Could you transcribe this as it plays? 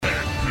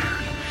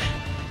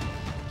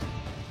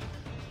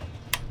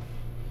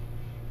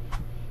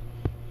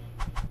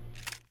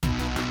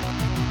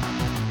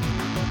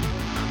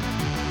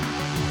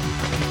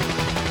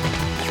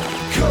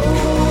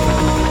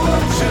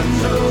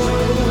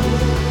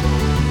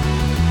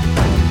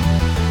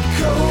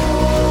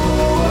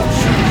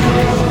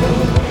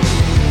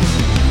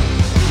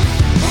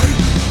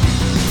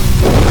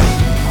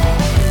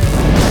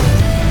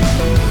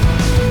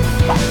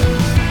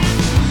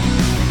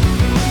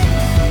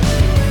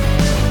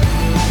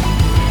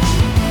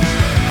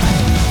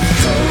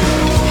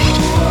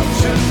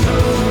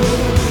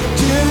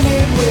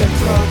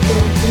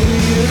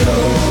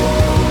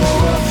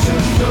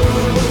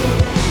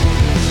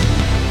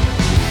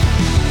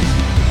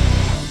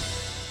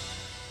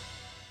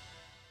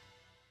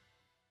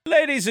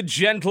Ladies and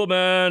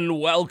gentlemen,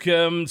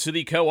 welcome to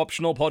the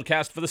co-optional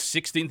podcast for the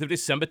 16th of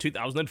December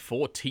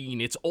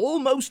 2014. It's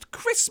almost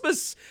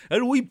Christmas,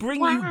 and we bring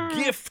you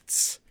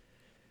gifts.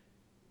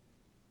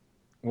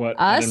 What?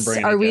 Us?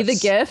 Are we the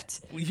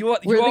gift? You are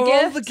We're the all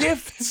gift? the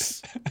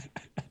gifts.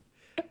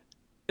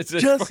 It's a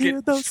Just fucking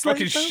hear those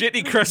shitty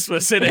sleigh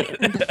Christmas, isn't it?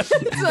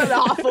 It's an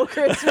awful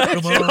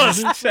Christmas.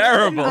 Just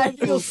terrible. I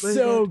feel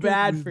so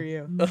bad for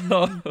you.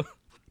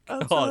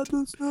 Outside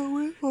the snow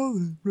is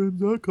falling,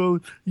 friends are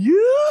calling.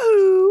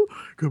 You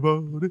come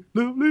on,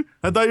 lovely.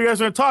 I thought you guys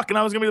were talking.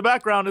 I was gonna be the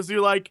background as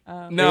you're like,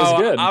 No, It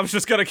was good. I was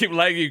just gonna keep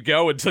letting you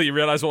go until you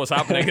realized what was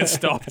happening and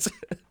stopped.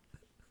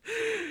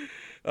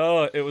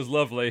 Oh, it was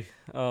lovely.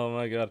 Oh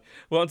my god.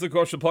 Well, on to the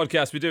Question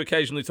Podcast. We do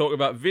occasionally talk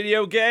about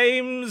video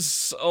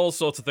games, all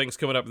sorts of things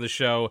coming up in the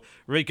show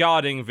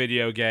regarding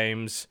video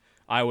games,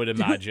 I would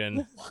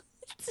imagine.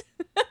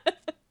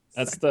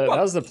 That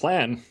was the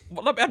plan.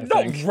 Well, I'm I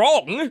not think.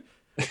 wrong.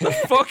 The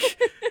fuck?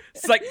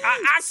 It's like,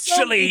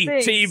 actually,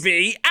 many things.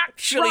 TV,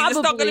 actually, there's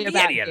not going to be Probably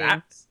any of about that.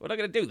 games. We're not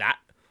going to do that.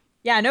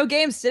 Yeah, no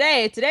games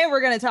today. Today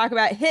we're going to talk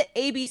about hit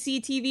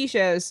ABC TV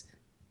shows.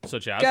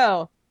 Such as?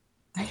 Go.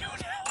 I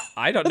don't know.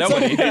 I don't know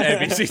any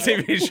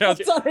ABC TV shows.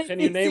 Can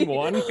you name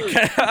one?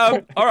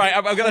 All right,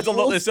 I'm going to have to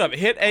look this up.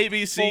 Hit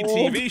ABC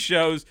TV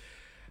shows.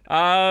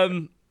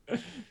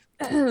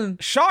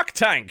 Shark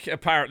Tank,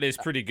 apparently, is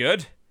pretty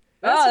good.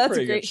 That's a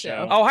pretty great good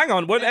show. Oh, hang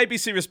on. Weren't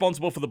ABC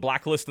responsible for The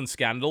Blacklist and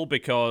Scandal?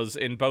 Because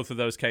in both of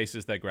those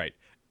cases, they're great.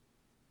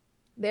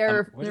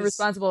 They're what is-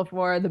 responsible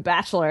for The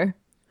Bachelor.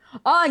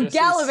 Oh, and Jesse's-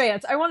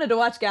 Gallivant. I wanted to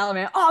watch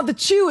Gallivant. Oh, The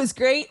Chew is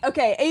great.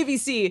 Okay,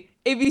 ABC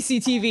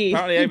TV.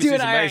 Apparently, You're ABC doing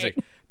is all amazing.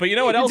 right. But you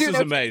know what You're else doing is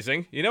okay.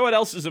 amazing? You know what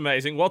else is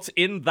amazing? What's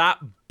in that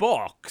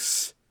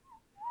box?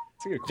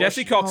 That's a good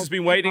Jesse question. Cox has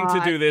been waiting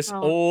to do this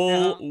Oh,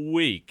 all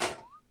week.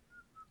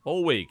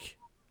 All week.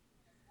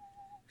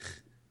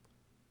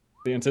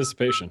 The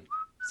anticipation.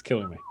 It's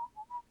killing me.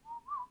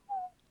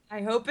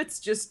 I hope it's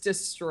just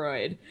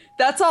destroyed.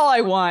 That's all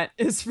I want,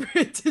 is for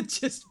it to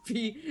just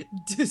be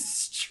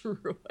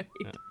destroyed.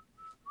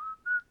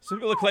 Some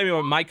people are claiming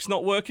my mic's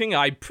not working.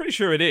 I'm pretty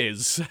sure it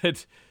is.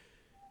 It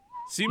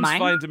seems Mine?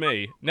 fine to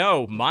me.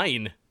 No,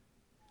 mine.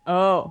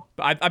 Oh.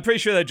 But I'm pretty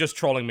sure they're just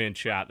trolling me in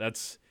chat.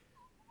 That's...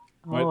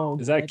 What? Oh,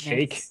 Is that goodness.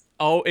 cake?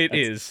 Oh, it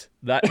is.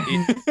 That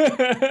is...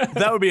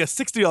 that would be a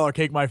 $60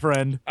 cake, my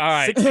friend. All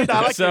right.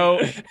 $60 So,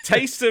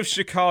 Taste of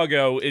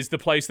Chicago is the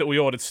place that we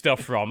ordered stuff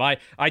from. I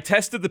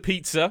tested the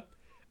pizza,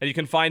 and you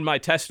can find my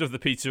test of the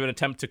pizza and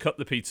attempt to cut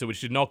the pizza,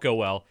 which did not go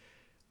well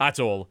at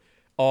all,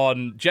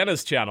 on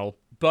Jenna's channel.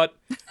 But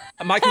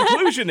my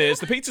conclusion is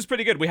the pizza's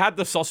pretty good. We had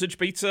the sausage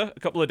pizza a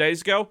couple of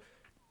days ago.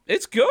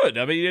 It's good.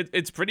 I mean,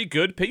 it's pretty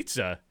good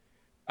pizza.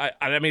 I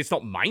mean, it's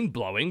not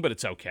mind-blowing, but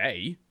it's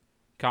okay.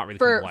 Can't really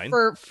complain.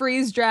 For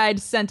freeze-dried,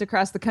 sent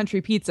across the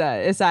country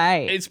pizza, it's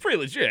alright. It's pretty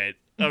legit.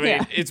 I mean,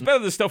 Yeah. it's better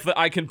than stuff that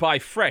I can buy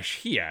fresh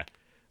here.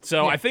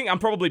 So I think I'm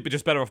probably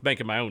just better off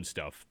making my own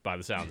stuff, by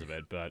the sounds of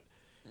it. But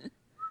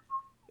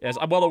yes,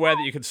 I'm well aware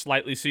that you can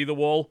slightly see the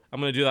wall. I'm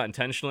going to do that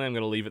intentionally. I'm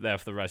going to leave it there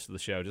for the rest of the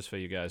show, just for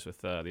you guys with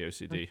the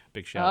OCD.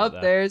 Big shout out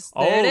there. There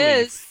Holy it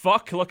is.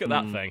 fuck, look at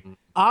that thing.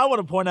 I want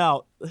to point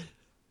out,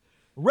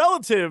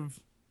 relative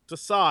to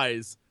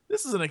size,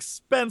 this is an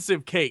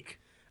expensive cake.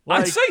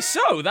 I'd say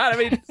so. That, I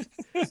mean,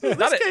 cake,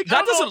 that I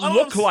don't doesn't know,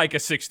 look like a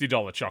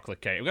 $60 chocolate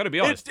cake. I'm going to be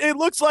honest. it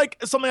looks like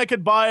something I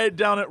could buy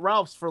down at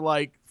Ralph's for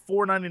like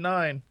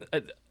 $4.99.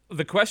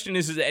 The question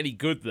is it any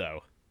good, though?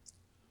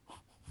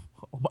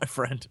 Oh, my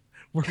friend,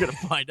 we're gonna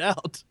find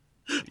out.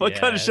 What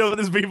kind of Yes. show would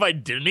this be if I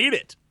didn't eat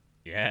it?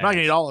 Yeah. I'm not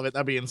gonna eat all of it.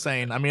 That'd be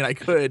insane. I mean, I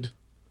could.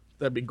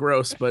 That'd be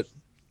gross, but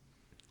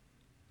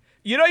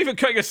You're not even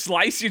cutting a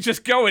slice, you're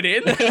just going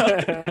in.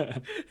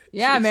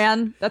 Yeah,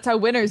 man. That's how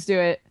winners do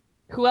it.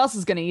 Who else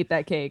is gonna eat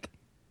that cake?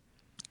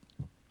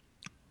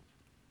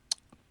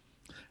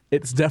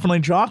 it's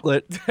definitely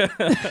chocolate.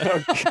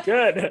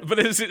 Good. But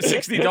is it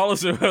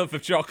 $60 worth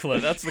of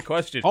chocolate? That's the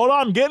question. Hold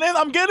on, I'm getting in.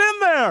 I'm getting in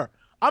there.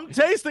 I'm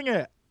tasting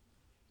it.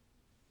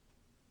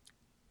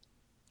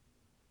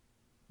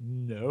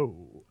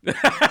 No.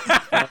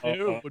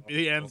 No would be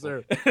the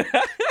answer.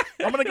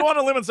 I'm gonna go on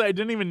a limb and say I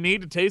didn't even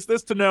need to taste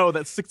this to know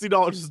that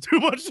 $60 is too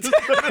much to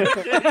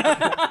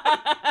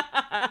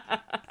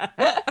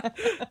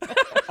spend.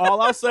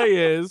 All I'll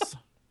say is,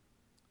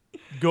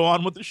 go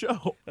on with the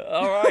show.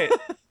 All right.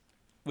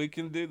 We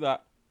can do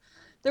that.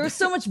 There was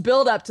so much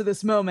build up to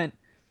this moment.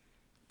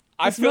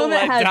 I This feel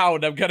moment let had-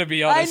 down, I'm going to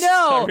be honest. I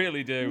know. I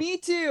really do. Me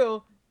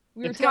too.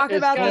 We were It's got- talking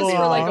it's about gotta this be-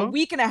 for like a Aw.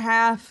 week and a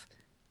half.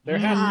 There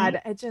has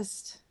God, I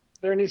just.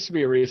 there needs to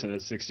be a reason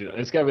it's $60.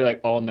 It's got to be like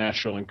all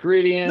natural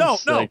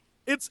ingredients. No. Like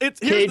It's here's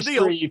the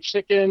deal. cage-free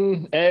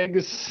chicken,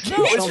 eggs. No,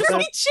 it's something.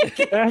 just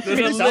chicken. There has to be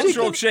There's a something.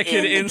 literal chicken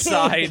in the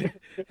inside.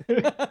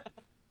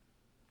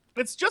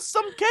 It's just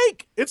some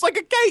cake. It's like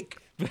a cake.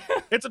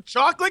 It's a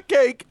chocolate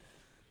cake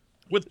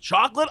with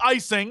chocolate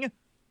icing,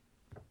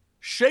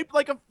 shaped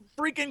like a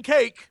freaking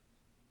cake,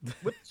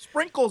 with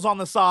sprinkles on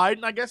the side,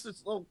 and I guess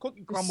it's little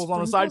cookie crumbles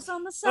on the side. Sprinkles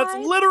on the That's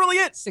side? literally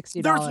it.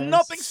 $60. There's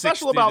nothing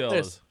special about $60.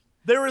 this.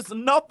 There is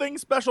nothing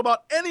special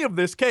about any of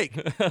this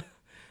cake.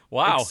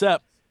 Wow.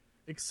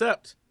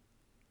 Except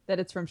That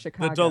it's from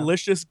Chicago. the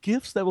delicious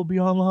gifts that will be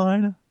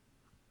online.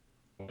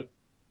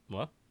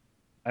 What?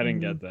 I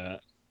didn't get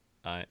that.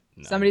 No,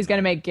 Somebody's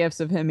gonna make gifs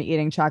of him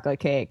eating chocolate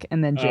cake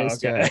and then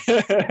jizz to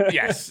it.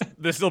 Yes,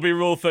 this will be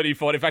Rule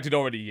 34. In fact, it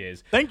already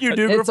is. Thank you,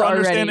 Duger, It's for already-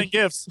 understanding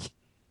gifts.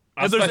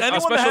 If there's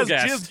anyone that has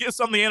jizz gifts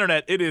on the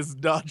internet, it is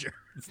Dodger.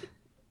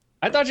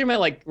 I thought you meant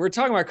like we're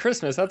talking about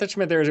Christmas. I thought you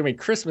meant there was gonna be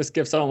Christmas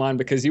gifts online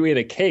because you ate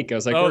a cake. I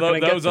was like, Oh, where can I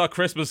get those are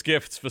Christmas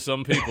gifts for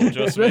some people.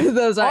 Just me.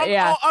 Those are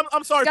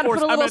I'm sorry, Gotta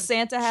Forrest. put a I little meant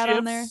Santa hat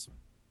on there.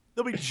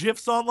 There'll be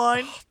GIFs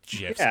online.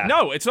 GIFs. Yeah.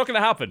 No, it's not going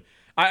to happen.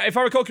 If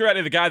I recall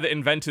correctly, the guy that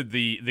invented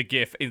the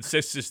GIF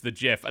insists it's the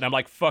GIF, and I'm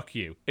like, fuck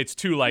you. It's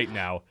too late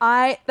now.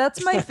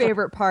 That's my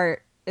favorite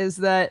part is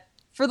that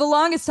for the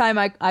longest time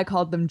I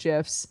called them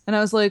GIFs. And I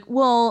was like,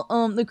 well,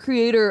 the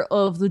creator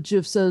of the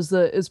GIF says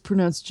that it's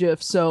pronounced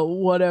GIF, so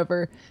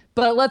whatever.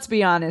 But let's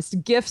be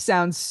honest, GIF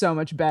sounds so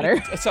much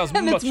better. It sounds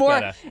and much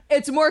better.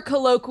 It's more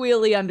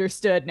colloquially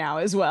understood now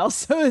as well.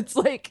 So it's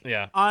like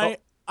Yeah. I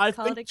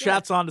Call it a think gift.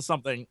 chat's onto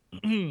something.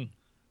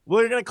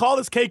 We're gonna call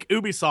this cake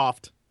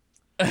Ubisoft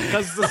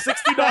because it's a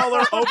 $60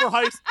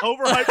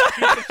 overhyped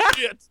piece of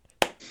shit.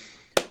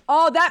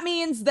 oh, that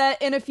means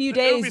that in a few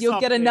days you'll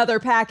Ubisoft get cake. another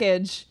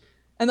package.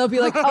 And they'll be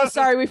like, oh,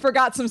 sorry, we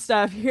forgot some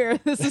stuff here.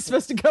 This is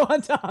supposed to go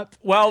on top.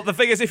 Well, the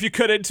thing is, if you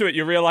cut into it,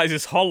 you realize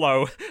it's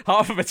hollow.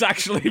 Half of it's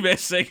actually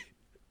missing.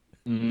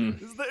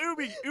 This is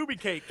the Ubi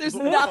cake. There's is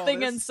what we call nothing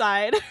this.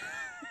 inside.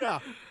 Yeah.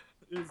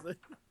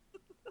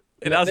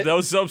 It has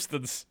no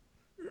substance.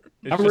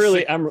 It's I'm just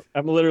really, I'm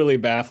literally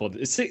baffled.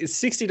 Is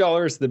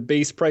 $60 the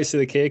base price of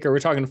the cake, or we're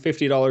talking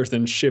 $50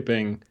 then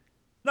shipping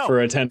No,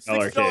 for a $10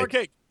 $60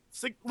 cake?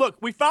 Look,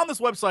 we found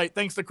this website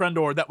thanks to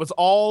Krendor that was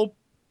all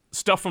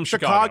stuff from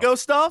Chicago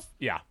stuff.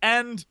 Yeah.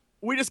 And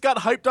we just got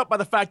hyped up by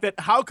the fact that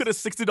how could a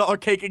 $60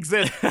 cake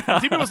exist?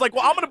 Steven was like,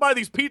 well, I'm going to buy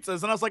these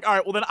pizzas. And I was like, all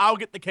right, well, then I'll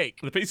get the cake.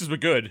 The pieces were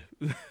good.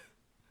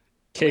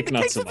 Cake The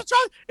not cake's so just a much.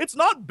 chocolate. It's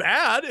not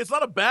bad. It's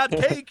not a bad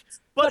cake.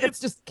 But It's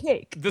just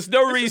cake. There's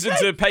no It's reason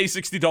just to pay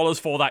 $60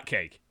 for that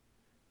cake.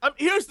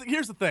 Here's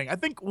the thing. I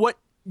think what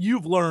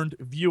you've learned,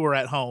 viewer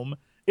at home,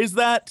 is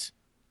that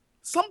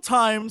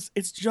sometimes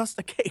it's just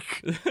a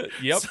cake.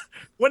 Yep.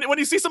 When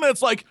you see something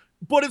that's like,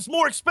 but it's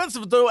more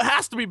expensive, though it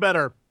has to be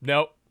better.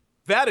 No.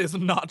 That is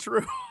not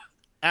true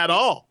at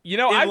all. You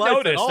know, In I've life at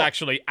noticed all.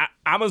 actually,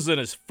 Amazon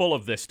is full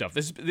of this stuff.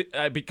 This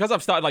because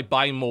I've started like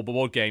buying more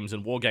board games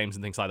and war games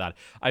and things like that.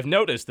 I've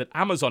noticed that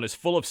Amazon is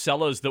full of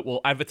sellers that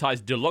will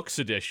advertise deluxe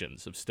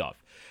editions of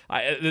stuff.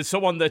 There's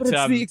someone that But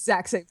it's the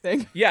exact same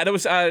thing. yeah, there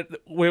was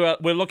we're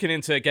looking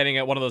into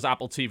getting one of those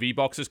Apple TV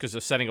boxes because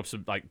they're setting up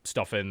some like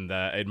stuff in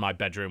my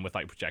bedroom with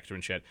like projector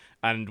and shit.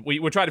 And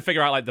we're trying to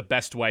figure out like the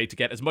best way to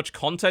get as much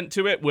content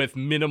to it with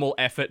minimal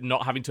effort,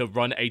 not having to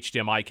run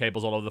HDMI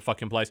cables all over the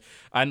fucking place.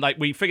 And like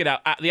we figured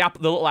out the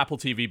little Apple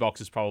TV box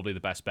is probably the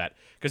best bet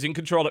because you can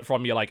control it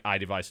from your like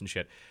iDevice and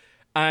shit.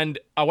 And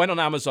I went on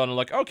Amazon and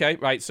like, okay,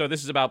 right, so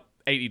this is about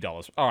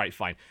 $80. All right,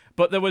 fine.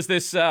 But there was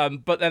this,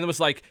 but then there was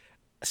like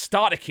a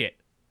starter kit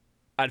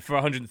for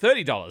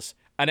 $130,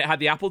 and it had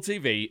the Apple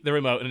TV, the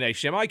remote, and an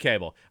HDMI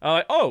cable. I'm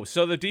like, oh,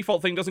 so the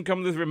default thing doesn't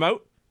come with the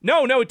remote?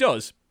 No, it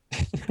does.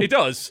 It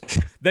does.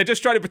 They're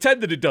just trying to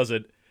pretend that it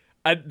doesn't.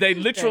 And they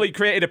literally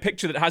created a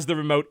picture that has the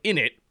remote in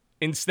it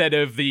instead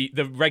of the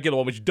regular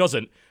one, which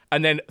doesn't,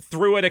 and then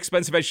threw an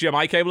expensive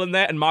HDMI cable in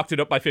there and marked it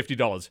up by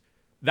 $50.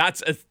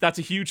 That's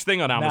a huge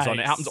thing on Amazon.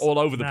 Nice. It happens all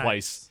over the Nice.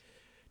 place.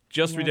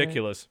 Just Love it.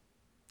 ridiculous.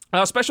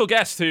 Our special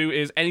guest, who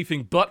is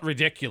anything but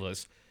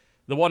ridiculous,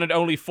 the one and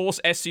only Force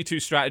SC2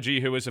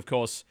 Strategy, who is, of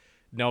course,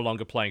 no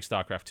longer playing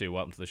StarCraft 2.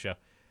 Welcome to the show.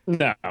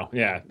 No,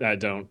 yeah, I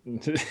don't.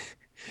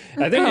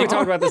 I think we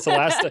talked about this the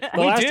last did.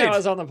 time I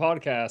was on the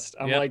podcast.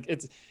 I'm Yep. like,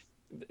 it's.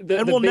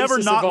 And we'll never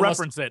not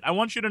reference it. I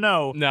want you to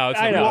know. No, it's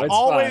I not know, We'll it's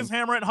always fine.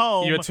 hammer it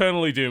home. You're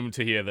eternally doomed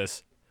to hear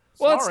this.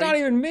 Well, it's Sorry. not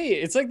even me.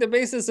 It's like the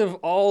basis of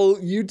all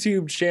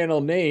YouTube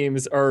channel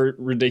names are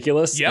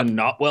ridiculous Yep. and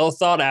not well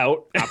thought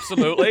out,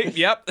 Absolutely.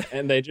 Yep.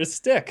 and they just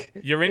stick.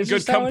 You're in It's good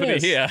just how it company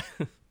is. here.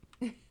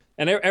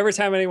 And every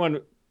time anyone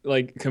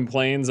like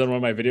complains on one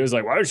of my videos,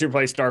 like, "Why don't you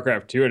play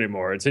StarCraft 2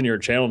 anymore? It's in your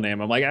channel name."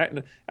 I'm like,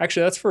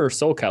 actually, that's for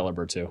Soul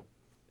Calibur 2.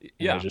 And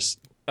Yeah.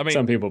 I mean,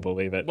 some people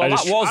believe it. Well, I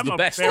just, that was I'm the a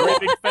best very one.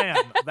 big fan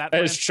of that.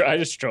 I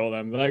just troll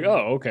them. They're like,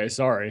 "Oh, okay,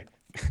 sorry."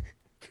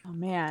 Oh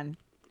man.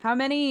 How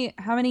many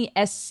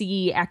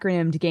SC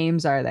acronymed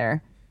games are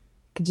there?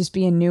 Could just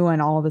be a new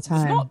one all the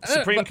time.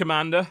 Supreme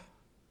Commander.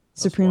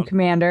 Supreme one.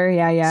 Commander,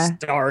 yeah.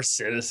 Star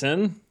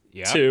Citizen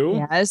Yeah.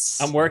 2.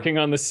 Yes. I'm working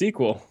on the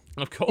sequel.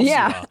 Of course you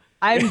Yeah. are.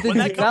 I'm the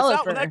When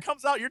developer. that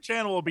comes out, your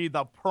channel will be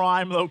the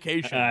prime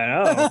location. I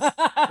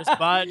know. Just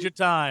bide your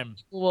time.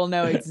 We'll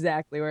know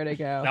exactly where to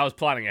go. That was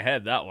planning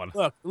ahead, that one.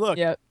 Look,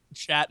 Yep.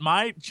 chat.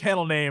 My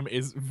channel name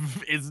is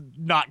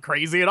not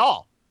crazy at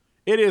all.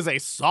 It is a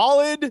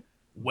solid,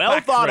 well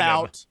thought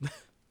out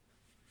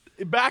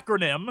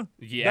backronym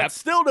Yep. that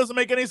still doesn't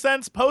make any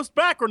sense post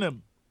backronym.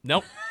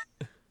 Nope.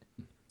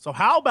 So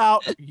how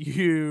about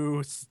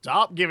you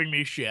stop giving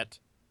me shit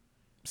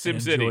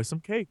SimCity. Enjoy some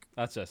cake.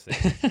 That's us.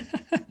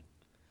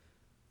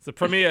 It's the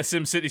premier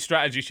SimCity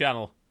strategy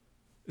channel.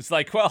 It's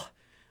like, well,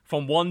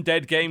 from one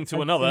dead game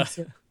to another.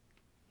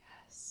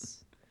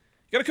 Yes.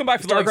 You gotta come back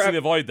for the Legacy StarCraft- of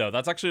the Void, though.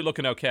 That's actually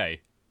looking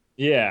okay.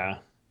 Yeah.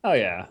 Oh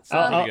yeah.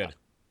 Sounds I'll- pretty good.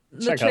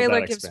 The Check out trailer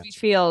that gives me expansion.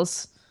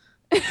 feels.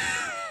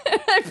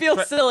 I feel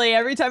silly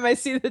every time I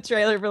see the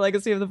trailer for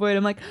Legacy of the Void.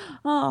 I'm like,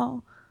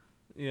 oh,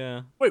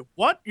 Yeah. Wait,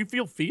 what? You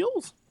feel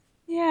feels?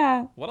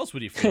 yeah. What else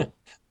would you feel?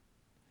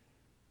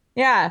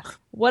 Yeah.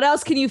 What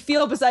else can you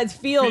feel besides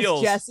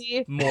feels,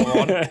 Jesse?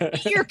 Moron.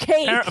 Eat your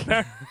cake.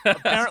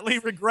 Apparently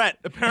regret.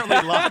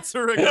 Apparently lots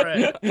of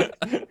regret.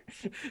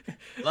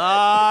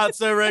 Lots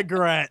of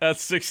regret.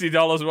 That's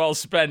 $60 well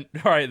spent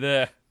right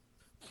there.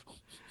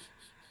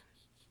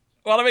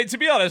 Well, I mean, to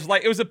be honest,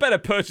 like, it was a better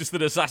purchase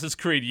than Assassin's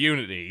Creed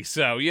Unity,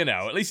 so, you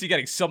know, at least you're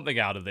getting something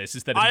out of this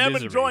instead of I am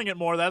misery. enjoying it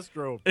more, that's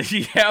true.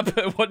 Yeah, but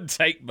it wouldn't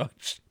take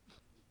much.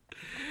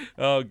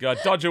 Oh, God.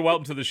 Dodger,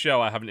 welcome to the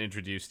show. I haven't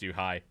introduced you.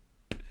 Hi.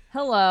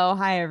 Hello.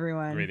 Hi,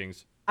 everyone.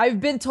 Greetings. I've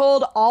been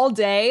told all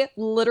day,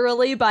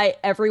 literally by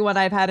everyone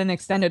I've had an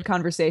extended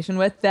conversation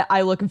with, that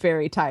I look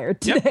very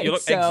tired today. Yep, you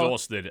look so-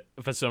 exhausted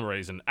for some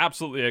reason.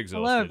 Absolutely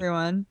exhausted. Hello,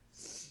 everyone.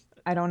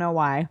 I don't know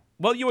why.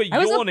 Well, you were I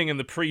was a- yawning in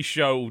the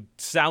pre-show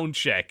sound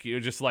check. You were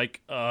just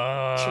like,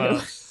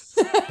 Well,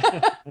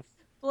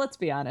 let's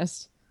be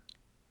honest.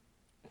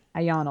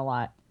 I yawn a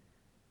lot.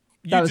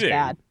 You That was do.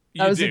 bad. You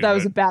That was do, that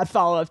was but- a bad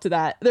follow up to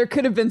that. There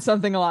could have been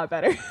something a lot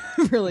better.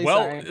 Really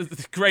Well, sorry.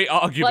 it's a great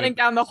argument. Letting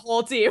down the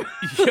whole team.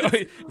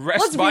 Rest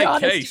Let's be my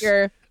honest case.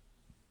 here.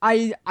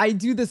 I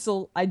do this.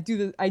 I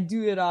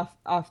do it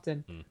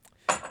often.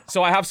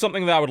 So I have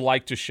something that I would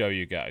like to show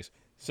you guys.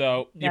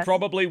 So you're Yes.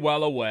 probably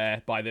well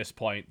aware by this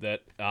point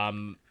that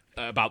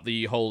about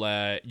the whole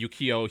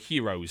Yukio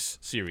Heroes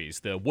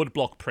series, the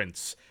woodblock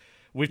prints.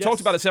 We've Yes.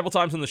 talked about it several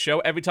times on the show.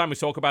 Every time we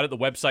talk about it, the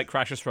website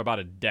crashes for about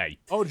a day.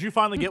 Oh, did you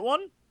finally get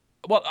one?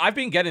 Well, I've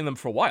been getting them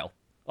for a while.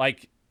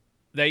 Like,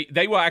 they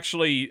were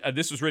actually,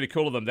 this was really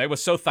cool of them, they were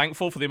so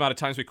thankful for the amount of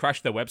times we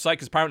crashed their website,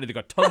 because apparently they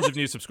got tons of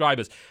new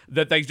subscribers,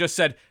 that they just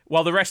said,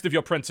 well, the rest of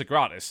your prints are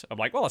gratis. I'm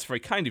like, well, that's very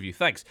kind of you,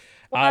 thanks.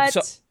 What?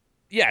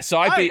 So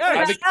I've been...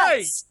 I've been-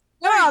 Hey,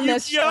 We're on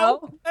this Yukio.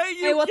 show. Hey,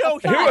 Hey, what the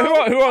Yukio.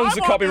 fuck? who owns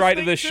the I'm on copyright of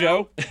thing this too.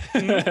 show?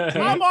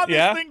 I'm on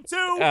Yeah? this thing too.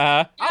 Uh,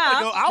 Yeah,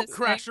 I'll this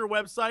crash thing. your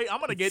website. I'm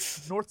gonna get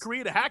North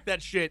Korea to hack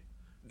that shit.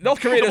 North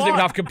Korea Come doesn't even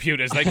on. have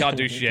computers. They can't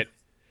do shit.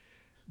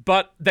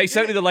 But they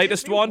sent me the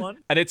latest me one, one.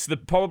 and it's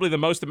probably the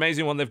most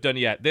amazing one they've done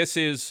yet. This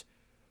is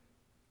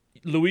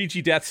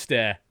Luigi Death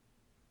Stare.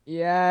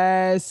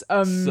 Yes,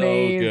 amazing.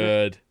 So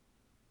good.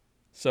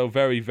 So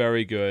very,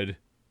 very good.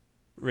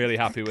 Really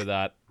happy with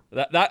that.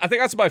 That I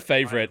think that's my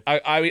favorite.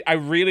 I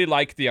really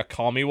like the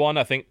Akami one.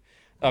 I think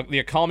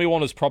the Akami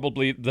one is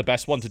probably the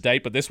best one to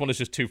date, but this one is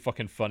just too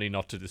fucking funny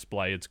not to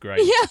display. It's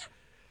great.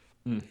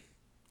 Yeah.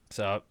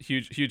 So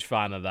huge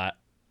fan of that.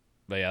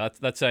 But yeah,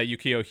 that's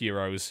Yukio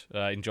Heroes.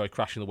 Enjoy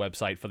crashing the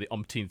website for the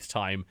umpteenth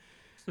time.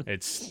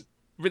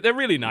 They're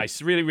really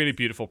nice, really, really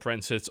beautiful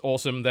prints. It's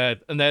awesome. They're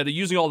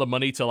using all the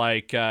money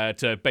to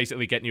to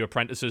basically get new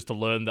apprentices to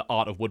learn the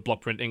art of woodblock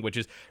printing, which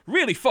is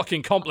really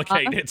fucking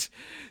complicated.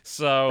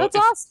 So That's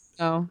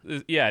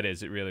awesome. yeah, it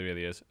is. It really,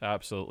 really is.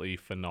 Absolutely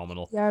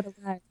phenomenal. Yeah,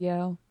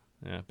 yo.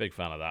 Yeah, big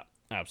fan of that.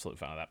 Absolute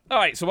fan of that. All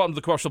right, so welcome to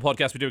the Corruptional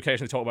Podcast. We do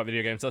occasionally talk about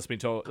video games. Let's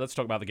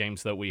talk about the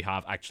games that we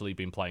have actually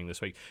been playing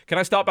this week. Can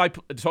I start by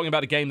talking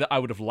about a game that I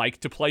would have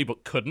liked to play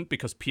but couldn't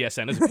because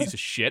PSN is a piece of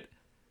shit?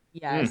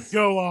 Yes.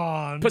 Go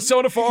on.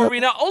 Persona 4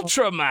 Arena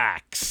Ultra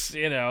Max.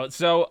 You know,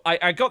 so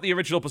I got the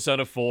original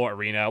Persona 4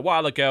 Arena a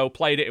while ago,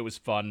 played it, it was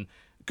fun.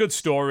 Good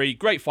story,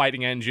 great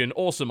fighting engine,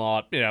 awesome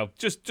art, you know,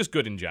 just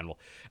good in general.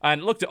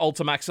 And looked at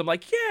Ultimax, I'm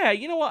like, yeah,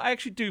 you know what, I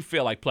actually do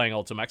feel like playing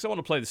Ultimax. I want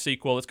to play the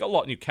sequel. It's got a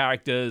lot of new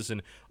characters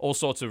and all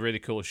sorts of really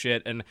cool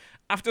shit. And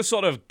after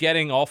sort of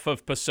getting off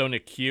of Persona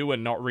Q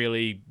and not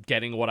really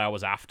getting what I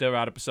was after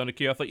out of Persona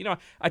Q, I thought, you know,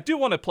 I do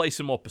want to play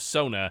some more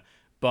Persona,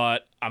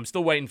 but I'm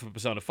still waiting for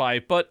Persona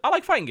 5. But I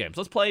like fighting games.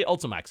 Let's play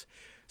Ultimax.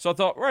 So I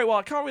thought, right, well,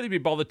 I can't really be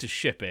bothered to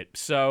ship it.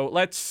 So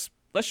let's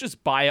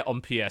just buy it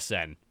on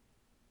PSN.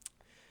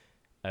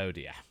 Oh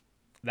dear.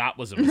 That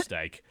was a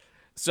mistake.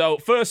 So,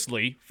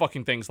 firstly,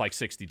 fucking things like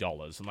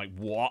 $60. I'm like,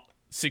 what?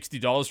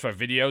 $60 for a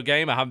video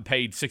game? I haven't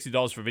paid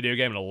 $60 for a video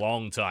game in a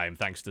long time,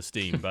 thanks to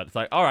Steam. But it's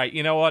like, all right,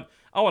 you know what?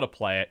 I want to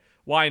play it.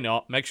 Why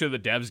not? Make sure the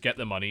devs get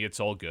the money. It's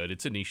all good.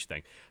 It's a niche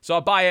thing. So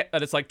I buy it,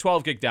 and it's like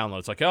 12 gig download.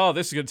 It's like, oh,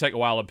 this is going to take a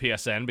while on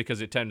PSN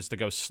because it tends to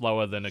go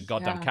slower than a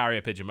goddamn Yeah.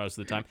 carrier pigeon most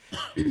of the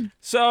time.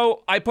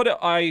 So I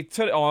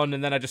turn it on,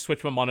 and then I just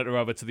switch my monitor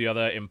over to the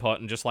other input,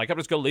 and just like, I'm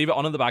just going to leave it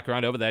on in the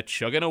background over there,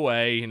 chugging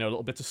away. You know,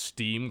 little bits of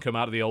steam come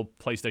out of the old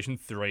PlayStation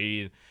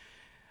 3.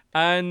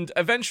 And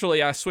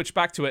eventually I switch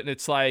back to it, and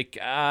it's like,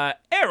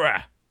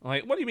 error. I'm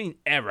like, what do you mean,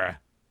 error?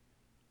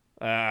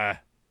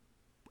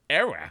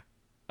 Error?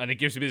 And it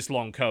gives me this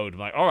long code. I'm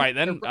like, all right,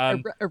 then.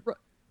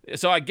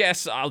 So I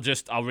guess I'll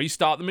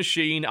restart the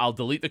machine. I'll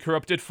delete the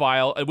corrupted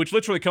file, which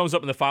literally comes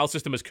up in the file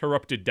system as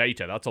corrupted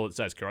data. That's all it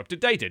says, corrupted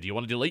data. Do you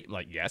want to delete? I'm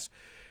like, yes.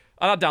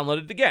 And I'll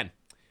download it again.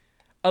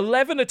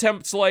 11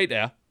 attempts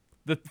later,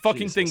 the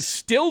fucking thing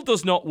still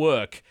does not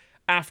work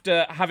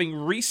after having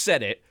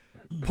reset it,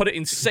 put it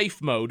in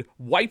safe mode,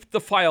 wiped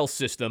the file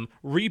system,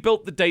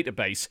 rebuilt the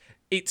database.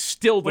 It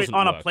still doesn't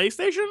work. On a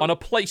PlayStation? On a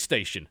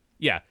PlayStation,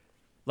 yeah.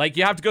 Like,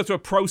 you have to go through a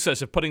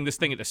process of putting this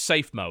thing into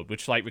safe mode,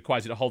 which, like,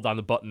 requires you to hold down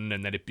the button,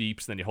 and then it beeps,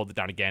 and then you hold it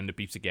down again, it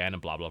beeps again,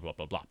 and blah, blah, blah,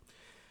 blah, blah.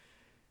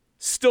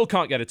 Still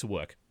can't get it to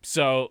work.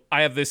 So,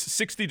 I have this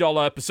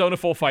 $60 Persona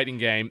 4 fighting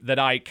game that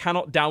I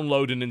cannot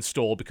download and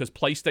install because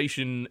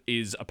PlayStation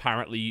is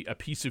apparently a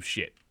piece of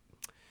shit.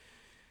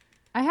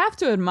 I have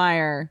to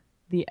admire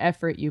the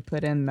effort you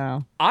put in,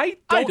 though. I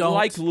don't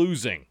like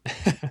losing.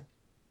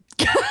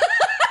 I'm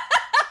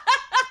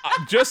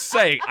just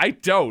saying, I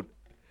don't.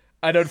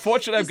 And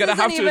unfortunately, I'm going to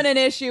have to... This isn't even an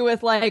issue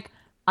with, like,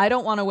 I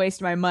don't want to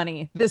waste my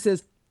money. This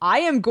is,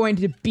 I am going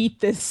to beat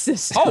this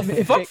system. Oh,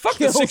 fuck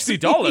the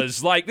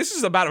 $60. Like, this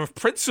is a matter of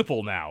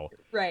principle now.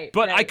 Right.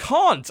 But right. I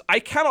can't. I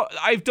cannot.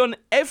 I've done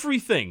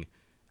everything.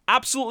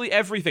 Absolutely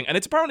everything. And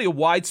it's apparently a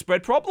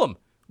widespread problem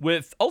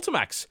with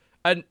Ultimax.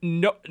 And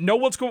no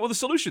one's come up with a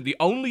solution. The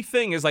only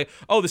thing is like,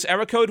 oh, this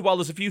error code, well,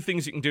 there's a few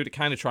things you can do to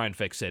kind of try and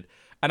fix it.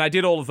 And I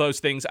did all of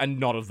those things, and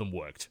none of them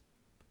worked.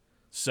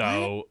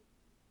 So,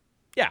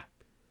 yeah.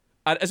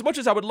 And as much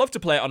as I would love to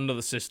play it on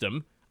another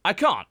system, I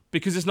can't,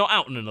 because it's not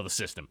out on another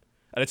system.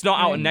 And it's not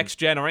out on next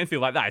gen or anything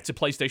like that. It's a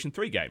PlayStation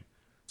 3 game.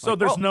 So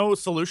there's no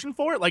solution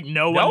for it? Like,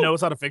 no one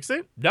knows how to fix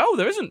it? No,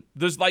 there isn't.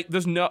 There's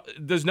no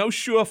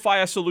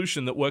surefire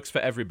solution that works for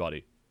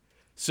everybody.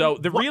 So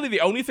really the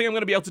only thing I'm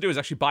going to be able to do is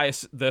actually buy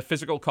the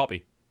physical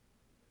copy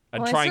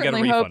and try and get a refund. I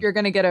certainly hope you're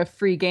going to get a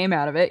free game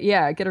out of it.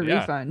 Yeah, get a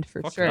refund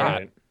for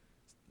sure.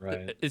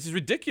 Right. It's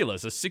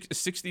ridiculous. A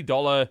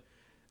 $60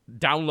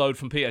 download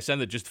from PSN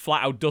that just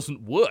flat out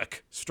doesn't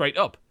work straight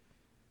up.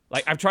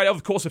 Like, I've tried it over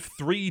the course of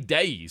 3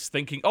 days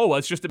thinking, oh, well,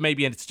 it's just an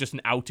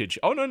outage.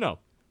 Oh, no.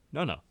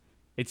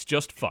 It's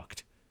just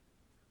fucked.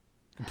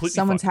 Completely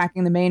Someone's fucked.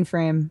 hacking the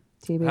mainframe,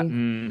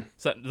 TB.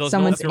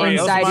 Someone's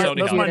inside your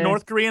Those are my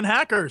North Korean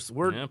hackers.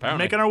 We're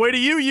making our way to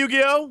you,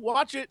 Yu-Gi-Oh!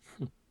 Watch it.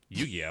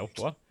 Yu-Gi-Oh?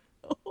 What?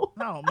 I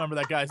don't remember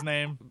that guy's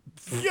name.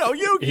 Yo,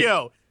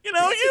 Yu-Gi-Oh! You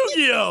know,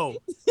 Yu-Gi-Oh!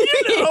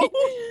 You know!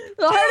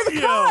 The heart of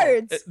the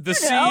cards! The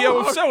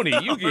CEO of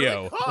Sony,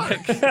 Yu-Gi-Oh!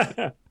 Like,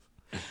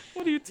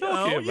 what are you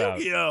talking about?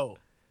 Yu-Gi-Oh!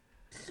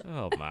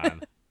 Oh,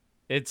 man.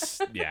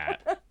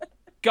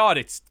 God,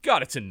 it's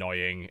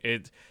annoying.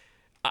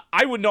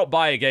 I would not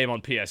buy a game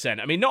on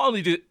PSN. I mean, not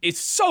only it's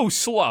so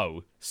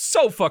slow,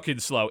 so fucking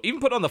slow.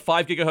 Even put on the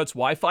 5 gigahertz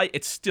Wi-Fi,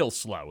 it's still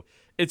slow.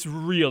 It's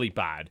really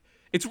bad.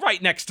 It's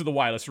right next to the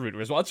wireless router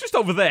as well. It's just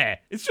over there.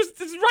 It's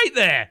right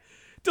there.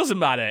 Doesn't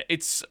matter.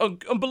 It's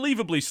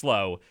unbelievably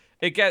slow.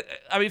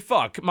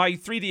 Fuck. My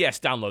 3DS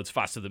downloads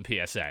faster than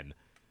PSN.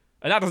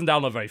 And that doesn't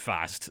download very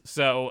fast.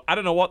 So, I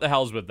don't know what the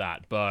hell's with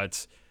that,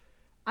 but...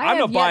 I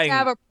have yet to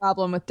have a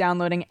problem with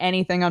downloading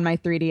anything on my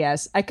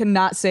 3DS. I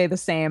cannot say the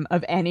same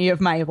of any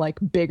of my, like,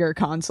 bigger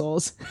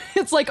consoles.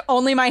 It's like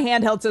only my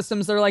handheld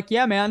systems are like,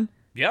 yeah, man.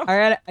 Yeah. All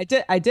right, I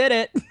did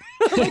it.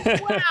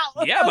 Like,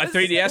 wow. Yeah, my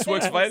 3DS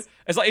works fine.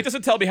 It's like, it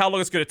doesn't tell me how long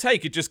it's going to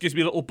take. It just gives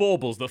me little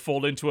baubles that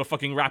fall into a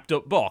fucking wrapped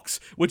up box,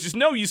 which is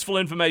no useful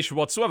information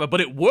whatsoever,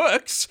 but it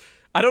works.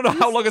 I don't know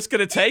how long it's going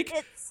to take.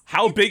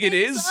 How big it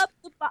is? Up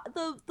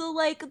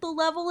the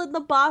level in the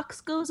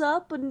box goes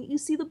up, and you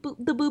see the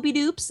booby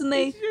doops, and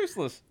they. It's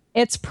useless.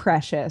 It's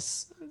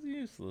precious. It's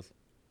useless.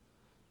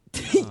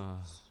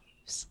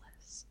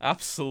 Useless.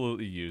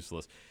 Absolutely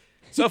useless.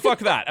 So fuck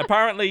that.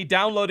 Apparently,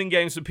 downloading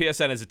games from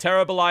PSN is a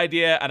terrible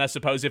idea, and I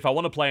suppose if I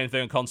want to play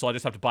anything on console, I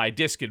just have to buy a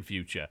disc in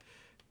future.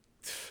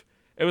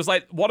 It was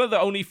like one of the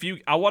only few...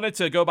 I wanted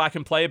to go back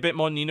and play a bit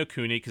more Ni no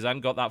Kuni, because I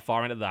hadn't got that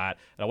far into that.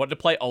 And I wanted to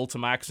play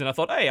Ultimax, and I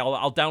thought, hey,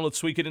 I'll download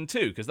Suikoden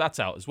 2, because that's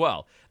out as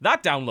well.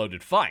 That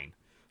downloaded fine.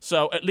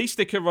 So at least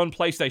they can run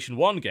PlayStation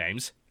 1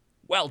 games.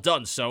 Well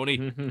done,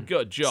 Sony.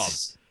 Good job.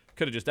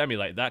 Could have just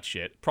emulated that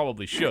shit.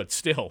 Probably should,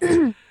 still.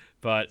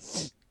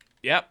 But,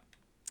 yep.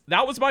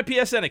 That was my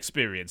PSN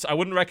experience. I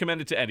wouldn't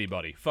recommend it to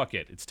anybody. Fuck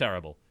it. It's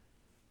terrible.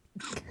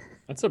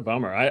 That's a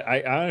bummer.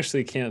 I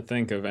honestly can't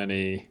think of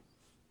any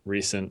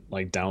recent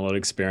like download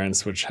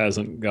experience which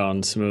hasn't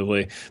gone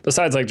smoothly,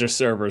 besides like just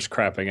servers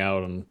crapping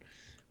out and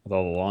with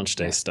all the launch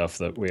day stuff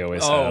that we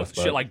always have.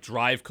 Shit like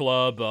Drive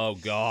Club. Oh,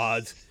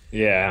 God.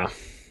 Yeah.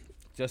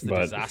 Just a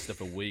disaster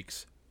for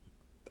weeks.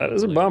 That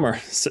is a bummer.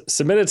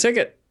 Submit a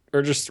ticket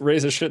or just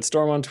raise a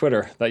shitstorm on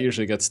Twitter. That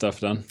usually gets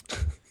stuff done.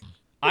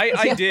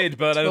 I did,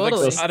 but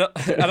totally. I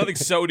don't think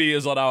Sony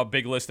is on our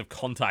big list of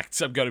contacts.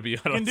 I'm going to be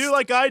honest. You can do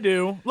like I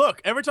do.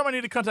 Look, every time I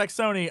need to contact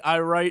Sony, I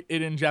write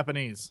it in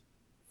Japanese.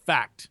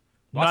 Fact.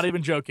 What? Not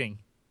even joking.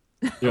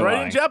 You're Write it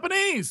lying. in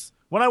Japanese.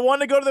 When I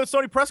wanted to go to the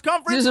Sony press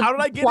conference, Just how did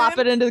I get plop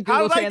in? it into the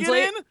How Google did I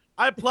Translate? get in?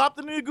 I plopped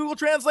it into Google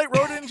Translate,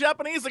 wrote it in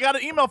Japanese. I got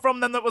an email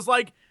from them that was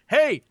like,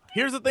 hey,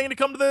 here's the thing to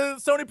come to the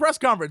Sony press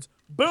conference.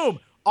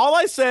 Boom. All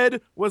I said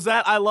was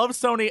that I love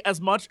Sony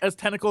as much as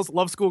Tentacles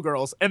love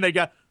Schoolgirls. And they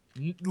got,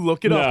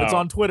 look it up. No. It's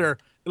on Twitter.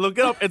 Look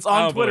it up. It's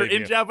on don't Twitter believe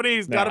in you.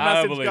 Japanese. No, Got a I don't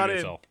message. believe Got it in.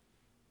 at all.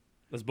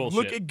 That's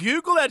bullshit.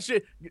 Google that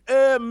shit.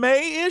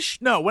 May-ish?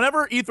 No,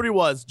 whenever E3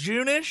 was.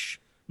 June-ish?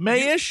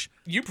 May-ish?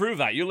 You prove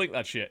that. You link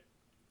that shit.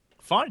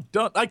 Fine.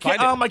 Don't. I can't.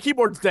 Find it. My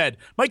keyboard's dead.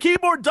 My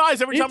keyboard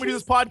dies every time we do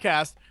this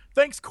podcast.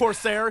 Thanks,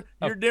 Corsair.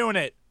 You're doing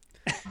it.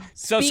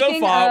 So Speaking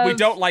far, we of-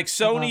 don't like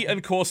Sony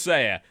and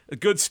Corsair. A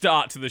good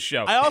start to the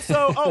show. I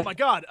also, oh my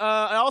god,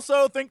 I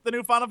also think the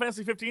new Final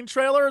Fantasy 15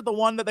 trailer, the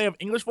one that they have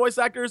English voice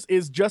actors,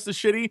 is just as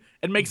shitty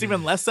and makes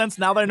even less sense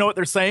now that I know what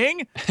they're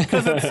saying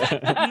because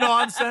it's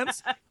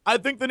nonsense. I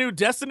think the new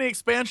Destiny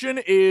expansion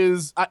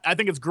is, I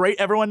think it's great.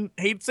 Everyone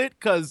hates it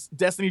because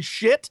Destiny's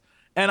shit,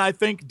 and I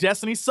think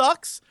Destiny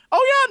sucks.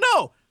 Oh yeah,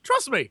 no,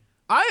 trust me.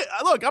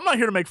 Look, I'm not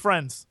here to make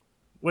friends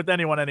with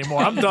anyone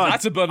anymore. I'm done.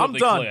 That's abundantly I'm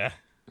done. clear.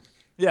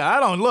 Yeah,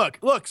 I don't look,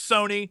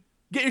 Sony,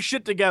 get your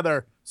shit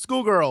together.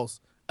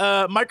 Schoolgirls.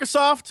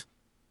 Microsoft,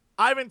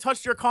 I haven't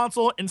touched your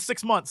console in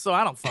 6 months, so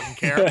I don't fucking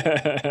care.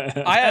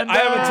 I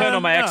haven't turned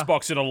on my yeah.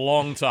 Xbox in a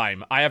long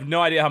time. I have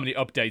no idea how many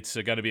updates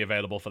are going to be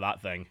available for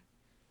that thing.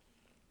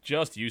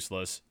 Just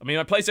useless. I mean,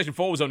 my PlayStation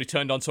 4 was only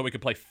turned on so we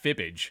could play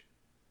Fibbage.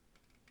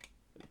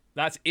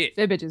 That's it.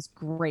 Fibbage is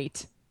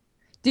great.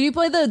 Did you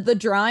play the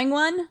drawing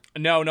one?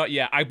 No, not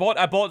yet. I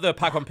bought the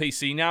pack on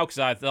PC now because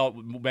I thought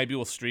maybe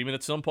we'll stream it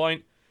at some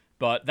point.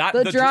 But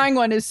The drawing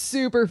one is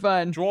super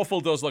fun.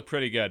 Drawful does look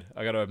pretty good.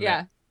 I gotta admit.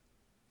 Yeah.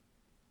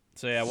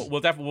 So yeah,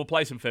 we'll definitely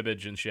play some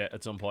Fibbage and shit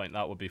at some point.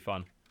 That would be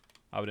fun.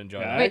 I would enjoy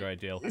that Wait. a great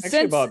deal.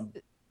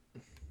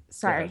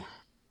 Sorry. ahead.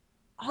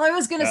 All I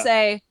was going to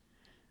say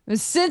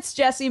was since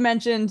Jesse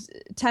mentioned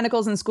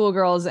tentacles and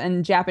schoolgirls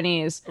and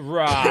Japanese,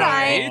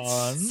 Right.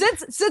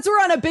 since we're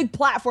on a big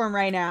platform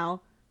right now,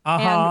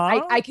 and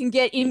I can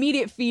get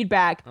immediate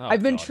feedback. Oh,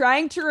 I've been God.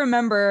 trying to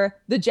remember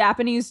the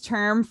Japanese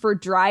term for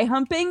dry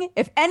humping.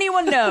 If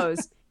anyone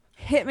knows,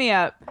 hit me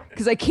up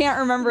because I can't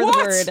remember What?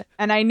 the word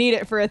and I need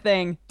it for a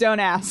thing. Don't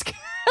ask.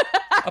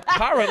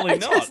 Apparently I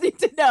not. just need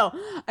to know.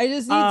 I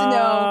just need to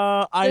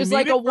know. I There's need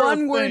like it a for a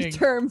one-word thing.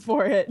 term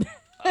for it.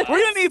 We're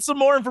gonna need some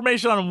more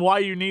information on why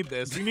you need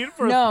this. You need it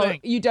for a No, thing.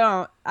 you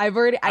don't. I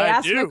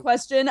asked my do.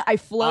 question. I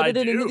floated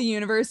I it into do. the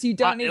universe. You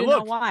don't need to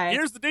Look, know why.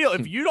 here's the deal.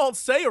 If you don't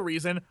say a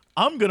reason,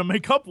 I'm gonna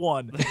make up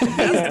one.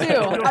 Please do.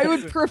 I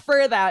would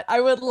prefer that. I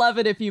would love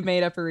it if you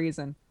made up a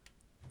reason.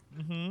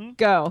 Mm-hmm.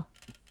 Go.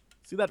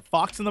 See that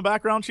fox in the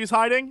background she's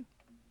hiding?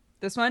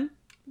 This one?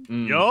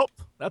 Yup.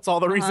 That's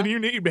all the reason you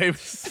need, baby.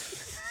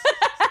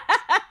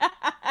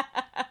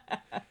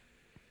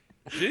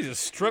 Jesus,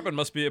 stripping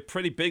must be a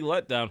pretty big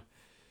letdown.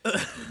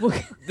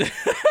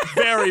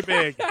 Very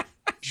big.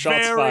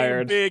 Shots Very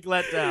fired. big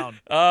letdown.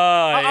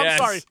 I'm I'm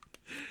sorry.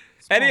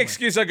 Any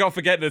excuse I got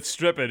for getting it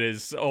stripping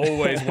is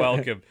always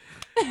welcome.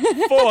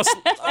 Force,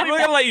 we're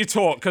gonna let you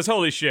talk because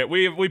holy shit,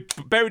 we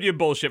buried you in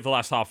bullshit for the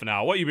last half an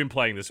hour. What have you been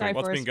playing this Sorry, week?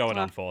 What's Force. been going Come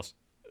on, on. Force?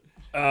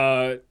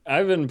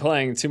 I've been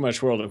playing too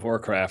much World of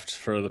Warcraft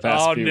for the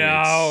past few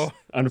no. weeks.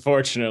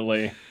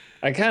 Unfortunately,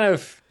 I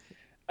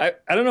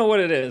don't know what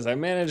it is. I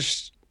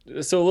managed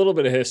so a little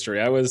bit of history.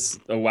 I was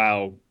a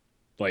WoW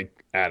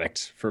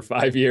addict for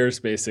 5 years,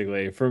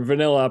 basically, from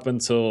vanilla up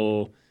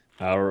until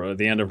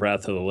the end of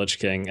Wrath of the Lich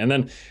King, and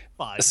then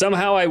Five.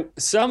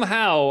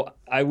 somehow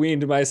I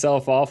weaned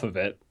myself off of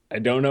it. I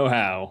don't know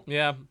how,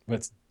 Yeah.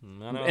 but.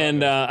 I know.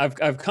 And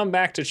I've come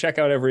back to check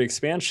out every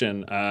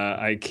expansion.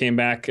 I came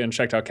back and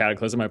checked out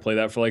Cataclysm. I played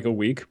that for like a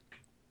week.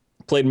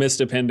 Played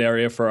Mist of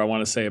Pandaria for I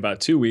want to say about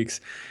 2 weeks,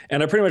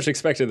 and I pretty much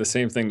expected the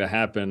same thing to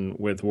happen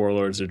with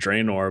Warlords of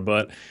Draenor,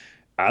 but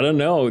I don't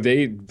know.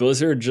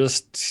 Blizzard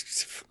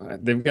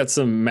they've got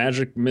some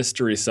magic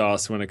mystery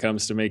sauce when it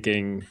comes to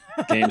making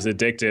games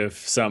addictive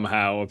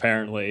somehow,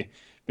 apparently,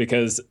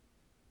 because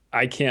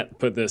I can't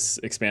put this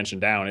expansion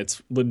down.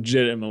 It's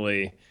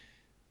legitimately,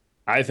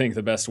 I think,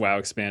 the best WoW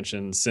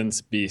expansion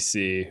since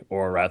BC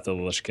or Wrath of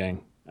the Lich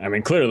King. I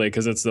mean, clearly,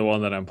 because it's the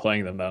one that I'm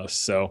playing the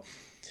most. So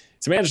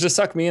it's managed to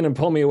suck me in and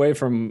pull me away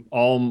from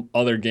all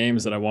other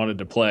games that I wanted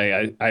to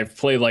play. I've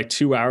played like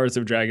 2 hours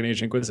of Dragon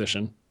Age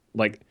Inquisition.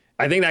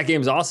 I think that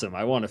game's awesome.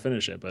 I want to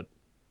finish it, but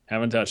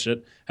haven't touched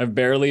it. I've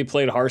barely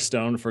played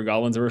Hearthstone for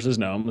Goblins vs.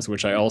 Gnomes,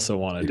 which I also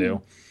want to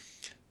do.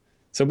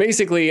 So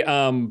basically,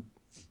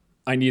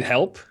 I need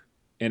help.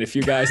 And if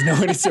you guys know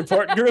any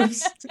support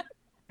groups,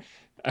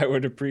 I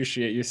would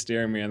appreciate you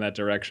steering me in that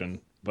direction.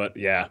 But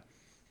yeah,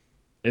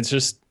 it's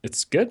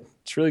good.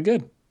 It's really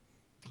good.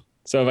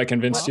 So have I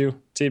convinced you,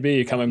 TB?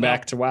 You coming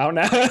back to WoW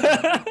now?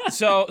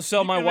 So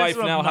my convinced wife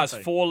him of now has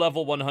nothing. 4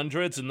 level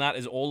 100s, and that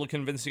is all the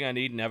convincing I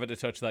need never to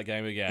touch that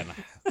game again.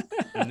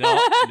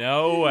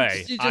 No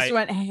way. She just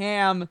went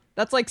ham.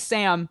 That's like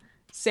Sam.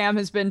 Sam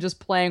has been just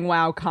playing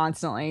WoW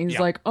constantly. He's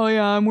Yeah. like, oh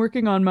yeah, I'm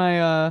working on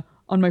my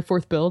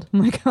 4th build.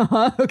 I'm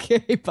like,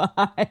 okay,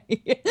 bye.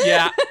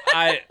 Yeah,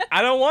 I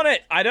don't want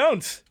it. I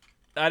don't.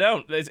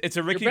 It's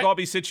a Ricky You're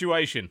Bobby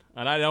situation,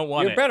 and I don't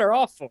want You're it. better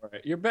off for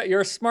it.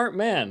 You're a smart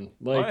man.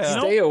 yeah.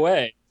 Stay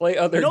away. Play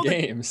other You know,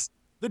 games.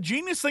 The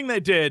genius thing they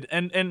did,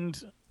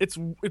 and it's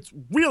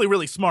really,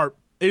 really smart,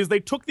 is they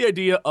took the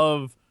idea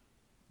of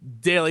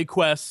daily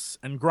quests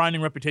and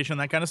grinding reputation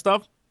and that kind of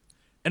stuff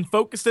and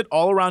focused it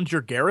all around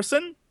your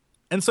garrison.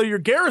 And so your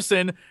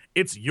garrison,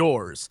 it's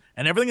yours.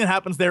 And everything that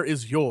happens there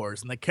is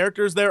yours. And the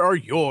characters there are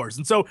yours.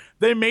 And so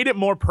they made it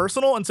more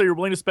personal. And so you're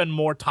willing to spend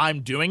more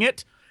time doing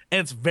it. And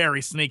it's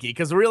very sneaky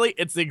because really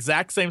it's the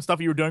exact same stuff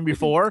you were doing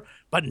before.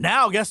 But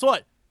now, guess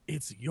what?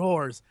 It's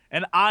yours.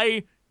 And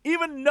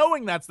even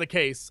knowing that's the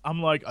case,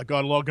 I'm like, I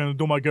got to log in and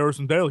do my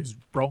garrison dailies,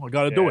 bro. I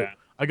got to do it.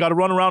 I got to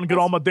run around and get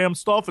all my damn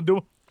stuff and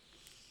do.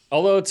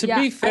 Although, to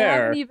be fair,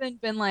 I haven't even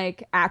been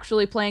like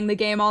actually playing the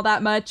game all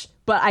that much,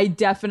 but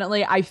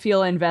I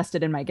feel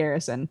invested in my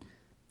garrison.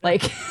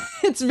 Like,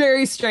 it's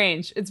very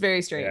strange. It's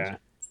very strange. Yeah.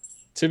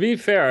 To be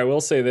fair, I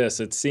will say this.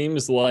 It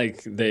seems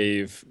like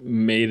they've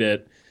made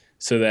it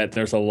so that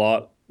there's a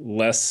lot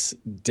less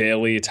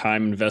daily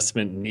time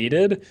investment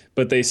needed,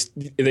 but they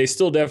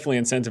still definitely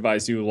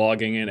incentivize you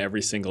logging in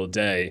every single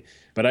day.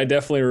 But I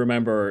definitely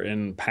remember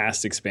in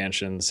past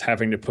expansions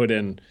having to put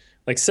in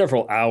like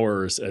several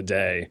hours a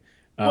day.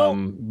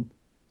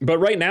 But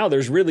right now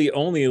there's really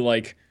only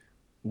like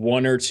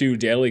 1 or 2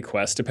 daily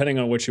quests, depending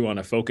on what you want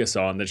to focus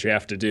on, that you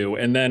have to do.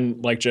 And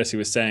then, like Jesse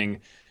was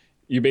saying,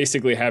 you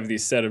basically have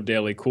these set of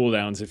daily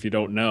cooldowns, if you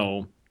don't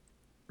know,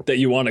 that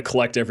you want to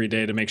collect every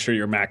day to make sure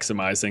you're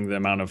maximizing the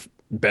amount of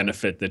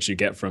benefit that you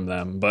get from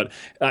them. But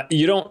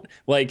you don't,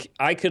 like,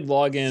 I could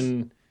log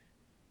in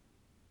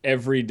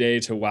every day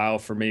to WoW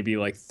for maybe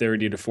like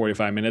 30 to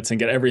 45 minutes and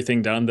get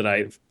everything done that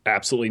I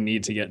absolutely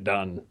need to get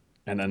done.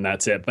 And then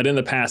that's it. But in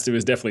the past, it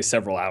was definitely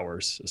several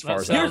hours as far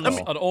as I know.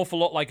 An awful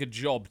lot like a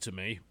job to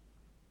me.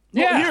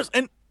 Well,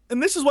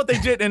 and this is what they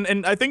did,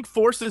 and I think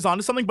Force is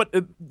onto something, but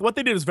what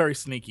they did is very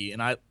sneaky,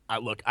 and I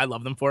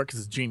love them for it because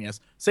it's genius.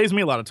 Saves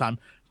me a lot of time.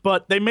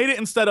 But they made it,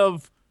 instead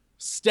of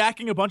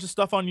stacking a bunch of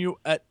stuff on you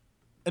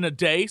in a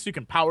day so you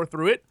can power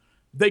through it,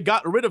 they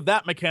got rid of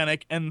that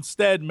mechanic and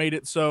instead made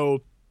it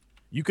so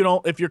you can,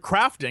 if you're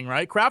crafting,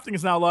 right? Crafting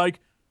is now like,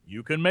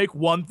 you can make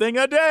one thing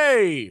a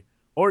day.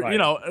 Or, right.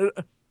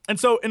 And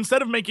so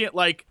instead of making it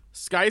like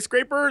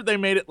Skyscraper, they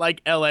made it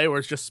like LA where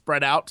it's just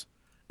spread out.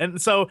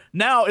 And so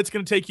now it's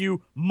going to take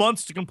you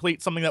months to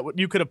complete something that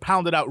you could have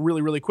pounded out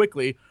really, really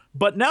quickly.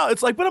 But now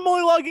it's like, but I'm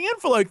only logging in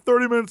for like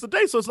 30 minutes a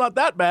day, so it's not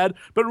that bad.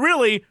 But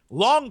really,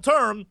 long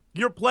term,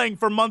 you're playing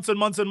for months and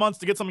months and months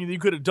to get something that you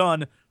could have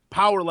done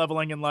power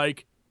leveling in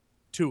like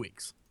 2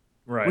 weeks.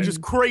 Right. Which is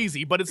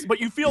crazy, but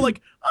you feel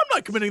like, I'm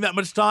not committing that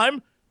much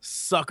time.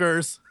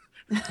 Suckers.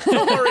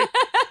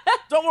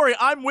 Don't worry,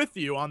 I'm with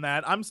you on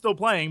that. I'm still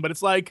playing, but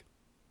it's like,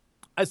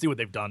 I see what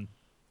they've done.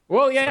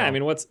 Well, yeah. So, I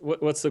mean,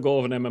 what's the goal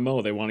of an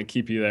MMO? They want to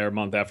keep you there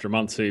month after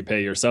month, so you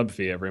pay your sub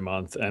fee every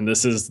month, and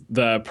this is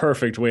the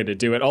perfect way to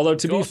do it. Although,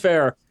 to be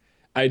fair,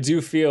 I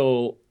do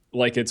feel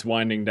like it's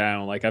winding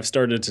down. Like, I've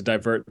started to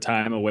divert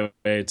time away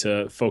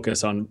to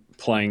focus on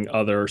playing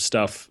other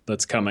stuff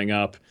that's coming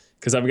up,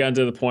 because I've gotten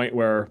to the point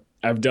where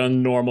I've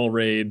done normal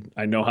raid.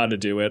 I know how to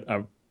do it.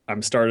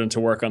 I'm starting to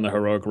work on the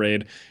heroic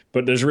raid,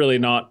 but there's really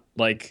not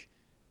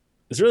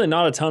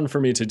a ton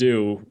for me to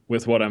do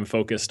with what I'm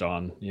focused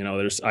on.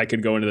 I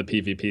could go into the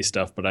PvP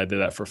stuff, but I did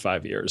that for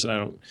 5 years.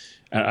 I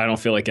don't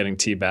feel like getting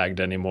teabagged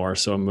anymore,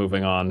 so I'm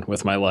moving on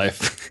with my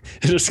life.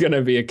 It's just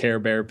gonna be a Care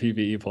Bear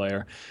PvE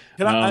player.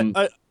 Yeah,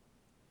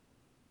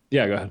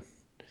 go ahead.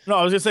 No,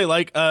 I was gonna say,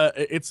 like,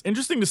 it's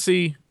interesting to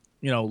see,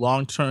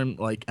 long-term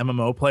like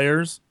MMO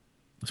players,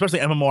 especially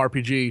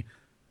MMORPG,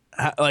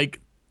 like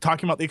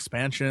talking about the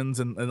expansions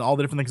and all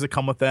the different things that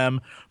come with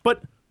them,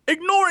 but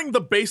ignoring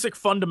the basic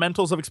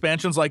fundamentals of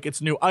expansions, like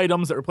it's new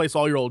items that replace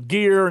all your old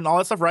gear and all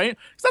that stuff, right?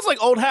 Because that's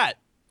like old hat.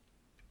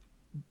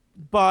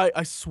 But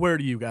I swear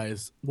to you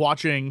guys,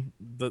 watching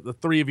the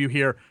three of you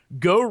here,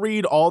 go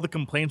read all the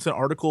complaints and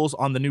articles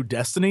on the new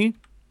Destiny.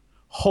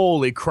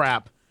 Holy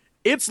crap.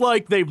 It's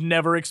like they've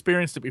never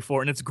experienced it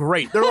before, and it's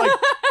great. They're like,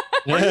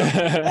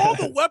 all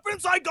the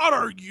weapons I got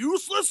are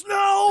useless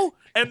now?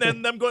 And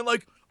then them going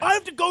like, I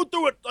have to go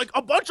through it like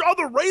a bunch of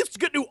other raids to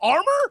get new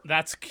armor?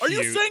 That's cute. Are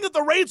you saying that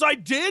the raids I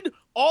did,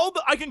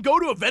 I can go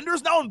to a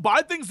vendors now and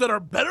buy things that are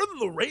better than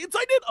the raids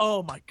I did?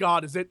 Oh my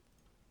god, is it?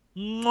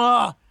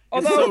 Mwah.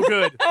 It's so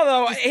good.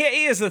 Although,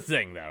 here's the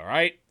thing though,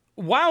 right?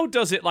 WoW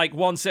does it like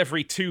once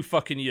every 2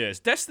 fucking years.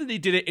 Destiny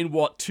did it in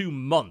 2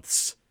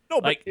 months? No,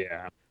 but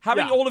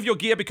having all of your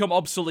gear become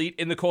obsolete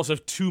in the course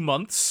of 2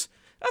 months.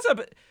 That's a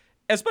bit.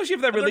 Especially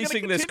if they're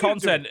releasing this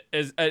content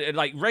as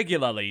like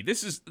regularly.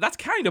 That's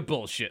kind of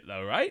bullshit,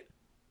 though, right?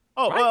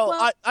 Oh, right?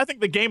 Well, I think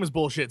the game is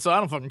bullshit, so I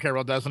don't fucking care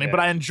about Destiny. Yeah. But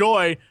I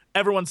enjoy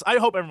I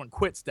hope everyone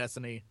quits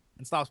Destiny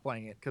and stops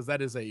playing it, because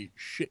that is a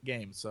shit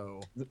game. So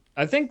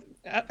I think,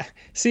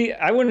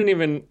 I wouldn't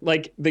even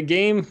like the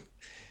game.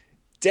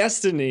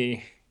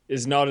 Destiny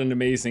is not an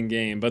amazing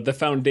game, but the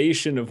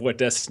foundation of what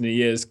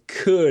Destiny is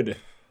could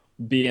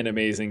be an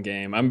amazing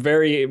game. I'm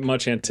very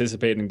much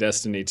anticipating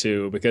Destiny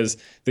 2, because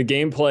the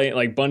gameplay,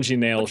 like Bungie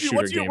nails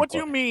shooter gameplay. What do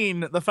you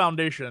mean, the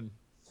foundation?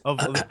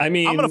 I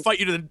mean, I'm gonna fight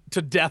you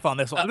to death on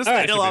this one. This is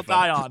the hill I'll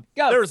die on.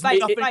 Go, There's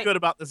nothing good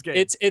about this game.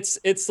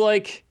 It's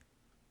like,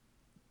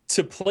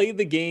 to play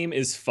the game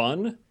is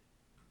fun.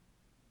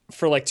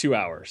 for like 2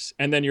 hours,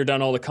 and then you're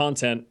done all the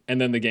content, and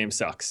then the game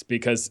sucks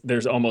because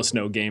there's almost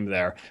no game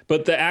there.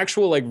 But the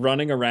actual like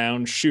running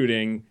around,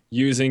 shooting,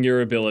 using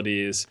your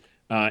abilities,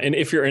 and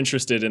if you're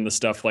interested in the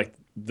stuff like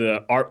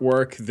the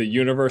artwork, the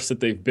universe that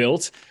they've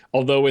built,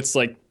 although it's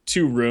like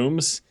 2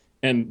 rooms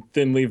and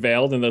thinly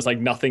veiled and there's like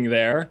nothing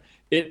there,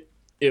 it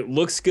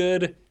looks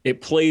good. It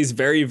plays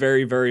very,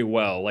 very, very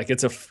well. Like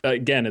it's a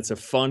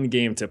fun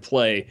game to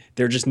play.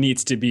 There just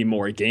needs to be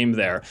more game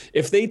there.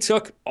 If they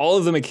took all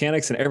of the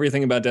mechanics and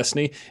everything about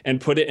Destiny and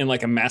put it in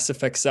like a Mass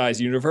Effect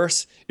size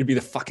universe, it'd be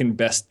the fucking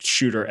best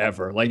shooter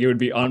ever. Like it would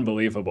be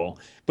unbelievable.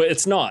 But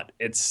it's not.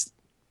 It's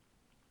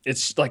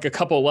like a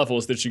couple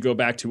levels that you go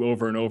back to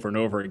over and over and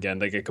over again.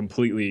 They get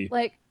completely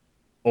Like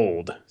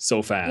old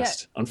so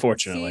fast,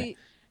 unfortunately. See,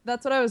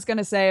 that's what I was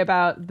gonna say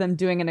about them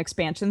doing an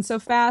expansion so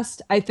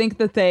fast. I think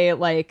that they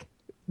like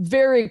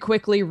very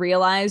quickly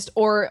realized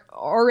or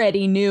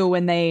already knew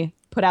when they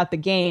put out the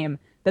game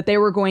that they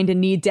were going to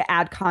need to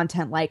add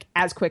content like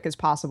as quick as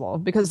possible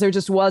because there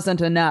just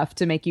wasn't enough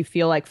to make you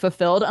feel like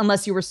fulfilled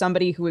unless you were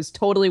somebody who was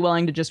totally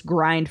willing to just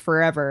grind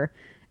forever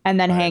and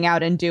then hang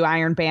out and do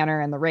Iron Banner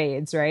and the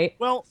raids, right?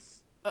 Well,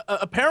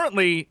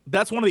 apparently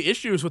that's one of the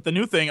issues with the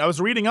new thing. I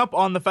was reading up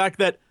on the fact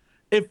that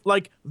if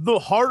like the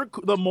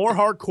more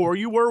hardcore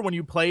you were when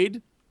you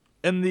played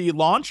in the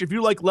launch, if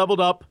you like leveled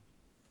up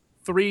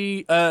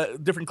 3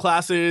 different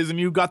classes and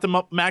you got them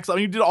up max, and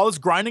you did all this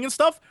grinding and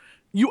stuff,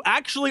 you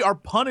actually are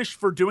punished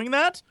for doing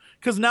that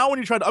because now when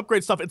you try to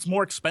upgrade stuff, it's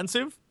more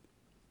expensive.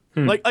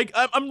 Like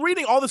I'm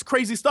reading all this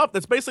crazy stuff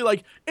that's basically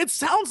like it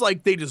sounds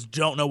like they just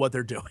don't know what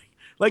they're doing.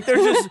 Like they're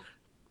just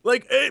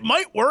like it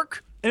might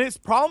work, and it's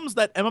problems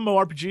that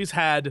MMORPGs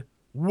had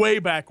way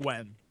back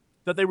when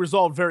that they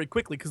resolved very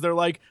quickly because they're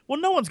like,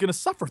 well, no one's gonna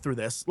suffer through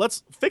this.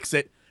 Let's fix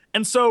it.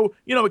 And so,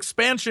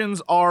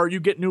 expansions are you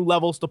get new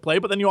levels to play,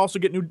 but then you also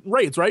get new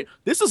raids, right?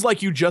 This is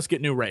like you just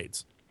get new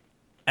raids.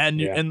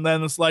 And and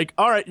then it's like,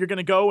 all right, you're going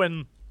to go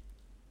and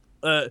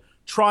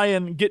try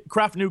and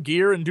craft new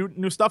gear and do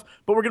new stuff,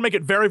 but we're going to make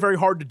it very, very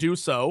hard to do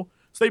so.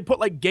 So they put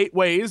like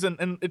gateways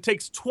and it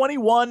takes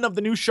 21 of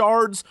the new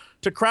shards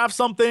to craft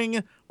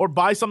something or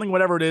buy something,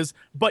 whatever it is,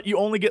 but you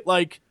only get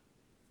like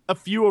a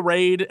few a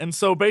raid. And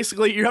so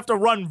basically you have to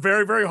run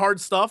very, very hard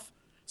stuff.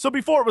 So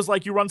before it was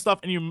like you run stuff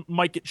and you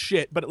might get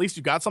shit, but at least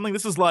you got something.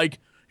 This is like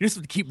you just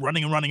have to keep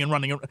running and running and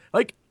running.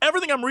 Like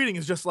everything I'm reading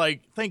is just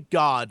like, thank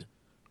God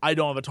I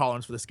don't have a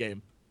tolerance for this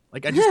game.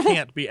 Like I just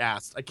can't be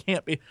asked. I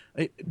can't be.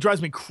 It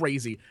drives me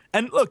crazy.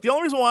 And look, the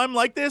only reason why I'm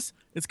like this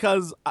is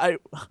because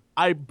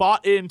I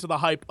bought into the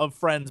hype of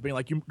friends being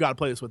like, you got to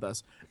play this with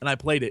us, and I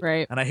played it,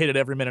 right. And I hated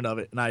every minute of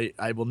it, and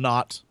I will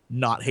not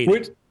hate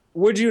it.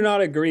 Would you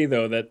not agree,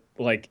 though, that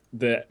like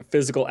the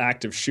physical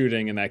act of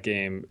shooting in that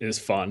game is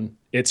fun?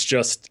 It's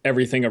just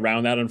everything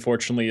around that,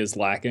 unfortunately, is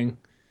lacking.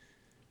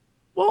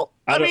 Well,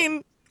 I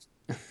mean,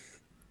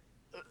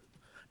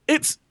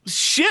 it's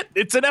shit.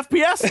 It's an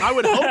FPS. I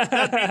would hope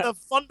that'd be the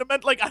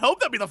fundamental. Like, I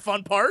hope that'd be the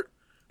fun part.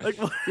 Like,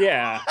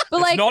 yeah,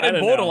 but like, it's not in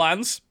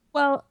Borderlands.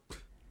 Well,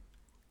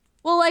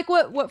 like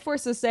what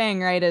Force is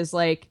saying, right, is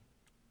like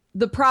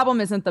the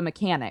problem isn't the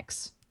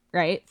mechanics,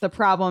 right? The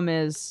problem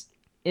is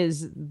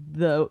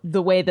the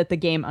way that the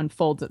game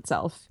unfolds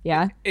itself.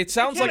 Yeah, it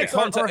sounds like a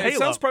content. Or It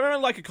sounds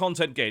primarily like a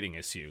content gating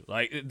issue.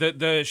 Like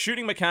the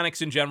shooting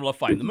mechanics in general are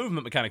fine. The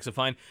movement mechanics are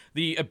fine.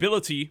 The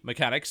ability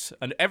mechanics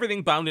and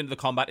everything bound into the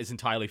combat is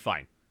entirely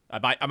fine.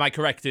 Am I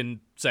correct in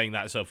saying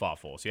that so far,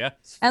 Force? Yeah.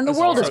 And the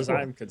world is as cool.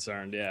 I'm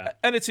concerned, yeah.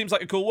 And it seems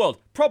like a cool world.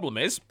 Problem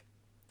is,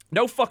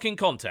 no fucking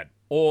content.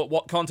 Or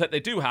what content they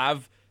do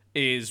have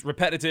is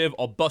repetitive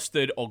or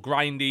busted or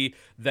grindy.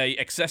 They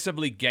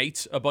excessively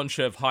gate a bunch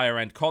of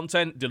higher-end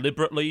content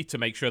deliberately to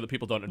make sure that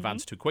people don't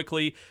advance too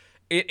quickly.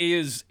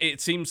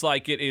 It seems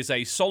like it is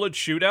a solid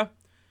shooter,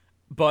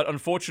 but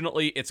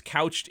unfortunately it's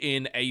couched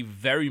in a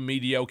very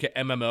mediocre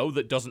MMO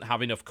that doesn't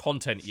have enough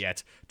content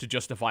yet to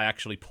justify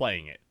actually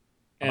playing it.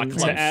 And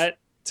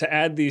to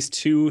add these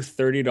 2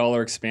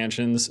 $30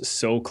 expansions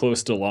so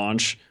close to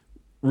launch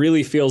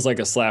really feels like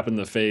a slap in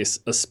the face,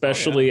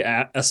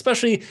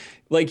 especially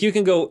like you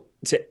can go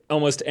to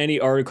almost any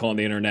article on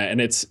the internet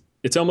and it's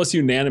almost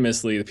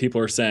unanimously the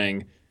people are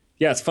saying,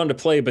 yeah, it's fun to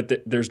play,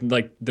 but there's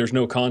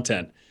no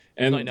content.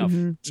 And not enough.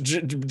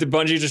 The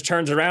Bungie just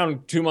turns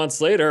around 2 months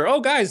later.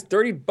 Oh, guys,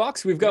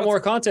 $30. We've got more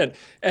content.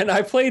 And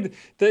I played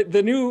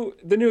the new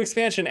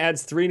expansion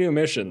adds 3 new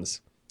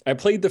missions. I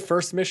played the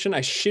first mission.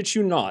 I shit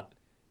you not.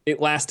 It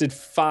lasted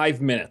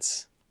 5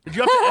 minutes. Did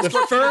you have to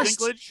escort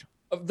Dinklage?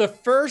 The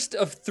first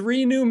of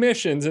 3 new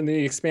missions in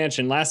the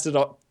expansion lasted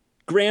a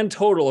grand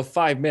total of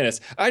 5 minutes.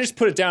 I just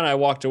put it down and I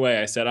walked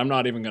away. I said, I'm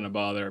not even going to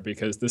bother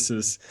because this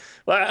is...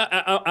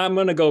 I'm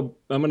going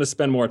to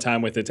spend more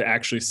time with it to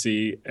actually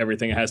see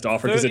everything it has to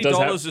offer. Because it does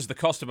have... $30 is the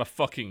cost of a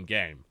fucking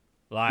game.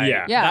 Like,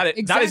 yeah, that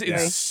exactly.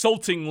 is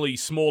insultingly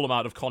small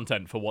amount of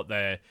content for what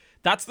they're...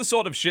 That's the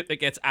sort of shit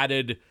that gets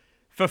added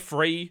for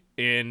free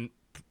in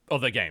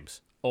other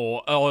games.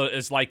 Or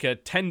as like a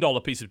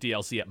 $10 piece of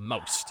DLC at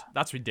most.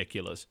 That's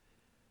ridiculous.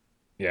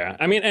 Yeah,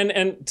 I mean,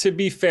 and to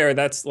be fair,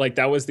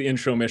 that was the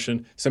intro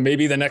mission. So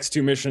maybe the next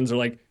 2 missions are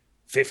like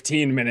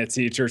 15 minutes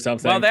each or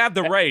something. Well, they have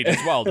the raid as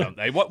well, don't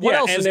they? What Yeah,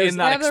 else and is there's- in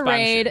They that have the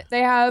expansion? raid.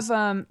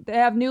 They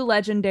have new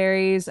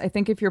legendaries. I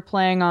think if you're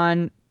playing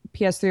on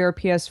PS3 or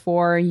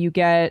PS4, you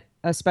get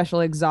a special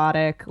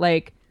exotic.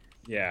 Like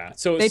yeah.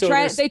 So they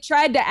there's-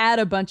 tried to add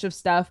a bunch of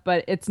stuff,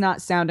 but it's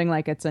not sounding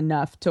like it's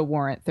enough to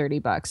warrant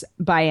 $30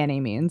 by any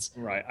means.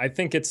 Right. I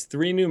think it's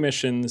 3 new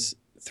missions,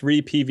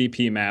 3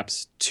 PvP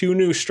maps, 2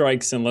 new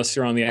strikes unless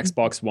you're on the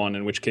Xbox One,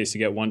 in which case you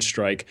get 1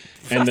 strike,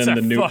 and That's then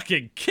a the new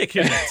fucking kick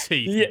in the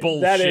teeth Yeah,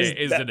 bullshit,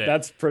 isn't it?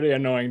 That's pretty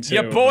annoying too.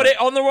 You bought it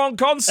on the wrong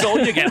console,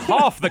 you get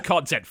half the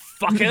content,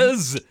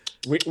 fuckers.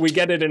 We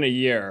get it in a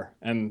year,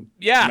 and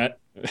Yeah.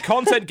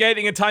 Content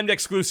gating and timed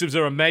exclusives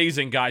are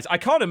amazing, guys. I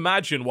can't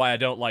imagine why I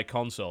don't like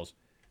consoles.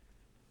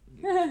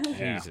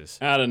 Jesus.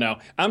 I don't know.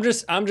 I'm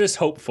just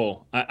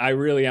hopeful. I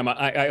really am.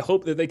 I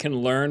hope that they can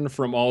learn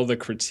from all the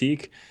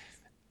critique,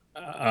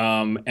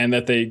 and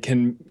that they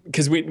can,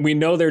 because we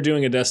know they're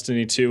doing a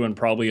Destiny 2 and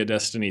probably a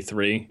Destiny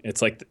 3.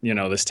 It's like,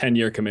 this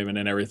 10-year commitment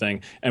and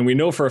everything, and we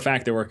know for a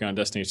fact they're working on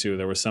Destiny 2.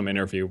 There was some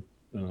interview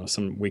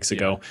some weeks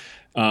ago.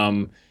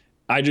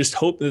 I just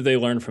hope that they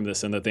learn from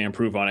this and that they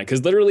improve on it.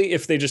 Because literally,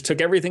 if they just took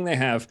everything they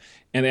have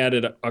and they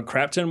added a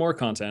crap ton more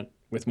content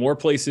with more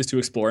places to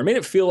explore, it made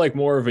it feel like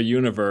more of a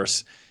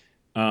universe.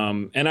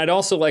 And I'd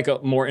also like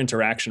more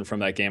interaction from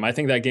that game. I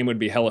think that game would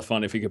be hella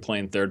fun if you could play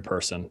in third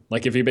person.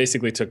 Like if you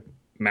basically took,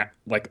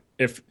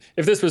 if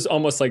this was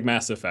almost like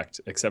Mass Effect,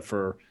 except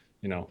for,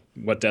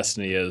 what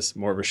Destiny is,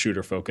 more of a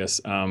shooter focus.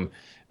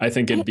 I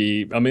think it'd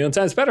be a million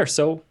times better.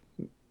 So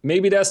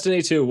maybe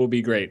Destiny 2 will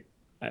be great.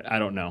 I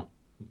don't know.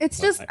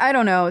 It's just, I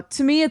don't know.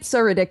 To me, it's so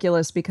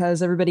ridiculous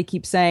because everybody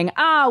keeps saying,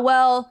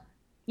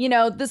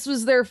 this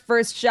was their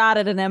first shot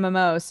at an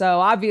MMO. So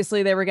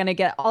obviously they were going to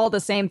get all the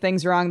same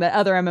things wrong that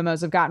other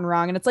MMOs have gotten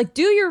wrong. And it's like,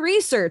 do your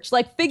research,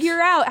 like figure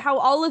out how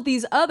all of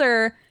these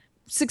other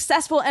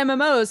successful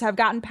MMOs have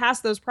gotten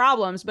past those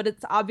problems. But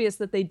it's obvious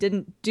that they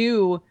didn't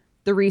do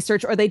the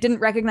research or they didn't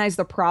recognize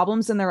the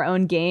problems in their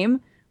own game,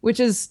 which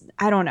is,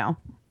 I don't know.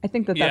 I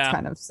think that's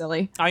kind of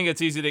silly. I think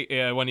it's easy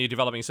to, when you're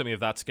developing something of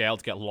that scale,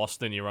 to get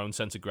lost in your own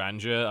sense of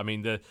grandeur. I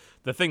mean, the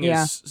thing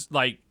is,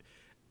 like,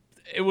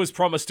 it was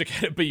promised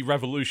to be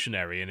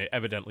revolutionary, and it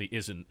evidently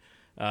isn't.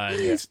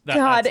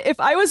 If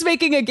I was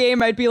making a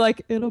game, I'd be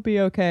like, it'll be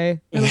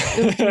okay.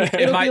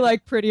 It'll be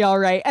like pretty all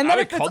right. And then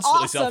if it's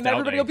awesome,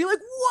 everybody will be like,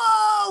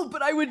 whoa!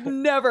 But I would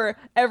never,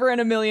 ever in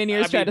a million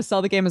years try to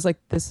sell the game as like,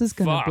 this is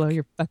gonna blow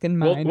your fucking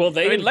mind.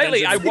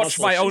 Lately I watch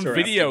my own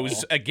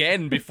videos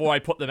again before I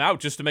put them out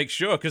just to make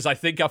sure, because I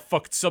think I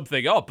fucked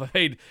something up. I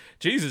mean,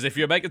 Jesus, if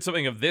you're making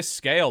something of this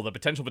scale, the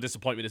potential for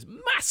disappointment is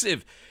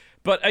massive.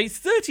 But a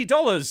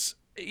 $30,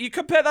 you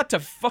compare that to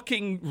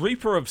fucking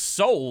Reaper of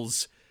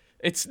Souls.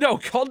 It's no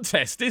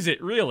contest, is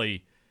it,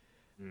 really?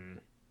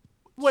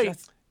 Wait,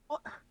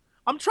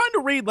 I'm trying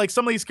to read like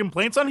some of these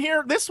complaints on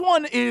here. This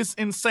one is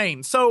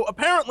insane. So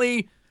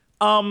apparently,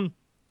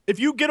 if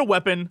you get a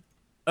weapon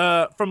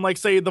from like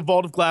say the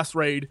Vault of Glass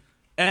raid,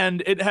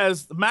 and it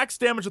has max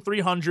damage of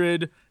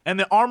 300, and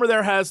the armor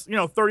there has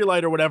 30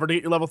 light or whatever to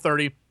get your level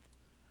 30.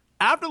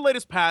 After the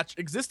latest patch,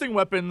 existing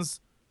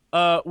weapons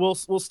will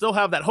still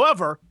have that.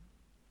 However,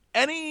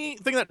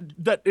 anything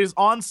that is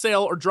on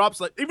sale or drops,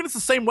 like even if it's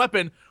the same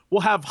weapon, will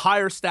have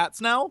higher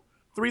stats now.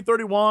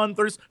 331,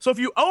 30. So if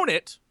you own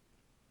it,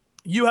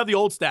 you have the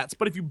old stats.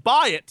 But if you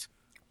buy it,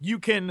 you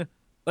can,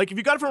 like if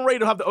you got it from a raid,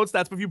 it'll have the old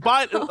stats. But if you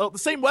buy it, the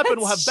same weapon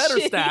will have better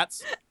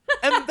stats.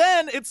 And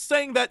then it's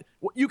saying that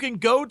you can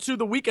go to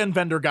the weekend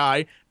vendor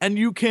guy and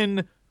you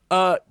can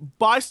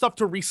buy stuff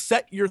to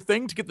reset your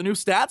thing to get the new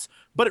stats.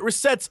 But it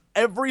resets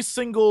every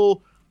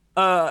single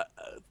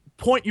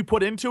point you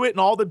put into it and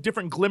all the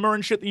different glimmer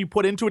and shit that you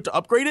put into it to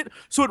upgrade it.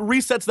 So it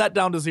resets that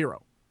down to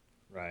 0.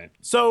 Right.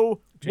 So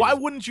why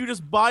wouldn't you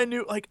just buy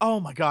new? Like, oh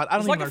my god, I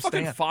don't even understand.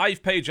 There's like a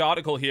fucking 5-page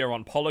article here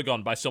on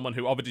Polygon by someone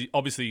who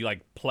obviously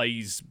like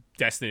plays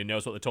Destiny and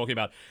knows what they're talking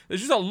about.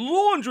 There's just a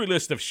laundry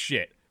list of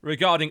shit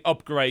regarding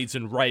upgrades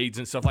and raids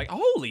and stuff. Like,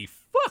 holy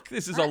fuck,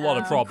 this is a lot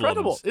of problems.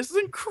 Incredible. This is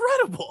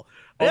incredible.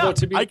 Although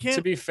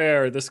to be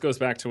fair, this goes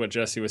back to what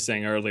Jesse was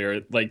saying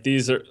earlier. Like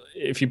these are,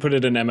 if you put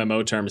it in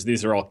MMO terms,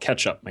 these are all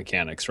catch-up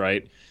mechanics,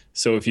 right?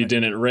 So if you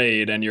didn't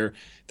raid and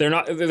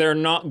they're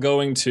not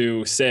going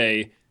to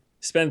say,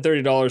 spend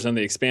 $30 on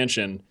the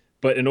expansion,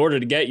 but in order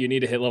to get, you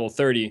need to hit level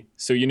 30.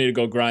 So you need to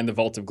go grind the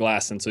Vault of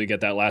Glass until you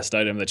get that last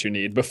item that you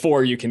need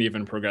before you can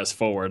even progress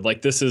forward.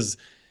 Like this is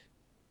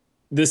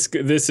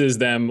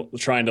them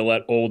trying to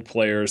let old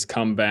players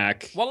come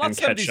back and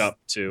catch up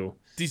to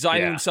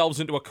designing themselves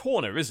into a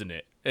corner, isn't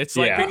it? It's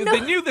like they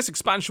knew this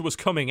expansion was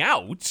coming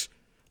out.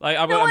 Like,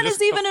 no one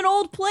is even an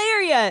old player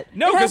yet.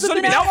 No, because it's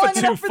only been out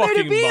for 2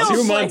 fucking months.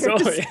 2 months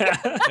old,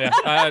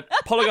 yeah.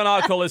 Polygon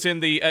article is in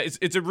the.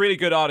 It's a really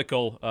good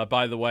article,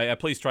 by the way.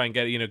 Please try and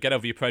get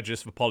over your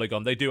prejudice for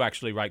Polygon. They do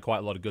actually write quite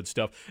a lot of good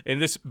stuff.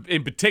 This,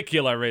 in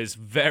particular, is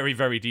very,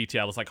 very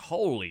detailed. It's like,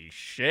 holy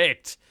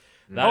shit.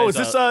 Is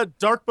this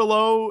Dark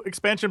Below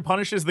expansion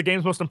punishes the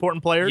game's most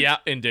important players? Yeah,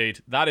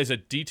 indeed. That is a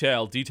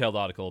detailed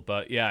article.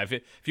 But yeah,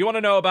 if you want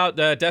to know about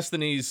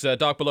Destiny's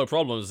Dark Below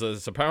problems,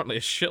 there's apparently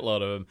a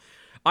shitload of them.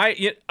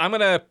 I'm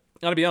gonna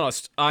be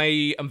honest.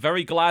 I am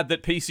very glad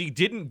that PC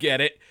didn't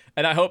get it,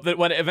 and I hope that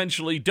when it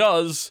eventually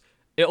does,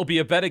 it'll be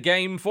a better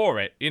game for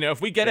it. You know,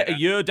 if we get it a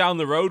year down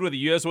the road with a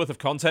year's worth of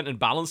content and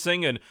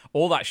balancing and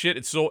all that shit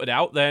it's sorted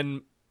out,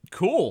 then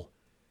cool.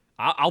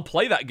 I'll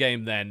play that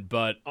game then,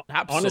 but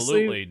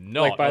absolutely honestly,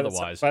 not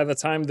otherwise. By the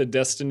time the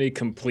Destiny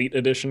Complete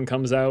Edition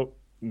comes out,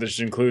 which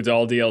includes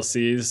all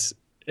DLCs,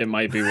 it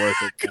might be worth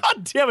it.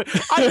 God damn it.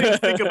 I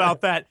didn't think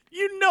about that.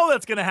 You know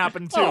that's going to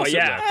happen too. Oh,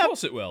 yeah. Of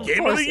course it will.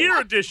 Game of the Year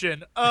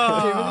edition.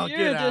 Oh,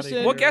 get out of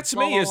here. What gets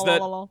me is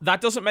that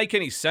doesn't make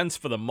any sense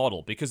for the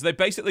model, because they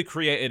basically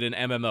created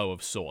an MMO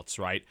of sorts,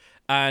 right?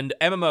 And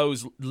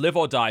MMOs live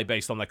or die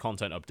based on their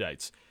content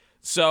updates.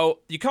 So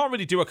you can't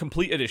really do a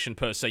complete edition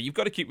per se. You've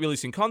got to keep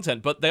releasing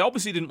content, but they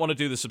obviously didn't want to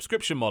do the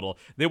subscription model.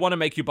 They want to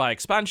make you buy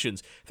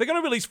expansions. If they're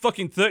going to release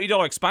fucking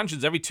 $30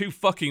 expansions every 2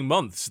 fucking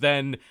months,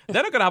 then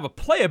they're not going to have a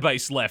player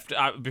base left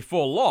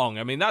before long.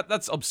 I mean,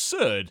 that's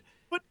absurd.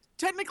 But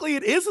technically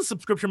it is a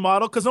subscription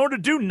model, because in order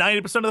to do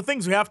 90% of the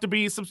things, you have to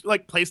be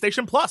like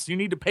PlayStation Plus. You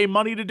need to pay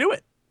money to do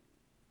it.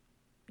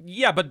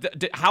 Yeah,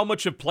 but how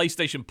much of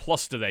PlayStation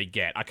Plus do they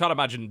get? I can't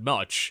imagine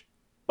much.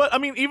 But, I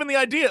mean, even the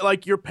idea,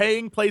 like, you're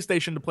paying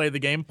PlayStation to play the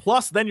game,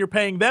 plus then you're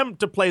paying them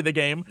to play the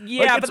game.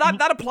 Yeah, like, but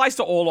that applies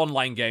to all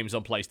online games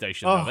on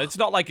PlayStation, though. It's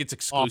not like it's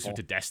exclusive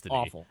to Destiny.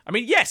 Awful. I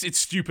mean, yes, it's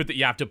stupid that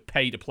you have to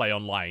pay to play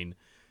online.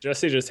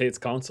 Jesse just hates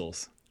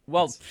consoles.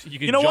 Well, you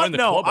can know join what? the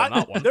No, club on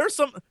that one.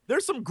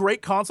 there's some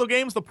great console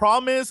games. The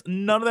problem is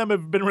none of them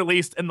have been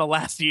released in the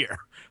last year.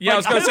 Yeah, I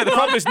was going to say, the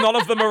problem is none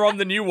of them are on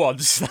the new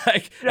ones,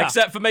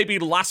 except for maybe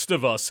Last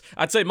of Us.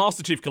 I'd say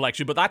Master Chief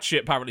Collection, but that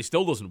shit apparently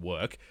still doesn't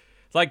work.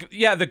 Like,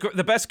 yeah,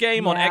 the best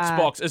game on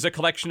Xbox is a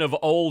collection of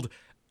old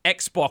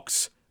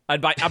Xbox,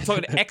 and I'm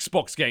talking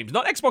Xbox games,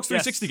 not Xbox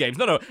 360 games.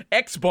 No,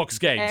 Xbox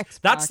games. Xbox.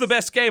 That's the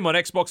best game on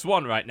Xbox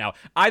One right now.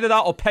 Either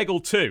that or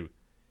Peggle 2.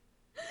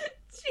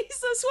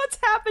 Jesus, what's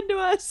happened to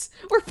us?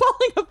 We're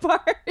falling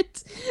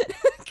apart.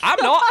 I'm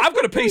not. I've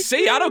got a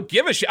PC. I don't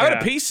give a shit. I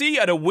got a PC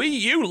and a Wii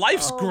U.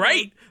 Life's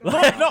great.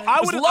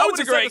 There's loads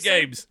of great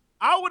games.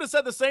 I would have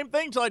said the same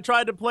thing till I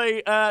tried to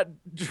play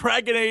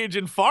Dragon Age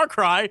and Far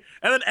Cry,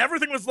 and then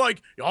everything was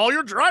like, all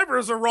your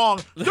drivers are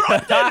wrong. They're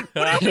updated.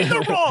 What do you mean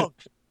they're wrong?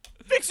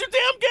 Fix your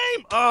damn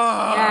game.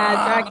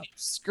 Yeah, Dragon Age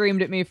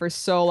screamed at me for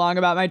so long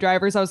about my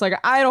drivers. I was like,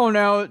 I don't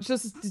know,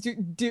 just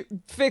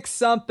fix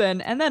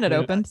something, and then it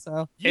opened.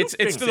 So it's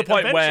to the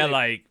point where,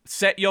 like,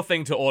 set your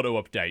thing to auto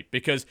update,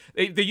 because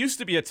there used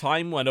to be a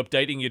time when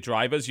updating your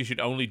drivers, you should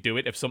only do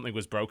it if something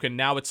was broken.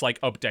 Now it's like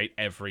update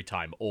every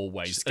time,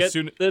 always. Just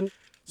get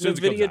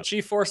NVIDIA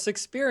GeForce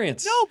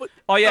Experience. No,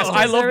 but yes,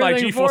 I love my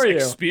GeForce you.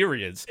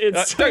 Experience.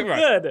 It's so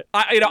good.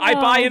 I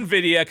buy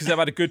NVIDIA because I've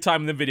had a good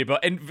time with NVIDIA,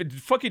 but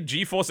fucking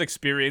GeForce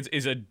Experience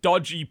is a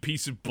dodgy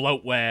piece of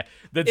bloatware.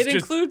 It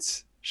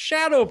includes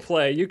shadow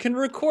play. You can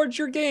record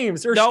your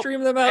games or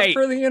stream them out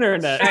for the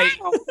internet.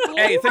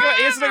 Here's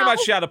the thing about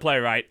shadow play,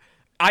 right?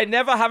 I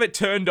never have it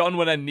turned on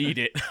when I need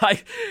it.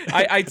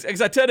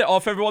 Because I turn it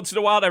off every once in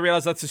a while, and I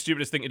realize that's the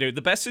stupidest thing to do. The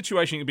best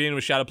situation you can be in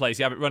with shadow play is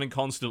you have it running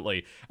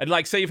constantly. And,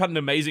 like, say you've had an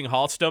amazing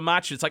Hearthstone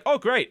match, it's like, oh,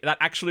 great, that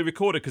actually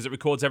recorded because it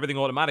records everything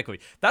automatically.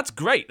 That's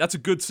great. That's a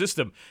good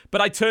system. But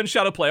I turn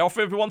shadow play off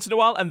every once in a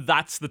while, and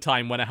that's the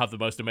time when I have the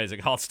most amazing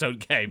Hearthstone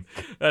game.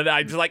 And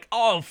I'm just like,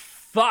 oh,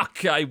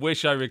 fuck, I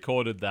wish I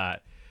recorded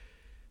that.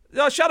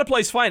 No, shadow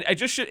play's fine.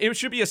 It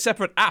should be a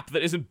separate app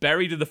that isn't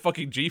buried in the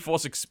fucking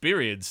GeForce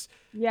Experience.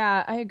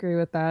 yeah, I agree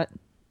with that.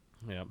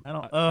 Yeah,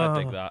 I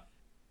dig that.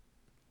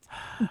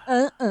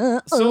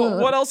 So,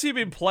 what else have you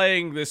been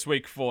playing this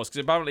week, Force?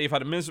 Because apparently you've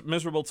had a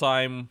miserable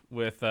time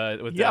with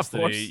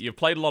Destiny. Force. You've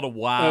played a lot of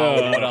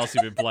WoW. What else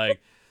have you been playing?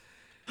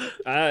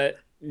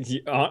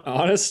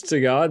 Honest to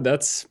God,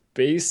 that's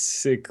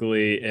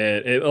basically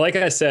it. Like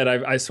I said,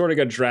 I sort of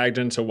got dragged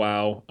into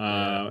WoW.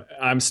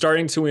 I'm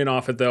starting to wean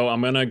off it, though.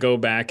 I'm going to go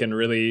back and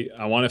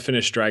I want to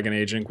finish Dragon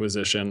Age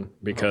Inquisition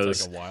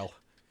because... It'll take a while.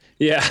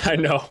 Yeah, I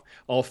know.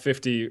 All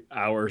 50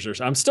 hours or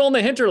so. I'm still in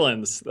the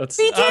hinterlands. That's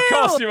Me too! Of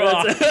course you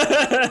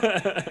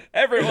are.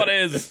 Everyone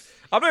is.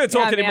 I'm not going to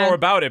talk anymore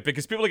about it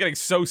because people are getting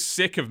so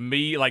sick of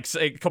me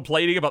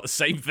complaining about the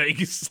same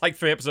things like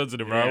 3 episodes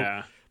in a row.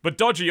 Yeah. But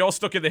Dodger, you're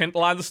stuck in the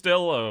hinterlands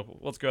still? Or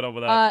what's going on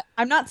with that?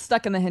 I'm not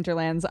stuck in the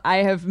hinterlands. I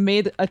have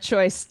made a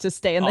choice to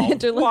stay in the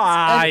hinterlands.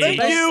 Why?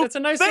 Thank you. It's a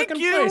nice Thank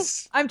looking you.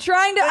 place. I'm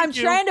trying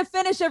to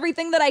finish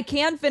everything that I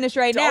can finish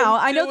right now.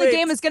 I know the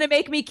game is going to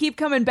make me keep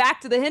coming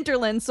back to the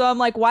hinterlands, so I'm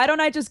like, why don't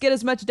I just get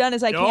as much done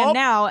as I can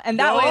now? And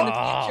that way in the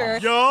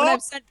future, when I'm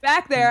sent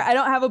back there, I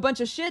don't have a bunch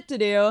of shit to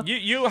do.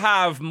 You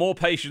have more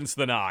patience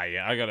than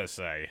I gotta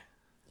say.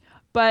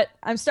 But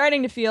I'm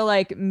starting to feel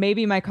like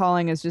maybe my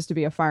calling is just to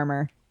be a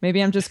farmer.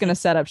 Maybe I'm just going to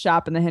set up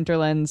shop in the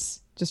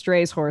hinterlands, just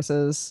raise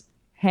horses,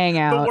 hang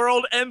out. The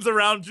world ends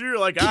around you. You're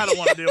like, I don't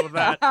want to deal with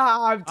that.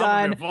 I'm done.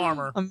 I'm gonna be a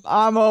farmer.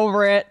 I'm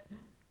over it.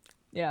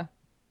 Yeah.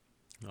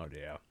 Oh,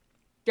 dear.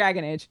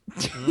 Dragon Age.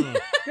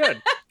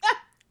 Good.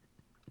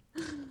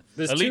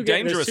 Elite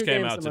Dangerous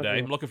came out today.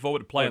 I'm looking forward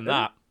to playing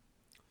that.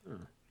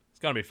 It's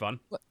going to be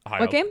fun.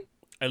 What game?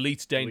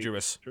 Elite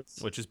Dangerous,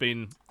 which has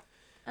been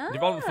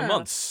Development for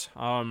months.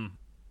 I feel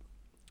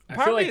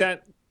Apparently-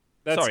 like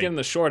that's Sorry. getting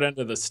the short end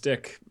of the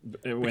stick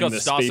when Because the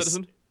Star space.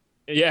 Citizen?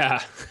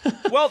 Yeah.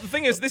 Well, the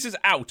thing is, this is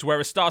out,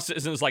 whereas Star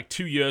Citizen is like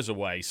 2 years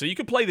away. So you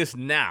can play this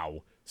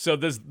now. So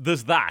there's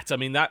that. I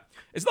mean, that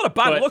it's not a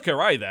bad But-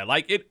 looker either.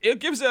 Like, it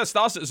gives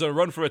Star Citizen a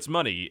run for its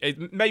money.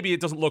 Maybe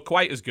it doesn't look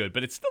quite as good,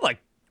 but it's still like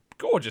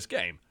gorgeous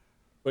game.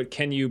 But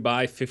can you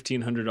buy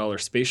 $1,500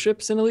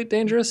 spaceships in Elite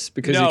Dangerous?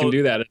 Because you No. can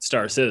do that at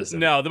Star Citizen.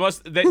 No,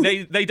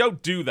 they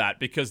don't do that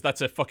because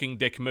that's a fucking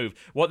dick move.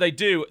 What they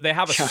do, they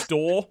have a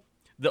store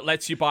that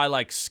lets you buy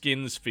like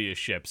skins for your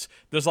ships.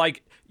 There's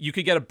like you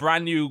could get a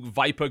brand new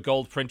Viper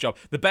gold print job.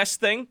 The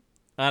best thing,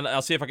 and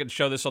I'll see if I can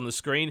show this on the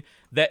screen,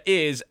 there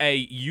is a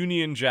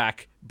Union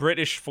Jack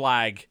British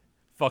flag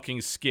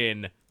fucking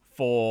skin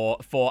for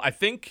I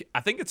think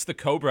it's the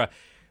Cobra.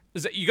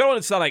 You gotta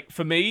understand, like,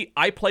 for me,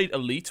 I played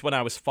Elite when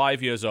I was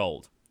 5 years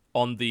old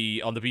on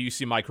the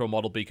BBC Micro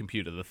Model B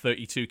computer, the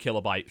 32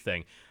 kilobyte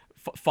thing.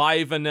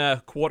 5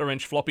 1/4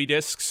 inch floppy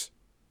disks.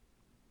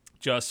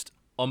 Just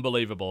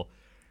unbelievable.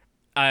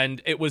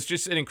 And it was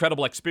just an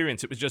incredible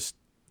experience. It was just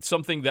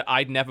something that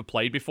I'd never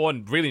played before,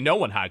 and really no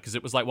one had, because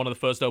it was like one of the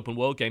first open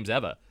world games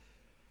ever.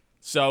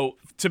 So,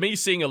 to me,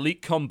 seeing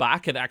Elite come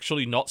back and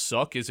actually not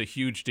suck is a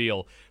huge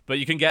deal. But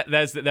you can get,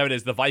 there it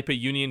is, the Viper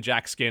Union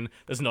Jack skin.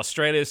 There's an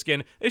Australia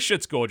skin. This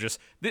shit's gorgeous.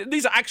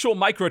 These are actual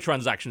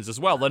microtransactions as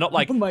well. They're not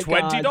like Oh my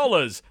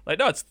 $20. Like,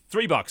 no, it's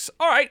 $3.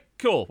 All right,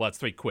 cool. Well, it's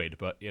 £3,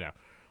 but, you know.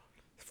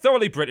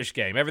 Thoroughly British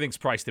game. Everything's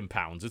priced in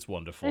pounds. It's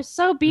wonderful. They're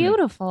so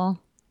beautiful.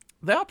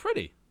 They are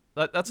pretty.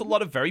 That's a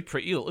lot of very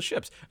pretty little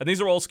ships. And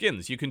these are all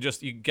skins. You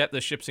get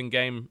the ships in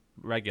game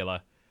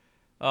regular.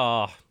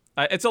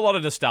 It's a lot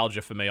of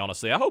nostalgia for me,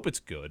 honestly. I hope it's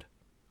good.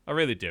 I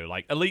really do.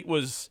 Like, Elite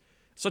was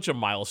such a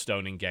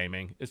milestone in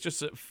gaming. It's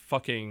just a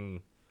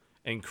fucking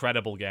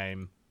incredible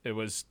game. It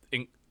was...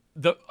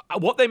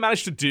 what they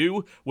managed to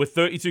do with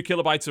 32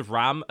 kilobytes of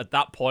RAM at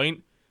that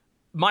point,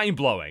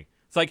 mind-blowing.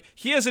 It's like,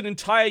 here's an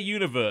entire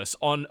universe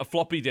on a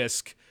floppy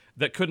disk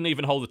that couldn't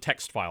even hold a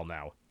text file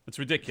now. It's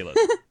ridiculous.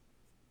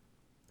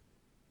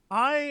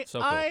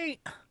 So cool.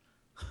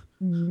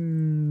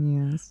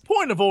 Yes.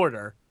 Point of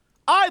order.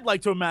 I'd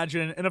like to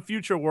imagine in a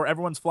future where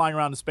everyone's flying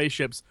around in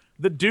spaceships,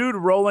 the dude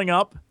rolling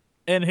up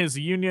in his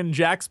Union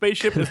Jack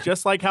spaceship is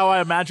just like how I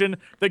imagine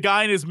the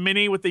guy in his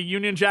Mini with the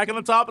Union Jack on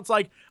the top. It's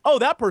like, oh,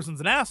 that person's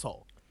an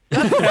asshole.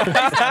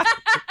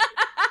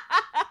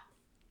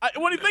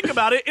 When you think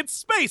about it, it's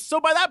space. So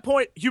by that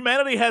point,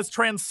 humanity has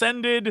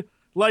transcended.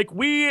 Like,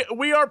 we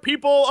are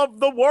people of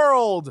the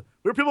world.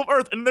 We're people of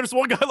Earth. And there's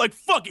one guy like,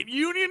 fuck it,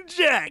 Union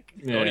Jack.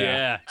 Oh,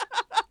 yeah.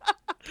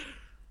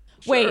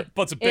 Wait,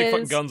 Put some big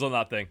fucking guns on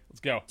that thing. Let's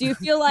go. do you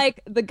feel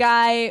like the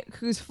guy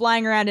who's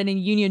flying around in a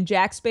Union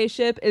Jack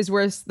spaceship is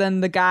worse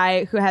than the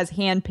guy who has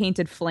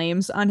hand-painted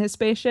flames on his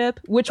spaceship?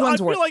 Which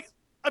one's worse?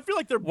 I feel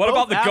like they're What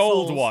both about the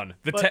gold assholes, one?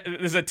 but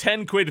There's a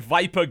 10 quid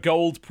Viper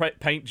gold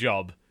paint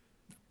job.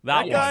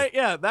 That one. guy,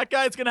 yeah, that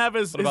guy's going to have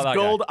his about that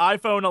gold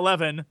iPhone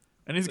 11,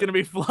 and he's going to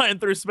be flying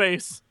through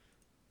space.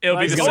 It'll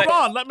be Like, the hold same.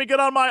 on, let me get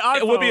on my iPhone.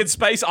 It will be in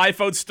space.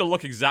 iPhones still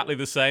look exactly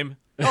the same.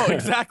 Oh,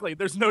 exactly.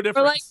 There's no Or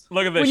difference. like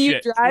Look at this when you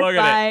shit. drive Look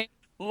at by, it.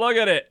 Look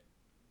at it.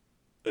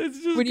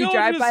 It's just when you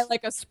drive by gorgeous.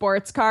 like a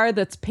sports car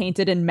that's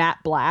painted in matte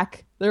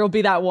black, there will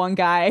be that one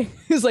guy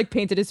who's like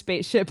painted his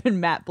spaceship in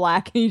matte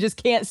black, and you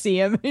just can't see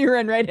him. You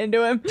run right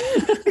into him.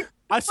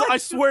 I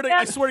swear to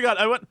God,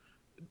 I went.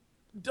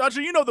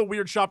 Dodger, you know the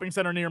weird shopping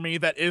center near me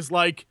that is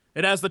like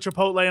it has the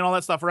Chipotle and all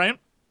that stuff, right?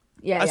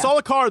 Yeah, I saw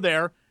a car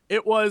there.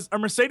 It was a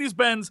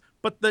Mercedes-Benz,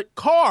 but the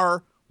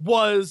car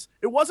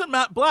it wasn't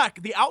matte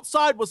black. The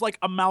outside was like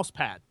a mouse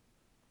pad.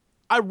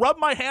 I rubbed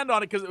my hand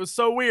on it because it was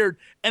so weird,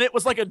 and it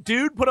was like a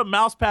dude put a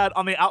mouse pad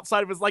on the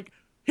outside of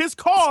his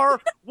car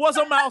was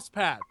a mouse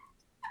pad.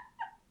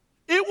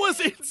 It was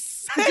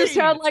insane. It just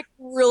had like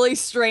really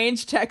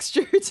strange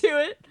texture to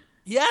it.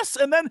 Yes,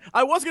 and then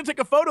I was gonna take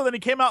a photo. Then he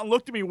came out and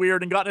looked at me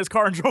weird and got in his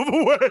car and drove away.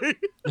 Why would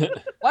he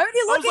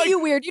I look was at like, you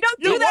weird? You don't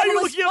yeah, do why that. are you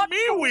unless looking at me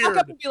walk weird?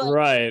 up and be like,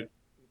 Right.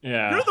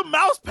 Yeah. You're the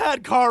mouse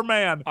pad car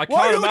man. I Why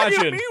are can't you looking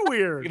imagine. at me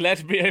weird?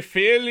 Let me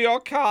feel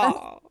your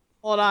car.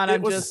 Hold on, It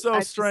I'm was just so I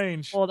just-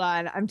 strange. Hold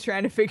on, I'm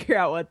trying to figure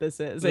out what this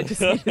is. I just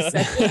need a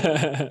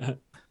second.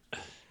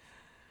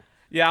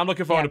 Yeah, I'm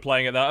looking forward Yeah. to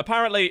playing it though.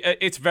 Apparently,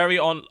 it's very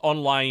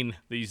online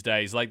these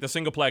days. Like the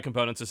single player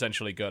component's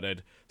essentially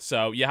gutted,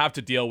 so you have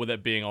to deal with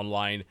it being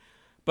online.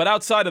 But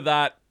outside of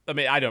that, I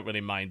mean, I don't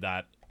really mind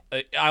that.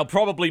 I'll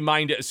probably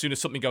mind it as soon as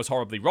something goes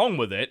horribly wrong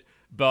with it.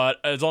 But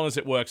as long as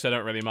it works, I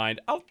don't really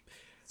mind.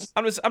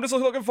 I'm just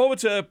looking forward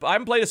to. I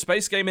haven't played a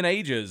space game in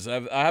ages. I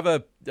have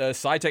a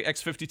Cytec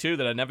X52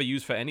 that I never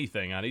use for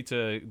anything. I need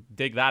to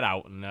dig that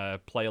out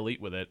and play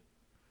Elite with it.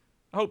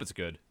 I hope it's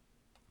good.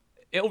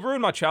 It'll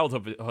ruin my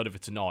childhood if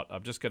it's not.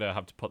 I'm just gonna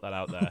have to put that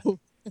out there.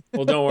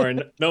 Well, don't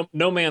worry.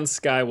 No Man's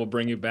Sky will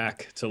bring you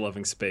back to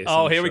loving space.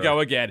 Oh, I'm here we sure. go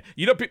again.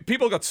 You know,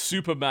 people got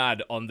super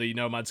mad on the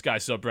No Man's Sky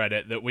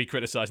subreddit that we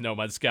criticized No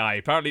Man's Sky.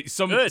 Apparently,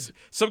 some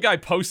guy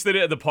posted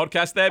it at the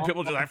podcast there.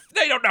 People just like,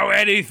 they don't know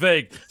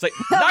anything. It's like,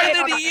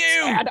 neither do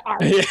you.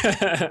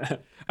 Yeah.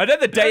 And then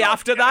the day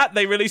after that,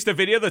 they released a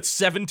video that's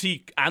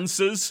 70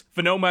 answers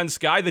for No Man's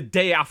Sky the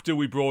day after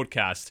we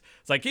broadcast.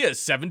 It's like, here's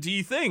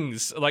 70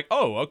 things. Like,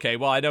 oh, okay,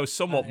 well, I know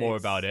somewhat more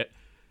about it.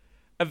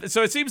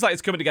 So it seems like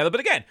it's coming together. But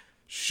again,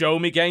 show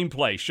me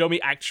gameplay. Show me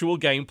actual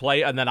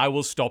gameplay, and then I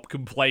will stop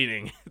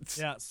complaining.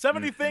 Yeah,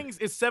 70 things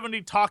is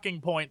 70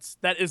 talking points.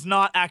 That is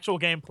not actual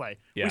gameplay.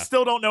 Yeah. We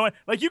still don't know it.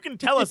 Like, you can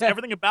tell us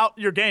everything about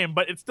your game,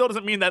 but it still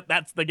doesn't mean that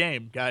that's the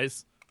game,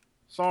 guys.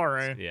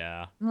 Sorry.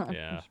 Yeah.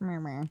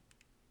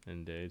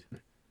 Indeed.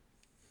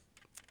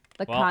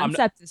 The Well,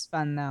 concept is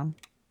fun, though.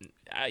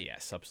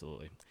 Yes,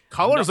 absolutely.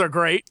 Colors are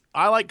great.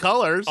 I like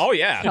colors. Oh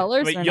yeah,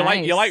 Colors I mean, are you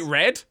nice. like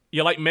red.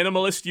 You like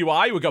minimalist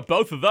UI. We got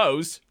both of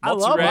those. I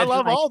Lots of red.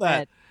 love all like that.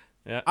 red.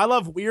 Yeah, I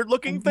love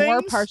weird-looking I'm things.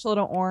 more partial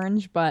to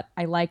orange, but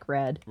I like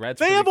red. red's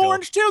They pretty have cool.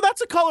 orange too.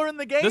 That's a color in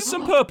the game. There's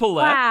some purple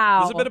there. Wow.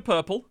 There's a bit of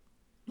purple.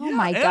 Oh Yeah,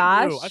 my and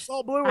gosh. blue. I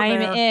saw blue in I'm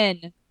there.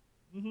 in.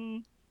 Mm-hmm.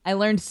 I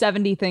learned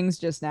 70 things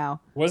just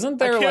now. Wasn't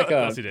there can't- like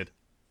Of course a he did.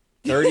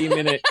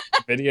 30-minute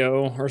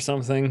video or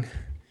something?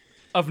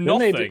 Of Didn't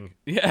they nothing.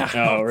 Yeah.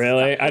 Oh,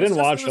 really? I didn't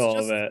watch it was all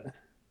just- of it.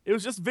 It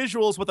was just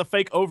visuals with a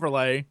fake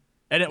overlay,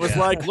 and it was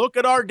like, look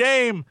at our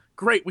game.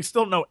 Great. We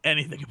still don't know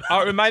anything about Oh,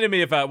 it it. reminded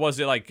me of was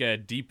it like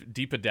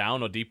deeper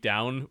down or deep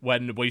down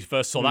when we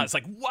first saw that? It's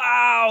like,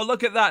 wow,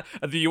 look at that.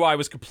 And the UI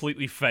was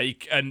completely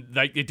fake, and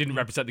like it didn't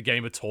represent the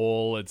game at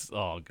all. It's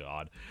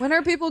god. When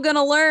are people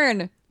gonna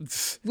learn?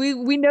 We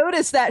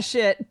noticed that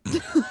shit.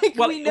 Like,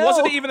 Well, we know.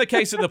 wasn't it even the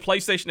case that the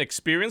PlayStation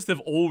Experience, they've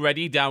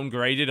already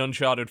downgraded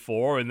Uncharted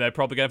 4, and they're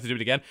probably going to have to do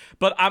it again.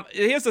 But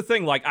here's the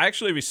thing, like, I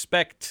actually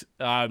respect,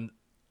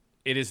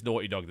 it is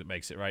Naughty Dog that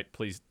makes it, right?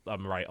 Please,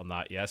 I'm right on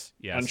that, yes?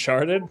 Yes.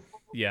 Uncharted?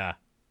 Yeah.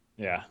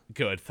 Yeah.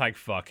 Good, thank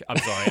fuck. I'm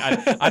sorry.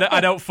 I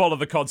don't follow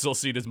the console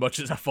scene as much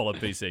as I follow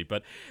PC,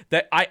 but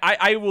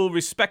I will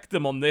respect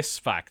them on this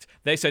fact.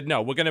 They said,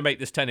 no, we're going to make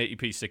this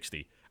 1080p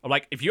 60. I'm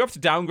like, if you have to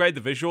downgrade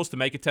the visuals to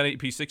make it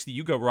 1080p 60,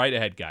 you go right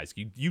ahead, guys.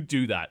 You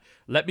do that.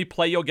 Let me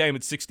play your game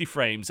at 60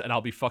 frames, and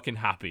I'll be fucking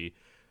happy.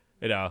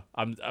 You know,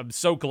 I'm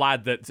so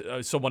glad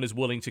that someone is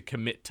willing to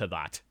commit to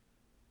that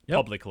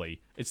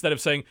publicly instead of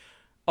saying,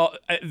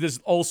 there's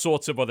all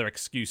sorts of other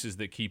excuses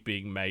that keep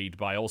being made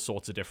by all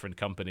sorts of different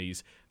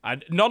companies,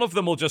 and none of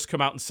them will just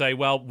come out and say,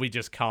 well, we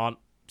just can't.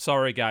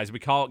 Sorry, guys, we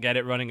can't get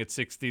it running at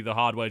 60. The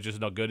hardware's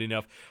just not good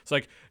enough. It's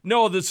like,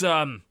 no, there's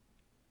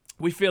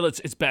we feel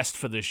it's best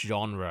for this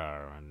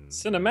genre. And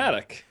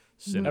Cinematic.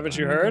 Haven't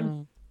you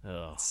heard?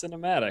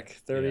 Cinematic,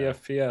 30 Yeah.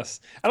 FPS.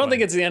 I don't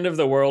think it's the end of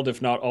the world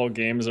if not all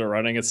games are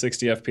running at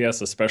 60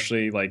 FPS,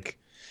 especially like...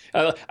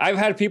 I've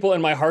had people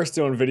in my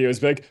Hearthstone videos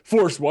be like,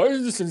 Force, why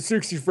is this in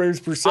 60 frames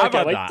per second?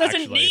 had Like, that,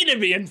 doesn't actually. need to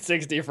be in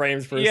 60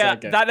 frames per Yeah,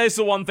 second. that is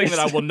the one thing that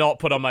I will not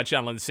put on my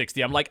channel in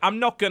 60. I'm like, I'm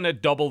not going to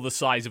double the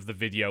size of the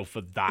video for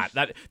that.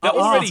 They're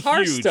already It's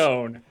huge.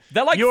 Hearthstone.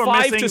 They're like You're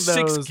 5 to missing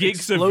 6 those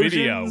gigs of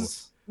video.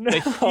 explosions.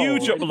 They're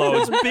huge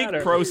uploads, big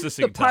matter.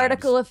 processing the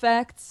particle times.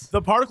 effects.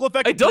 The particle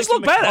effect. It does placing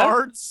look the better.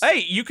 cards.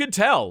 Hey, you can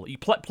tell. You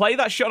play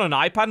that shit on an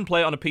iPad and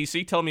play it on a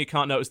PC. Tell me you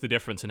can't notice the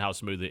difference in how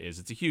smooth it is.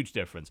 It's a huge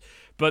difference.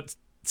 But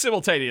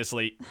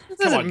simultaneously, come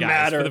doesn't on, guys.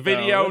 matter, For the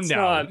video, though. It's no.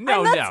 not-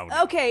 No, And no.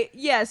 that's- Okay,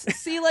 yes.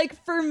 See,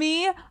 like, for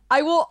me,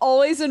 I will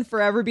always and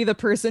forever be the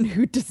person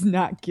who does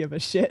not give a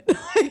shit.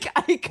 Like,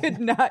 I could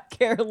not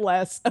care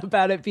less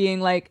about it being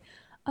like,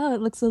 oh,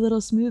 it looks a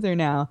little smoother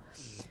now.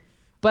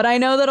 But I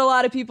know that a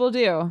lot of people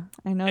do.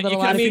 I know that You a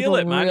lot can of feel people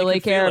it, man. You really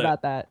can feel care it.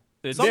 about that.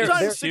 It's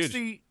Sometimes huge.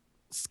 60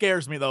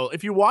 scares me though.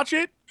 If you watch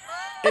it,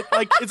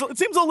 it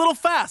seems a little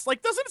fast.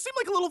 Like, doesn't it seem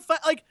like a little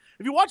fast? Like,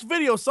 if you watch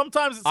videos,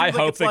 sometimes it seems I like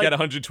hope it's they like, get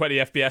 120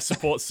 FPS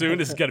support soon.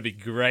 This is going to be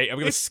great. I'm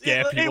going to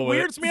scare it people with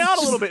weirds me out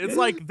a little bit. It's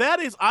like,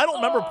 that is, I don't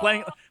remember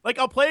playing, like,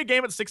 I'll play a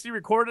game at 60,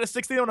 record it at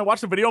 60, and when I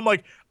watch the video, I'm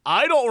like,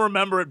 I don't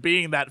remember it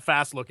being that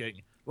fast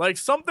looking. Like,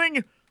 There's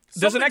an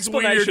something's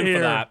explanation weird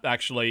for here. that,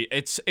 actually.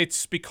 It's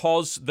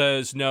because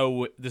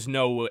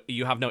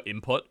you have no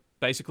input.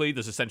 Basically,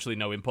 there's essentially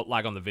no input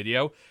lag on the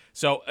video.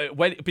 So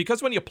when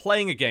you're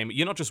playing a game,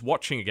 you're not just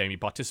watching a game, you're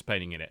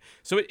participating in it.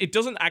 So it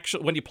doesn't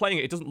actually, when you're playing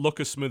it, it doesn't look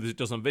as smooth as it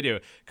does on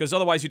video, because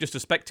otherwise you're just a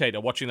spectator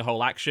watching the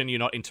whole action. You're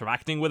not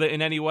interacting with it in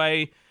any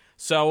way.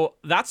 So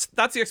that's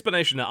the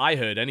explanation that I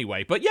heard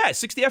anyway. But yeah,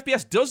 60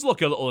 FPS does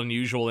look a little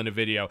unusual in a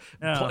video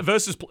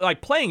versus like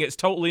playing it's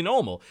totally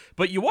normal.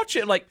 But you watch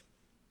it like,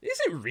 is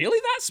it really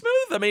that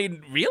smooth? I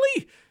mean,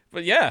 really?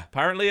 But yeah,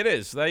 apparently it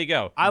is. There you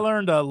go. I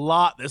learned a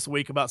lot this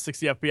week about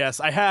 60 FPS.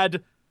 I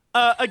had,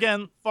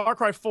 again, Far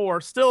Cry 4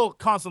 still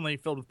constantly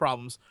filled with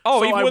problems.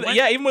 Oh, So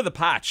even with the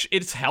patch,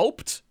 it's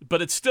helped,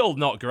 but it's still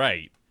not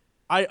great.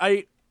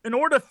 I in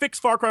order to fix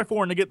Far Cry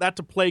 4 and to get that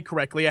to play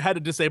correctly, I had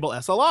to disable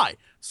SLI.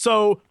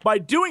 So by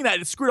doing that,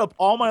 it screwed up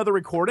all my other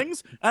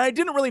recordings, and I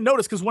didn't really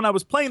notice because when I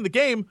was playing the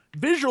game,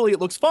 visually it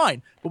looks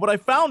fine. But what I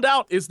found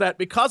out is that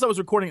because I was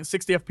recording at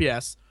 60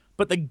 FPS,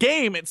 but the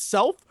game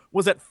itself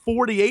was at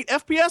 48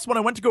 FPS, when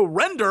I went to go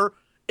render,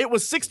 it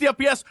was 60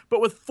 FPS,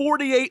 but with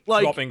 48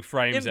 like Dropping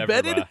frames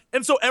embedded, everywhere.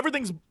 and so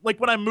everything's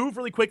like when I move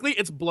really quickly,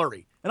 it's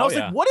blurry. And I was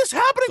yeah. like, "What is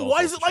happening? It's all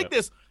Why is sorts it of like shit.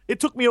 this?" It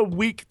took me a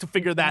week to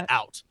figure that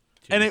out,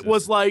 and it Jesus.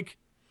 was like,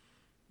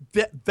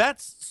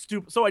 That's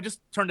stupid. So I just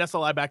turned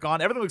SLI back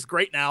on. Everything looks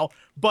great now.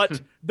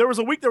 But there was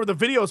a week there where the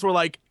videos were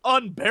like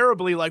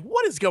unbearably like,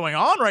 what is going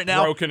on right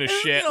now? Broken as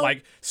shit.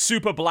 Like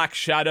super black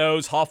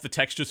shadows, half the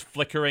textures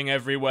flickering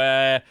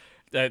everywhere.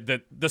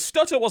 The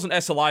stutter wasn't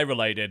SLI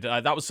related.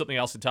 That was something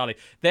else entirely.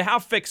 They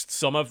have fixed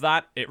some of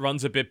that. It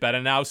runs a bit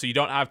better now, so you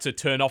don't have to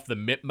turn off the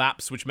mip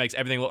maps, which makes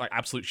everything look like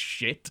absolute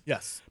shit.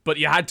 Yes. But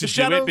you had to do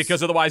shadows, it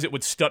because otherwise it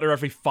would stutter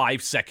every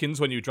 5 seconds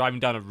when you were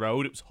driving down a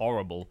road. It was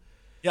horrible.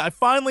 Yeah, I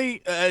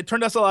finally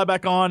turned SLI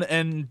back on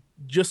and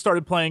just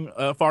started playing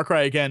Far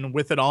Cry again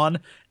with it on.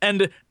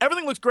 And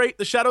everything looks great.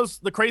 The shadows,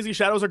 the crazy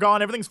shadows are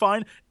gone. Everything's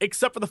fine,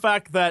 except for the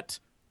fact that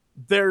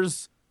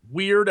there's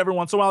weird every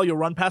once in a while you'll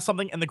run past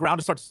something and the ground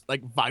just starts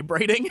like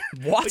vibrating.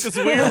 What? Like this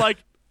weird,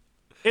 like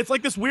it's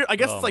like this weird, I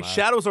guess it's like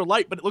shadows are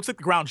light, but it looks like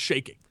the ground's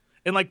shaking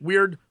in like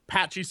weird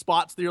patchy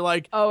spots that you're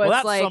like, Oh, well, it's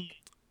that's like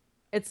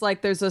it's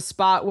like there's a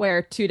spot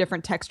where two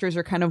different textures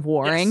are kind of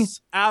warring.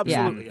 Yes,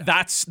 absolutely.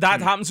 Yeah.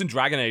 That happens in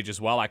Dragon Age as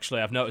well.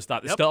 Actually, I've noticed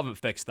that they still haven't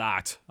fixed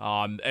that.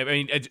 I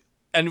mean,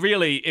 and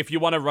really, if you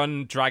want to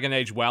run Dragon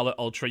Age well at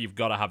Ultra, you've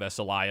got to have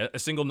SLI. A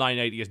single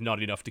 980 is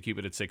not enough to keep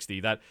it at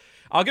 60. That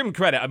I'll give them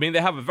credit. I mean, they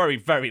have a very,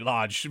 very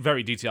large,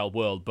 very detailed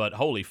world, but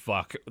holy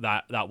fuck,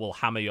 that will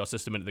hammer your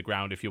system into the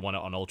ground if you want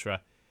it on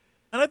Ultra.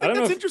 And I think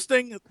that's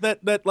interesting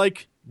that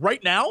like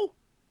right now,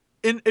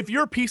 if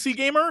you're a PC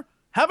gamer,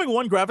 having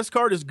one graphics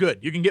card is good.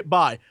 You can get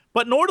by.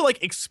 But in order to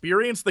like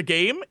experience the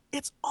game,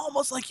 it's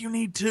almost like you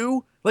need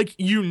two. Like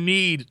you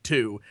need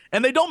two.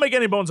 And they don't make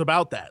any bones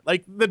about that.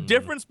 Like the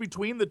difference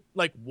between the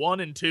like 1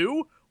 and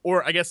 2,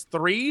 or I guess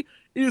 3,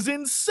 is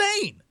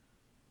insane.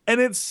 And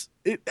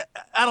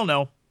I don't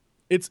know.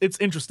 It's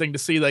interesting to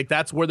see like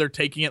that's where they're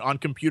taking it on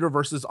computer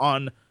versus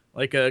on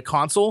like a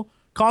console.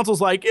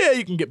 Console's like, yeah,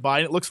 you can get by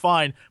and it looks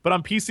fine. But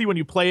on PC, when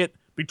you play it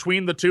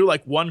between the two,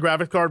 like one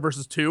graphics card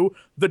versus 2,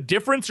 the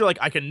difference, you're like,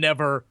 I can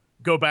never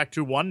go back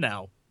to 1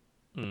 now.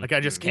 Like, I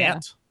just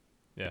can't.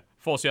 Yeah.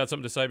 Force, you had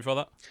something to say before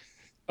that?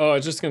 Oh, I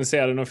was just going to say,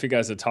 I don't know if you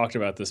guys had talked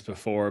about this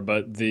before,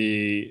 but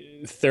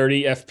the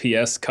 30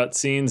 FPS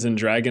cutscenes in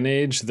Dragon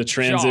Age, the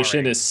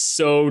transition is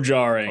so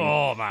jarring.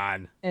 Oh,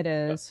 man. It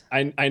is.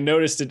 I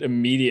noticed it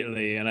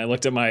immediately, and I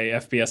looked at my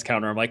FPS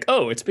counter. I'm like,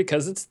 oh, it's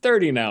because it's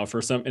 30 now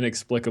for some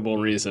inexplicable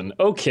reason.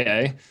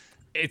 Okay.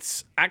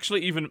 It's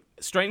actually even,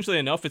 strangely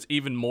enough, it's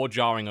even more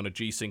jarring on a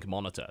G-Sync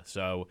monitor.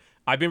 So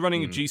I've been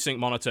running a G-Sync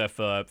monitor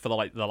for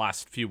the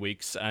last few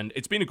weeks, and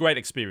it's been a great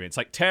experience.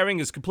 Like,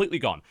 tearing is completely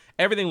gone.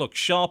 Everything looks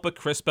sharper,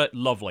 crisper,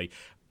 lovely.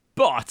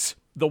 But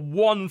the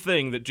one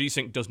thing that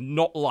G-Sync does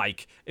not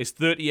like is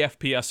 30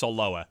 FPS or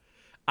lower.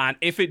 And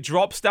if it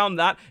drops down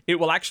that, it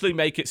will actually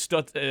make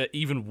it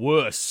even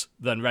worse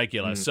than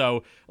regular.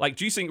 So, like,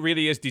 G-Sync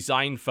really is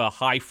designed for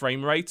high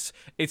frame rates.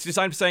 It's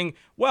designed for saying,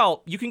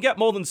 well, you can get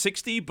more than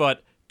 60,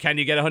 but can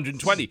you get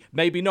 120?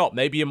 Maybe not.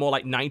 Maybe you're more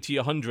like 90,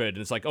 100.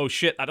 And it's like, oh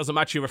shit, that doesn't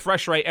match your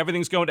refresh rate.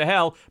 Everything's going to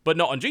hell, but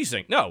not on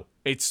G-Sync. No,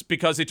 it's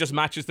because it just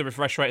matches the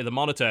refresh rate of the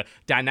monitor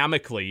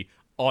dynamically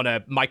on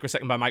a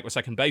microsecond by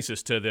microsecond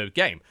basis to the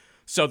game.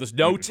 So there's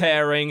no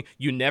tearing.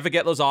 You never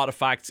get those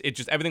artifacts. It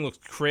just, everything looks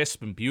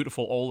crisp and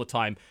beautiful all the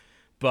time.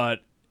 But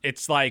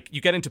it's like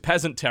you get into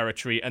peasant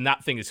territory and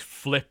that thing is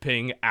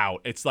flipping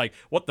out. It's like,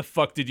 what the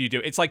fuck did you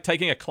do? It's like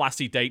taking a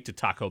classy date to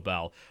Taco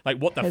Bell. Like,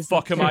 what the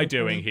fuck am I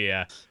doing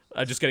here?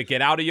 I'm just going to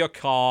get out of your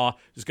car,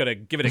 just going to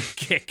give it a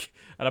kick,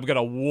 and I'm going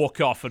to walk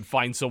off and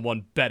find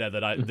someone better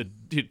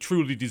that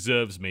truly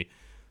deserves me.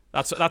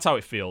 That's how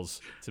it feels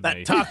to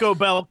me. That Taco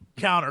Bell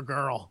counter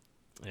girl.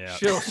 Yeah.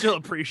 She'll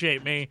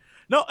appreciate me.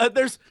 No,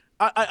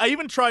 I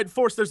even tried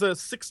Force. There's a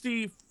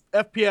 60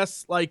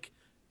 FPS like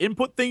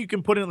input thing you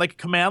can put in, like a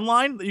command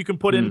line that you can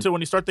put into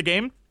when you start the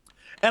game.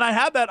 And I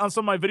had that on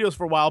some of my videos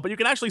for a while, but you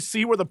can actually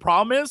see where the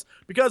problem is,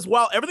 because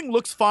while everything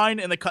looks fine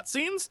in the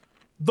cutscenes,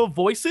 the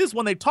voices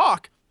when they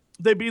talk,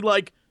 they'd be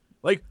like,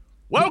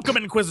 "Welcome,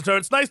 Inquisitor.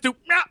 It's nice to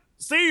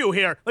see you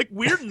here." Like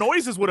weird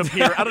noises would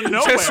appear out of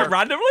nowhere. Just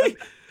randomly?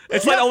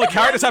 It's like all the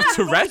characters have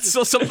Tourette's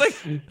or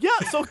something. Yeah,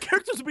 so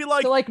characters would be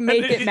like, to like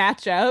make it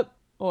match up,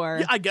 or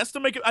yeah, I guess to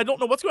make it. I don't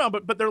know what's going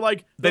on, but they're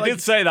like they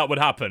did say that would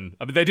happen.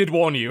 I mean, they did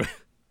warn you.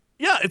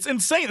 Yeah, it's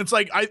insane. It's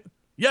like I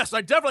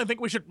definitely think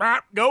we should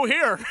go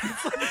here.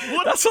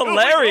 Like, that's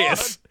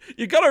hilarious.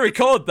 You got to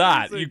record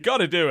that. You got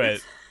to do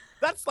it.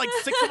 That's like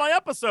 6 of my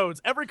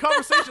episodes. Every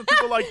conversation,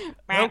 people are like,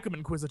 "Welcome,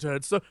 Inquisitor."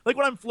 So, like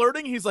when I'm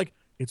flirting, he's like,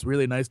 "It's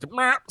really nice to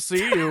see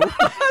you."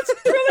 That's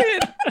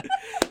brilliant.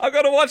 I've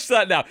got to watch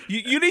that now.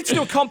 You need to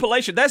do a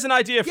compilation. There's an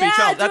idea for your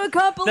channel. Do a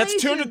compilation.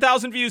 That's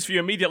 200,000 views for you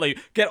immediately.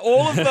 Get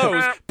all of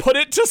those, put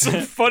it to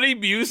some funny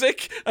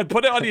music, and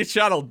put it on your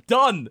channel.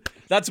 Done.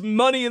 That's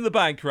money in the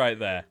bank right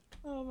there.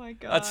 oh my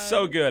god, That's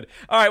so good.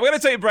 All right, we're going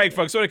to take a break,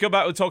 folks. We're going to come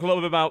back and talk a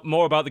little bit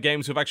more about the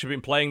games we've actually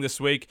been playing this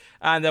week,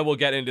 and then we'll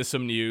get into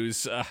some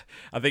news.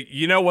 I think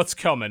you know what's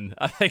coming.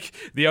 I think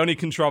the only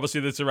controversy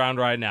that's around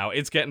right now,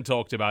 it's getting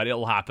talked about.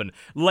 It'll happen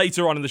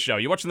later on in the show.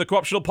 You're watching the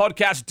Co-optional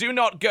Podcast. Do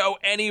not go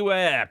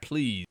anywhere,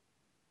 please.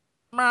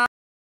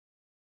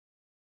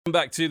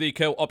 Back to the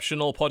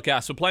Co-Optional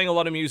Podcast. We're playing a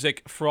lot of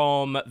music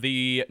from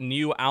the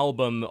new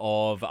album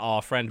of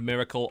our friend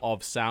Miracle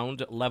of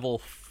Sound, Level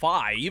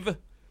 5,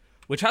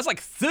 which has like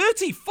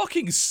 30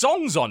 fucking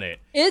songs on it.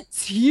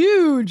 It's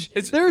huge.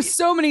 There's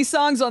so many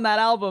songs on that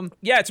album.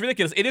 Yeah, it's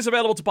ridiculous. It is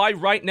available to buy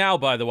right now,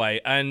 by the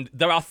way, and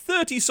there are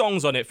 30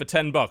 songs on it for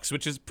 $10,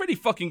 which is pretty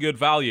fucking good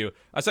value.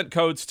 I sent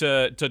codes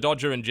to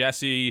Dodger and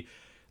Jesse.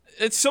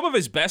 It's some of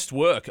his best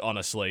work,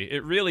 honestly.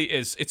 It really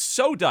is. It's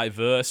so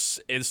diverse.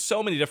 There's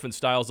so many different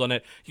styles on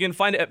it. You can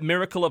find it at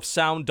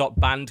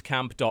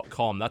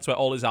miracleofsound.bandcamp.com. That's where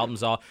all his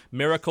albums are.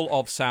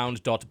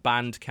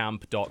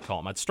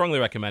 miracleofsound.bandcamp.com. I'd strongly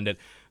recommend it.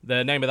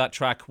 The name of that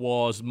track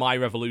was My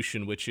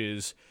Revolution, which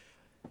is...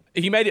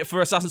 He made it for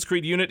Assassin's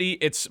Creed Unity.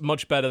 It's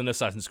much better than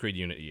Assassin's Creed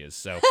Unity is.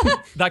 So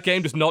that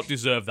game does not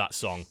deserve that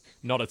song.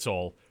 Not at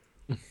all.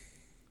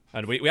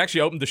 And we actually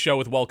opened the show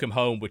with Welcome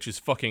Home, which is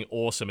fucking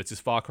awesome. It's his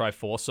Far Cry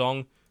 4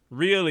 song.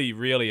 Really,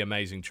 really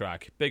amazing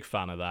track. Big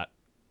fan of that.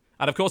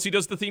 And of course, he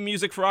does the theme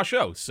music for our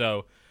show,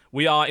 so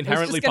we are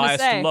inherently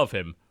biased to love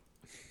him.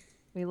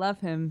 We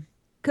love him.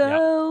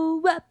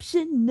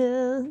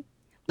 Corruptional.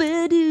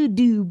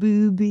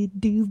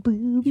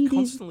 Ba-do-do-boo-be-do-boo-be-do. You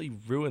constantly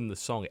ruin the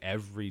song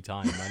every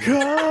time, man.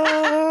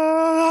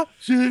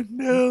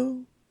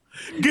 Corruptional.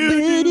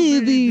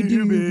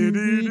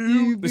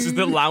 This is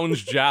the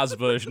lounge jazz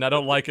version. I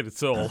don't like it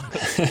at all.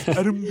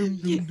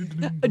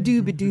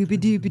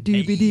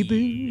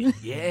 Dooby-dooby-dooby-dooby-dooby-doo.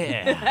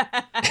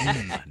 Yeah.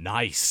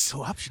 Nice.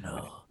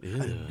 Co-optional.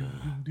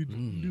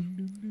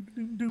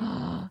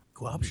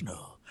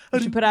 Co-optional. We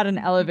should put out an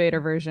elevator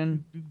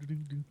version.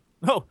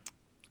 Oh.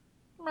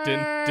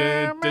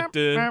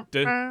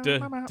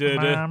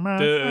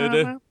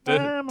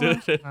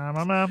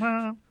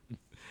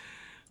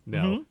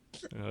 No.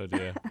 Oh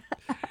dear.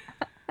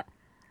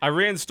 I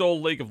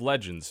reinstalled League of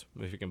Legends,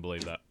 if you can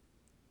believe that.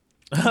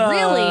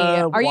 Really?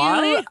 Are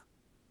why? you?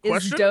 Is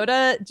Question?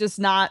 Dota just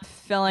not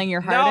filling your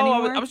heart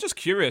anymore? I was just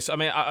curious. I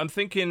mean, I'm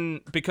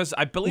thinking, because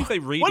I believe they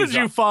redesigned... What did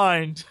you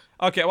find?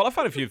 Okay, well, I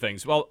found a few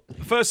things. Well,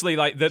 firstly,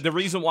 like, the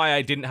reason why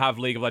I didn't have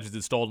League of Legends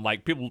installed,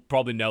 like, people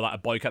probably know that I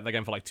boycotted the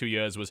game for, like, 2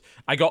 years, was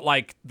I got,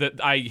 like,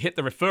 I hit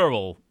the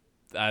referral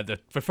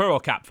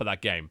cap for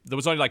that game. There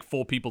was only, like,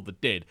 4 people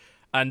that did.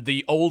 And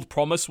the old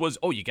promise was,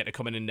 oh, you get to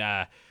come in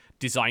and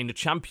design a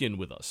champion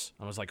with us.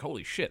 And I was like,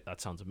 holy shit, that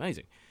sounds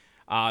amazing.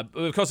 But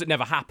of course, it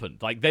never happened.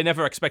 Like, they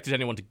never expected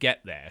anyone to get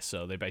there,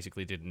 so they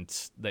basically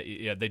didn't.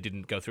 They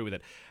didn't go through with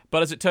it.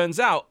 But as it turns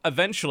out,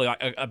 eventually,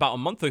 like, about a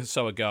month or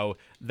so ago,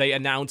 they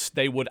announced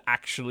they would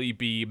actually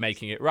be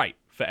making it right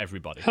for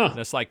everybody. And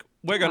it's like,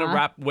 we're gonna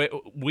wrap.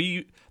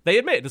 They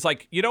admit it's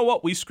like, you know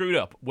what, we screwed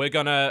up. We're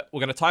gonna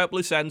tie up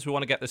loose ends. We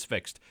want to get this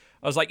fixed.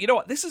 I was like, you know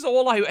what, this is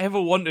all I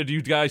ever wanted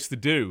you guys to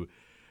do.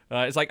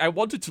 It's like, I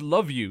wanted to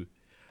love you.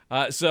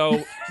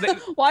 So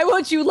why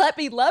won't you let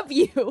me love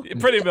you?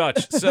 Pretty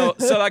much. So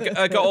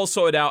I got all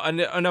sorted out,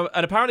 and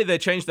apparently they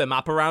changed their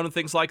map around and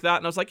things like that.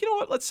 And I was like, you know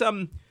what? Let's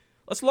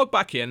log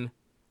back in,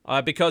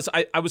 because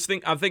I'm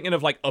thinking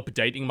of like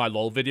updating my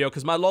LOL video,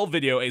 because my LOL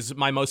video is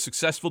my most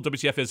successful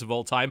WTF of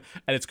all time,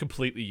 and it's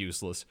completely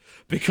useless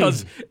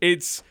because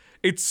it's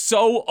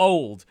so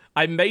old.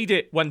 I made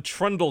it when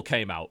Trundle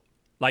came out.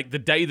 Like, the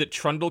day that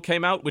Trundle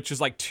came out, which is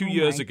like 2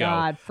 years ago.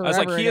 God, I was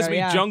like, here's me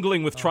yeah.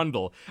 jungling with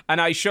Trundle. And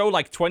I show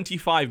like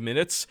 25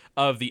 minutes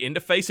of the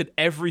interface and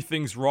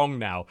everything's wrong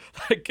now.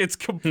 Like, it's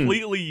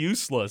completely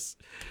useless.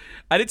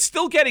 And it's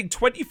still getting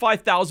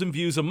 25,000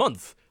 views a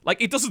month.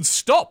 Like, it doesn't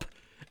stop.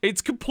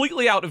 It's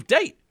completely out of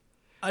date.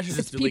 I should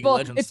just do People, League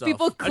of Legends it's stuff.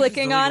 people I should just do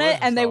clicking League of on it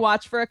Legends and they stuff.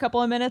 watch for a couple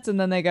of minutes and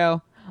then they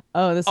go,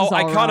 oh, this is all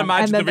I can't wrong.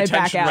 imagine and the then they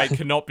back retention out. rate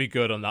cannot be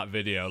good on that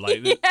video.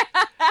 Like,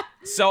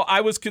 so I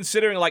was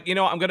considering, like, you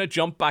know what, I'm going to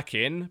jump back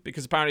in,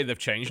 because apparently they've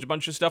changed a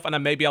bunch of stuff, and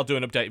then maybe I'll do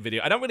an update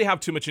video. I don't really have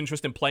too much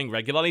interest in playing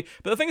regularly,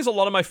 but the thing is, a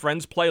lot of my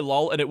friends play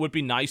LoL, and it would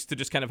be nice to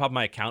just kind of have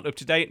my account up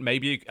to date.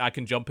 Maybe I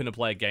can jump in and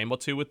play a game or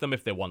two with them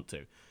if they want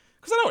to.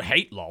 Because I don't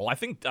hate LoL. I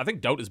think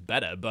Dota's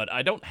better, but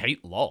I don't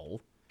hate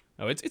LoL.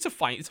 No, it's a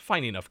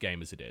fine enough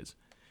game as it is.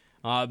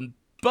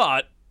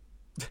 But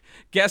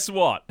guess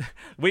what?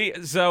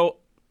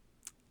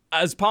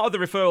 As part of the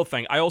referral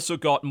thing, I also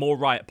got more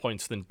riot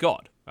points than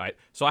God, right?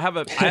 So I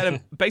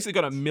basically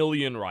got 1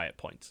 million riot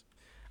points.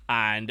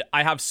 And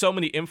I have so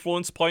many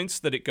influence points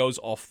that it goes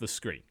off the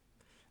screen.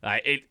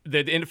 The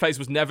interface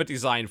was never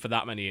designed for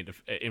that many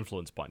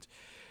influence points.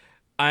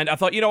 And I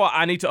thought, you know what,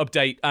 I need to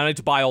update, I need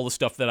to buy all the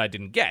stuff that I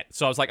didn't get.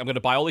 So I was like, I'm going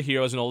to buy all the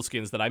heroes and all the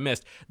skins that I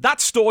missed.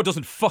 That store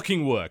doesn't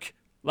fucking work.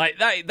 Like,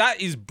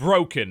 that is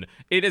broken.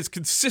 It is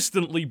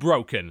consistently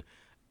broken.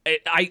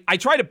 I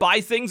try to buy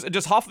things, and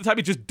just half the time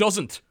it just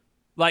doesn't.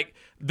 Like,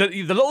 the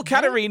little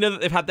Katarina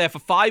that they've had there for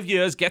 5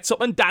 years gets up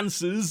and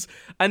dances,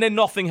 and then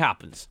nothing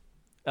happens.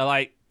 They're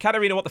like,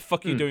 Katarina, what the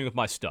fuck are you doing with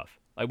my stuff?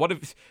 Like, what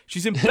if...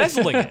 She's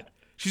embezzling it.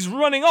 She's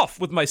running off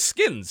with my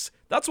skins.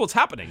 That's what's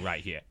happening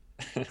right here.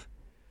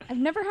 I've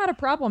never had a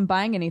problem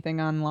buying anything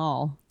on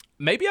LoL.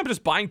 Maybe I'm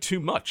just buying too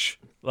much.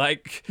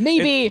 Like...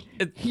 Maybe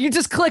you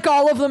just click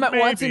all of them at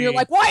once and you're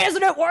like, why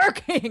isn't it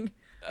working?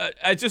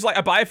 I just like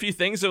I buy a few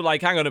things. So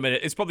like, hang on a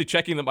minute, it's probably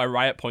checking that my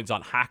riot points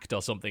aren't hacked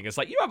or something. It's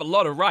like you have a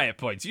lot of riot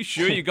points. You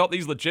sure you got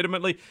these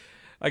legitimately?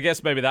 I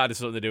guess maybe that has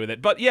something to do with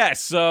it. But yes,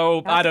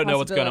 so That's I a don't know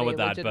what's going on with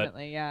that.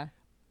 legitimately, yeah.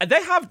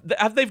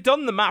 But they've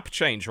done the map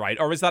change, right?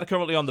 Or is that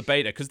currently on the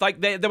beta? Because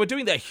like they were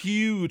doing their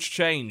huge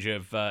change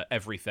of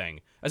everything.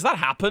 Has that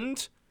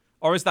happened,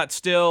 or is that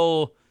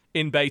still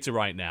in beta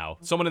right now?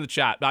 Someone in the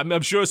chat.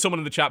 I'm sure someone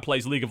in the chat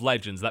plays League of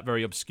Legends, that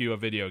very obscure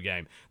video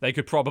game. They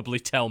could probably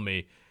tell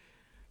me.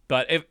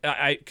 But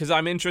because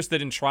I'm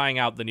interested in trying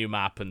out the new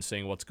map and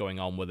seeing what's going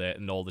on with it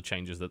and all the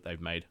changes that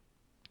they've made.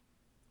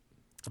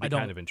 It'd be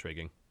kind of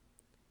intriguing.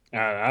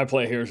 I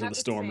play Heroes of the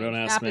Storm. Don't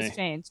ask Map me. has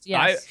changed.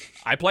 Yes.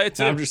 I play it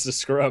too. I'm just a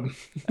scrub.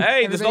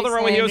 Hey, there's nothing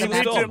wrong with Heroes of the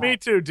saying Storm. Me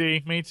too,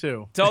 D. Me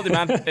too. Told you,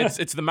 man.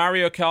 It's the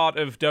Mario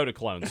Kart of Dota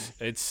clones.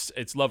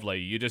 It's lovely.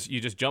 You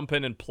just jump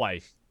in and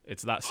play.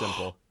 It's that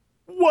simple.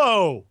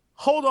 Whoa!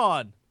 Hold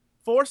on.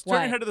 Force, turn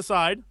What? your head to the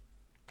side.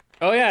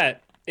 Oh yeah,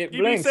 it TB,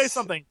 blinks. say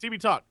something. TB,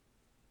 talk.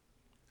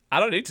 I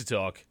don't need to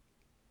talk.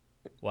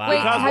 Wow. Wait,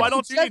 Because have why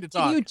don't you need to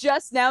talk? Did you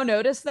just now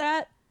notice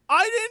that?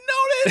 I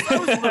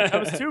didn't notice. I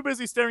was too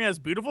busy staring at his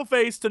beautiful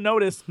face to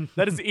notice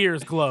that his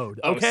ears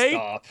glowed. Oh, Okay,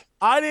 stop.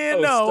 I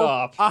didn't know.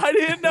 Stop. I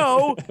didn't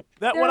know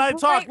that when They're I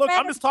talk. bright Look, red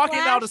I'm just talking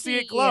now to see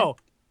it flashy. glow.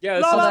 Yeah,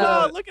 No, this no, is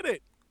no! the Look at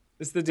it.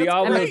 it's the I'm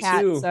Diablo a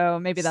cat, 2 so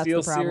maybe that's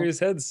Steel the problem. Series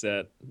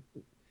headset.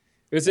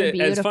 It's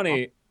Beautiful.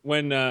 funny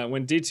when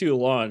D2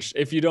 launched.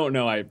 If you don't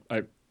know,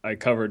 I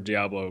covered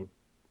Diablo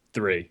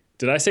 3.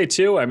 Did I say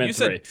 2? I meant You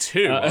 3. said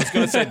 2. I was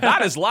going to say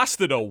that has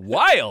lasted a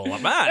while,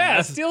 man. Yeah,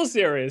 That's- Steel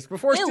Series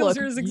before They Steel look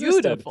Series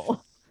existed.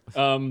 beautiful.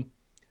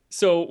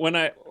 So when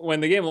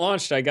the game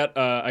launched, I got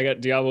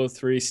Diablo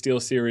 3 Steel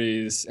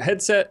Series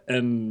headset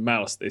and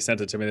mouse. They sent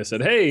it to me. They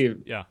said, "Hey,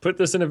 Yeah. put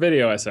this in a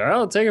video." I said,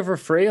 "I'll take it for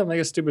free. I'll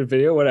make a stupid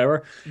video,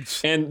 whatever."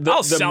 And I'll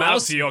the sell out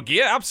mouse, to your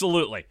gear,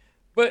 absolutely.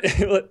 but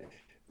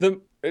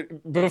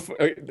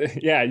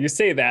yeah, you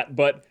say that,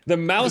 but the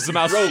mouse, the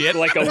mouse broke shit?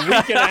 like a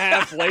week and a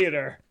half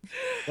later.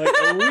 Like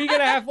a week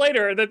and a half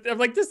later, I'm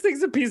like, this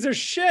thing's a piece of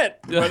shit.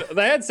 But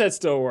the headset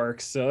still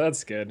works, so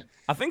that's good.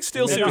 I think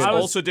Steel Yeah, Series I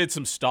was- also did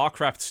some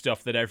StarCraft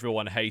stuff that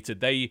everyone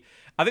hated.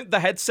 I think the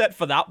headset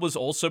for that was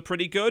also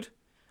pretty good.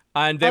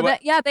 And they were.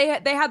 They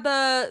had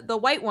the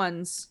white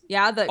ones.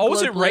 Yeah, the Oh,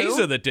 was glowed it Razer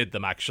blue. that did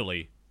them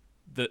actually?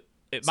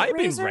 It might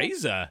it have been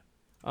Razer?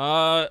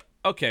 Razer.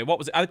 Okay, what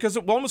was it? Because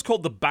one was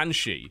called the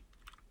Banshee.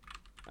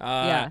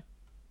 Yeah.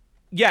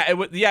 Yeah, it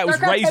was StarCraft Razer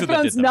that did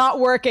headphones them. not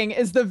working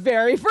is the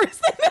very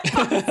first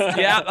thing.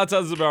 Yeah, that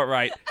sounds about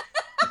right.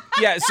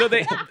 Yeah, so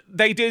they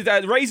did.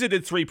 Razer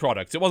did 3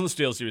 products. It wasn't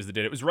Steel Series that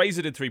did it. It was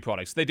Razer did 3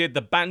 products. They did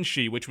the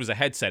Banshee, which was a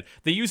headset.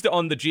 They used it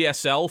on the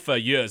GSL for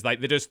years. Like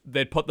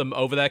they'd put them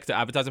over there to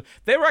advertise them.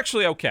 They were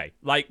actually okay.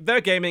 Like they're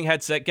a gaming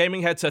headset.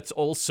 Gaming headsets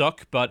all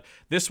suck, but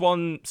this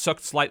one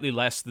sucked slightly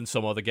less than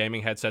some other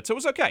gaming headsets. So it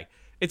was okay.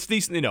 It's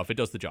decent enough. It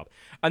does the job.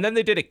 And then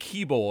they did a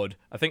keyboard.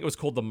 I think it was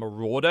called the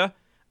Marauder.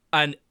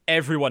 And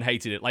everyone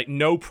hated it. Like,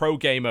 no pro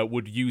gamer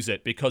would use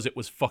it because it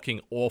was fucking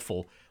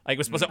awful. Like, it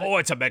was supposed to,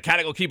 it's a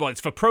mechanical keyboard. It's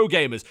for pro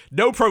gamers.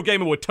 No pro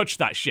gamer would touch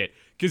that shit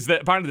because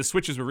apparently the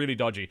switches were really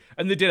dodgy.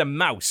 And they did a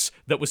mouse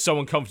that was so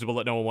uncomfortable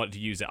that no one wanted to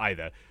use it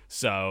either.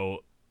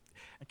 So,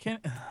 I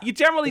can't. you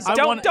generally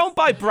don't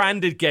buy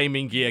branded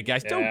gaming gear,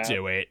 guys. Don't Yeah.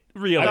 do it.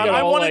 Really. I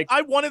got all,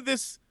 I wanted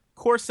this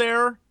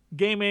Corsair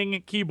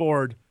gaming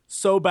keyboard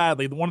so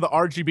badly. One of the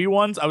RGB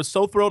ones. I was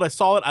so thrilled. I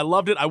saw it. I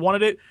loved it. I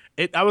wanted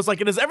it. I was like,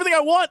 it is everything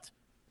I want.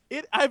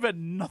 I've had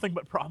nothing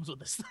but problems with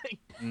this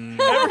thing.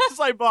 Ever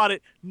since I bought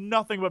it,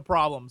 nothing but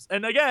problems.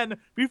 And again,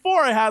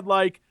 before I had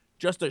like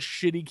just a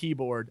shitty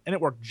keyboard and it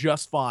worked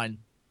just fine.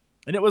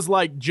 And it was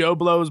like Joe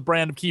Blow's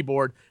brand of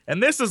keyboard.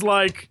 And this is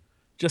like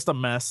just a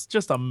mess.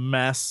 Just a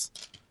mess.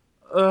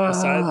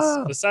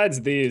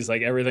 Besides these,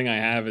 like everything I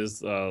have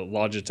is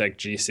Logitech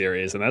G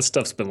series, and that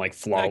stuff's been like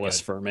flawless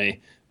good. for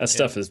me. That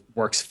stuff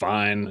works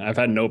fine. I've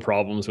had no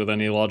problems with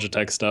any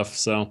Logitech stuff.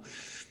 So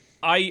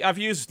I've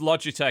used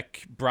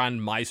Logitech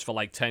brand mice for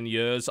like 10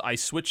 years. I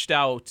switched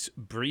out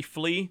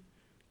briefly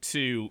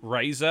to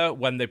Razer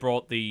when they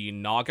brought the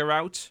Naga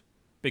out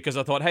because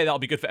I thought, hey, that'll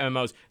be good for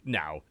MMOs.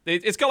 No,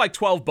 it's got like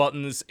 12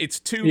 buttons. It's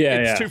too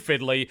too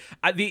fiddly.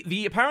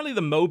 Apparently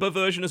the MOBA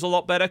version is a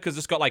lot better because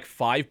it's got like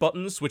 5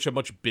 buttons, which are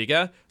much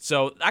bigger.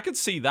 So I can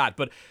see that.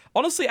 But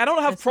honestly, I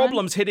don't have This one?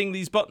 problems hitting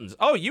these buttons.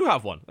 Oh, you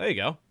have one. There you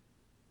go.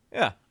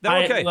 Yeah,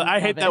 they're okay.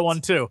 I hate that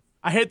one too.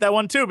 I hate that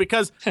one too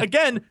because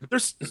again,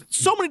 there's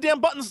so many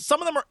damn buttons.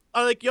 Some of them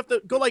are like you have to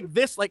go like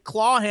this, like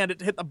claw hand it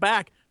to hit the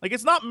back. Like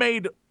it's not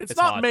made. It's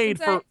not hard. made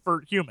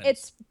for humans.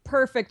 It's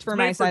perfect for It's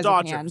my made for size of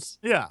dodgers. hand.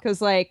 Yeah.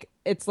 Because like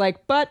it's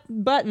like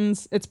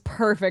buttons. It's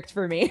perfect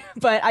for me.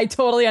 But I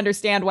totally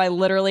understand why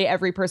literally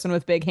every person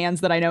with big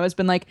hands that I know has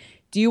been like,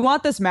 "Do you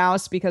want this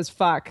mouse? Because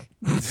fuck,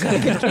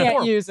 I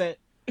can't use it."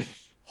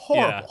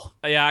 Horrible.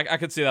 Yeah, I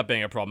could see that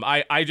being a problem.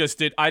 I just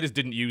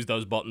didn't use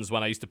those buttons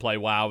when I used to play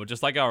WoW.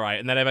 Just like, all right,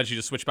 and then eventually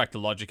just switch back to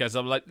Logic as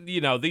I'm like,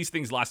 these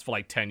things last for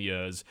like 10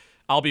 years.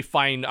 I'll be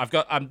fine.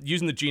 I'm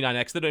using the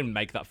G9X. They don't even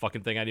make that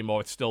fucking thing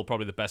anymore. It's still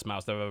probably the best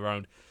mouse they've ever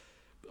owned.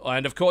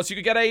 And of course, you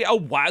could get a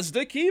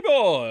WASD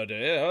keyboard.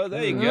 Yeah,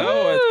 there you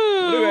go.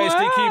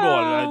 WASD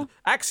keyboard.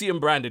 Axiom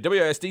branded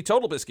WASD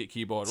Total Biscuit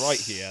keyboard right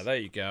here. There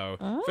you go.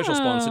 Official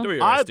sponsor,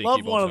 I'd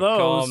love one of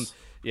those.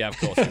 Yeah, of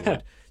course you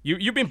would.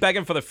 You've been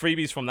begging for the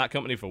freebies from that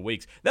company for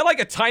weeks. They're like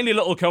a tiny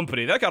little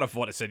company. They can't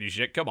afford to send you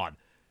shit. Come on.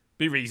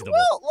 Be reasonable.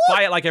 Well, look,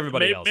 buy it like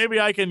everybody else. Maybe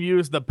I can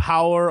use the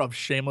power of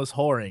shameless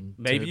whoring.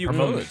 Maybe you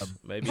promote could. them.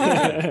 Maybe you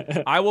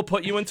could. I will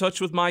put you in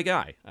touch with my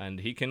guy, and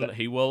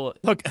he will.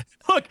 Look.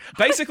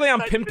 Basically,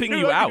 I'm pimping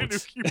you out at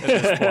this point.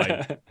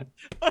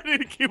 I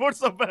need a keyboard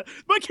so bad.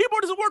 My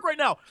keyboard doesn't work right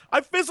now. I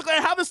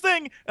have this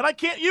thing, and I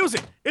can't use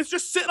it. It's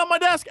just sitting on my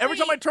desk. Every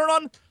time I turn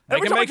on, They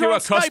can make you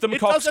a custom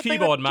Cox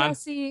keyboard, man.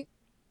 Jesse,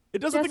 It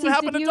does the thing that Jesse,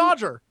 happened to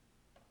Dodger.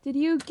 did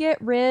you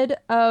get rid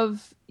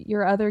of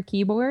your other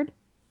keyboard?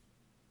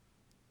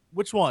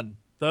 Which one?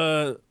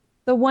 The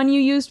one you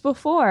used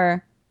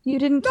before. You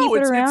didn't keep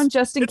it around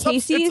just in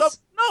case it's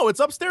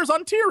upstairs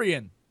on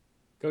Tyrion.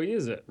 Go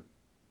use it.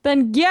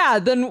 Then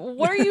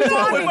what are you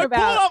talking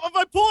about? If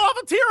I pull it off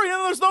of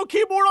Tyrion, there's no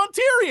keyboard on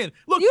Tyrion.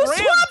 Look, You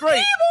Graham's swap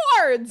great.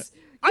 keyboards!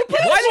 Why do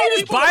you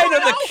just buy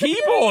another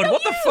keyboard?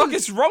 What the fuck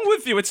is wrong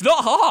with you? It's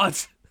not hard.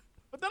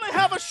 But then I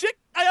have a shit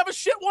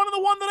one of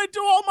the one that I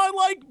do all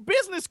my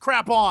business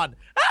crap on.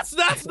 That's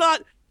not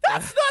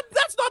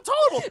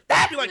tolerable.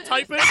 I'd be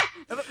typing.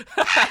 What's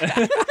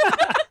happening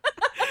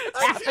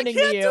I can't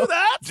to you? do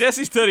that.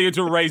 Jesse's turning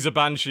into a Razor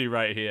Banshee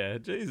right here.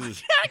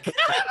 Jesus. I can't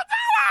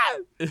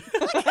do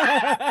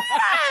that.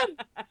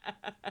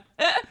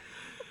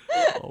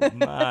 Oh,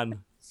 man.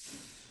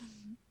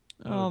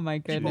 Oh my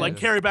goodness. People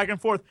carry back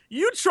and forth.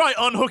 You try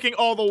unhooking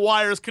all the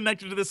wires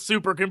connected to this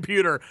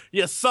supercomputer,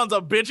 you sons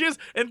of bitches,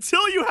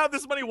 until you have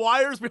this many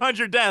wires behind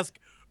your desk.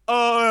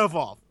 F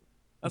off.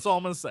 That's all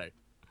I'm gonna say.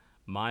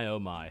 My oh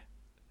my.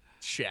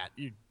 Chat,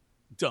 you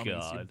dummies,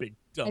 God. you big I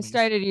dummies.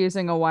 started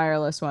using a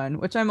wireless one,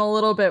 which I'm a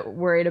little bit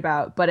worried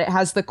about, but it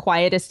has the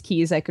quietest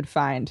keys I could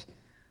find.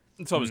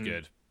 It's always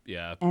good.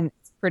 Yeah. And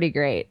it's pretty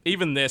great.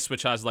 Even this,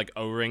 which has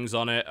O-rings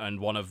on it, and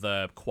one of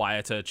the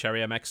quieter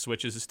Cherry MX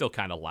switches is still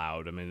kind of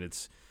loud. I mean,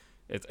 it's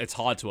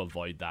hard to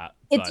avoid that.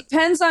 It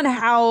depends on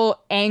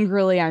how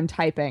angrily I'm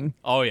typing.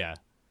 Oh yeah.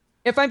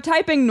 If I'm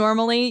typing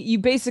normally, you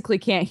basically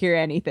can't hear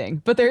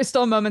anything. But there's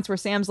still moments where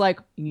Sam's like,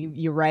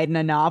 you writing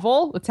a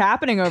novel? What's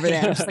happening over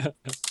there? I'm just like,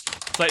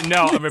 It's like,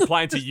 no, I'm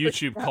replying to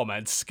YouTube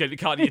comments.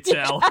 Can't you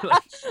tell?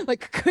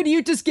 like, could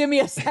you just give me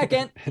a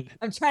second?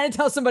 I'm trying to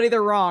tell somebody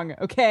they're wrong,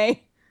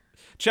 okay?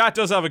 Chat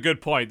does have a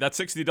good point. That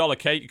 $60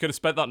 cake, you could have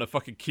spent that on a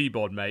fucking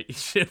keyboard,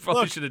 mate. You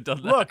probably should have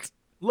done that.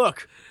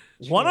 Look.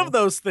 One of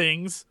those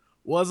things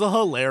was a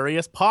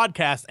hilarious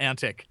podcast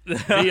antic.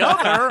 The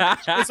other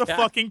is a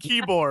fucking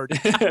keyboard.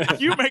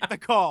 You make the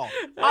call.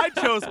 I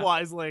chose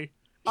wisely.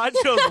 Oh,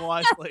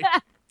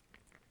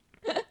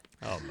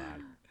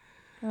 man.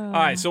 All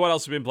right, so what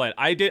else have we been playing?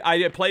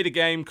 I played a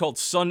game called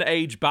Sun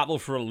Age Battle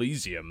for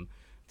Elysium.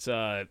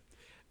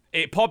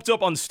 It popped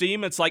up on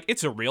Steam. It's like,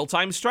 it's a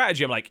real-time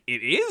strategy. I'm like,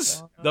 it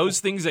is?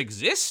 Those things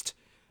exist?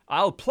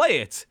 I'll play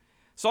it.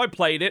 So I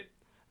played it,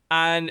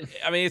 and,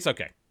 I mean, it's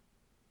okay.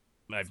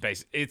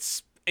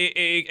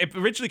 It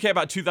originally came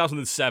out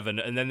 2007,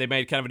 and then they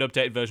made kind of an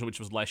updated version which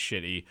was less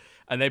shitty,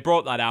 and they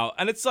brought that out,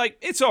 and it's like,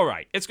 it's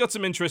alright. It's got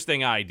some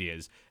interesting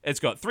ideas.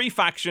 It's got 3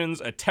 factions,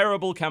 a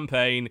terrible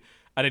campaign,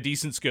 and a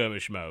decent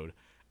skirmish mode.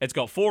 It's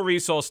got 4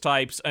 resource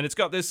types, and it's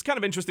got this kind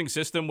of interesting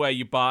system where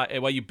you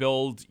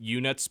build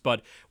units,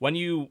 but when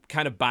you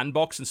kind of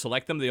bandbox and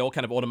select them, they all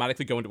kind of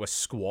automatically go into a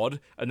squad,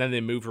 and then they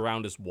move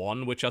around as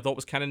one, which I thought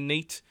was kind of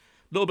neat.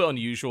 A little bit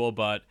unusual,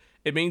 but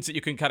it means that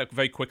you can kind of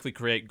very quickly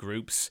create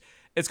groups.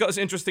 It's got this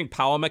interesting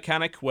power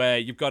mechanic where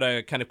you've got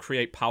to kind of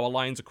create power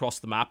lines across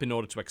the map in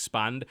order to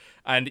expand,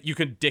 and you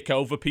can dick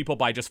over people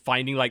by just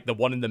finding the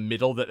one in the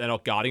middle that they're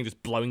not guarding,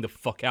 just blowing the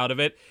fuck out of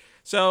it.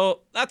 So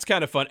that's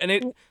kind of fun, and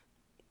it.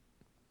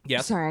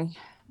 Yeah. Sorry.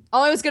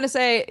 All I was gonna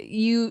say,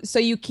 you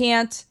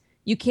can't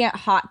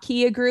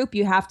hotkey a group.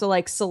 You have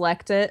to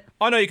select it.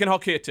 Oh no, you can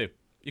hotkey it too.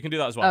 You can do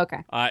that as well.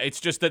 Okay. It's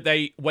just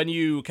that when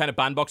you kind of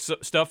bandbox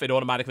stuff, it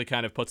automatically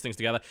kind of puts things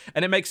together.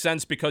 And it makes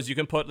sense because you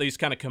can put these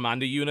kind of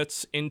commander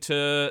units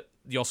into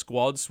your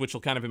squads, which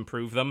will kind of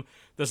improve them.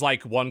 There's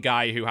one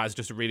guy who has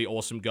just a really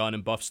awesome gun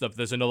and buff stuff.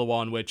 There's another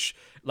one which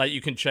you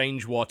can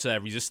change what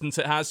resistance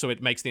it has, so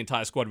it makes the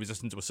entire squad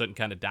resistant to a certain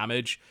kind of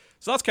damage.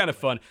 So that's kind of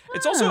fun.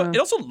 It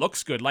also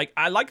looks good.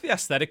 I like the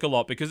aesthetic a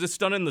lot because it's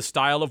done in the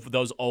style of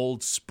those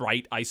old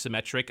sprite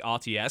isometric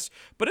RTS,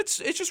 but it's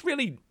just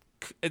really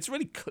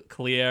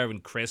clear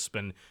and crisp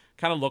and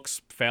kind of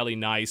looks fairly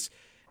nice.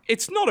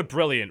 It's not a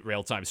brilliant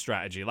real-time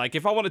strategy.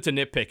 If I wanted to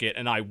nitpick it,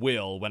 and I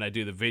will when I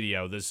do the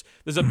video, there's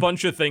a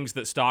bunch of things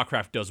that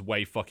StarCraft does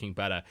way fucking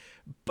better.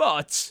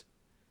 But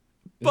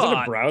is it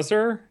a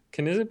browser?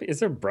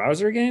 Is it a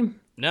browser game?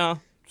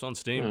 No, it's on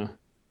Steam.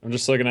 I'm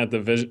just looking at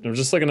I'm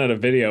just looking at a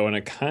video, and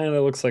it kind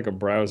of looks like a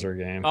browser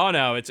game. Oh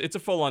no, it's a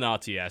full-on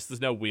RTS. There's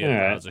no weird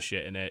browser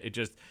shit in it.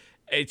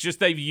 It's just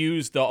they've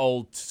used the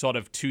old sort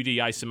of 2D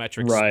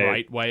isometric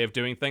sprite way of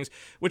doing things,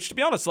 which, to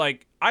be honest, I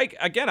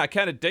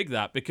kind of dig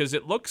that because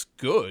it looks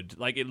good.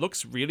 It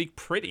looks really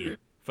pretty.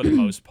 for the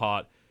most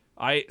part.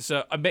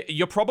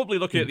 You're probably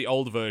looking at the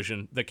old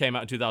version that came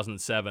out in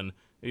 2007.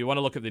 If you want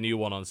to look at the new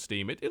one on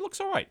Steam, it looks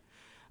all right.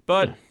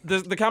 But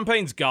the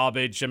campaign's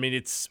garbage. I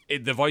mean,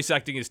 the voice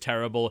acting is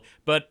terrible.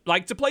 But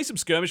like to play some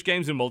skirmish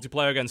games in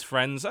multiplayer against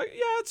friends,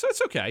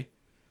 it's okay.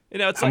 You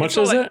know, How much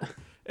is it?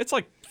 It's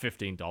like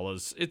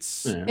 $15.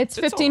 It's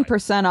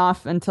 15%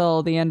 off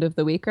until the end of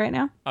the week right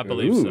now. I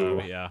believe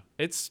so. Yeah,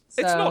 it's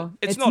not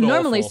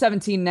normally awful.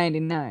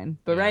 $17.99,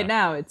 but right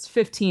now it's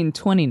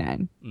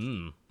 $15.29.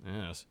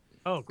 Yes.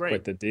 Oh, great.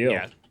 Quite the deal.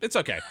 Yeah, it's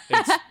okay.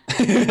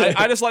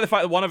 I just like the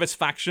fact that one of its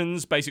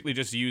factions basically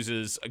just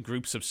uses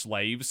groups of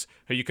slaves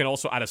who you can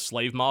also add a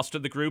slave master to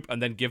the group and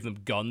then give them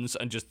guns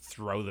and just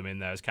throw them in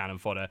there as cannon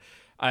fodder.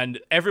 And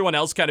everyone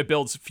else kind of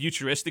builds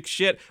futuristic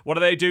shit. What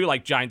do?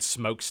 Like giant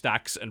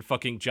smokestacks and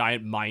fucking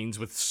giant mines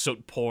with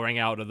soot pouring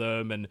out of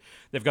them. And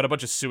they've got a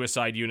bunch of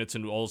suicide units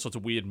and all sorts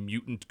of weird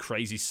mutant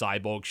crazy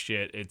cyborg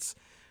shit.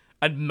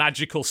 And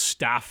magical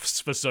staffs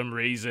for some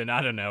reason.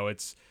 I don't know.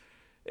 It's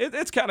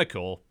kind of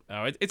cool.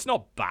 It's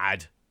not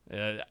bad.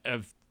 I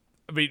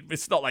mean,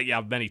 it's not like you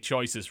have many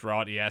choices for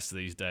RTS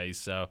these days.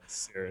 So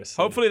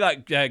seriously, hopefully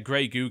that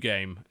Grey Goo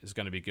game is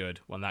going to be good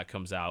when that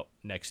comes out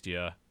next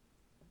year.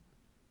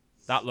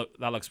 That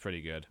looks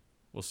pretty good.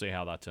 We'll see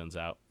how that turns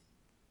out.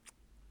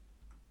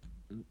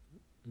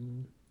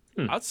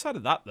 Outside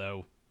of that,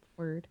 though,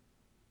 Word.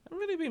 I haven't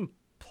really been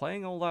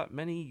playing all that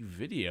many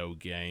video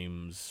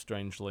games.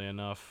 Strangely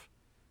enough,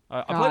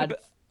 I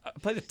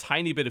played a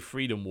tiny bit of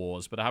Freedom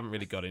Wars, but I haven't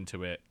really got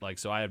into it.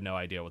 So I have no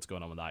idea what's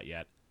going on with that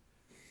yet.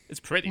 It's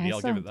pretty. Yeah, I I'll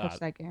still give it haven't touched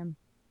that game.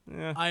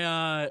 Yeah.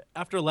 I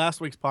after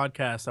last week's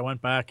podcast, I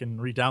went back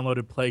and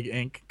re-downloaded Plague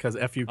Inc. because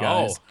F you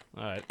guys.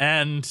 Oh, all right.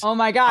 And Oh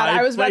my god,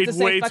 I was about to played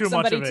say way fuck too much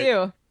somebody of it.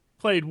 too.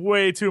 Played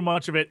way too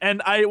much of it,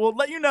 and I will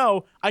let you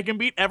know I can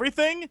beat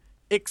everything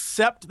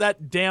except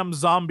that damn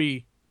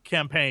zombie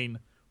campaign.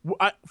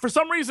 For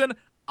some reason,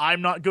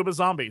 I'm not good with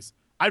zombies.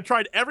 I've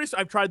tried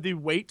the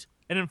wait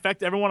and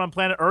infect everyone on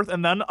planet Earth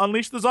and then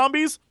unleash the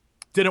zombies.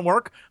 Didn't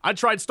work. I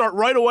tried start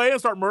right away and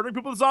start murdering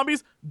people with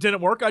zombies.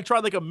 Didn't work. I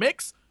tried like a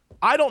mix.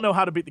 I don't know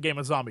how to beat the game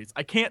with zombies.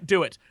 I can't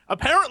do it.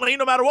 Apparently,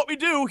 no matter what we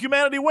do,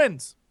 humanity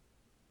wins.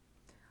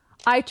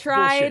 I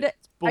tried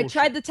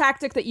Bullshit. the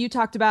tactic that you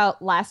talked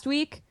about last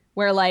week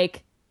where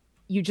like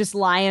you just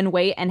lie in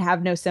wait and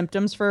have no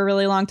symptoms for a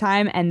really long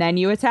time and then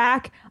you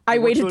attack. I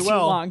works waited really too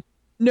well. long.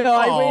 No,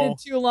 I Oh. waited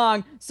too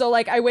long. So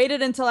like I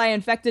waited until I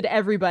infected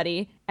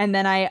everybody and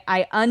then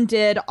I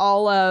undid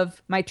all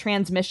of my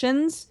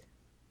transmissions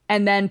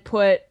and then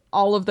put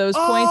all of those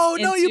points Oh,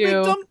 no, into you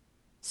big dumb.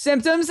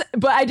 symptoms,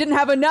 but I didn't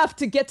have enough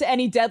to get to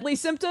any deadly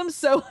symptoms.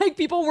 So like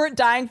people weren't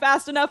dying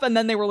fast enough and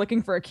then they were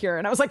looking for a cure.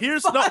 And I was like,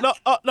 Here's fuck.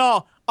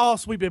 no. Oh,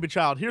 sweet baby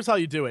child. Here's how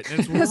you do it. And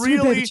it's Sweet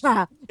baby really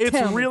child,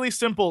 tell me. really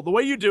simple. The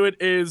way you do it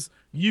is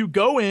you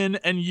go in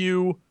and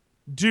you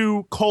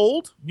do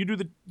cold. You do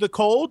the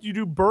cold. You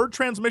do bird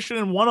transmission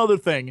and one other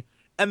thing,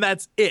 and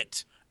that's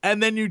it.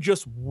 And then you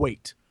just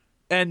wait,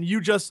 and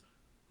you just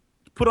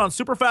put on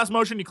super fast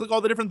motion. You click all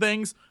the different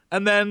things,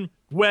 and then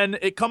when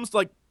it comes to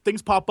like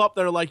things pop up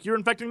that are like you're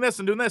infecting this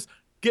and doing this.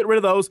 Get rid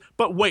of those,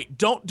 but wait,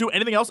 don't do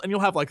anything else, and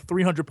you'll have like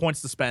 300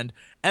 points to spend.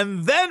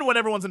 And then when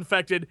everyone's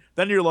infected,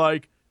 then you're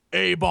like,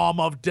 a bomb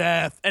of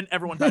death, and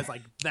everyone dies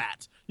like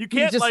that. You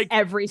can't just like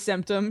every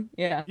symptom.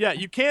 Yeah. yeah,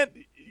 you can't.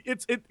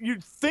 You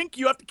think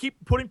you have to keep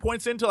putting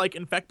points in to like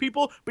infect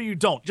people, but you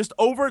don't. Just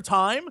over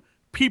time,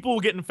 people will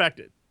get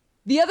infected.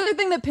 The other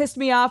thing that pissed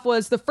me off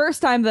was the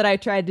first time that I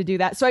tried to do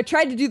that. So I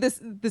tried to do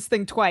this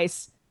thing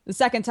twice. The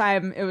second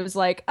time it was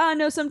like,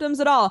 no symptoms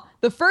at all.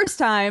 The first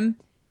time,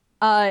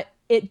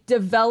 it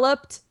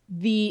developed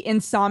the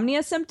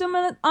insomnia symptom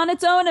on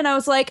its own, and I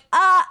was like,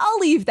 I'll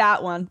leave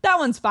that one. That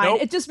one's fine.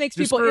 Nope. It just makes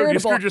You're people screwed. You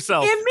irritable. screwed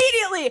yourself.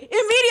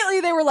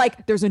 Immediately they were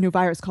like, there's a new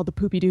virus called the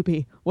poopy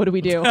doopy. What do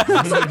we do?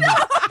 I was like, no!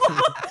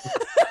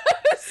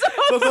 So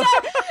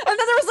upset. And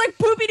then there was like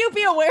poopy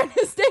doopy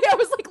awareness day. I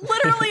was like,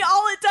 literally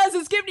all it does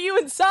is give you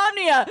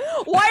insomnia.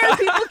 Why are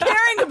people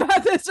caring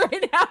about this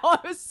right now? I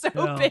was so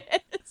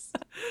pissed.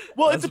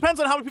 Well, it depends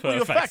on how many people you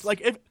perfect. affect.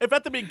 Like if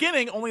at the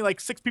beginning only like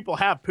 6 people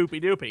have poopy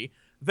doopy,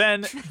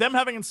 then them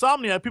having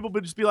insomnia, people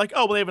would just be like,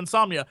 oh, well, they have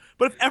insomnia.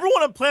 But if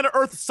everyone on planet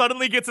Earth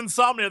suddenly gets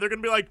insomnia, they're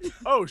gonna be like,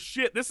 oh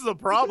shit, this is a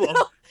problem.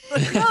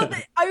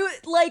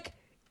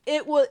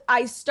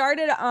 I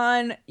started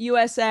on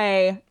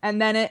USA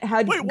and then it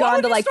had Wait, why gone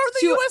would to you like start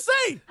the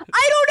USA?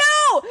 I don't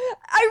know.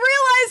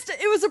 I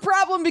realized it was a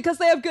problem because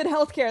they have good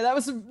healthcare. That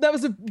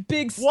was a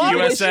big What?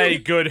 USA,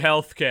 issue. good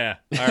healthcare.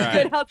 All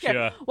right. Good healthcare.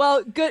 Sure.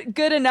 Well,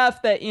 good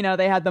enough that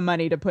they had the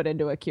money to put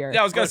into a cure.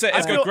 Yeah, I was going to say,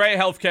 it's feel- got great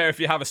healthcare if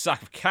you have a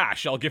sack of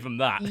cash. I'll give them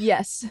that.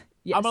 Yes.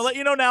 I'm gonna let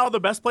you know now. The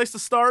best place to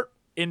start,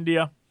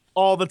 India,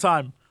 all the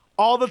time.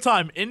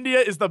 India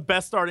is the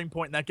best starting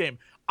point in that game.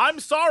 I'm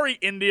sorry,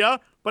 India,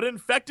 but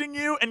infecting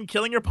you and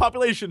killing your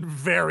population,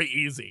 very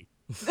easy.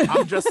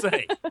 I'm just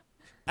saying.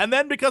 And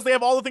then because they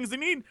have all the things they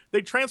need,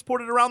 they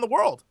transport it around the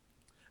world.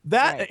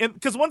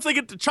 Because once they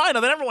get to China,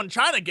 then everyone in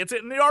China gets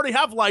it, and they already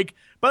have by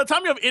the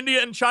time you have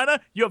India and China,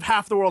 you have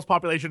half the world's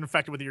population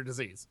infected with your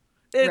disease.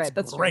 It's Right,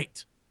 that's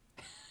great.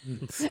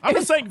 I'm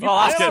just saying, if you Well,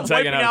 that's plan getting on taken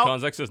wiping out of out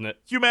context, isn't it?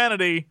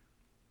 humanity,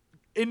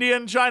 India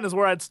and China is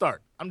where I'd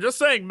start. I'm just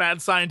saying,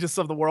 mad scientists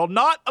of the world,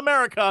 not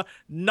America,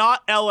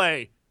 not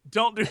LA.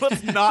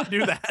 Let's not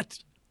do that.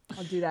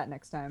 I'll do that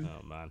next time.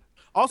 Oh man.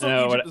 Also, No,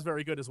 Egypt what- is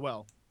very good as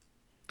well.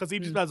 Because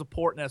Egypt has a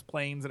port and has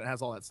planes and it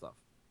has all that stuff.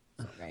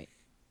 Right.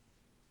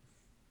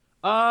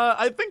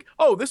 I think,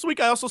 this week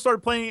I also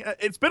started playing,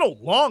 it's been a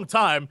long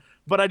time,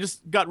 but I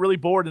just got really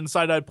bored and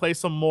decided I'd play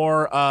some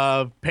more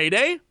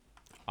Payday.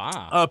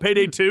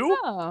 Payday 2.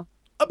 Oh.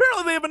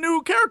 Apparently they have a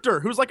new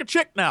character who's like a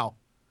chick now.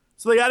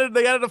 So they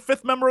added a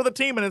fifth member of the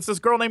team, and it's this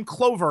girl named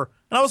Clover.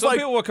 And I was Some like,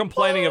 people were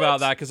complaining what? about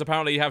that because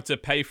apparently you have to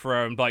pay for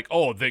her. And like,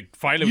 oh, they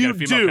finally You get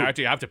a female do.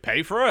 character. You have to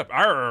pay for it.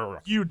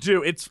 Arr. You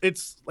do. It's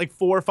like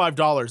 $4 or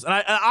 $5, and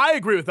I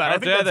agree with that. How I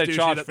think dare that's they douchey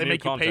charge that for they new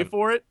make you pay content.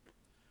 for it.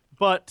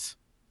 But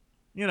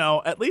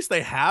at least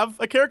they have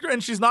a character,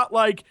 and she's not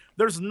like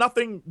there's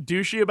nothing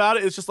douchey about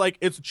it. It's just like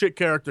it's a chick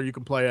character you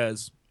can play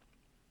as.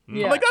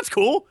 Yeah. I'm like, that's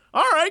cool.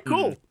 All right,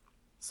 cool.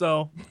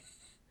 So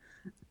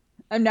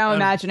I'm now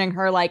imagining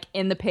her like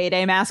in the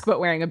Payday mask, but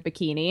wearing a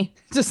bikini.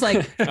 Just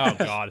like, Oh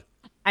god,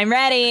 I'm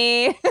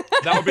ready.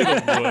 that would be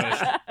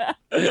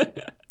the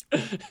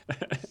worst.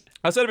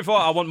 I said it before.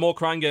 I want more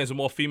crime games and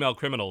more female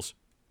criminals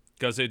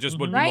because it just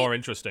would be Right? more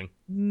interesting.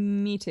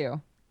 Me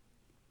too.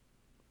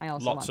 I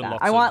also Lots and want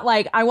lots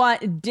that. of- I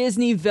want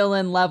Disney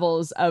villain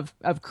levels of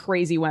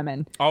crazy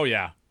women. Oh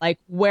yeah, Like,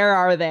 where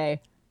are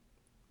they?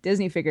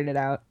 Disney figured it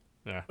out.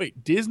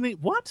 wait, Disney?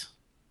 What?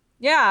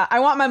 Yeah, I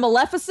want my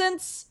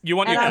Maleficents. you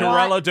want and your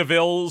I Cruella de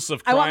Vil's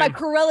of I crime. want my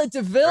Cruella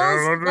de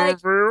Vil's.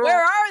 Like,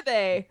 where are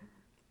they?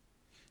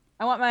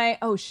 I want my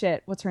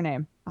what's her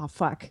name? Oh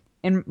fuck.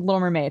 In Little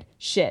Mermaid.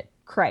 Shit.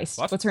 Christ.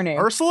 What? What's her name?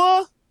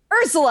 Ursula?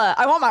 Ursula.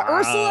 I want my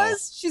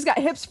Ursulas. She's got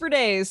hips for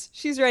days.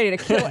 She's ready to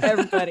kill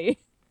everybody.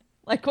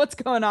 Like, what's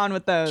going on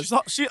with those?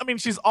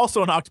 She's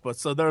also an octopus,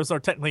 so those are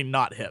technically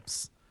not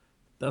hips.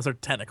 Those are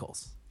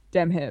tentacles.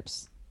 Dem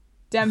hips.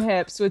 Dem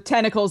hips with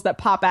tentacles that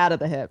pop out of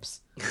the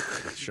hips.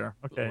 Sure.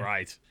 Okay.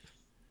 Right.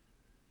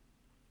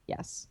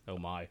 Yes. Oh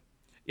my.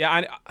 Yeah,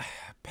 and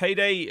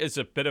Payday is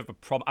a bit of a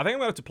problem. I think I'm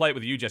going to have to play it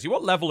with you, Jesse.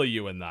 What level are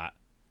you in that?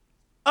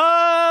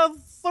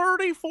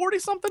 30, 40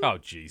 something? Oh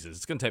Jesus,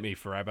 it's going to take me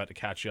forever to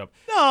catch up.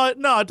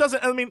 No, it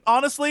doesn't. I mean,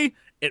 honestly,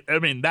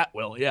 that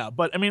will, yeah.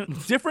 But I mean,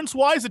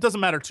 difference-wise, it doesn't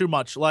matter too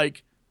much.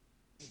 Like,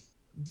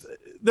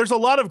 there's a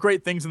lot of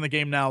great things in the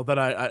game now that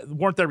I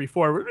weren't there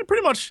before.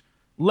 Pretty much,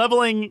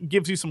 leveling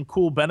gives you some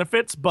cool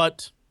benefits,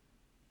 but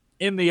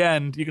in the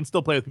end, you can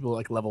still play with people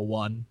like level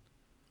 1.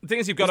 The thing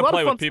is, you've got There's to a lot of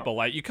play fun with people.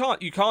 Like you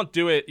can't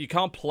do it. You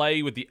can't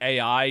play with the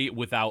AI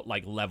without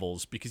like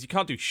levels because you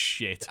can't do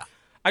shit.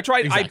 I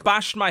tried. Exactly. I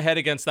bashed my head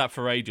against that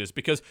for ages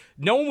because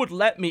no one would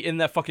let me in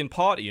their fucking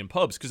party in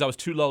pubs because I was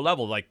too low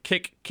level. Like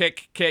kick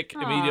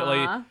immediately.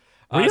 Aw.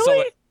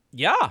 Really?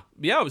 Yeah,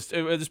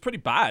 it was pretty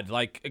bad.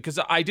 Like because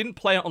I didn't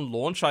play it on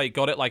launch. I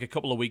got it like a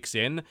couple of weeks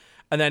in,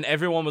 and then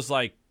everyone was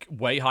like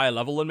way higher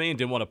level than me and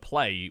didn't want to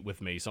play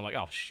with me. So I'm like,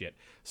 oh shit.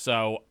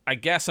 So I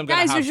guess I'm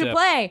gonna Guys, have we should to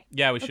play.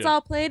 Yeah, we Let's should.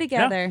 all play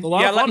together. a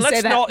lot Yeah, of fun. let's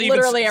say that not even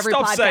literally every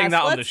stop saying podcast.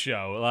 that on the Let's-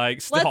 show.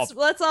 Like, stop.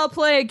 Let's all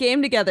play a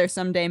game together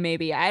someday,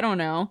 maybe. I don't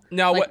know.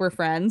 No, like what- we're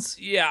friends.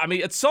 Yeah, I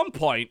mean, at some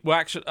point, we're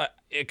actually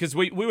because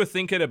we were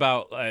thinking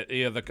about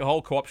the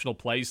whole co-optional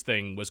plays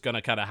thing was going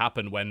to kind of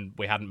happen when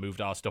we hadn't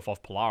moved our stuff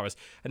off Polaris,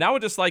 and now we're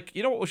just like,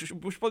 you know what, we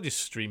should probably just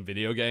stream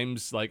video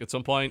games like at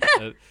some point.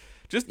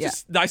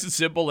 Just nice and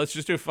simple. Let's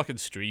just do a fucking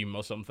stream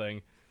or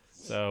something.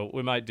 So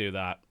we might do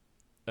that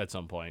at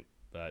some point,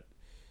 but.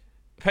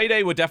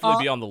 Payday would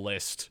definitely be on the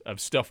list of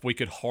stuff we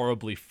could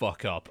horribly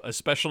fuck up,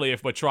 especially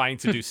if we're trying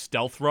to do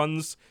stealth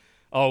runs.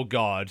 Oh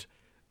god,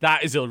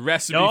 that is a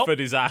recipe for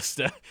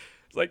disaster.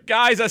 It's like,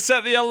 guys, I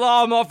set the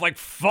alarm off. Like,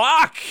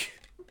 fuck.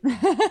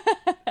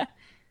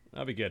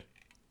 That'd be good.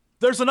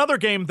 There's another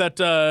game that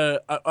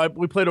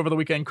we played over the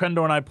weekend.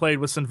 Krendor and I played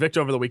with Sinvicta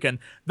over the weekend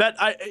that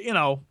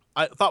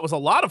I thought was a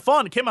lot of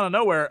fun. It came out of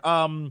nowhere.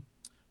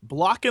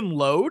 Block and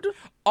Load.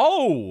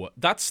 Oh,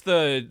 that's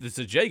the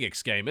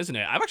Jagex game, isn't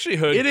it? I've actually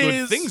heard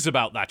good things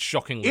about that.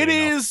 Shockingly, It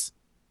enough. is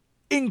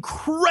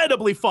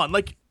incredibly fun.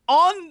 Like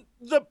on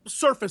the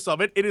surface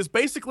of it, it is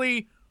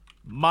basically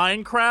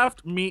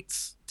Minecraft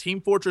meets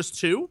Team Fortress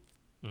 2.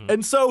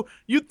 And so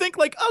you'd think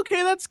like,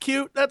 okay, that's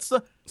cute. That's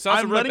the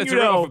Sounds I'm a letting it's you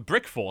a rip know. off of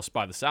Brick Force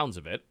by the sounds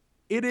of it.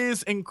 It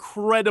is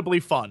incredibly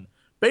fun.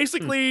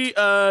 Basically,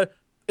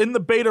 in the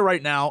beta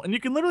right now, and you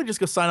can literally just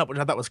go sign up, which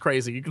I thought was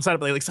crazy. You can sign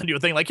up, they like send you a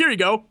thing like, here you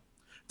go.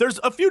 There's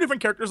a few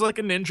different characters, like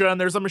a ninja,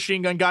 and there's a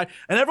machine gun guy,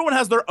 and everyone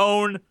has their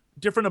own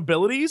different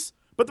abilities.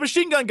 But the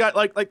machine gun guy,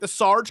 like the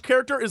Sarge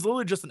character, is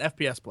literally just an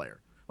FPS player.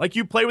 Like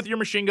you play with your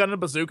machine gun and a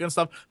bazooka and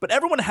stuff, but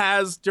everyone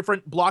has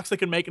different blocks they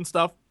can make and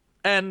stuff.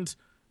 And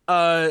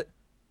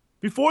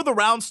before the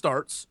round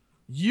starts,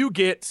 you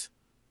get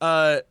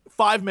 5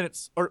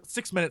 minutes or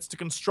 6 minutes to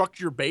construct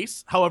your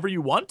base however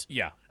you want.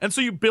 Yeah. And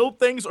so you build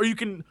things, or you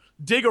can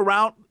dig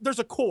around. There's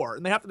a core,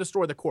 and they have to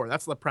destroy the core.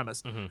 That's the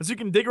premise. And so you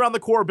can dig around the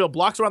core, build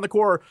blocks around the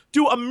core,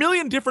 do a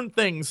million different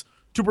things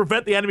to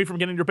prevent the enemy from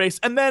getting your base.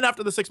 And then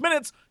after the 6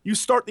 minutes, you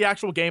start the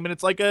actual game, and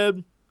it's like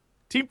a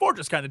Team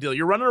Fortress kind of deal.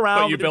 You're running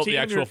around. But you with your built team the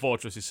and actual you're-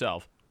 fortress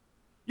yourself.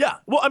 Yeah.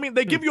 Well, I mean,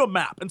 they give you a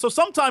map. And so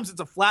sometimes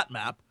it's a flat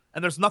map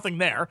and there's nothing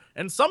there.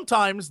 And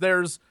sometimes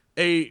there's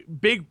a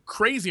big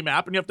crazy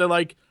map and you have to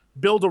like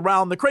build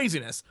around the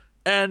craziness.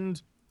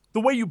 And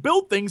the way you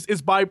build things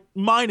is by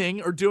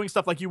mining or doing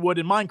stuff like you would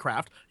in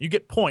Minecraft. You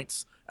get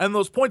points. And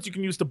those points you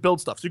can use to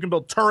build stuff. So you can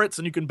build turrets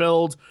and you can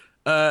build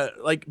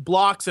like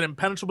blocks and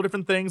impenetrable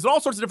different things and all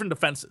sorts of different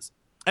defenses.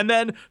 And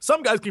then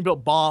some guys can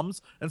build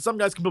bombs and some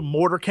guys can build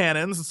mortar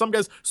cannons and some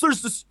guys. So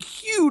there's this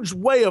huge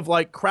way of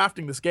like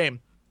crafting this game.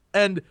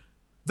 And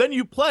then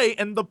you play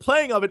and the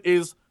playing of it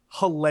is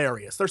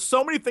hilarious. There's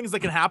so many things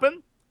that can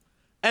happen.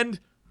 And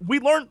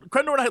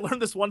Krendor and I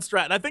learned this one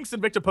strat, and I think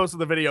Sinvicta posted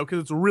the video because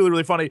it's really,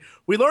 really funny.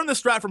 We learned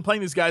this strat from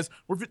playing these guys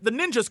where the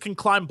ninjas can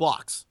climb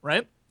blocks,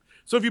 right?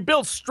 So if you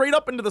build straight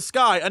up into the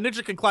sky, a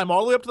ninja can climb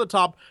all the way up to the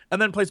top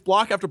and then place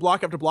block after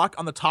block after block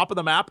on the top of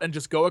the map and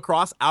just go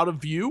across out of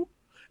view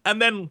and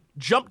then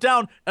jump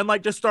down and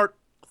like just start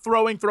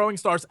throwing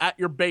stars at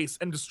your base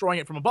and destroying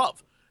it from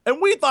above. And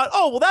we thought,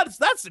 oh, well,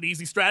 that's an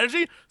easy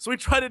strategy. So we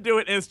tried to do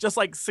it, and it's just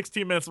like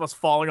 16 minutes of us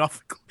falling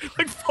off,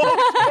 like falling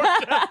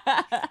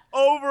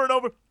over and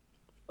over.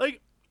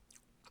 Like,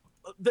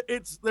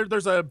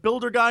 there's a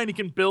builder guy, and he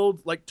can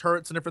build like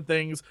turrets and different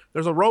things.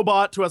 There's a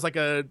robot who has like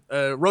a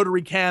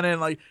rotary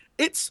cannon. Like,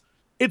 it's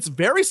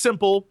very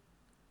simple,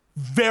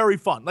 very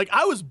fun. Like,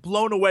 I was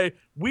blown away.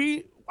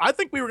 I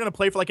think we were going to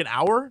play for like an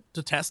hour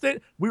to test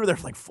it. We were there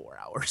for like 4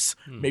 hours,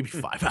 maybe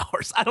 5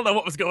 hours. I don't know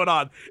what was going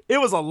on. It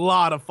was a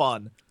lot of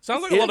fun.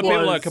 Sounds like a lot of people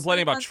are was-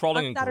 complaining about on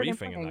trolling and Saturday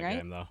griefing in morning, that right?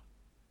 game, though.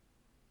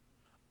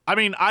 I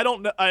mean, I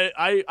don't know.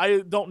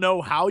 I don't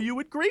know how you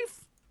would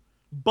grief,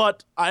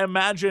 but I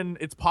imagine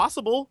it's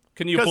possible.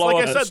 Can you 'Cause, blow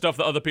like up I said, stuff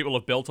that other people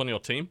have built on your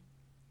team?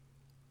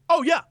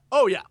 Oh yeah.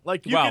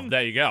 Like you Well, can.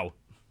 there you go.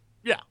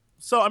 Yeah.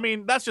 So I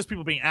mean, that's just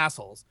people being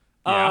assholes.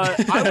 Yeah.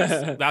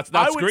 That's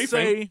I would griefing.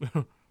 say,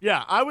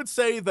 yeah, I would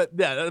say that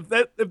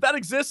if that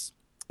exists,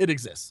 it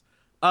exists.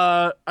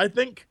 I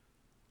think.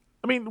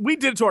 I mean, we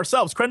did it to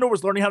ourselves. Krendor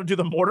was learning how to do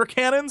the mortar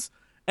cannons,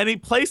 and he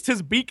placed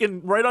his beacon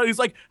right on. He's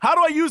like, "How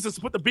do I use this?"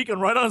 Put the beacon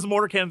right on his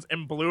mortar cannons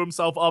and blew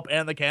himself up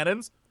and the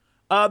cannons.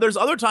 There's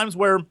other times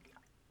where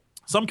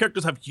some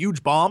characters have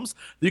huge bombs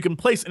that you can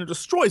place, and it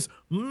destroys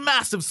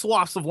massive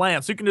swaths of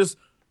land. So you can just,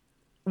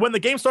 when the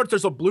game starts,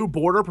 there's a blue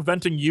border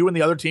preventing you and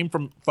the other team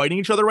from fighting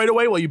each other right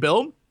away while you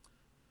build.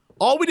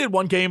 All we did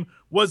one game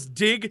was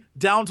dig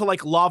down to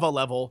like lava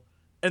level.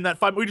 And that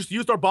fight, we just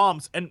used our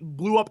bombs and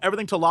blew up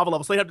everything to lava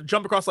level. So they had to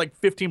jump across like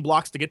 15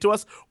 blocks to get to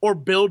us or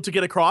build to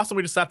get across. And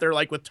we just sat there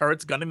like with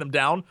turrets gunning them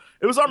down.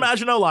 It was our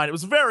Maginot line. It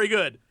was very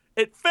good.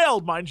 It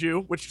failed, mind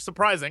you, which is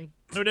surprising.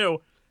 Who knew?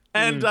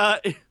 And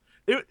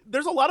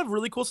there's a lot of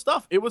really cool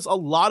stuff. It was a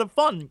lot of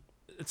fun.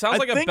 It sounds I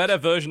like a think- better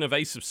version of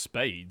Ace of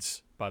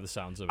Spades, by the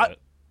sounds of it.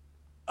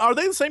 Are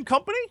they the same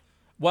company?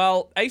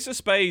 Well, Ace of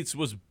Spades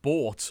was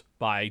bought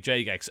by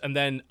Jagex, and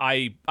then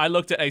I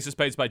looked at Ace of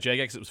Spades by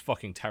Jagex. It was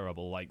fucking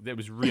terrible. Like, it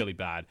was really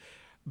bad.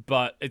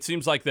 But it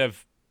seems like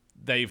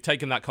they've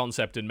taken that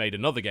concept and made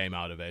another game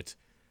out of it.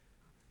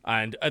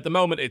 And at the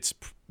moment,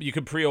 you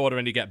can pre-order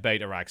and you get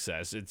beta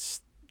access.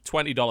 It's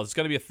 $20. It's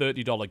going to be a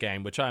 $30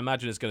 game, which I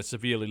imagine is going to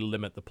severely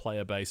limit the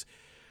player base.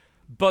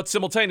 But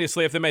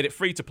simultaneously, if they made it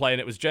free to play and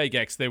it was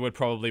Jagex, they would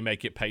probably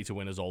make it pay to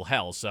win as all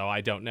hell. So I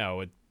don't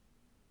know.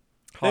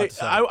 Hard to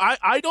say.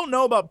 I don't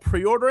know about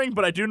pre-ordering,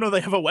 but I do know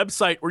they have a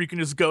website where you can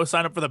just go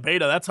sign up for the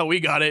beta. That's how we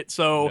got it.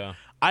 So Yeah.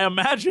 I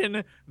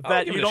imagine I'll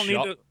that give you it a don't need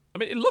shot. to. I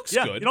mean, it looks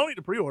Yeah, good. you don't need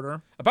to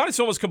pre-order. Apparently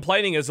someone was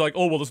complaining as like,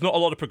 oh, well, there's not a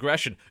lot of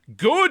progression.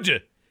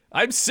 Good!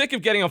 I'm sick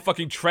of getting on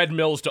fucking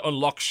treadmills to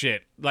unlock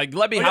shit. Like,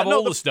 let me Oh, yeah, have no,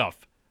 all the stuff.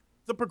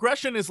 The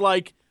progression is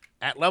like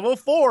at level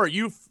 4,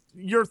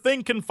 your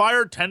thing can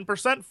fire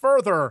 10%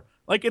 further.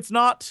 Like it's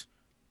not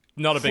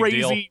Not a big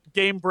deal. crazy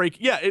game break.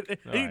 Yeah, and you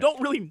Alright.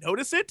 don't really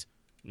notice it.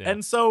 Yeah.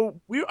 And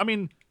so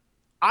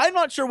I'm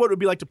not sure what it would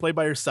be like to play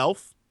by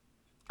yourself.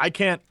 I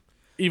can't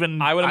even.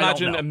 I would don't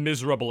imagine know. a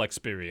miserable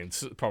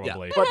experience, Yeah,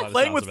 probably. but by the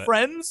playing sounds with of it.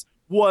 friends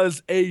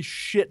was a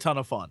shit ton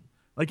of fun.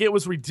 Like it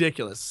was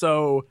ridiculous.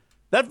 So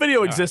that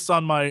video exists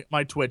on my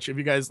Twitch. If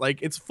you guys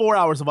like, it's 4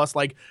 hours of us.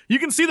 Like you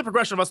can see the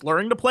progression of us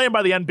learning to play, and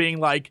by the end being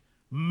like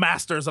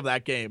masters of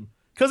that game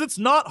because it's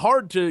not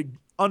hard to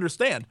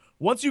understand.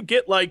 Once you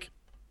get like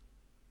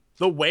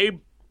the way,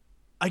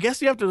 I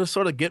guess you have to just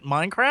sort of get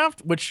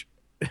Minecraft, which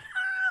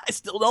I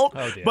still don't.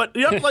 Oh, dear. But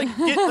you have to like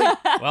get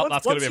like Well,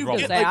 that's gonna be a you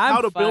problem. get, like, I'm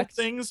how to build fucked.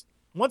 things.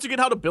 Once you get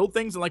how to build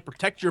things and like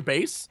protect your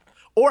base,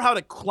 or how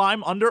to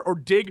climb under or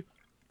dig.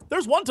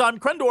 There's one time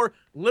Krendor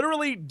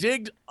literally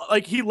digged,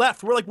 like he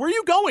left. We're like, where are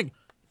you going?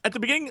 At the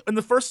beginning, in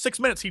the first 6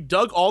 minutes, he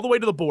dug all the way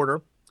to the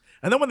border.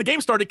 And then when the game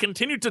started,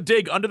 continued to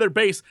dig under their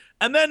base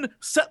and then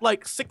set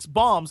like 6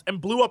 bombs and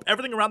blew up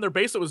everything around their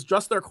base. It was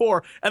just their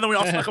core. And then we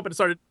all snuck up and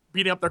started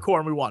beating up their core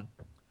and we won.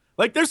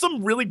 Like there's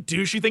some really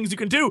douchey things you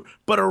can do,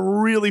 but are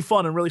really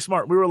fun and really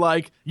smart. We were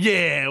like,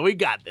 yeah, we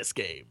got this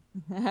game.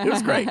 It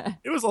was great.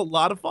 It was a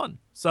lot of fun.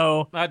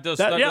 So That does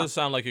yeah. does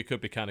sound like it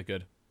could be kind of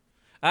good.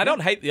 I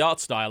don't hate the art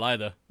style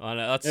either. I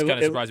know, that's It- kind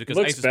of it surprising because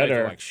looks Ace of Spades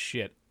better. are like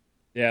shit.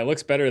 Yeah, it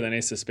looks better than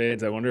Ace of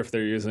Spades. I wonder if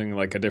they're using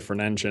like a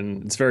different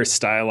engine. It's very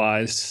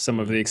stylized. Some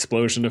of the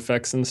explosion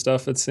effects and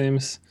stuff, it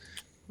seems.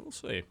 We'll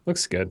see.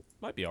 Looks good.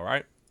 Might be all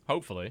right.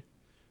 Hopefully.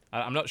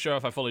 I'm not sure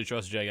if I fully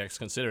trust Jagex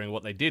considering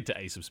what they did to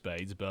Ace of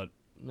Spades, but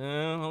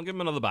I'll give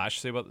them another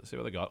bash. See what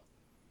they got.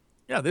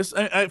 Yeah, this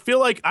I feel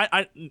like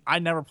I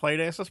never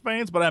played Ace of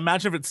Spades, but I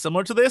imagine if it's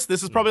similar to this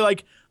is probably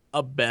like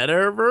a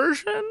better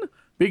version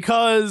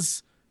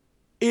because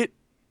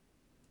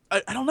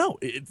I don't know.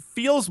 It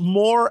feels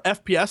more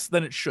FPS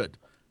than it should.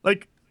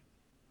 Like,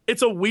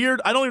 it's a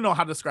weird. I don't even know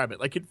how to describe it.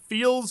 Like, it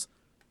feels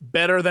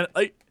better than.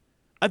 Like,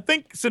 I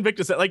think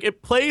Sinvictus said, like,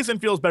 it plays and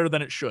feels better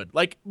than it should.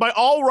 Like, by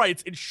all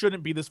rights, it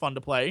shouldn't be this fun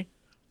to play,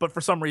 but for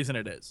some reason,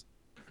 it is.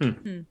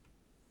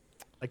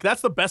 Like,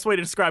 that's the best way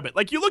to describe it.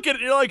 Like, you look at it,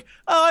 and you're like,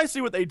 oh, I see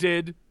what they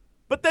did.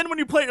 But then when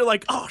you play it, you're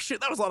like, oh shit,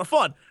 that was a lot of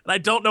fun. And I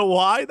don't know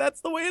why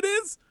that's the way it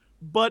is,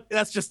 but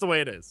that's just the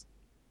way it is.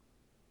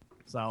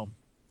 So.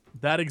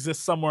 That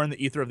exists somewhere in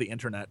the ether of the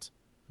internet.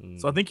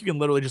 So I think you can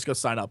literally just go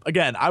sign up.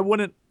 Again, I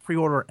wouldn't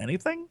pre-order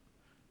anything,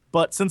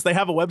 but since they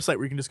have a website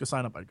where you can just go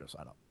sign up, I'd go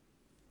sign up.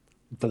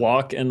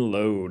 Block and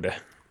load.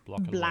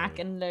 Black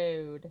and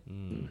load.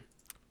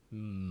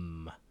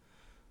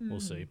 We'll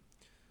see.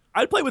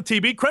 I'd play with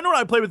TB. Krendor and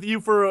I play with you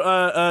for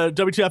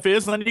WTF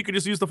is, and then you could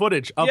just use the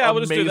footage. Of Yeah,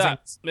 we'll just do amazing-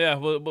 that. Yeah,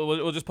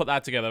 we'll just put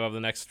that together over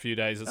the next few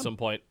days at some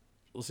point.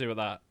 We'll see what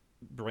that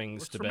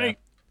brings to for bear. me.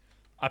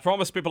 I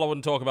promised people I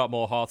wouldn't talk about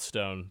more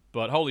Hearthstone,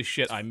 but holy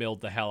shit, I milled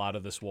the hell out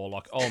of this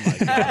Warlock. Oh my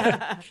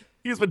god.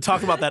 He's been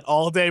talking about that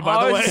all day,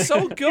 by the way. It's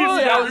so good. He's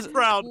I very was-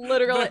 proud.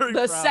 Literally, Very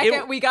the proud.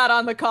 second we got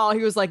on the call, he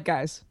was like,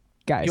 guys.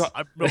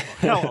 I milled the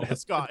hell out of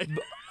this guy.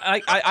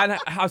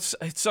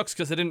 It sucks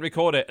because I didn't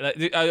record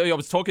it. I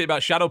was talking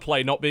about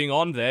Shadowplay not being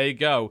on. There you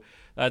go.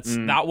 That's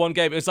that one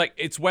game.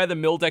 It's where the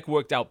mill deck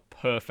worked out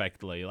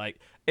perfectly. Like,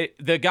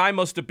 the guy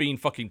must have been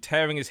fucking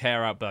tearing his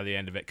hair out by the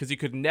end of it because he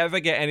could never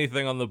get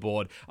anything on the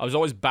board. I was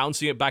always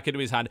bouncing it back into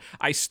his hand.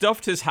 I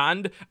stuffed his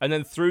hand and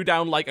then threw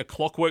down like a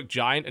Clockwork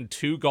Giant and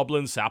 2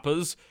 Goblin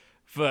Sappers.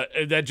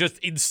 They're just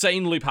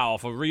insanely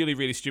powerful, really,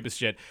 really stupid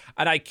shit.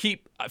 And I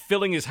keep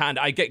filling his hand.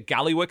 I get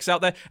Gallywicks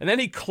out there, and then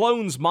he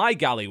clones my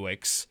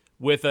Gallywicks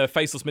with a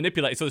Faceless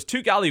Manipulator. So there's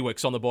 2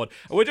 Gallywicks on the board,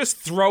 and we're just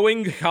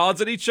throwing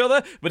cards at each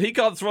other, but he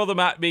can't throw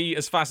them at me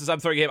as fast as I'm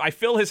throwing him. I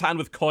fill his hand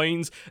with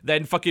coins,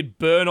 then fucking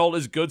burn all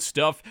his good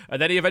stuff,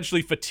 and then he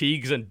eventually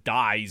fatigues and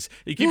dies.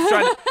 He keeps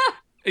trying to...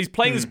 He's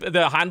playing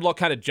the handlock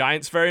kind of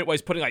Giants variant, where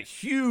he's putting like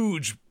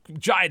huge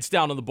Giants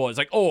down on the board. It's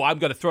like, oh, I'm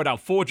going to throw down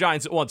 4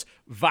 Giants at once.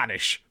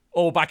 Vanish.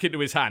 All back into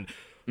his hand.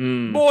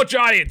 More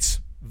Giants.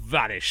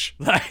 Vanish.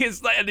 And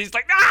he's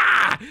like,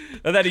 ah!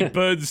 And then he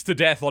burns to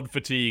death on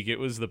fatigue. It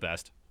was the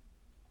best.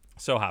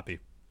 So happy.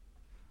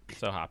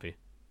 So happy.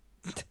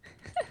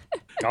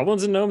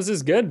 Goblins and Gnomes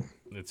is good.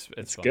 It's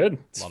fun. Good.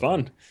 It's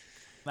fun.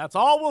 That's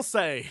all we'll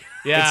say.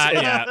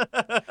 Yeah.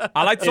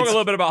 I like to talk a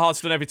little bit about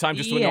Hearthstone every time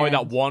just to annoy Yeah.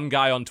 that one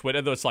guy on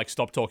Twitter that's like,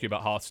 stop talking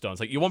about Hearthstone. It's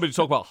like, you want me to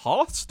talk about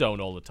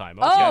Hearthstone all the time?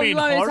 Oh, Okay. you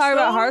want me to talk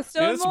about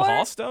Hearthstone Yeah, some more?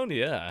 Hearthstone,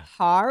 yeah.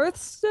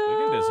 Hearthstone? We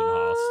can do some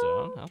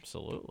Hearthstone,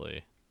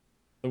 absolutely.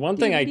 The one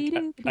thing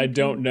I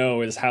don't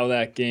know is how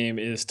that game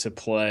is to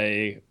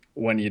play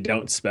when you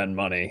don't spend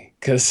money.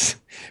 Because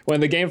when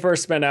the game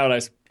first spun out,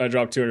 I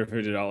dropped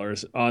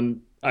 $250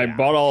 on. I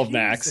bought all of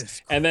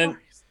Nax, and then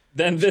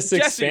this Jesse,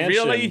 expansion.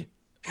 really?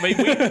 I mean,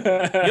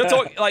 you're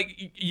talking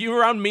like you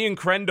around me and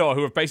Krendor,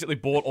 who have basically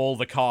bought all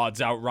the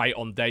cards outright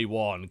on day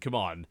one. Come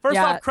on. First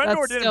Yeah, off,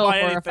 Krendor that didn't still buy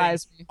anything.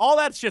 horrifies me. All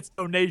that shit's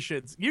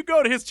donations. You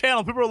go to his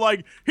channel, people are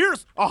like,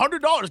 here's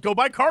 $100. Go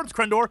buy cards,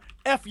 Krendor.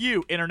 F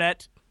you,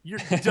 internet. You're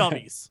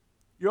dummies.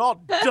 You're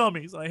all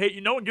dummies. I hate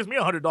you. No one gives me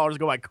 $100 to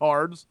go buy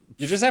cards.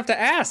 You just have to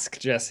ask,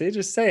 Jesse.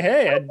 Just say,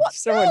 hey,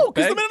 No,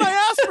 because the minute I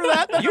ask for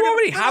that, then You they're gonna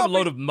already spend have a on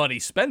load me. of money.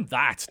 Spend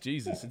that.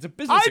 Jesus, it's a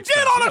business I expense.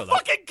 did on you a know that.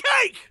 fucking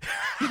cake.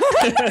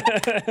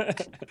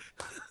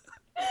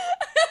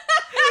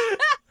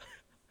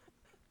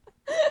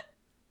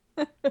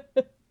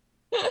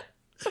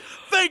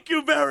 Thank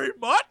you very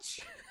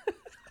much.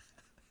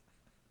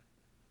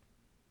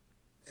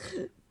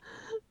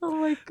 Oh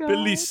my god.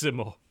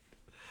 Bellissimo.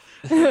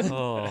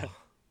 Oh,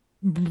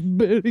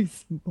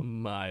 Bellissimo.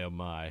 my, oh,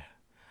 my.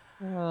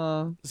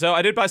 Oh. So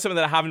I did buy something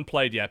that I haven't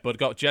played yet, but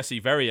got Jesse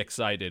very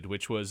excited,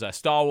 which was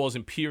Star Wars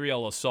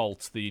Imperial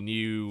Assault, the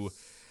new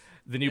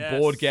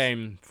board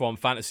game from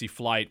Fantasy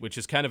Flight, which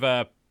is kind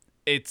of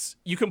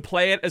you can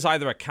play it as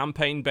either a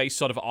campaign-based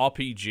sort of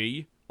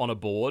RPG on a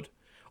board,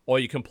 or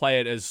you can play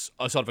it as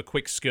a sort of a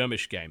quick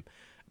skirmish game.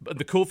 But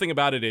the cool thing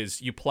about it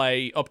is you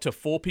play up to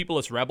 4 people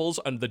as rebels,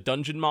 and the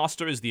dungeon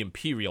master is the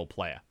Imperial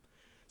player.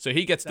 So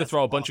he gets to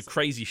throw a bunch of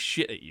crazy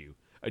shit at you,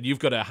 and you've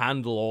got to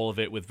handle all of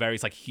it with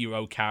various like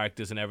hero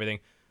characters and everything.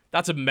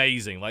 That's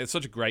amazing. Like, it's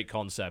such a great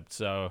concept.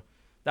 So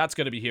that's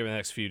going to be here in the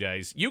next few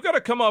days. You got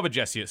to come over,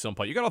 Jesse, at some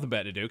point. You got nothing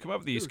better to do. Come over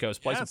to the East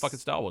Coast, play some yes. fucking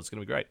Star Wars. It's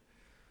going to be great.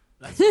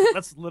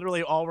 That's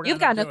literally all we're You've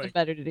gonna got do. nothing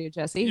better to do,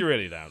 Jesse. You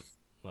really don't.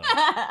 Like,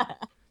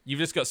 You've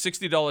just got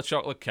 $60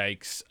 chocolate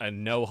cakes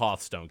and no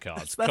Hearthstone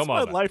cards. That's Come my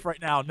on, man. life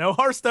right now. No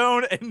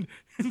Hearthstone and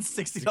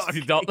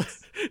 $60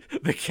 cakes.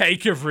 The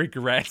cake of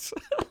regret.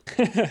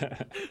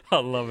 I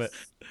love it.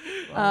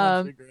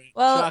 Oh, that's great.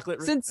 Well,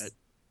 Chocolate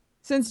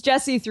since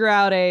Jesse threw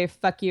out a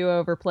fuck you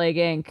over Plague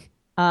Inc.,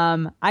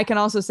 I can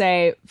also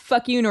say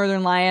fuck you,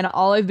 Northern Lion.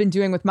 All I've been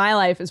doing with my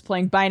life is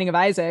playing Binding of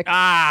Isaac.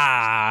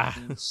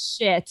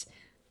 Shit.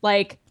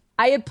 Like,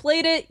 I had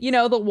played it,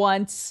 the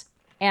once,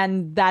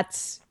 and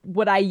that's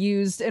what I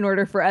used in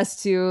order for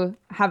us to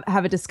have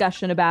a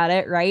discussion about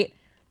it, right?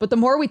 But the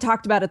more we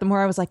talked about it, the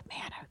more I was like,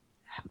 man,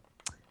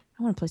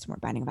 I want to play some more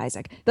Binding of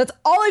Isaac. That's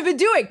all I've been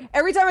doing.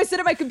 Every time I sit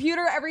at my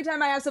computer, every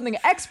time I have something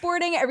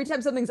exporting, every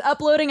time something's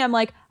uploading, I'm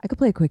like, I could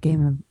play a quick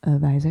game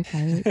of Isaac.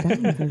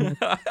 That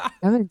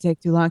wouldn't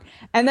take too long.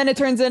 And then it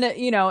turns into,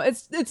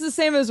 it's the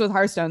same as with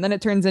Hearthstone. Then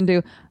it turns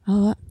into,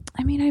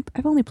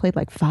 I've only played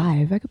like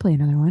 5. I could play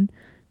another one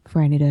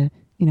before I need to,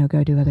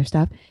 go do other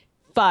stuff.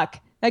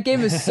 Fuck. That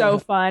game is so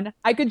fun.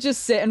 I could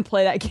just sit and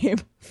play that game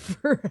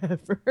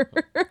forever.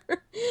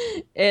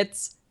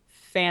 It's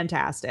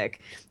fantastic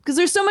because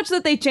there's so much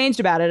that they changed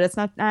about it. It's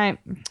not,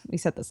 we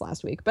said this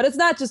last week, but it's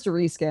not just a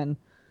reskin.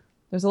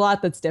 There's a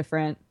lot that's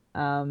different.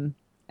 And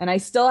I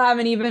still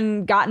haven't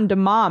even gotten to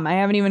Mom. I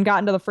haven't even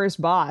gotten to the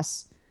first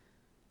boss.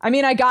 I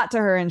mean, I got to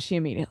her and she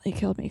immediately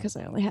killed me because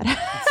I only had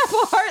half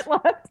a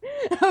heart left.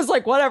 I was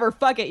like, whatever,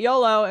 fuck it,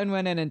 YOLO, and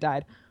went in and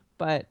died.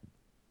 But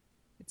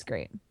it's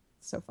great.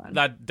 So fun.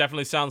 That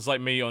definitely sounds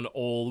like me on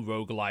all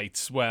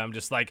roguelites, where I'm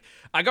just like,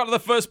 I got to the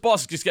first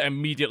boss, just get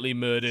immediately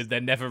murdered,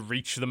 then never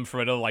reach them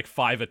for another like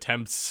 5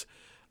 attempts.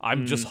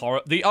 I'm just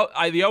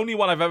the only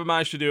one I've ever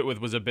managed to do it with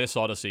was Abyss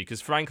Odyssey, because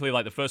frankly,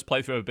 like the first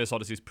playthrough of Abyss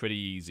Odyssey is pretty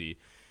easy,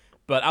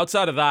 but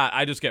outside of that,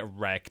 I just get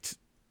wrecked.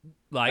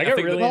 Like I got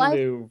really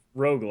into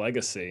Rogue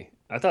Legacy.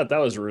 I thought that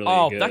was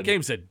really good. That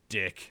game's a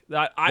dick.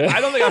 I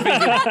don't think I've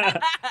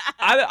even...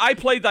 I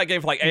played that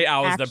game for like 8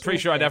 hours, and I'm pretty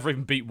sure I never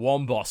even beat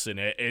one boss in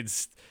it.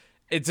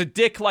 It's a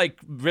dick like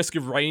Risk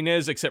of Rain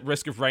is, except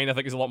Risk of Rain I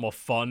think is a lot more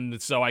fun,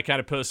 so I kind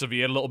of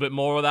persevered a little bit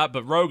more with that.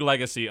 But Rogue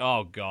Legacy,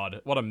 oh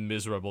god, what a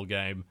miserable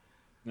game.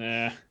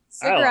 Yeah,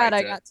 Cigarette,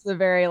 I got to the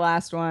very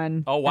last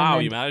one. Oh wow,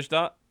 you managed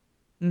that?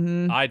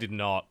 Mm-hmm. I did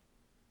not.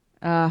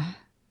 It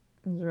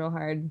was real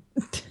hard.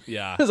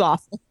 Yeah. It was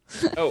awful.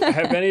 Oh,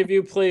 have any of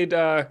you played,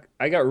 I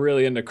got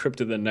really into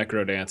Crypt of the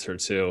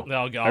Necrodancer too.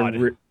 Oh god.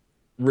 I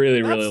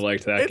really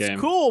liked that game.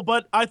 It's cool,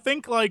 but I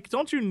think, like,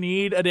 don't you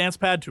need a dance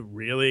pad to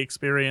really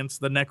experience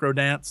the necro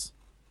dance?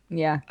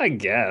 Yeah. I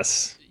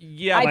guess.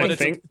 Yeah,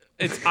 but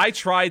I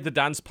tried the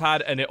dance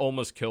pad and it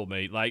almost killed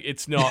me. Like,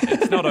 it's not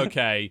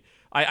okay.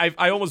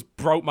 I almost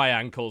broke my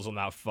ankles on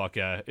that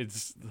fucker.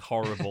 It's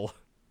horrible.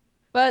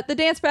 But the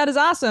dance pad is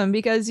awesome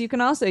because you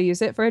can also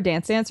use it for a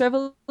Dance Dance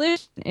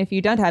Revolution if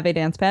you don't have a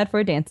dance pad for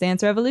a Dance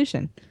Dance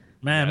Revolution.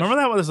 Man, remember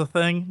that was a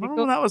thing?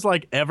 Remember when that was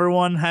like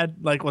everyone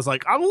was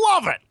like, I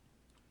love it.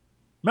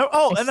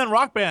 And then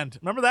Rock Band.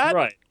 Remember that?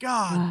 Right.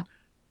 God.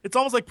 It's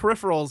almost like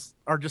peripherals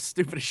are just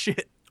stupid as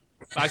shit.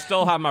 I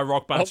still have my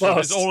Rock Band stuff.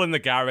 It's all in the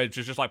garage.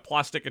 It's just like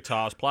plastic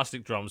guitars,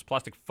 plastic drums,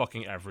 plastic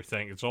fucking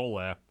everything. It's all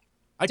there.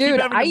 I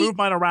keep having to move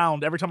mine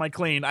around every time I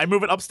clean. I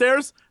move it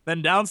upstairs,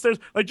 then downstairs.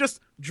 Like,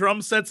 just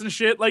drum sets and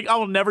shit. Like, I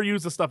will never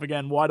use this stuff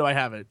again. Why do I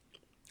have it?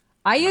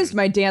 I used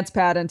my dance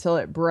pad until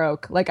it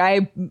broke. Like,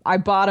 I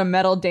bought a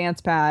metal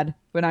dance pad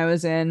when I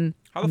was in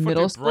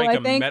middle school, I think. How the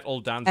fuck do you break a metal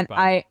dance pad?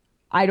 And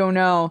I don't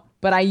know,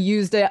 but I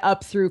used it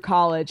up through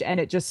college, and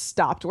it just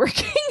stopped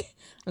working. I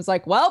was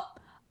like, well,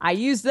 I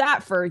used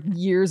that for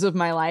years of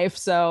my life,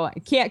 so I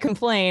can't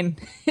complain.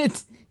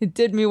 It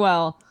did me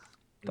well,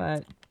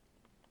 but...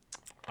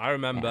 I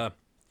remember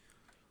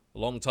a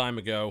long time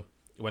ago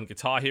when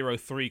Guitar Hero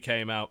 3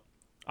 came out,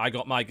 I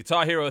got my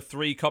Guitar Hero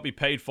 3 copy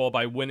paid for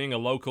by winning a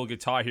local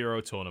Guitar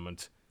Hero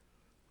tournament.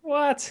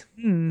 What?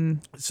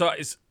 So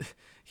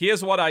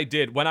here's what I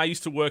did. When I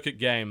used to work at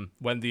Game,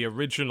 when the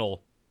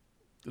original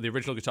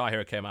Guitar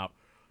Hero came out,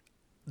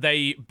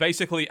 they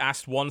basically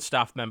asked one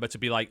staff member to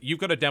be like, you've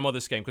got to demo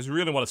this game because we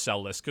really want to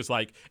sell this because,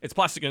 like, it's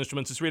plastic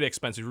instruments, it's really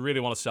expensive, we really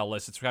want to sell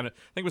this. It's kind of,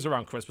 I think it was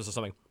around Christmas or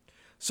something.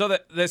 So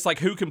that there's like,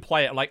 who can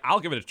play it? I'm like, I'll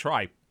give it a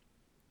try.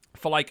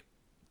 For like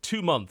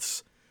 2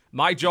 months,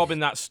 my job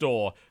in that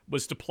store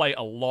was to play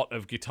a lot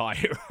of Guitar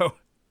Hero.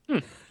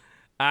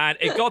 And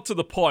it got to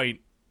the point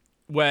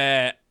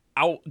where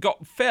I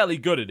got fairly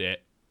good at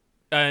it.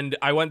 And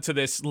I went to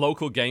this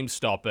local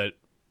GameStop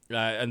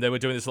and they were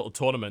doing this little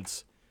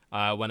tournament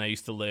when I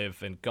used to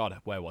live in, God,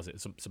 where was it?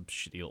 Some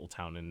shitty little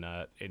town in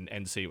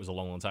NC. It was a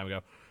long time ago.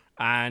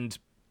 And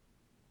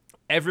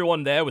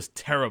everyone there was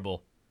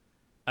terrible.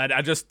 And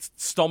I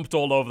just stomped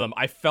all over them.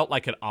 I felt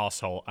like an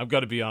asshole. I've got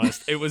to be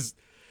honest.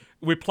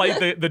 We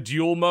played the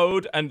duel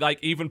mode, and like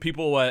even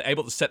people were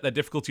able to set their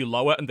difficulty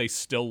lower, and they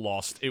still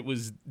lost. It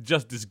was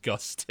just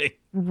disgusting.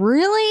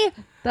 Really?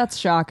 That's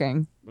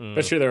shocking.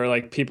 Bet you there are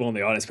like people in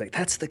the audience like,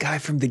 that's the guy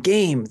from the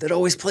game that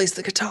always plays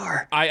the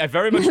guitar. I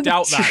very much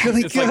doubt that.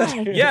 really It's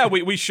like, good. yeah,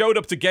 we showed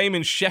up to game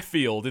in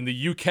Sheffield in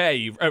the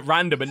UK at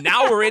random, and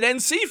now we're in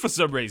NC for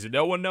some reason.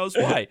 No one knows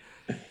why.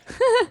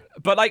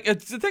 But like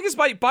the thing is,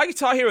 by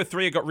Guitar Hero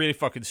 3, it got really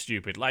fucking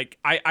stupid. Like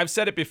I've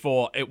said it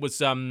before, it was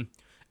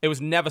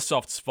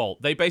Neversoft's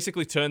fault. They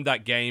basically turned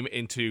that game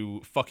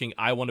into fucking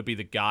I Want to Be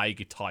the Guy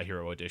Guitar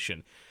Hero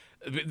edition.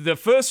 The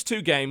first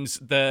two games,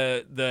 what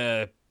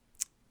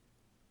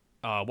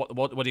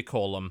do you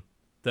call them?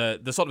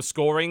 The sort of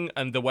scoring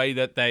and the way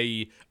that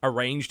they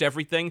arranged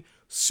everything,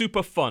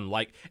 super fun.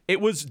 Like, it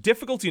was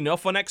difficult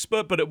enough on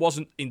expert, but it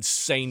wasn't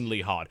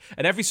insanely hard.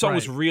 And every song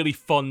was really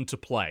fun to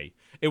play.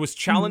 It was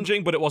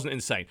challenging, but it wasn't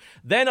insane.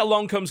 Then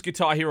along comes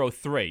Guitar Hero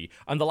 3,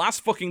 and the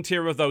last fucking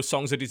tier of those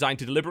songs are designed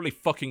to deliberately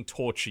fucking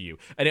torture you.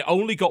 And it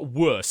only got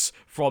worse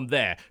from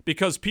there,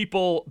 because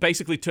people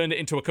basically turned it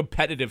into a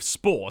competitive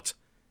sport.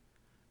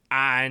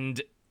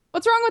 And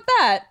What's wrong with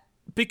that?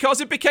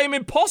 because it became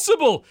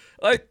impossible.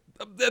 Like,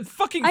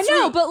 fucking I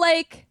know, but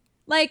like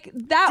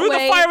that through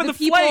way, the fire and the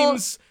people...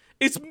 flames,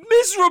 it's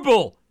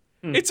miserable.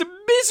 It's a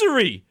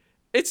misery.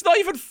 It's not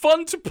even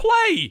fun to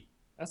play.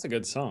 That's a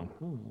good song.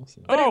 Oh,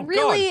 awesome. But it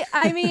really, God.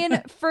 I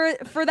mean,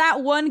 for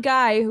that one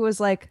guy who was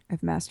like,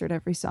 I've mastered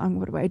every song.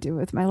 What do I do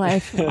with my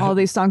life? All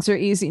these songs are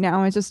easy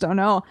now. I just don't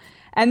know.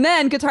 And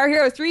then Guitar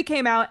Hero 3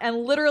 came out,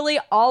 and literally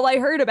all I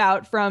heard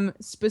about from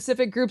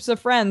specific groups of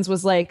friends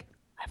was like,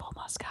 I've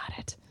almost got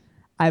it.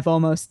 I've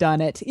almost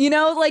done it. You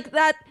know, like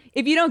that.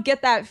 If you don't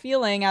get that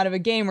feeling out of a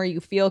game where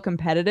you feel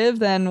competitive,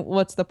 then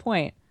what's the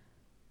point?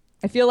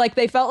 I feel like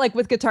they felt like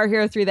with Guitar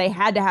Hero 3, they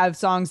had to have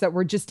songs that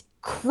were just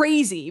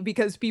crazy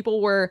because people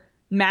were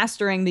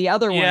mastering the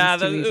other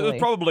ones too easily. That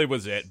probably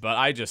was it. But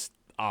I just,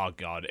 oh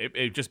God,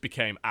 it just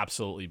became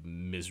absolutely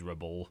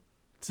miserable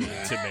to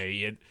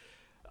me.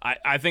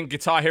 I think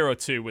Guitar Hero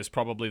 2 was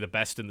probably the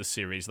best in the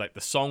series. Like,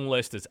 the song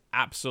list is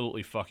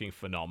absolutely fucking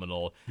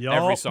phenomenal. Yup.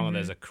 Every song on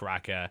there's a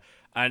cracker.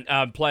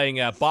 And playing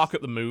Bark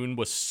at the Moon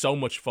was so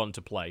much fun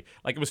to play.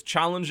 Like, it was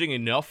challenging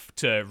enough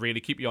to really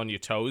keep you on your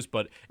toes,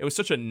 but it was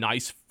such a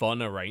nice,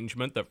 fun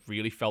arrangement that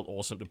really felt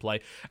awesome to play.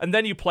 And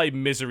then you play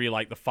Misery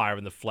like the Fire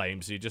and the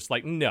Flames, and you're just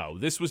like, no,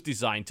 this was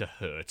designed to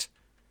hurt.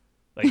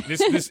 Like,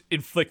 this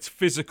inflicts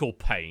physical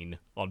pain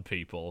on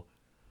people.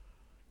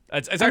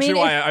 It's actually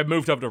why I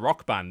moved over to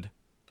Rock Band.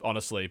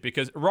 Honestly,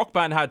 because Rock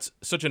Band had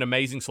such an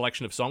amazing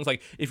selection of songs.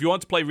 Like, if you want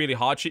to play really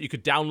hard shit, you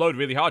could download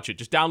really hard shit.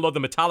 Just download the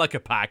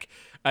Metallica pack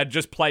and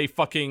just play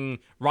fucking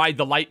Ride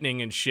the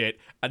Lightning and shit.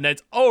 And then,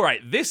 all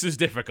right, this is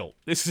difficult.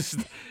 This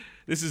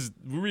is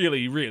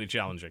really, really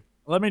challenging.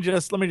 Let me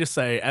just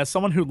say, as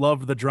someone who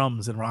loved the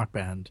drums in Rock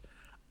Band,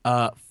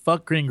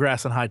 fuck Green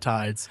Grass and High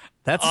Tides.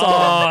 That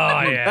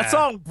song, that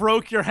song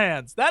broke your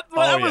hands. That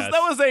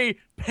was a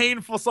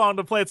painful song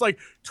to play. It's like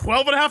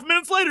 12 and a half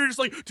minutes later, you're just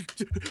like,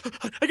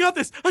 I got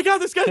this,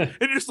 guys. And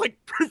you're just like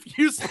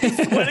profusely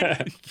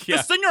sweating. Yeah.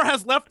 The singer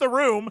has left the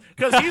room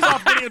because he's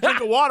off getting a drink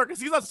of water because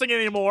he's not singing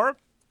anymore.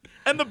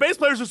 And the bass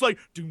player's just like,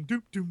 doom,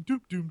 doom, doom,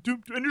 doom, doom,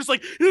 doom. And you're just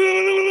like,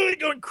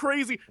 going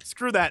crazy.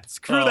 Screw that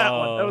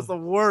one. That was the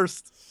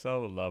worst.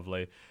 So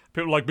lovely.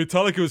 People are like,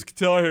 Metallica was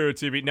Guitar Hero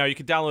TV. No, you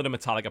can download a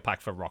Metallica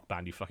pack for Rock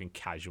Band, you fucking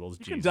casuals.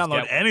 You can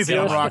download anything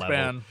on Rock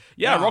Band.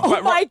 Yeah, Rock Oh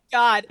Band. my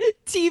God.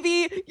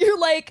 TV, you're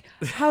like,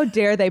 how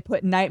dare they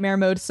put nightmare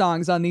mode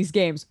songs on these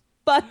games?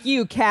 Fuck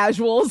you,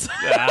 casuals.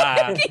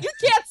 Ah. You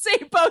can't say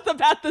both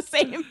about the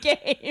same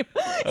game.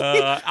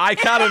 I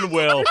can and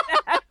will.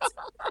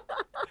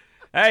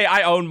 Hey,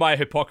 I own my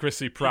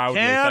hypocrisy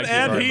proudly. Can Thank you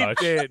and very he much.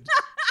 did.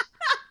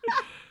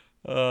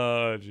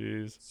 Oh,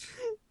 jeez.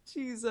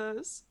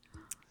 Jesus.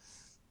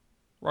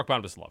 Rock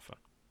Band was a lot of fun.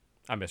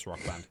 I miss Rock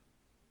Band.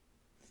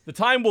 The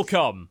time will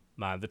come,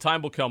 man. The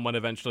time will come when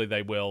eventually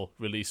they will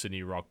release a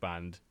new Rock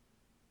Band.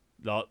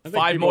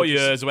 5 more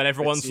years when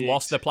everyone's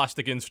lost their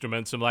plastic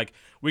instruments. I'm like,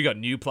 we got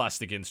new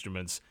plastic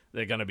instruments.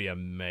 They're going to be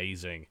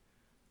amazing.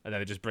 And then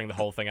they just bring the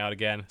whole thing out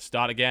again.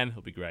 Start again.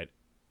 It'll be great.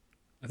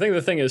 I think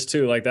the thing is,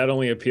 too, like, that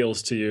only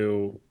appeals to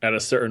you at a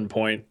certain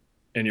point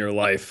in your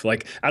life.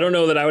 Like, I don't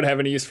know that I would have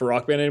any use for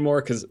Rock Band anymore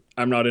because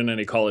I'm not in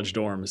any college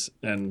dorms,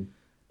 and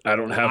I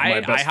don't have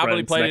my best I happily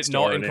friends played next it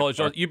not door in college.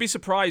 anymore. You'd be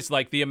surprised,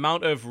 like, the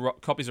amount of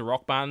copies of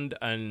Rock Band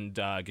and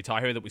Guitar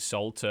Hero that we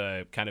sold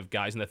to kind of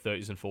guys in their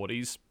 30s and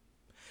 40s.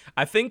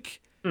 I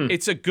think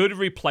it's a good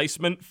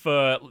replacement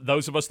for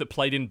those of us that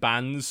played in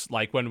bands,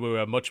 like, when we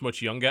were much,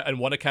 much younger and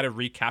want to kind of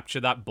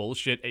recapture that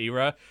bullshit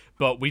era,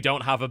 but we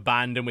don't have a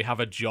band and we have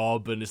a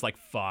job, and it's like,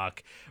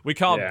 fuck. We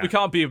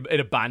can't be in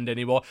a band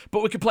anymore,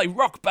 but we can play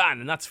Rock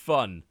Band, and that's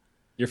fun.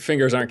 Your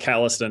fingers aren't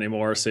calloused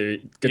anymore, so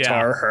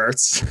guitar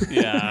hurts.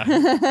 Yeah,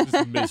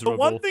 just miserable. But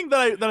one thing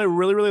that I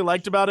really, really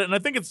liked about it, and I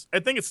think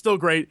it's still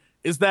great,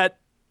 is that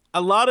a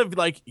lot of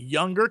like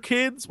younger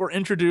kids were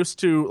introduced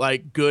to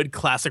like good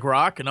classic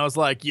rock, and I was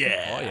like,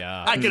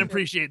 yeah, I can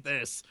appreciate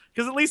this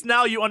because at least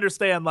now you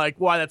understand like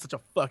why that's such a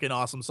fucking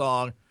awesome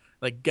song.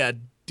 Like,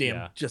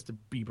 goddamn, Justin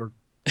Bieber.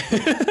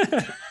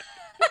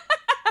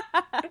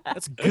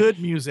 That's good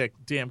music.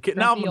 Damn kid.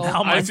 Now Grumpy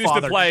old my I just used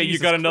to father, play You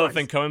Jesus Got Another Christ.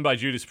 Thing Coming by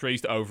Judas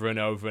Priest over and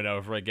over and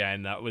over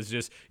again. That was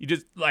just, you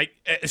just, like,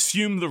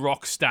 assume the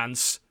rock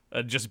stance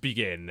and just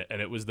begin,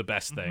 and it was the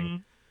best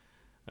thing.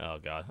 Oh,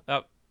 God.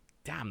 Oh,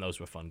 damn, those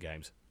were fun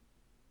games.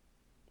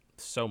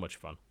 So much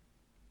fun.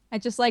 I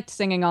just liked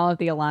singing all of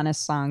the Alanis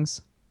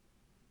songs.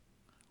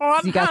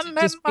 On You got to hand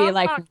just in be my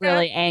like pocket.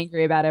 really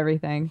angry about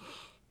everything.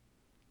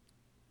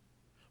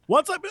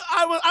 Once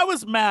I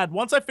was mad.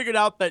 Once I figured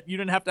out that you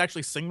didn't have to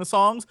actually sing the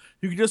songs,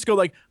 you could just go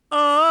like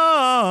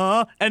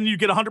and you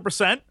get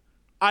 100%.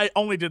 I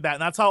only did that,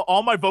 and that's how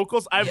all my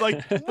vocals. I've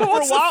like for Well,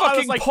 what's a while the I was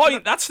fucking like,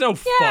 point? That's no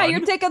fun. Yeah, you're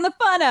taking the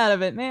fun out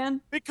of it,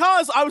 man.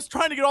 because I was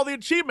trying to get all the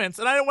achievements,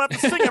 and I didn't want to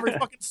have to sing every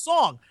fucking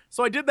song.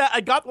 So I did that.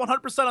 I got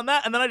 100% on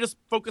that, and then I just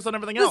focused on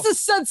everything else. This is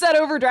Sunset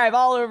Overdrive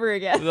all over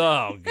again.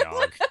 Oh,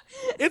 God.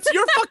 It's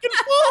your fucking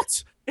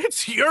fault.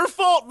 It's your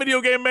fault, video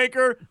game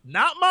maker,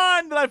 not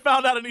mine, that I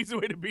found out an easy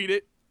way to beat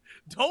it.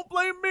 Don't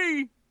blame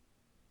me.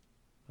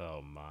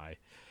 Oh, my.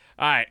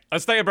 All right,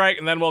 let's take a break,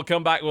 and then we'll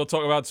come back. We'll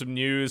talk about some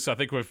news. I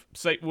think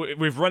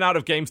we've run out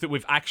of games that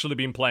we've actually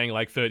been playing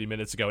like 30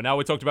 minutes ago. Now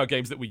we talked about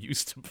games that we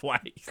used to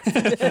play.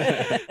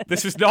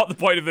 This is not the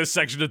point of this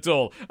section at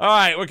all. All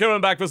right, we're coming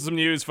back for some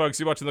news, folks.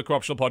 You're watching the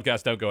Co-Optional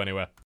Podcast. Don't go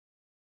anywhere.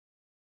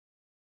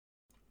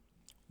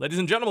 Ladies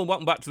and gentlemen,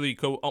 welcome back to the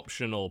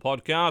Co-Optional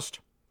Podcast.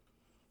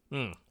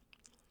 We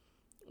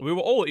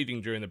were all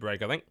eating during the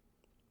break, I think.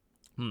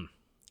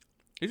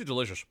 These are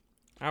delicious.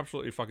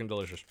 Absolutely fucking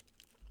delicious.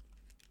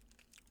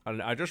 And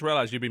I just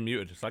realized you've been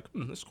muted. It's like,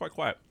 this is quite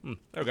quiet. There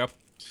we go.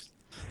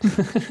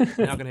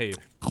 Now I can hear you.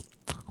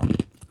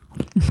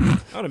 I'm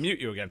gonna mute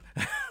you again.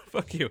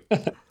 Fuck you.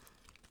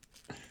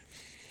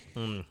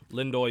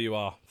 Lindor, you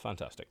are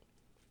fantastic.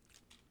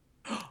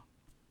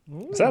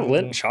 Is that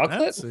Lindt chocolate?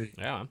 Fancy.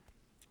 Yeah,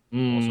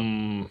 man.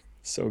 Awesome.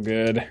 So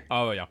good.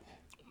 Oh, yeah.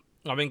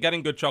 I mean,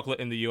 getting good chocolate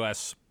in the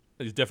US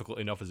is difficult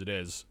enough as it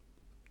is.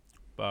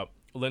 But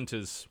Lindt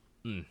is,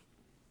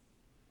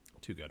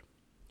 too good.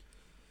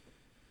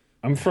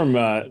 I'm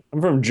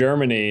from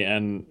Germany,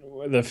 and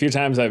the few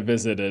times I've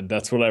visited,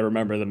 that's what I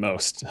remember the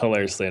most.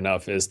 Hilariously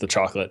enough, is the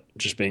chocolate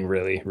just being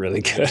really,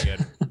 really good.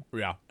 Good.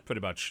 Yeah,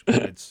 pretty much.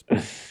 It's.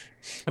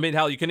 I mean,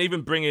 hell, you can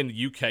even bring in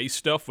UK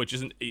stuff, which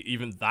isn't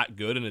even that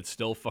good, and it's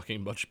still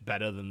fucking much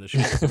better than the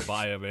shit you can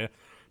buy over here.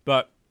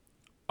 But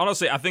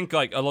honestly, I think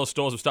like a lot of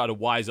stores have started to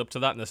wise up to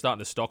that, and they're starting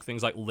to stock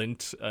things like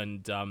Lindt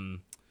and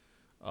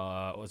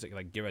what was it,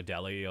 like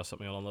Ghirardelli or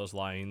something along those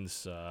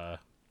lines.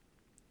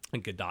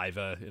 And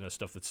Godiva,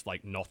 stuff that's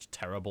like not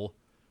terrible.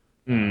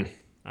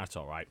 That's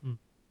all right.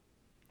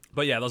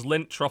 But yeah, those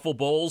Lindt truffle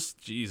balls,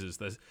 Jesus,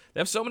 they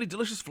have so many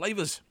delicious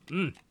flavors.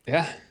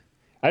 Yeah.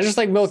 I just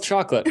like milk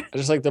chocolate. I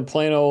just like the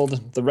plain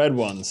old, the red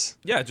ones.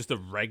 Yeah, just the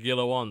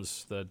regular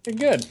ones. They're They're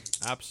good.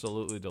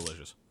 absolutely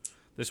delicious.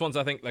 This one's,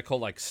 I think they're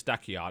called like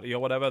Stacchiati or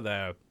whatever.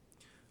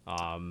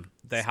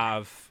 They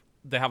have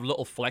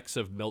little flecks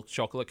of milk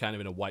chocolate, kind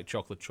of in a white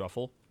chocolate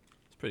truffle.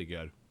 It's pretty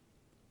good.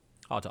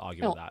 Hard to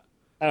argue with that.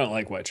 I don't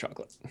like white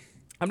chocolate.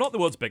 I'm not the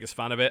world's biggest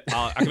fan of it.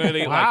 I can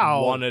only eat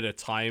Wow. like one at a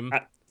time.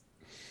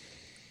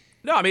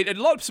 No, I mean, a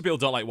lot of people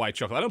don't like white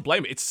chocolate. I don't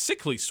blame it. It's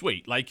sickly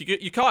sweet. Like,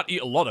 you can't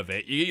eat a lot of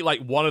it. You eat like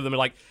one of them and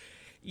like,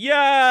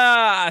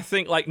 yeah, I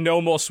think like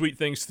no more sweet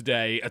things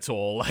today at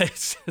all.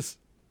 It's just...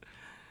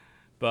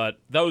 But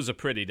those are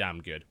pretty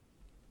damn good.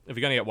 If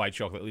you're going to get white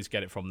chocolate, at least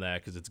get it from there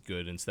because it's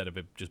good instead of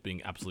it just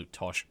being absolute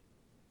tosh.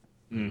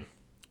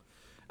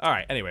 All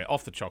right, anyway,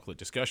 off the chocolate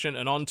discussion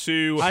and on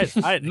to I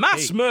had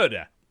mass cake.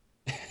 murder.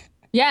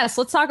 Yes,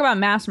 let's talk about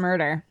mass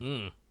murder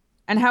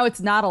and how it's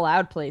not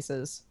allowed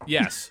places.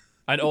 Yes.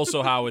 And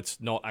also how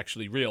it's not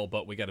actually real,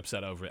 but we get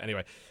upset over it.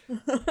 Anyway.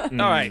 All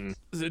right.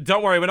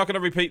 Don't worry, we're not going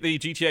to repeat the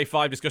GTA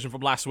 5 discussion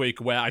from last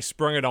week where I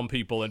sprung it on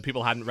people and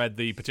people hadn't read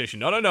the petition.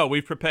 No,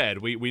 we've prepared.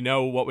 We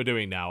know what we're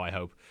doing now, I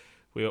hope.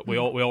 We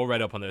all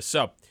read up on this.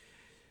 So,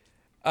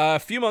 a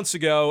few months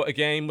ago, a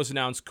game was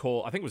announced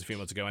called, I think it was a few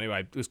months ago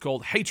anyway, it was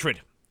called Hatred.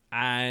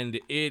 And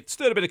it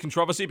stirred a bit of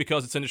controversy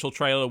because its initial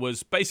trailer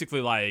was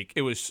basically like,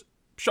 it was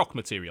shock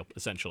material,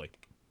 essentially.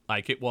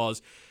 Like, it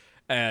was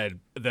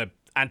the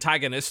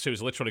antagonist,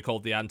 who's literally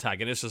called the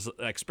antagonist,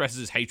 expresses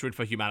his hatred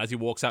for humanity,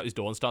 walks out his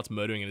door and starts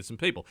murdering innocent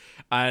people.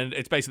 And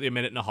it's basically a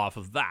minute and a half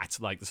of that.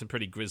 Like, there's some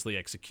pretty grisly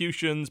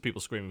executions, people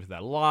screaming for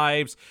their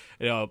lives,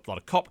 a lot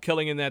of cop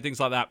killing in there, things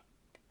like that.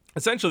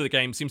 Essentially, the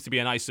game seems to be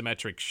an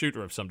isometric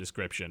shooter of some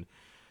description.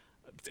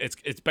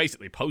 It's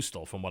basically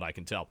Postal, from what I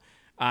can tell.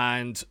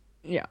 And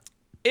Yeah.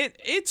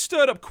 It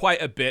stirred up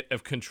quite a bit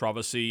of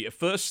controversy.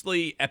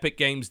 Firstly, Epic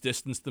Games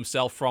distanced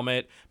themselves from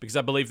it because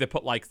I believe they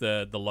put like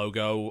the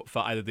logo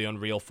for either the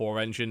Unreal 4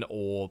 engine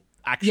or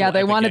actual Yeah, they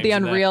Epic wanted the Games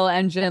in there. Unreal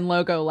Engine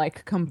logo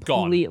like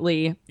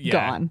completely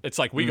gone. It's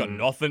like, we got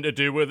nothing to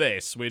do with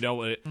this. We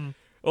don't...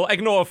 Well,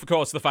 ignore, of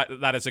course, the fact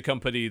that that is a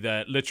company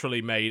that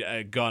literally made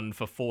a gun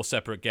for 4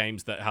 separate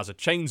games that has a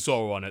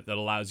chainsaw on it that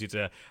allows you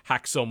to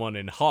hack someone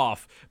in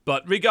half.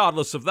 But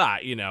regardless of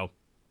that,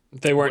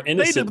 They weren't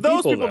innocent Those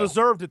people, people though.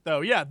 deserved it, though.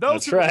 Yeah,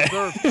 those That's people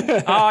right. deserved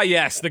it. Ah,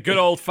 yes, the good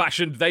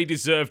old-fashioned "they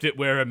deserved it,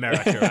 we're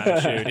America"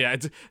 attitude. Yeah,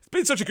 it's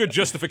been such a good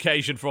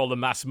justification for all the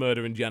mass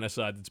murder and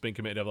genocide that's been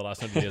committed over the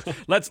last 100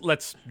 years.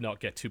 Let's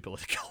not get too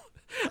political.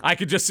 I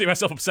could just see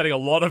myself upsetting a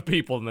lot of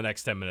people in the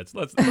next 10 minutes.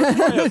 Let's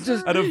try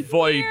and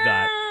avoid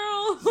that.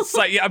 It's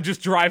like, yeah, I'm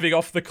just driving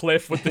off the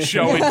cliff with the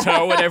show in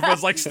tow, and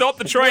everyone's like, "Stop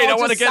the train! I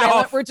want to get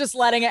silent. off." We're just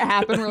letting it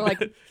happen. We're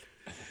like,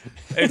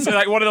 It's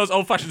like one of those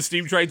old-fashioned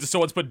steam trains that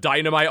someone's put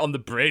dynamite on the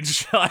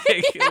bridge.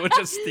 Like, we're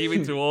just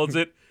steaming towards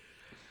it.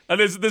 And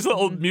there's this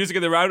little music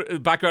in the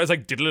background. It's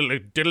like diddle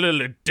like no.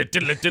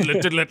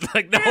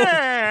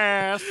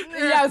 Yes.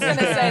 yeah, I was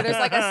gonna say there's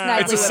like a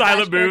snaggly It's a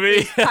silent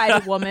movie.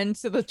 tied a woman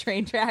to the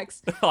train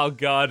tracks. Oh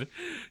God,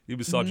 you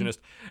misogynist.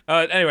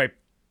 Anyway,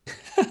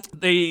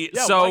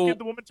 Yeah, so why can't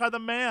the woman tie the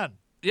man?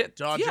 yeah,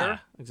 Dodger? yeah,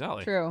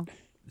 exactly. True.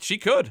 She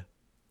could.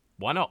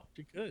 Why not?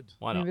 She could.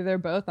 Why not? Maybe they're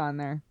both on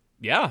there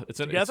Yeah,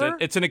 Together?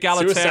 it's an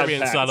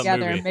egalitarian Suicide silent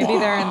together. movie. Maybe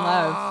they're in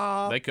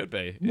love. They could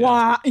be. Yeah.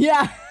 Wow.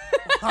 Yeah.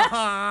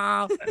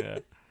 Yeah.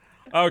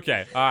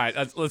 Okay, all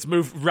right, let's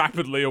move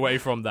rapidly away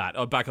from that,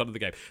 back onto the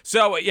game.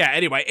 So, yeah,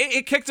 anyway,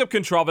 it kicked up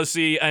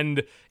controversy,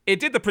 and it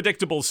did the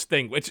predictables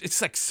thing, which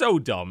it's, like, so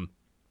dumb.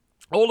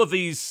 All of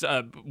these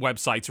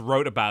websites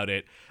wrote about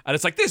it, and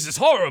it's like, this is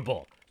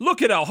horrible.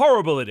 Look at how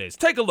horrible it is.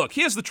 Take a look.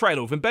 Here's the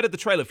trailer. We've embedded the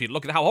trailer for you.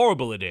 Look at how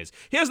horrible it is.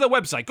 Here's their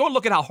website. Go and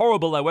look at how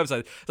horrible their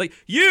website is. It's like,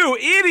 you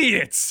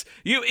idiots!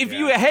 If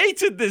you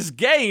hated this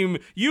game,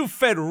 you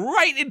fed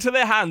right into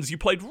their hands. You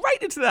played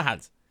right into their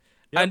hands.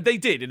 Yep. And they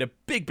did, in a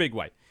big, big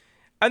way.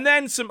 And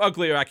then some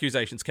uglier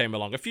accusations came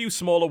along. A few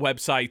smaller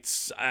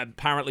websites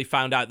apparently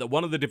found out that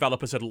one of the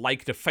developers had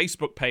liked a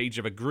Facebook page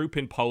of a group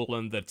in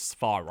Poland that's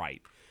far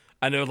right.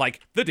 And they were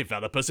like, the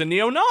developers are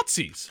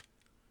neo-Nazis.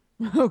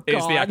 Oh, God.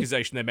 Is the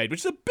accusation they made,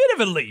 which is a bit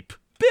of a leap.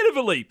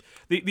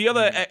 The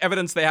other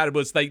evidence they had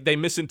was they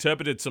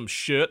misinterpreted some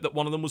shirt that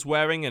one of them was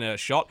wearing in a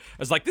shot.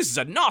 It's like, this is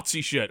a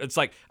Nazi shirt. It's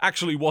like,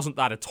 actually wasn't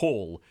that at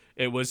all.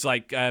 It was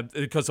like,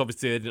 because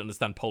obviously they didn't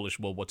understand Polish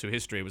World War II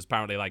history. It was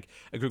apparently like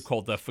a group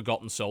called the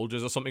Forgotten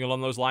Soldiers or something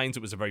along those lines.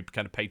 It was a very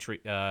kind of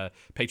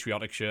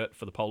patriotic shirt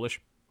for the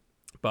Polish.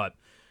 But,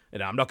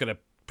 I'm not going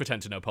to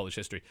pretend to know Polish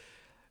history.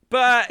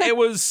 But it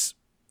was...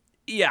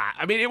 Yeah,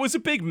 I mean, it was a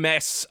big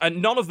mess,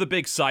 and none of the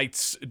big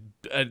sites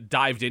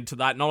dived into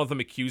that. None of them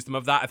accused them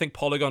of that. I think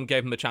Polygon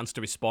gave them the chance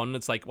to respond.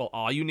 It's like, well,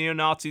 are you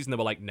neo-Nazis? And they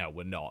were like, no,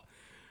 we're not.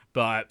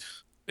 But,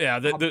 yeah,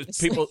 the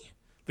people...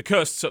 The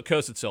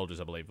Cursed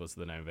Soldiers, I believe, was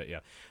the name of it,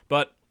 yeah.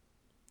 But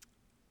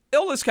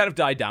all this kind of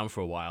died down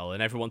for a while,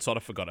 and everyone sort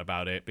of forgot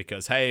about it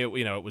because, hey,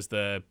 it was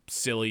the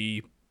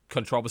silly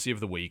controversy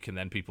of the week, and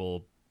then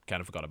people kind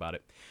of forgot about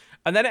it.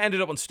 And then it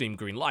ended up on Steam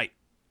Greenlight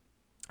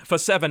for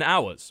 7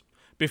 hours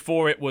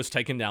before it was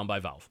taken down by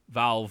Valve.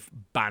 Valve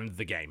banned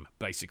the game,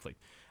 basically.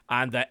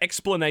 And their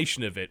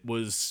explanation of it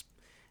was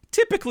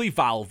typically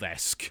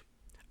Valve-esque,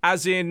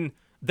 as in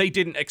they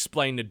didn't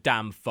explain a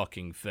damn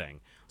fucking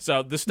thing.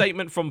 So the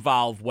statement from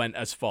Valve went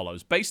as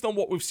follows. Based on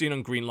what we've seen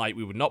on Greenlight,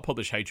 we would not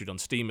publish Hatred on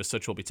Steam, as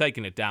such we'll be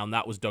taking it down.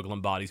 That was Doug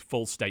Lombardi's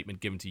full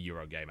statement given to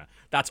Eurogamer.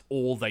 That's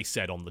all they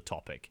said on the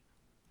topic.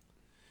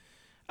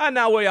 And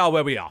now we are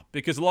where we are,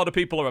 because a lot of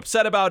people are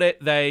upset about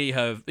it. They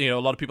have, a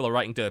lot of people are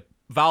writing to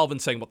Valve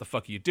and saying, what the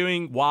fuck are you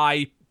doing?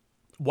 Why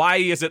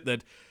is it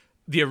that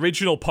the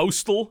original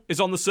Postal is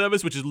on the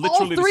servers, which is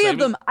literally all three the same of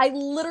them. I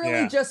literally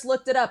Yeah. just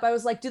looked it up. I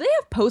was like, do they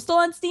have Postal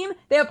on Steam?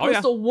 They have Oh, yeah.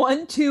 Postal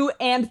 1, 2,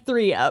 and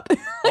 3 up.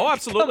 Oh,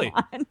 absolutely.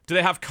 Come on. Do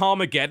they have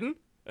Carmageddon?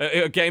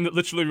 A game that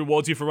literally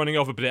rewards you for running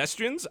over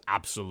pedestrians?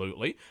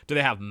 Absolutely. Do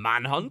they have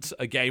Manhunt?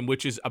 A game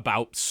which is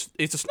about...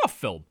 It's a snuff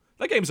film.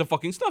 That game's a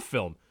fucking snuff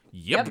film.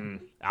 Yep.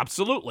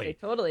 Absolutely. They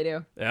totally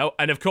do.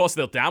 And of course,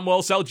 they'll damn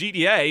well sell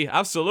GTA.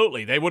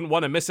 Absolutely. They wouldn't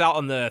want to miss out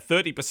on the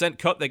 30%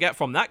 cut they get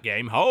from that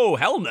game. Oh,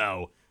 hell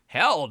no.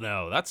 Hell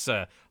no. That's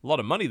a lot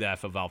of money there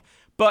for Valve.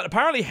 But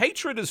apparently,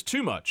 Hatred is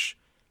too much.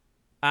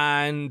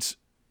 And,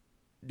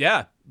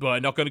 yeah, we're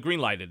not going to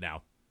greenlight it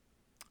now.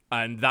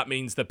 And that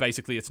means that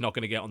basically it's not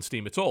going to get on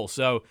Steam at all.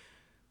 So,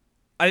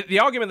 the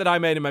argument that I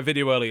made in my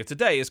video earlier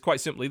today is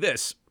quite simply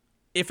this.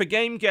 If a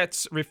game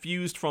gets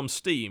refused from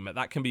Steam,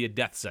 that can be a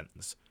death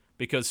sentence.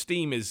 Because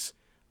Steam is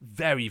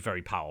very,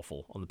 very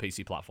powerful on the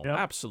PC platform. Yep.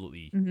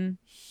 Absolutely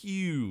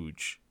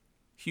huge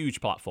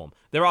platform.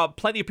 There are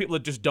plenty of people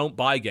that just don't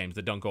buy games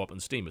that don't go up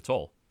on Steam at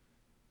all.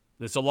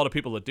 There's a lot of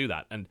people that do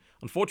that. And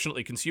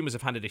unfortunately, consumers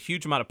have handed a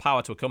huge amount of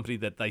power to a company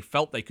that they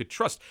felt they could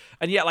trust.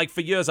 And yet, like,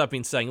 for years I've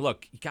been saying,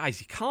 look, guys,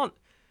 you can't...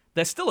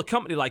 They're still a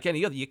company like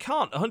any other. You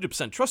can't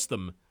 100% trust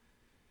them.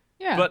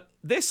 Yeah. But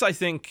this, I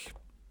think...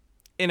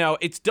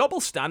 it's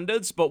double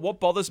standards, but what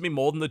bothers me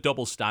more than the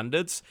double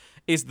standards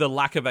is the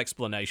lack of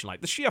explanation.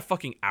 Like, the sheer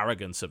fucking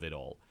arrogance of it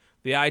all.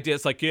 The idea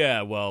is like,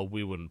 yeah, well,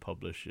 we wouldn't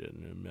publish it.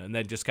 And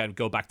then just kind of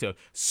go back to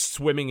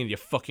swimming in your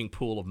fucking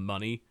pool of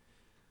money.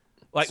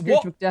 Like,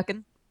 Scrooge what?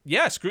 McDuckin.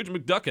 Yeah, Scrooge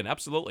McDuckin,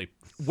 absolutely.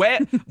 I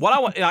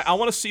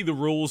want to see the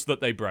rules that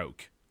they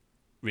broke.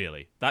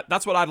 Really.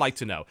 That's what I'd like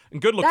to know.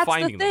 And good luck That's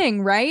finding the thing,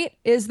 them. right?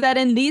 Is that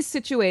in these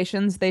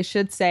situations, they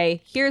should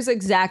say, here's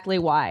exactly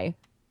why.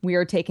 we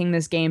are taking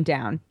this game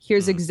down.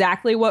 Here's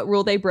exactly what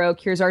rule they broke.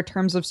 Here's our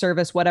terms of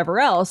service, whatever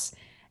else.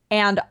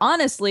 And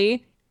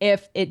honestly,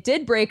 if it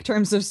did break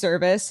terms of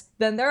service,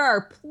 then there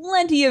are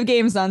plenty of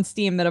games on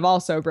Steam that have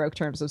also broke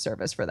terms of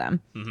service for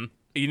them.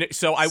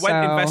 So I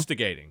went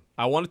investigating.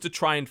 I wanted to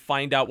try and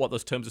find out what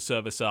those terms of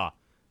service are.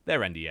 They're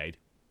NDA'd.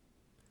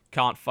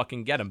 Can't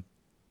fucking get them.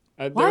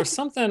 There was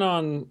something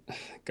on,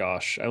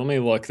 let me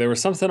look. There was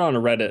something on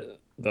Reddit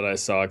that I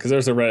saw, because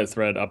there's a Reddit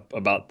thread up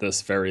about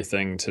this very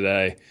thing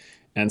today.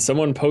 And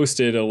someone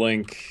posted a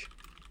link,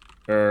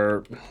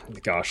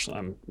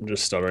 I'm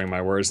just stuttering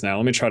my words now.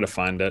 Let me try to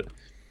find it.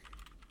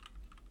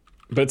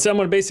 But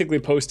someone basically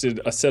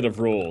posted a set of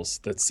rules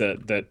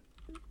that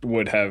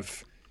would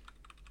have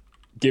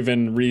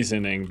given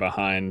reasoning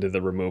behind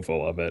the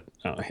removal of it.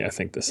 Oh, yeah, I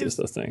think this is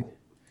the thing.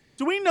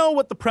 Do we know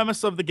what the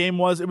premise of the game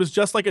was? It was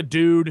just like a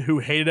dude who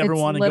hated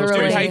everyone and goes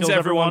to hates kills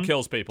everyone,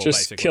 kills people, just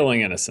basically.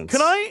 Killing innocents.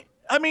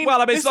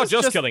 It's not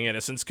just killing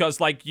innocents, because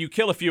like you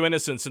kill a few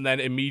innocents and then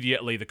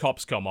immediately the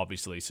cops come,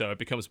 obviously. So it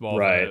becomes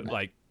more of a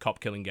like cop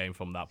killing game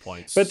from that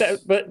point. But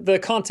the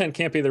content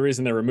can't be the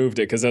reason they removed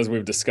it, because as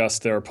we've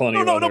discussed, there are plenty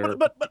of other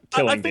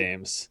killing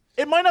games.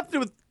 It might have to do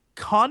with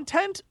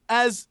content,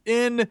 as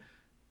in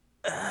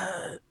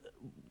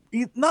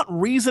not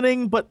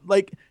reasoning, but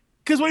like,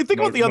 because when you think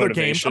about the other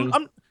games,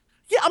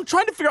 I'm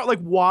trying to figure out like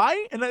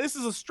why, and this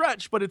is a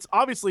stretch, but it's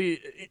obviously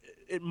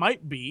it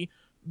might be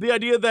the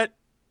idea that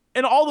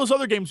in all those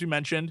other games you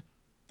mentioned,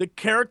 the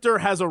character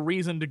has a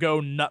reason to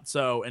go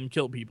nutso and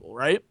kill people,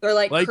 right? They're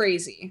like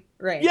crazy,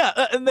 right?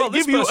 Yeah, and they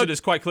this person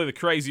is quite clearly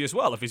crazy as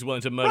well if he's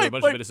willing to murder a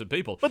bunch of innocent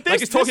people. But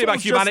he's talking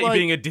about humanity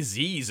being a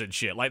disease and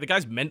shit. Like the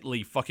guy's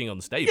mentally fucking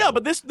unstable. Yeah,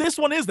 but this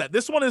one is that.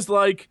 This one is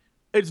like,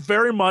 it's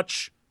very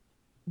much.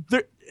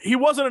 He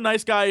wasn't a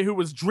nice guy who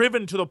was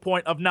driven to the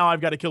point of now I've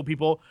got to kill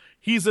people.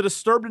 He's a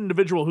disturbed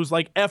individual who's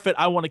like, F it,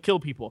 I want to kill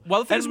people.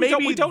 Well, the thing is,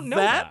 we don't know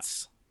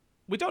that.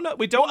 We don't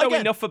know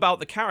enough about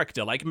the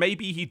character. Like,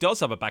 maybe he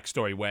does have a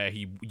backstory where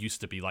he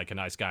used to be, like, a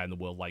nice guy in the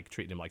world, like,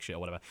 treating him like shit or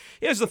whatever.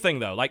 Here's the thing,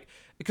 though. Like,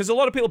 because a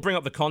lot of people bring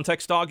up the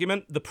context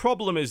argument. The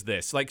problem is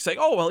this. Like, say,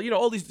 oh, well,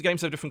 all these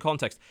games have different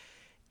context.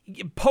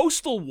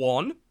 Postal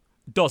 1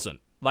 doesn't.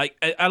 Like,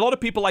 a lot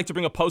of people like to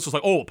bring up Postal,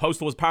 like, oh,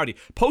 Postal was a parody.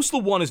 Postal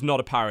 1 is not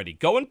a parody.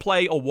 Go and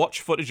play or watch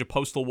footage of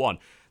Postal 1.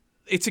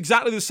 It's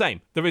exactly the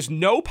same. There is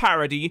no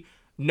parody,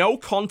 no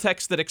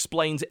context that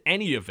explains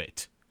any of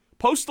it.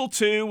 Postal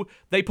 2,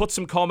 they put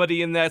some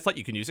comedy in there. It's like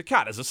you can use a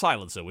cat as a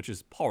silencer, which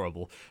is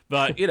horrible.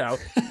 But,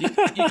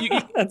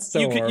 That's so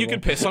you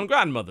can piss on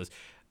grandmothers.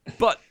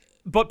 But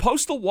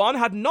Postal 1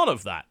 had none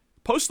of that.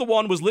 Postal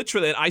 1 was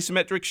literally an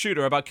isometric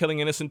shooter about killing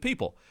innocent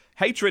people.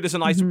 Hatred is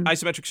an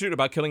isometric shooter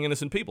about killing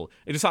innocent people.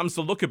 It just happens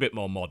to look a bit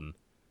more modern.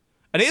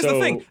 And here's the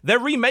thing. They're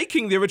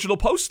remaking the original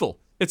Postal.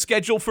 It's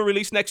scheduled for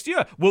release next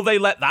year. Will they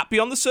let that be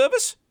on the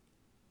service?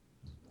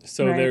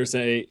 So there's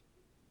a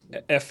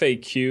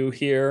FAQ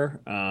here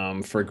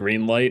for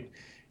Greenlight.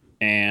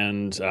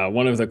 And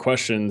one of the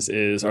questions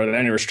is, are there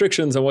any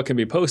restrictions on what can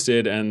be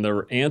posted? And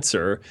the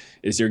answer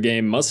is your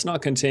game must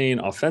not contain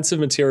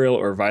offensive material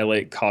or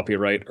violate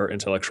copyright or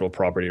intellectual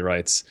property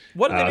rights.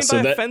 What do they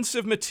mean by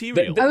offensive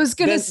material? I was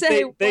going to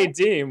say... They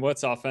deem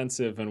what's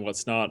offensive and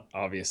what's not,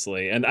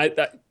 obviously. And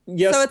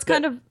yes... So it's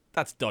kind of...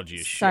 That's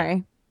dodgy as shit.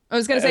 Sorry. I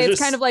was going to say, it's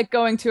kind of like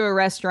going to a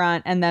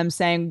restaurant and them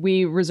saying,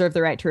 we reserve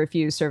the right to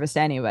refuse service to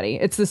anybody.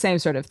 It's the same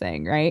sort of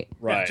thing, right?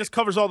 Right. Yeah, it just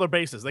covers all their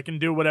bases. They can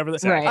do whatever they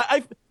say.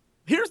 Right.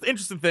 Here's the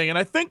interesting thing, and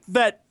I think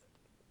that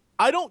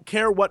I don't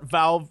care what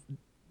Valve,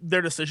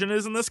 their decision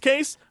is in this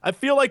case. I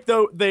feel like,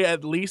 though, they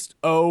at least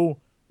owe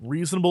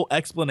reasonable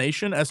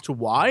explanation as to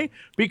why.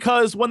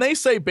 Because when they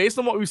say, based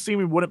on what we've seen,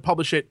 we wouldn't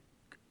publish it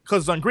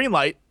because it's on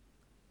Greenlight,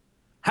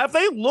 have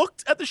they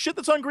looked at the shit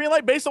that's on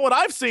Greenlight? Based on what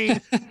I've seen,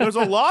 there's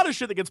a lot of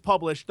shit that gets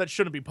published that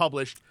shouldn't be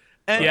published.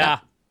 And yeah.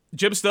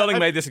 Jim Sterling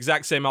made this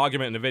exact same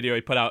argument in a video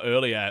he put out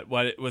earlier,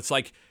 where it was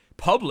like,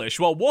 publish?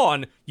 Well,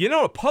 one, you're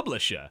not a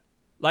publisher.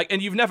 Like,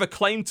 and you've never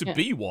claimed to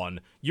be one.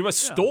 You're a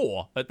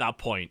store at that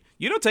point.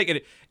 You don't take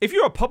it. If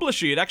you're a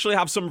publisher, you'd actually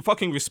have some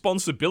fucking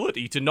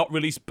responsibility to not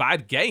release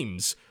bad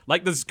games.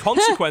 Like, there's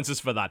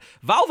consequences for that.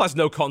 Valve has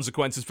no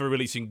consequences for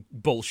releasing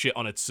bullshit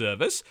on its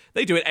service.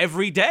 They do it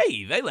every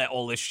day. They let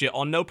all this shit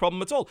on, no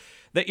problem at all.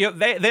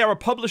 They are a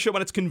publisher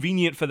when it's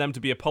convenient for them to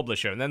be a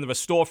publisher, and then they're a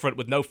storefront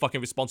with no fucking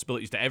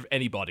responsibilities to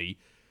anybody.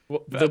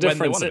 Well, the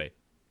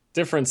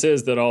difference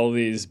is that all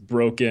these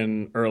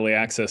broken early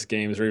access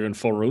games or even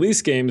full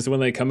release games, when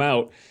they come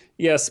out,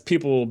 yes,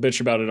 people will bitch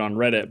about it on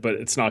Reddit, but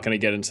it's not going to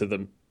get into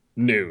the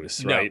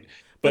news, right?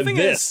 But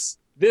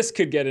this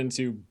could get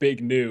into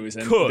big news,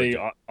 and they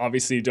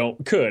obviously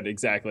don't. Could,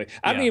 exactly.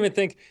 I don't even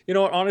think, you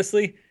know what,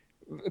 honestly,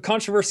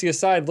 controversy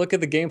aside, look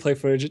at the gameplay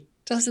footage. It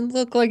doesn't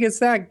look like it's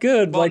that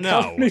good. Well,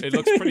 no, it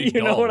looks pretty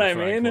dull, you know what I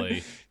frankly.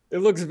 mean? It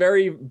looks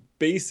very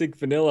basic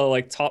vanilla,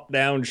 like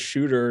top-down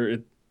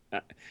shooter.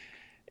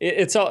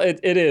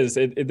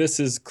 This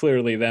is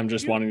clearly them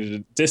just wanting to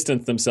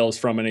distance themselves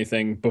from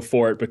anything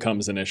before it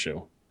becomes an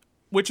issue.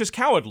 Which is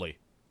cowardly.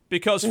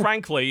 Because,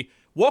 frankly,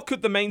 what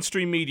could the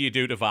mainstream media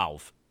do to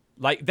Valve?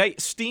 Like,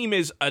 Steam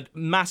is a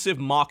massive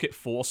market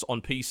force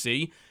on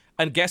PC,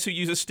 and guess who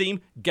uses Steam?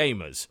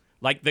 Gamers.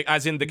 Like,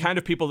 as in the kind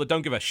of people that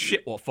don't give a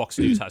shit what Fox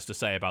News has to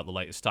say about the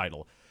latest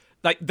title.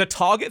 Like, the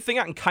Target thing,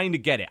 I can kind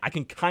of get it. I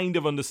can kind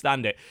of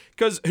understand it.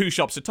 Because who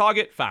shops at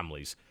Target?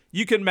 Families.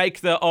 You can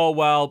make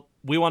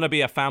we want to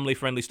be a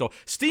family-friendly store.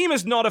 Steam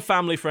is not a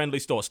family-friendly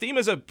store. Steam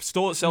is a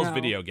store that sells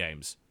video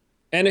games.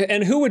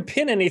 And who would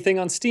pin anything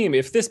on Steam?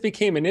 If this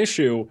became an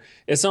issue,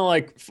 it's not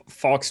like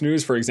Fox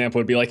News, for example,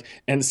 would be like,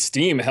 and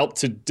Steam helped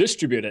to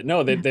distribute it.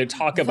 No, they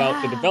talk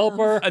about the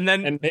developer. And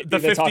then the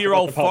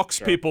 50-year-old Fox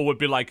people would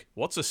be like,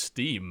 what's a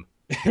Steam?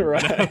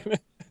 Right.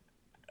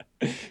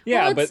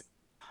 Yeah, but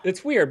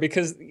it's weird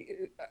because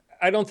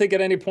I don't think at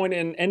any point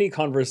in any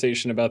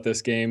conversation about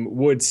this game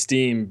would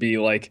Steam be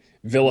like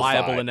vilified.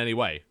 Liable in any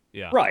way.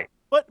 Yeah. Right.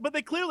 But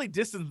they clearly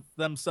distance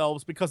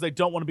themselves because they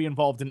don't want to be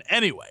involved in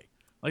any way.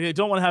 Like, they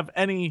don't want to have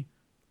any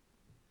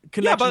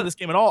connection to this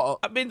game at all.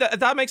 I mean,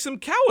 that makes them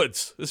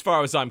cowards, as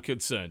far as I'm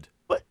concerned.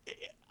 But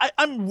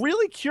I'm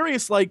really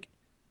curious, like,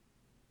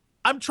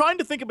 I'm trying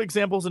to think of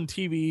examples in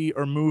TV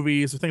or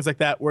movies or things like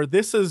that where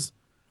this has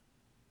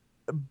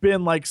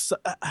been, like,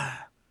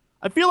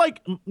 I feel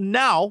like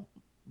now,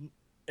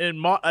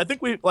 I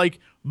think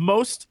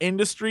most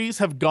industries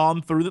have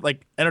gone through that,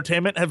 like,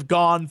 entertainment have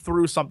gone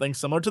through something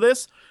similar to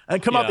this and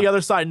come out the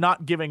other side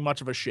not giving much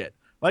of a shit.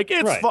 Like,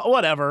 it's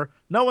whatever.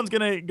 No one's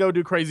going to go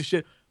do crazy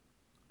shit.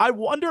 I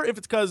wonder if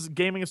it's because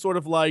gaming is sort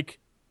of like,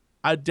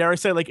 I dare I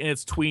say, like, in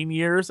its tween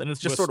years, and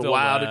it's just sort of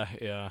wild.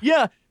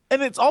 Yeah.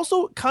 And it's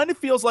also kind of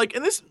feels like,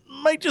 and this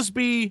might just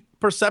be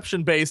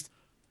perception based,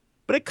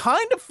 but it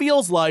kind of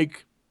feels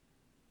like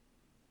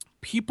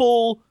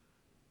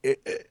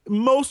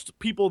most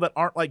people that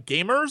aren't like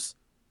gamers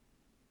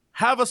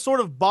have a sort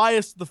of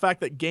bias to the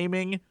fact that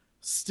gaming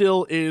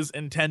still is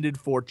intended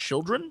for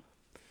children.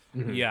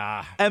 Mm-hmm.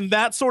 Yeah. And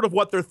that's sort of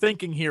what they're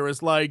thinking here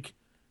is like,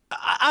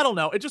 I don't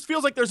know. It just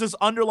feels like there's this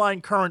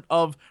underlying current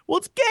of, well,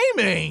 it's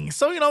gaming.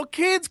 So,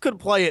 kids could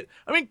play it.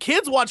 I mean,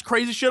 kids watch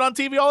crazy shit on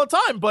TV all the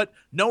time, but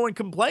no one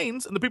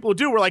complains. And the people who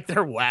do were like,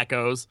 they're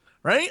wackos,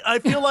 right? I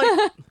feel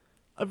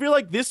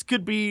like this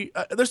could be,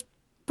 there's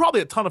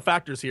probably a ton of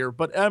factors here,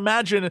 but I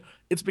imagine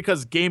it's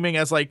because gaming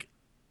as like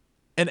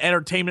an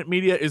entertainment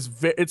media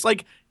it's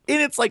like, in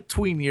its like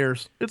tween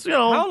years. It's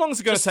how long is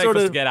it going to take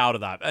us to get out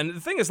of that? And the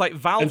thing is, like,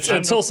 Valve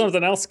until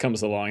something else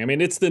comes along. I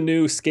mean, it's the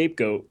new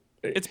scapegoat.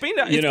 It's been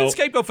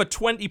scapegoat for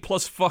 20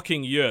 plus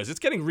fucking years.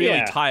 It's getting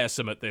really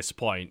tiresome at this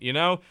point.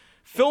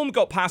 Film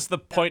got past the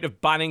point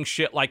of banning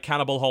shit like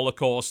Cannibal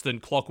Holocaust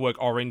and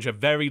Clockwork Orange a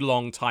very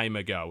long time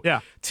ago. Yeah.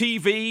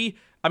 TV.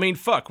 I mean,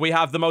 fuck. We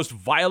have the most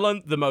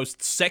violent, the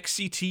most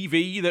sexy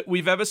TV that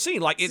we've ever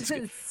seen. Like, it's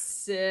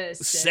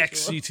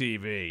sexy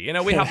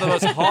TV. We have the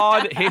most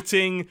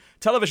hard-hitting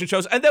television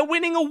shows, and they're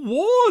winning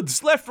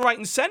awards left, right,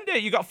 and center.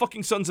 You got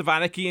fucking Sons of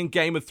Anarchy and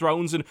Game of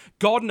Thrones and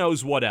God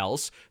knows what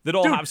else that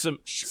all have some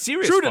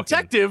serious True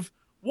Detective.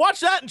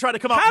 Watch that and try to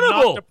come out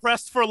not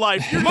depressed for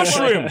life.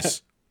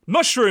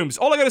 Mushrooms.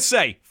 All I gotta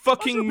say,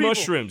 fucking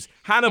mushrooms.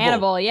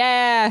 Hannibal,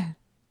 yeah.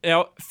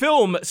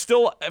 Film's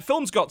still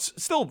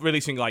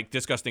releasing like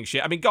disgusting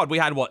shit. I mean, God, we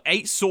had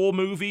 8 Saw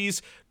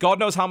movies, God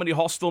knows how many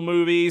Hostel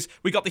movies.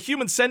 We got The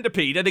Human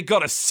Centipede, and it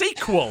got a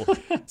sequel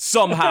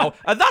somehow,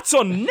 and that's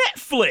on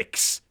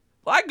Netflix.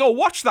 I can go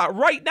watch that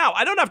right now.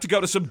 I don't have to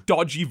go to some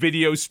dodgy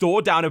video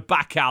store down a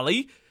back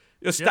alley,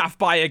 staffed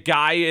by a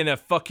guy in a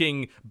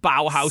fucking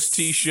Bauhaus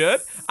t-shirt.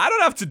 I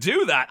don't have to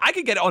do that. I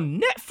can get it on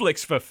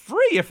Netflix for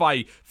free if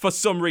I, for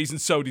some reason,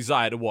 so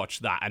desire to watch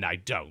that, and I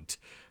don't.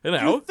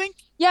 You think?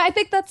 Yeah, I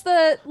think that's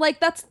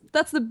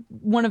the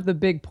one of the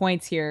big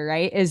points here,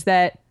 right? Is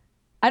that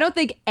I don't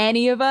think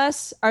any of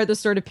us are the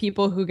sort of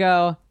people who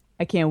go,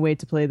 I can't wait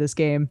to play this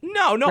game.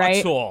 No, not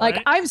at all.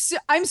 Like, right?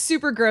 I'm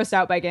super grossed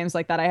out by games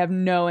like that. I have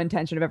no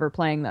intention of ever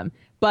playing them.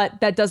 But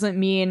that doesn't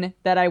mean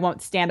that I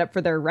won't stand up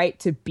for their right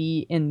to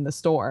be in the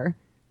store,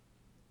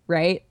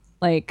 right?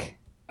 Like,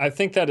 I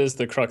think that is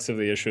the crux of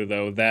the issue,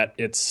 though, that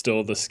it's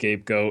still the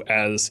scapegoat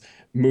as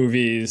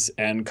movies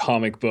and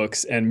comic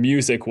books and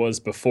music was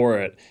before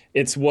it.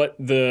 It's what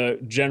the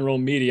general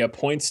media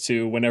points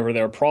to whenever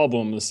there are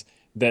problems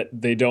that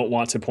they don't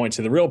want to point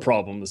to the real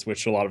problems,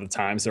 which a lot of the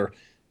times are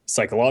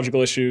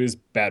psychological issues,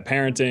 bad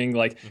parenting.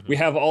 Like, we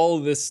have all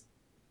of this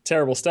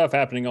terrible stuff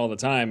happening all the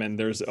time, and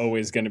there's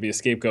always going to be a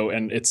scapegoat.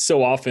 And it's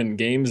so often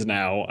games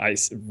now. I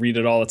read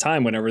it all the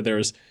time whenever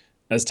there's,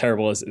 as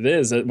terrible as it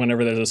is,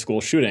 whenever there's a school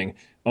shooting.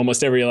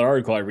 Almost every other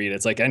article I read,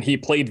 it's like, and he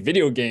played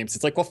video games.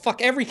 It's like, well,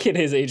 fuck, every kid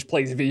his age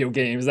plays video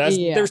games.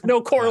 There's no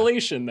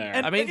correlation there.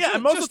 And,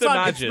 and most of the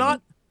time, it's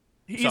not.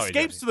 He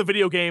escapes to the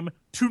video game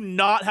to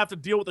not have to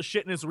deal with the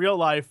shit in his real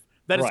life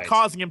that is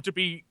causing him to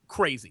be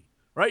crazy.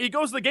 Right? He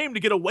goes to the game to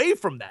get away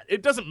from that.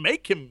 It doesn't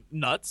make him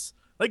nuts.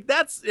 Like,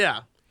 that's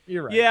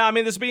You're right. Yeah, I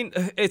mean,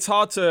 it's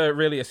hard to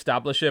really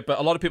establish it, but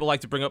a lot of people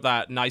like to bring up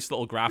that nice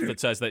little graph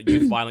that says that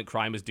youth violent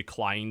crime has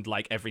declined,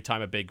 like, every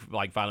time a big,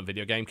 like, violent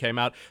video game came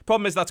out.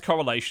 Problem is, that's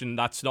correlation,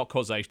 that's not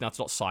causation, that's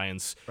not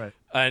science. Right.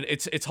 And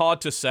it's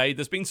hard to say.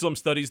 There's been some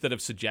studies that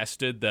have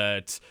suggested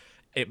that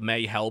it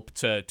may help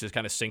to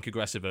kind of sink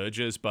aggressive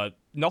urges, but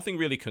nothing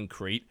really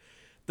concrete.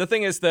 The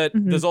thing is that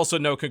there's also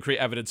no concrete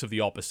evidence of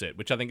the opposite,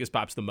 which I think is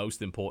perhaps the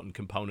most important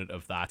component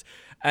of that.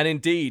 And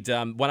indeed,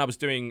 when I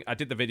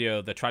did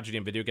the Tragedy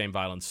in Video Game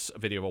Violence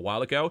video a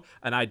while ago,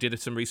 and I did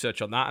some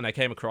research on that, and I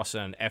came across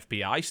an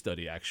FBI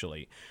study,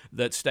 actually,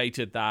 that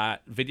stated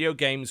that video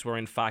games were,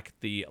 in fact,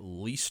 the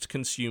least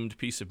consumed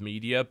piece of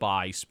media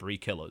by spree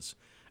killers.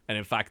 And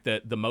in fact,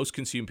 the most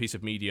consumed piece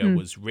of media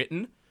was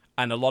written,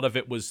 and a lot of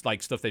it was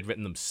like stuff they'd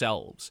written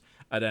themselves.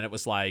 And then it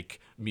was like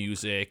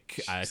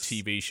music,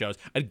 TV shows,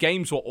 and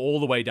games were all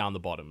the way down the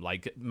bottom.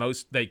 Like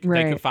they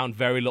could found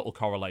very little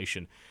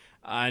correlation.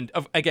 And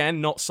again,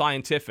 not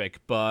scientific,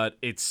 but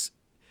it's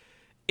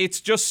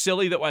just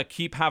silly that we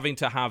keep having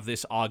to have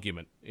this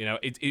argument. You know,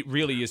 it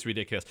really is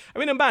ridiculous. I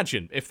mean,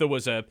 imagine if there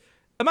was a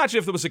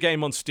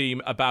game on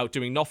Steam about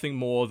doing nothing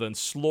more than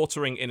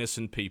slaughtering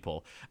innocent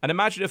people. And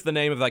imagine if the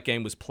name of that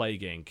game was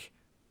Plague Inc.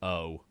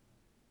 Oh.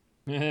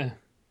 Yeah.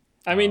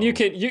 I mean, you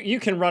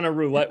can run a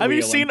roulette wheel. Have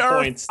you seen and Earth?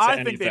 points to I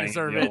anything, think they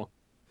deserve it.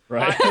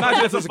 Right?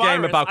 Imagine if there's a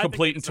game about I think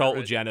complete they and deserve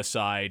total it.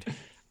 genocide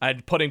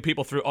and putting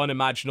people through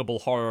unimaginable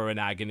horror and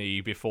agony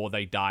before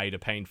they died a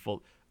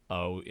painful...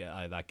 Oh,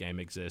 yeah, that game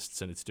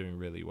exists and it's doing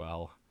really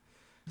well.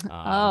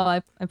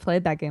 I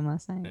played that game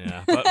last night.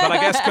 Yeah, but I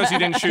guess because you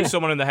didn't shoot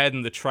someone in the head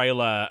in the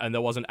trailer and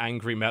there wasn't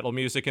angry metal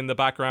music in the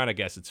background, I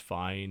guess it's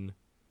fine.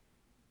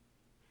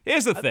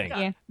 Here's the thing.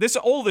 Yeah.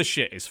 All this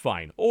shit is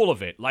fine. All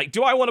of it. Like,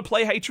 do I want to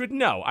play Hatred?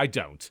 No, I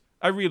don't.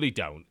 I really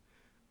don't.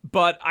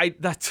 But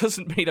that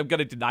doesn't mean I'm going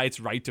to deny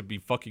its right to be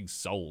fucking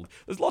sold.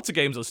 There's lots of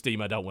games on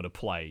Steam I don't want to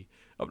play.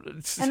 But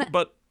I'm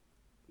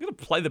going to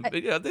play them.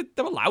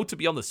 They're allowed to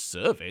be on the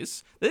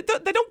service. They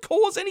don't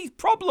cause any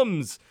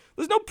problems.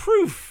 There's no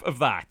proof of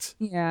that.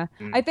 Yeah.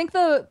 I think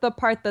the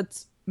part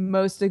that's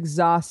most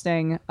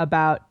exhausting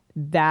about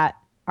that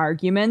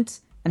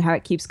argument and how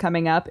it keeps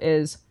coming up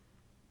is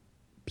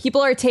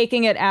people are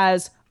taking it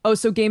as, oh,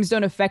 so games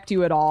don't affect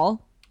you at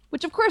all,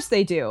 which of course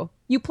they do.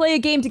 You play a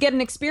game to get an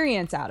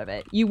experience out of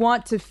it. You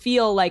want to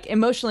feel like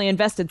emotionally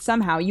invested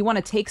somehow. You want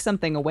to take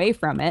something away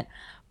from it.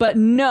 But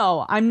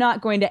no, I'm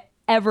not going to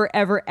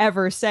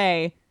ever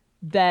say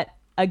that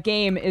a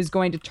game is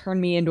going to turn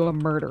me into a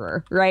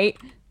murderer, right?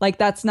 Like,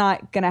 that's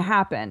not going to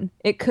happen.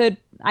 I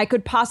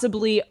could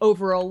possibly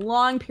over a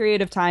long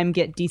period of time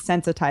get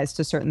desensitized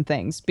to certain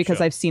things because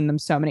Sure. I've seen them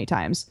so many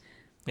times.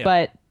 Yeah.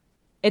 But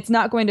it's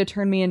not going to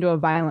turn me into a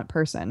violent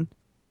person.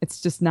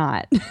 It's just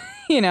not,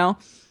 you know?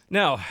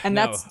 No. And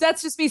no.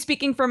 that's just me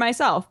speaking for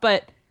myself.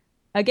 But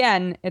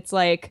again, it's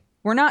like,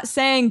 we're not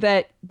saying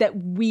that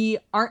we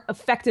aren't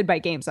affected by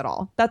games at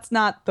all. That's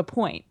not the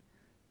point,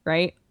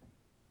 right?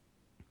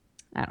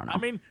 I don't know. I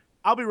mean,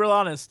 I'll be real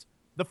honest.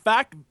 The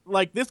fact,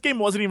 like, this game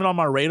wasn't even on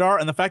my radar,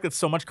 and the fact that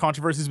so much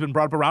controversy has been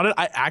brought up around it,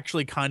 I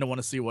actually kind of want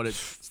to see what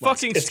it's like.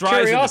 Fucking It's strides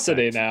in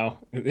curiosity defense.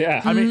 now.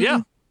 Yeah. I mean, yeah,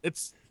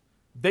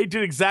 they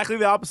did exactly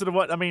the opposite of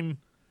what, I mean,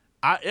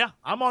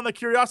 I'm on the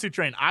curiosity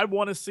train. I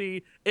want to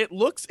see, it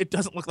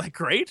doesn't look like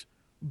great,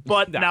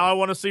 but No. now I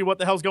want to see what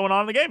the hell's going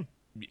on in the game.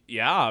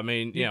 Yeah, I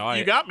mean, you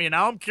got me,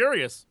 now I'm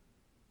curious.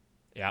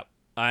 Yeah.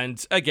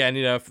 And again,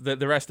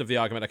 the rest of the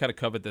argument, I kind of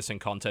covered this in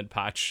Content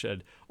Patch,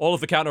 and all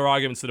of the counter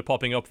arguments that are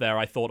popping up there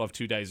I thought of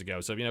 2 days ago.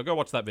 So, go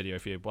watch that video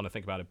if you want to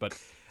think about it.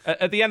 But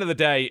at the end of the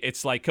day,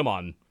 it's like, come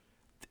on.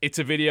 It's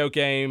a video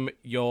game.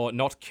 You're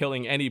not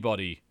killing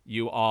anybody.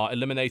 You are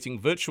eliminating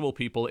virtual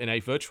people in a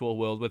virtual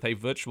world with a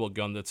virtual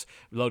gun that's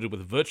loaded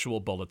with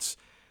virtual bullets.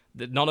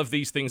 None of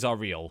these things are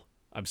real.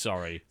 I'm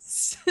sorry.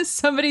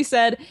 Somebody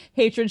said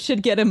Hatred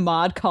should get a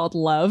mod called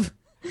Love.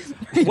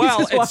 Well,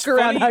 just walk it's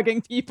around funny-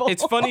 hugging people.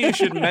 It's funny you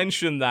should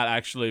mention that,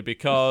 actually,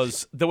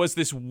 because there was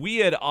this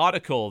weird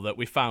article that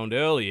we found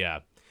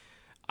earlier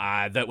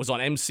that was on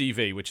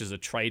MCV, which is a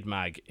trade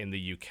mag in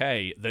the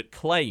UK, that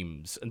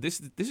claims, and this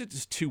is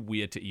just too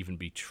weird to even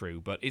be true,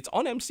 but it's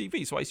on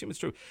MCV, so I assume it's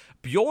true.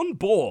 Bjorn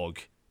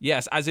Borg,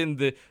 yes, as in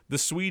the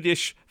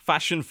Swedish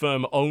fashion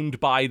firm owned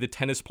by the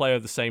tennis player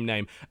of the same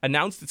name,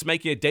 announced it's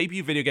making a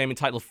debut video game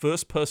entitled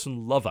First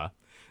Person Lover.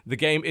 The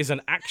game is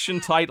an action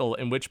title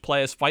in which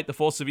players fight the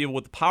force of evil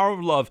with the power of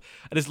love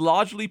and is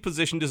largely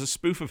positioned as a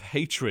spoof of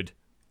hatred.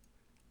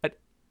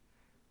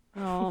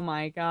 Oh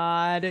my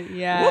god.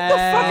 Yeah. What the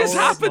fuck has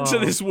happened to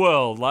this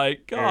world?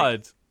 Like,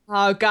 God.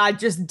 Oh god,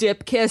 just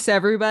dip kiss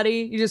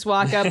everybody. You just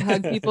walk up,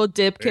 hug people,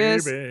 dip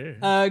kiss, Baby.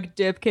 hug,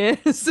 dip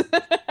kiss.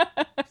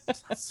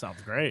 That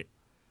sounds great.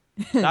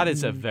 That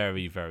is a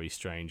very, very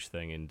strange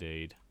thing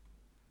indeed.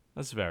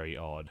 That's very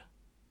odd.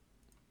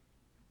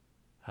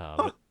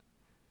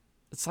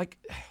 It's like,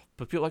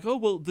 but people are like, oh,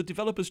 well, the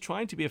developer's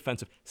trying to be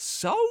offensive.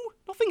 So?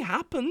 Nothing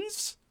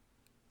happens.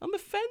 I'm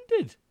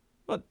offended.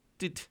 What,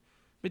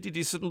 did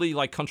you suddenly,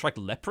 like, contract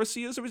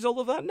leprosy as a result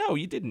of that? No,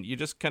 you didn't. You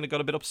just kind of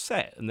got a bit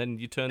upset, and then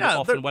you turned it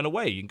off and went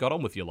away and got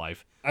on with your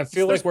life. I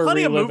feel There's like we're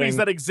plenty reliving... of movies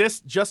that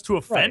exist just to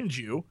offend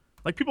you.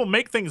 Like, people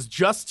make things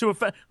just to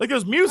offend. Like,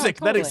 there's music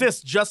that totally.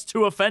 exists just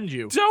to offend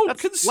you. Don't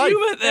That's consume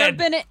life. it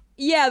then!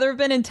 there have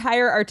been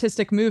entire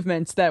artistic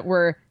movements that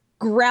were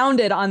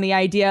grounded on the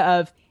idea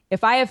of,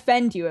 if I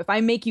offend you, if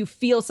I make you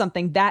feel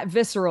something that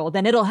visceral,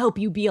 then it'll help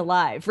you be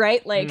alive,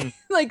 right? Like,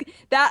 like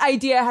that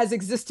idea has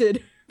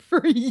existed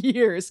for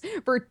years,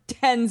 for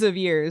tens of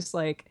years.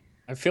 Like,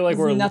 I feel like this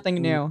we're is nothing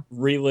new.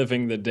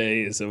 reliving the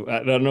days of,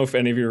 I don't know if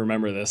any of you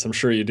remember this. I'm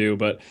sure you do,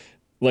 but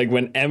like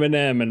when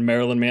Eminem and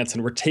Marilyn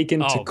Manson were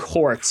taken to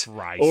court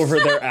Christ. over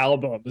their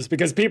albums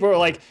because people were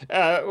like,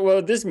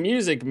 well, this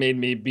music made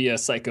me be a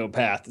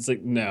psychopath. It's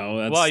like, no,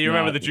 that's Well, you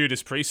remember not- the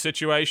Judas Priest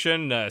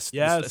situation? Yes.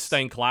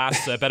 Stay in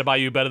class, better by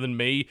you, better than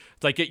me.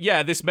 It's like,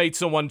 yeah, this made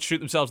someone shoot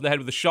themselves in the head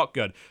with a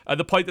shotgun.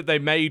 The point that they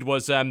made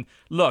was,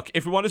 look,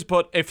 if we wanted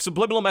to if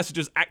subliminal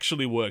messages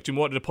actually worked and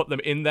we wanted to put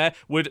them in there,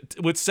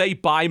 would say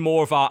buy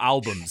more of our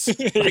albums.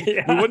 Like,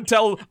 we wouldn't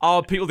tell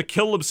our people to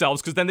kill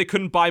themselves because then they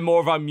couldn't buy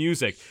more of our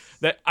music.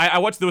 I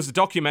watched, there was a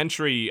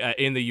documentary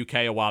in the UK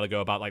a while ago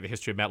about like the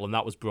history of metal, and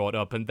that was brought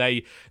up, and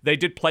they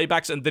did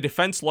playbacks, and the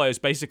defense lawyers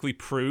basically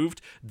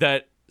proved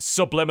that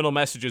subliminal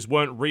messages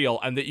weren't real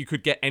and that you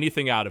could get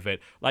anything out of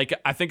it. Like,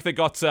 I think they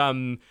got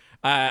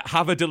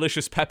have a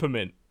delicious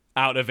peppermint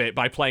out of it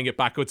by playing it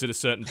backwards at a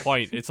certain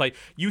point. It's like,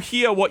 you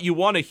hear what you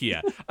want to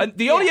hear. And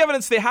the only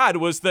evidence they had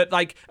was that,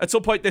 like, at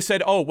some point they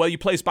said, oh, well, you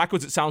play this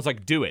backwards, it sounds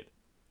like do it.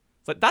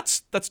 It's like,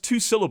 that's 2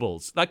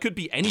 syllables. That could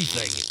be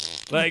anything.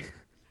 Like,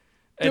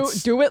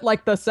 Do it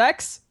like the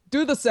sex.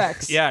 Do the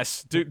sex.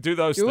 yes, do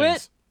those Do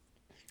things. it.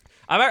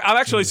 I'm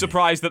actually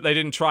surprised that they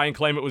didn't try and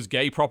claim it was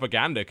gay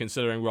propaganda,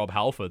 considering Rob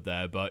Halford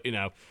there. But, you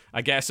know,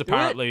 I guess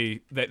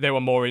apparently they were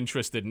more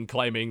interested in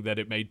claiming that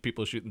it made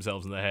people shoot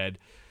themselves in the head.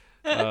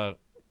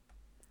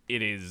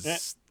 It is.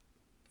 It's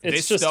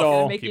this just stuff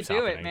all- Make you keeps do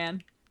it, happening.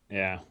 man.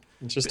 Yeah.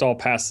 It's just all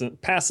passing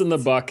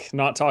the buck,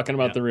 not talking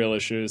about the real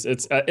issues.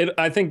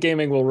 I think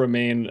gaming will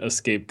remain a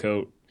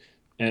scapegoat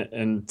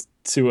and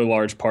to a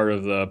large part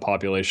of the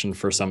population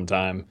for some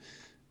time.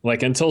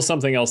 Like, until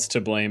something else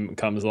to blame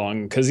comes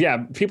along. Because,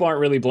 yeah, people aren't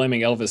really blaming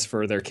Elvis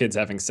for their kids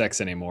having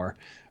sex anymore.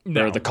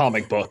 No. Or the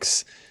comic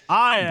books.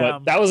 I am.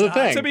 But that was a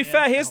thing. To be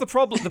fair, here's the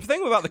problem. The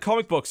thing about the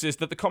comic books is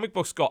that the comic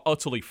books got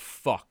utterly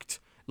fucked.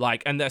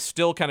 Like, and they're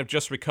still kind of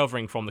just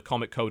recovering from the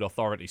Comic Code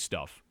Authority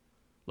stuff.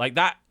 Like,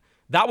 that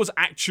was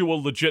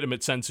actual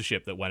legitimate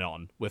censorship that went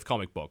on with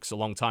comic books a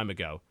long time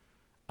ago.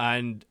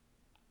 And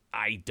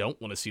I don't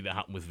want to see that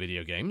happen with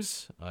video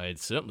games. I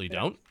certainly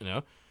don't, you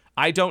know.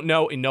 I don't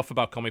know enough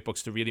about comic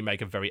books to really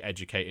make a very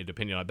educated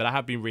opinion on it, but I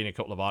have been reading a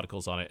couple of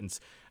articles on it, and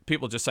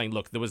people just saying,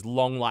 look, there was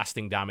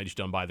long-lasting damage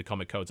done by the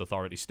Comic Codes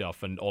Authority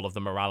stuff and all of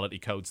the morality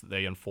codes that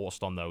they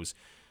enforced on those,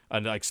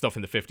 and like stuff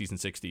in the 50s and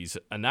 60s,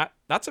 and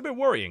that's a bit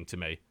worrying to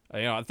me.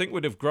 You know, I think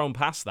we'd have grown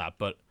past that,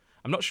 but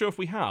I'm not sure if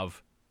we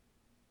have.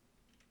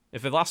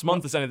 If the last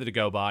month is anything to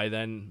go by,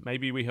 then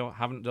maybe we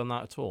haven't done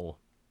that at all.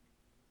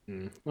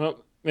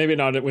 Well, maybe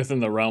not within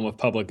the realm of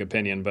public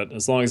opinion, but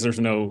as long as there's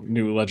no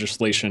new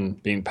legislation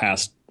being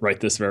passed right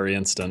this very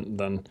instant,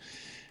 then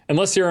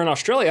unless you're in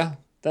Australia,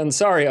 then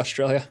sorry,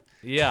 Australia.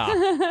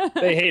 Yeah.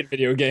 They hate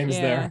video games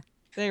Yeah, there.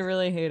 they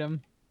really hate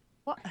them,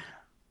 What?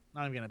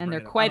 Not even gonna and bring they're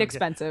it up. I quite don't care.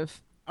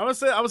 expensive. I was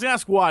gonna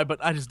ask why, but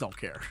I just don't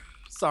care.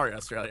 Sorry,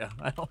 Australia.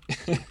 I don't.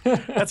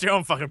 That's your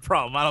own fucking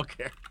problem. I don't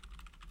care.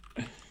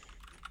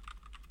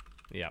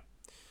 Yeah.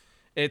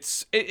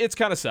 It's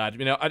kind of sad,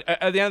 you know.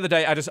 At the end of the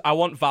day, I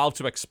want Valve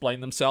to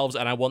explain themselves,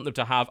 and I want them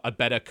to have a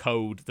better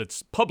code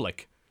that's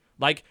public.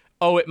 Like,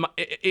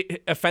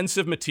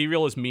 offensive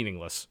material is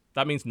meaningless.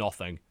 That means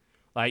nothing.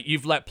 Like,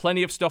 you've let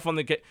plenty of stuff on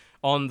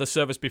the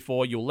service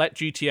before. You'll let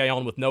GTA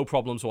on with no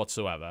problems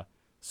whatsoever.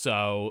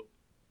 So,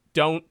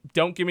 don't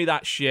give me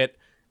that shit,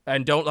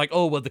 and don't like,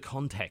 oh well, the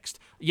context.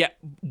 Yeah,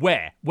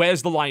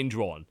 where's the line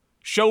drawn?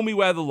 Show me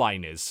where the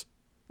line is.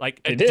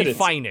 Like,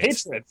 define it.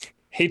 Hatred.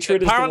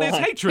 Hatred Apparently, is the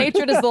it's line. hatred.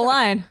 Hatred is the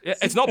line.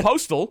 It's not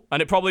Postal, and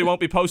it probably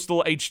won't be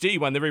Postal HD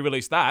when they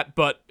re-release that,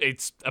 but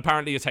it's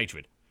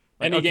hatred.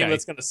 Like, Any game okay.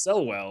 that's going to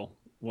sell well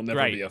will never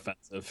Right. be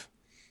offensive.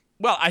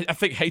 Well, I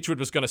think hatred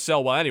was going to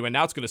sell well anyway.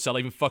 Now it's going to sell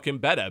even fucking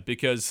better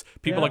because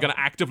people are going to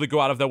actively go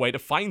out of their way to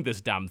find this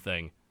damn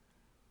thing.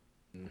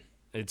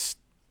 It's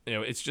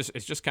it's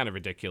just kind of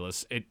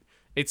ridiculous.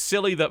 It's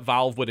silly that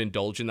Valve would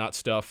indulge in that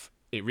stuff.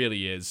 It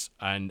really is,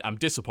 and I'm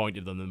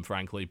disappointed in them,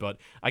 frankly, but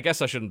I guess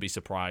I shouldn't be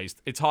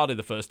surprised. It's hardly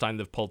the first time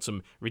they've pulled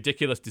some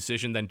ridiculous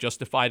decision, then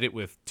justified it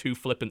with 2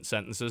 flippant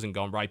sentences and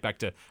gone right back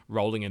to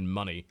rolling in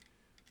money.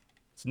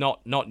 It's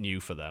not new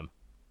for them.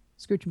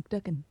 Scrooge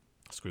McDuckin.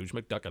 Scrooge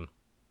McDuckin.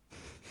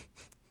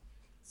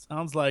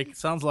 Sounds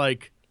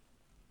like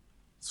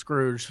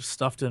Scrooge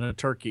stuffed in a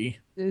turkey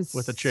Is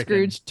with a chicken.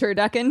 Scrooge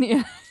Turducken.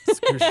 Yeah.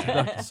 Scrooge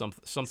McDuck.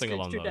 Something Scrooge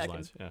along those McDuckin.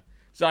 lines, yeah.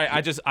 Sorry,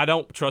 I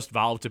don't trust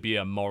Valve to be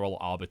a moral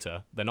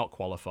arbiter. They're not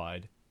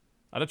qualified.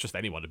 I don't trust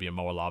anyone to be a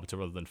moral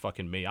arbiter other than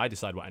fucking me. I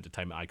decide what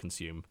entertainment I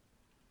consume.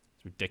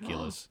 It's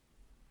ridiculous.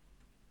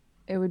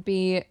 It would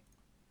be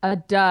a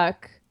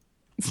duck.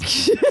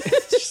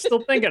 Still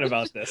thinking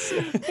about this.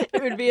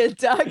 It would be a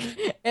duck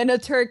and a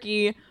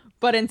turkey,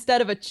 but instead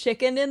of a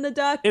chicken in the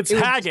duck, It's it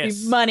would just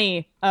haggis. be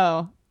money.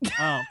 Oh,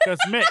 Oh, because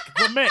the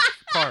Mick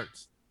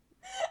parts.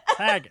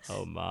 Haggis.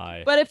 Oh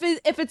my. but if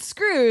it's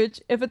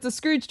Scrooge, if it's a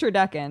Scrooge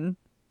turducken,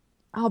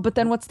 oh, but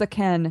then what's the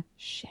Ken?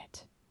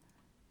 Shit.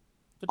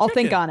 I'll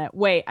think chicken. on it.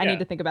 Wait, I Yeah. need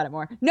to think about it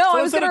more. No, So I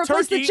was instead gonna of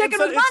replace the turkey, chicken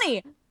with instead-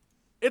 money.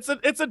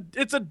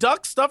 It's a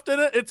duck stuffed in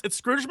it. It's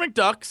Scrooge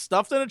McDuck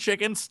stuffed in a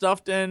chicken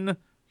stuffed in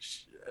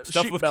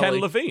Stuff sheep with belly.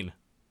 Ken Levine.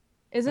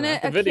 Isn't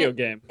it The video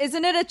game.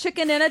 Isn't it a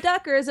chicken and a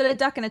duck, or is it a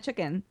duck and a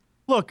chicken?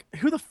 Look,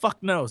 who the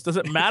fuck knows? Does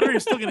it matter? You're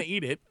still gonna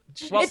eat it.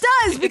 Well, It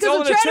does, it's because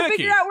all I'm in a trying to turkey.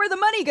 figure out where the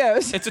money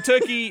goes. It's a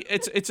turkey.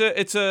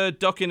 It's a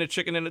duck and a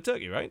chicken and a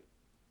turkey, right?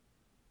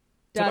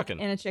 Duck duckin'.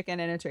 and a chicken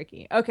and a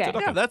turkey. Okay.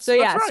 duckin'. Yeah, that's So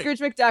yeah, right. Scrooge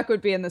McDuck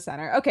would be in the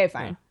center. Okay,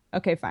 fine.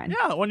 Okay, fine.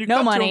 Yeah, when you No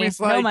come to him, money. he's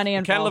like, No money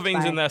involved. Ken Levine's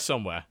fine. in there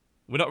somewhere.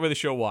 We're not really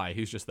sure why.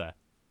 He's just there.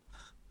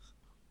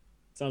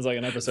 Sounds like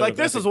an episode. It's like, of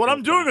this Epic is what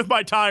I'm Fail. doing with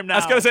my time now. I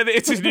was gonna say that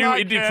it's his new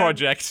I indie can.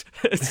 project.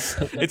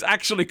 It's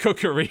actually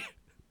cookery.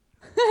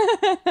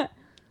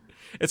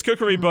 It's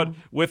cookery, but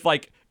with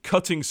like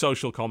cutting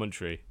social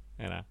commentary.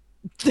 You know.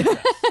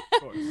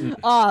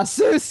 Ah,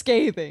 so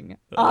scathing.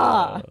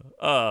 Ah.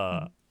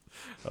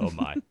 Oh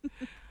my.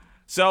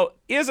 So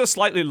here's a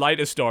slightly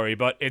lighter story,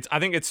 but I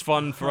think it's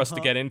fun for us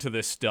to get into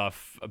this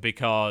stuff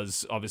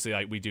because obviously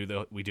like we do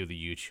the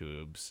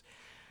YouTubes.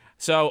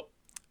 So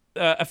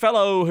a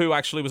fellow who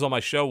actually was on my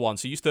show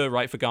once, he used to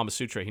write for Gama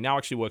Sutra. He now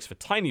actually works for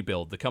Tiny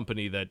Build, the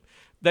company that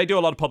they do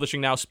a lot of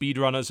publishing now.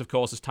 Speedrunners, of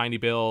course, is Tiny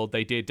Build.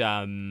 They did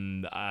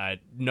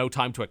No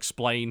Time to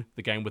Explain,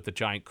 the game with the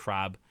giant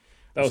crab,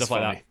 That was stuff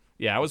like funny. that.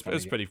 Yeah, it was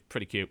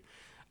pretty cute.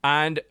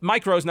 And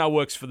Mike Rose now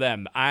works for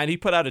them, and he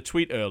put out a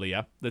tweet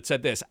earlier that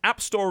said this: App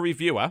Store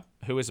Reviewer,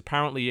 who is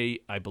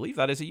apparently I believe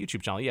that is a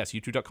YouTube channel, yes,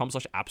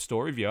 youtube.com/App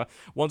Store Reviewer,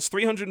 wants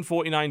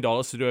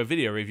 $349 to do a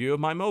video review of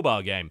my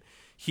mobile game.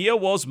 Here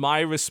was my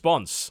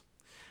response.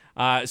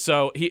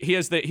 So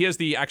here's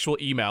the actual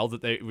email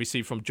that they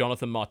received from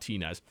Jonathan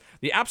Martinez.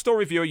 The App Store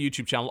Reviewer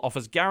YouTube channel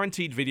offers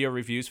guaranteed video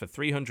reviews for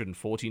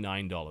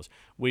 $349.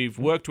 We've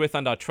worked with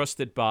and are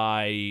trusted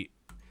by...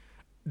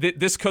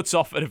 This cuts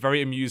off at a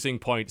very amusing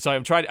point. So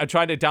I'm trying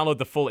to download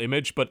the full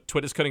image, but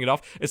Twitter's cutting it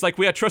off. It's like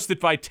we are trusted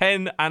by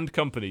 10 and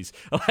companies.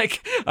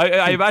 Like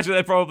I imagine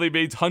that probably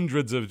means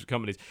hundreds of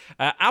companies.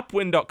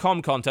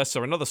 Appwin.com contests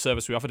are another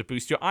service we offer to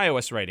boost your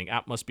iOS rating.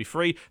 App must be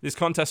free. This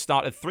contest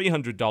start at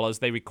 $300.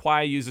 They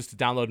require users to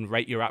download and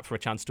rate your app for a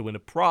chance to win a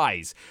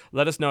prize.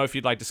 Let us know if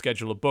you'd like to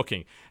schedule a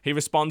booking. He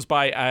responds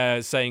by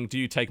saying, "Do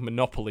you take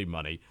Monopoly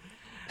money?"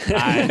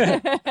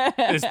 And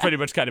it's pretty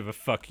much kind of a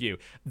fuck you.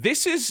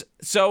 This is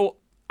so.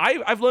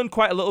 I've learned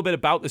quite a little bit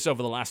about this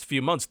over the last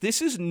few months.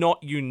 This is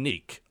not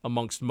unique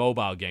amongst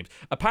mobile games.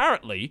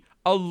 Apparently,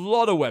 a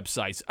lot of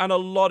websites and a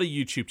lot of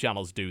YouTube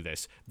channels do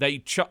this.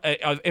 They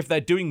if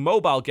they're doing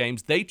mobile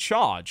games, they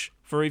charge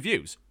for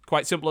reviews.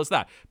 Quite simple as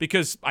that.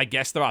 Because I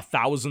guess there are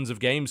thousands of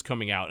games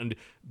coming out, and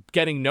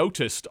getting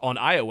noticed on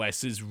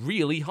iOS is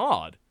really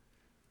hard.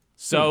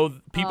 So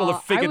people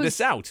have figured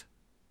this out.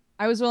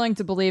 I was willing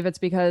to believe it's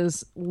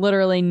because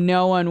literally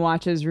no one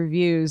watches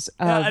reviews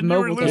of and they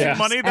were mobile losing games.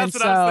 money? That's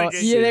And what I was so,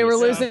 thinking. Yeah, they were Yeah.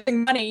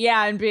 losing money.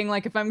 Yeah, and being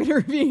like, if I'm going to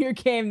review your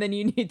game, then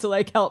you need to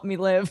like help me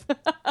live.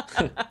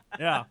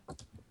 Yeah.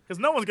 Because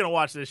no one's going to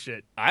watch this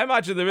shit. I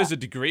imagine there is a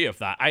degree of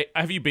that.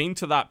 Have you been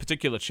to that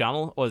particular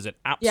channel, or is it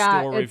App yeah,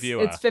 Store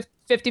Reviewer? it's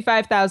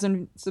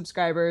 55,000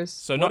 subscribers.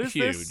 So What not is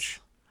this? huge.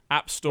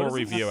 App Store What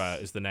is this? Reviewer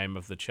is the name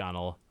of the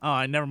channel.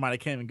 Oh, never mind. I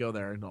can't even go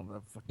there.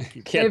 No, fucking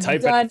keep... Can't They've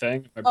type done-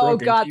 anything. My Oh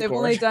broken God, keyboard. they've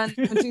only done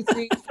 1, 2,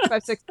 3, 4,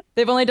 5, 6.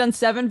 They've only done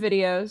 7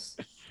 videos.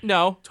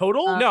 No,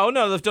 Total?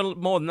 no, they've done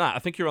more than that. I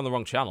think you're on the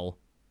wrong channel.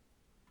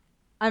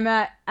 I'm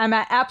at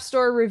App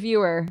Store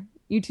Reviewer.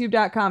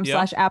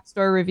 YouTube.com/App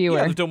Store Reviewer.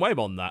 Yeah, they've done way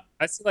more than that.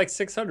 I see like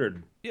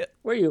 600. Yeah.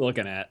 What are you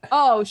looking at?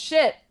 Oh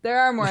shit, there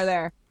are more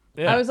there.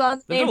 Yeah. I was on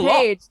the They've main done a lot.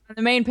 page. On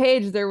the main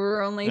page, there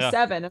were only Yeah.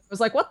 7. I was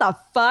like, what the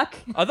fuck?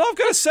 Although I've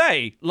got to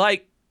say,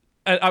 like,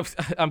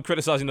 I'm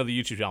criticizing another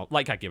YouTube channel.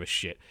 Like, I give a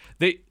shit.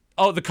 The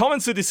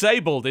comments are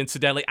disabled,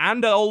 incidentally,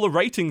 and all the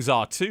ratings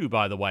are too,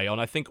 by the way, on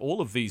I think all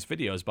of these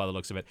videos, by the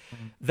looks of it.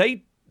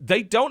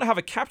 They don't have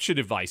a capture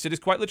device. It is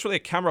quite literally a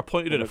camera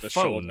pointed at Over a the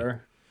phone.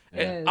 shoulder.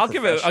 Yeah, I'll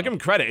give them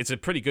credit. It's a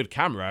pretty good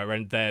camera,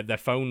 and their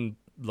phone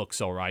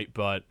looks all right.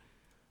 But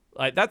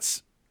like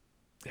this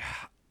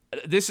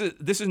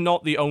is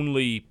not the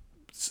only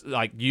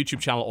like YouTube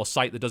channel or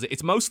site that does it.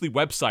 It's mostly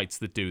websites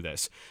that do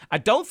this. I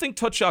don't think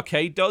Touch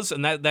Arcade does,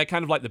 and they're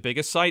kind of like the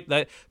biggest site.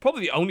 They're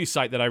probably the only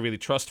site that I really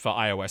trust for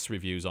iOS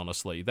reviews.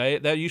 Honestly,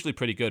 they're usually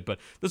pretty good. But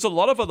there's a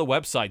lot of other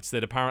websites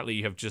that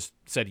apparently have just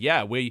said,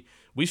 yeah, we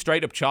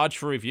straight up charge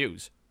for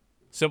reviews.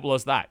 Simple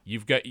as that.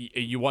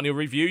 You want your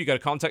review, you got to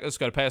contact us,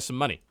 got to pay us some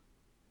money.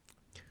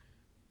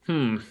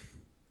 What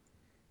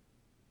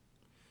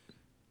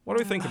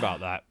do we think about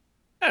that?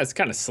 Yeah, it's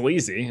kind of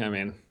sleazy. I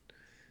mean,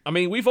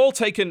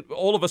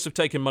 all of us have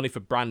taken money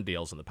for brand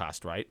deals in the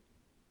past, right?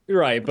 you're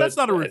right, but that's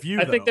not a review,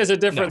 I think though. there's a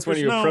difference when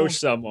there's you no- approach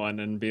someone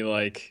and be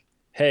like,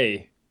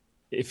 "Hey,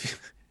 if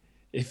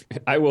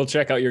I will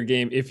check out your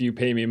game if you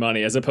pay me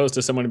money," as opposed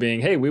to someone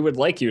being, "Hey, we would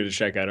like you to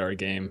check out our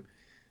game.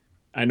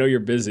 I know you're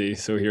busy,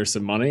 so here's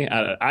some money."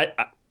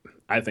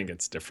 I think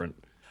it's different.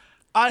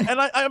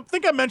 I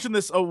think I mentioned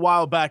this a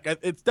while back.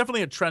 It's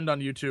definitely a trend on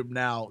YouTube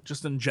now,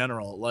 just in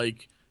general.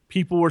 Like,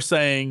 people were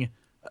saying,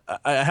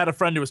 I had a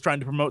friend who was trying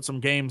to promote some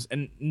games,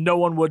 and no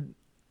one would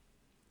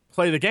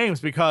play the games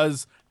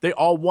because they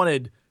all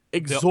wanted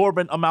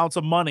exorbitant amounts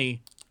of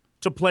money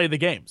to play the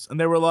games. And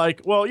they were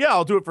like, well, yeah,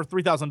 I'll do it for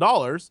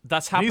 $3,000.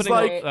 That's happening.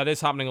 Like, that is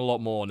happening a lot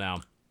more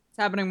now. It's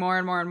happening more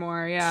and more and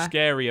more, yeah.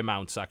 Scary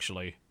amounts,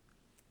 actually.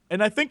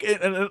 And I think,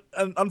 and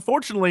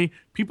unfortunately,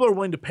 people are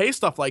willing to pay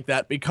stuff like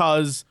that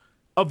because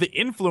of the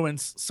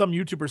influence some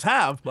YouTubers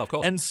have. Well, of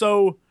course. And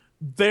so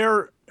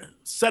they're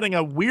setting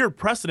a weird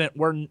precedent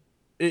where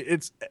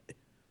it's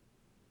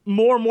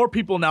more and more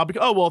people now,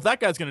 because, oh, well, if that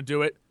guy's going to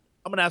do it,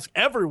 I'm going to ask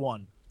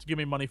everyone to give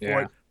me money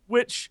for it.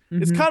 Which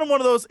is kind of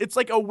one of those, it's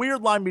like a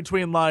weird line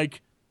between,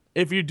 like,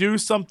 if you do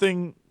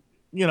something,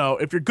 you know,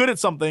 if you're good at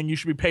something, you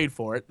should be paid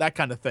for it, that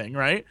kind of thing,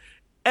 right?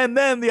 And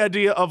then the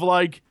idea of,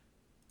 like,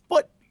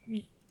 but,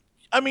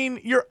 I mean,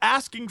 you're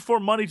asking for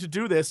money to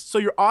do this, so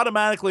you're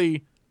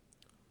automatically...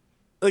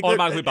 like,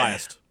 automatically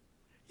biased.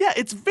 Yeah,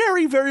 it's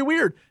very, very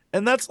weird.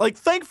 And that's, like,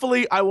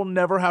 thankfully, I will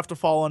never have to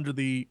fall under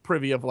the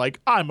privy of, like,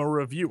 I'm a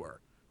reviewer.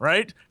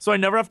 Right? So I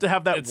never have to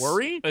have that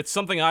worry. It's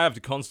something I have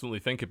to constantly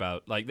think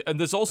about. Like, and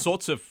there's all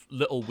sorts of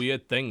little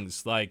weird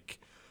things.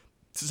 Like,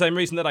 it's the same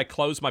reason that I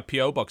closed my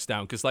P.O. box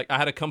down. Because, like, I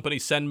had a company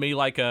send me,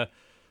 like, a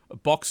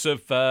box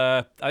of,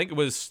 I think it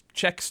was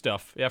Czech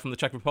stuff. Yeah, from the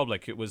Czech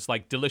Republic. It was,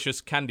 like, delicious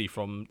candy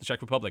from the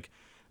Czech Republic.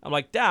 I'm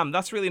like, damn,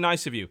 that's really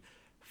nice of you.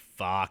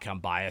 Fuck, I'm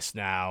biased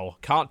now.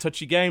 Can't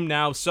touch your game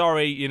now.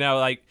 Sorry. You know,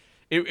 like,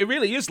 it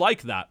really is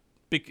like that.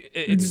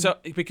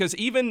 Because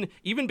even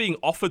being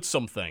offered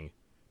something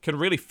can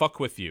really fuck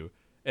with you.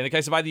 In the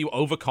case of either you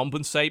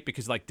overcompensate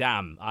because, like,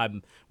 damn,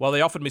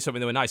 they offered me something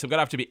that were nice. I'm going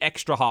to have to be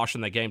extra harsh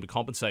in their game to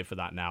compensate for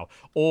that now.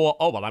 Or,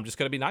 oh, well, I'm just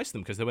going to be nice to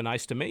them because they were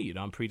nice to me. You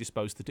know, I'm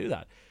predisposed to do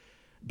that.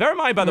 Bear in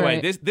mind, by the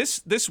way,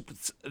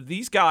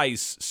 these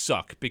guys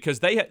suck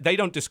because they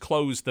don't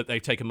disclose that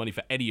they've taken money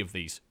for any of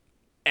these,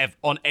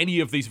 on any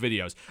of these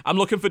videos. I'm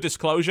looking for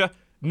disclosure,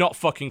 not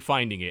fucking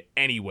finding it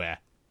anywhere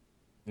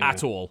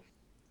at all.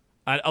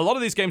 And a lot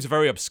of these games are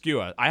very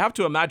obscure. I have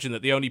to imagine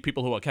that the only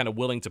people who are kind of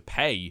willing to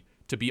pay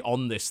to be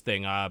on this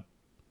thing are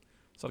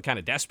sort of kind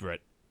of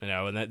desperate, you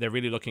know, and they're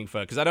really looking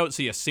for... Because I don't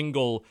see a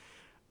single...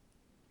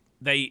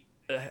 I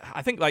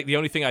think, like, the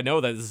only thing I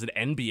know that there's an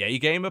NBA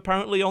game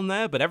apparently on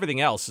there, but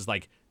everything else is,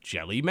 like,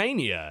 Jelly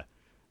Mania,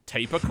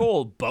 Taper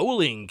Call,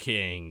 Bowling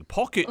King,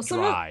 Pocket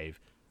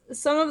Drive.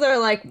 Some of their,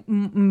 like,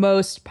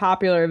 most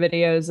popular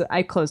videos...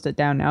 I closed it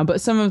down now,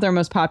 but some of their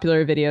most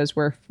popular videos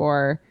were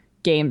for...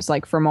 games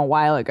like from a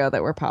while ago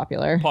that were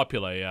popular.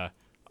 Yeah.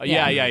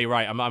 Yeah, you're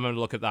right. I'm going to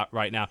look at that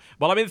right now.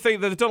 Well, I mean, the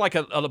thing, they've done like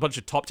a bunch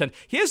of top 10.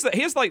 Here's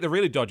like the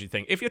really dodgy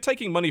thing. If you're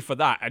taking money for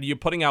that and you're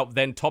putting out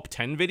then top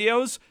 10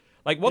 videos,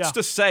 like what's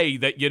to say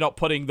that you're not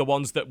putting the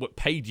ones that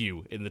paid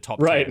you in the top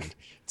 10? Right.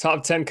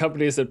 Top 10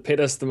 companies that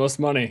paid us the most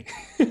money.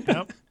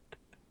 Yep.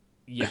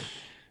 Yeah.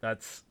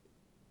 That's...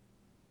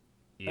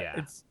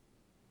 Yeah.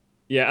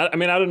 Yeah, I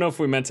mean, I don't know if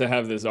we meant to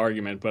have this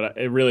argument, but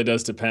it really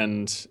does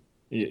depend...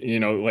 You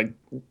know, like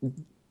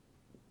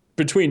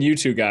between you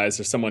two guys,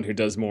 there's someone who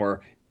does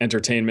more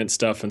entertainment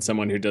stuff and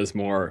someone who does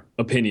more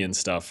opinion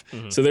stuff.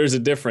 Mm-hmm. So there's a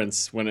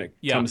difference when it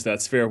comes to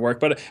that sphere of work.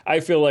 But I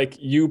feel like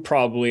you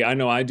probably, I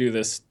know I do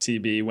this,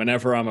 TB,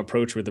 whenever I'm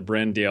approached with a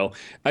brand deal,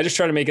 I just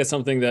try to make it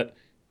something that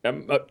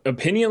I'm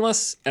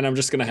opinionless and I'm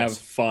just going to have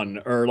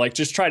fun or like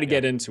just try to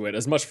get into it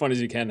as much fun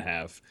as you can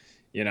have.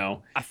 You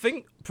know, I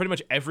think pretty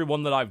much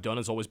everyone that I've done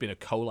has always been a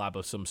collab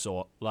of some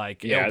sort.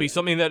 Like it'll be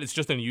something that it's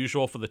just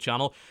unusual for the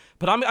channel.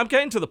 But I'm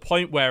getting to the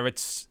point where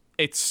it's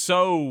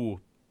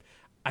so.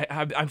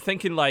 I'm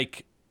thinking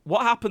like,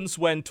 what happens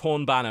when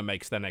Torn Banner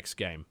makes their next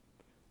game?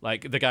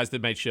 Like the guys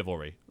that made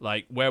Chivalry,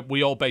 like where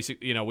we all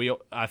basically, you know,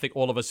 I think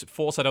all of us,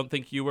 Force. I don't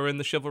think you were in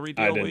the Chivalry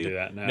deal. I didn't do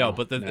that. No,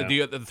 but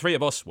the three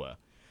of us were.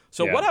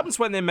 So what happens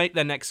when they make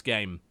their next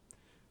game?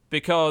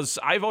 Because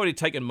I've already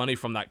taken money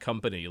from that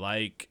company,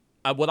 like.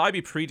 Would I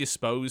be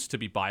predisposed to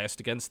be biased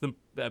against them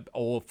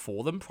or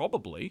for them?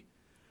 Probably.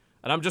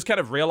 And I'm just kind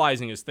of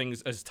realizing as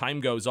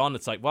time goes on,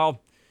 it's like,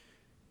 well,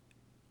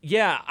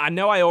 yeah, I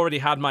know I already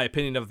had my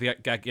opinion of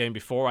that game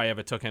before I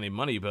ever took any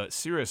money, but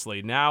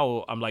seriously,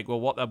 now I'm like, well,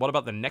 what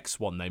about the next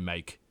one they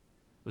make?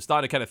 We're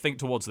starting to kind of think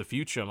towards the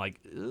future. I'm like,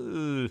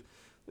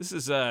 this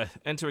is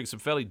entering some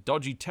fairly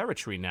dodgy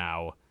territory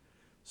now.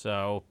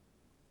 So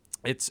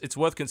it's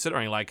worth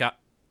considering. Like,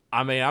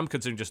 I mean, I'm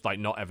considering just like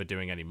not ever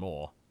doing any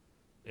more.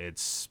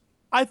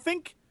 I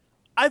think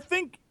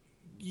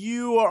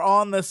you are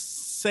on the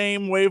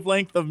same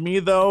wavelength of me,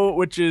 though,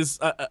 which is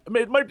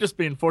it might just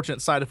be an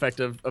unfortunate side effect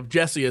of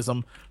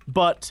Jesseism,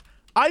 but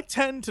I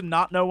tend to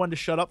not know when to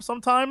shut up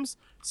sometimes.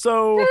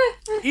 So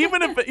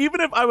even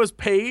if I was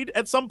paid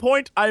at some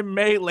point, I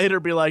may later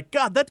be like,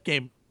 God, that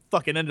game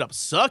fucking ended up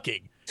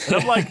sucking. And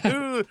I'm like,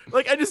 ooh,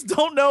 like I just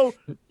don't know.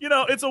 You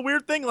know, it's a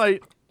weird thing.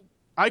 Like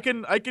I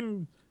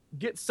can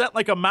get sent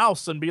like a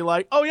mouse and be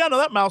like, oh yeah, no,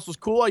 that mouse was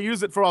cool. I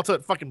used it for all till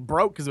it fucking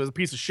broke because it was a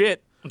piece of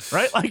shit,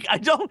 right? Like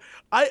it's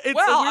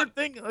a weird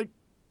thing. Like,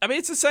 I mean,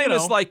 it's the same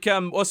as like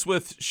us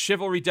with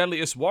Chivalry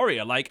Deadliest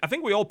Warrior. Like, I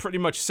think we all pretty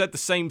much said the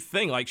same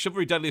thing. Like,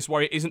 Chivalry Deadliest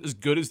Warrior isn't as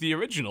good as the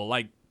original.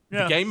 Like,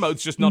 The game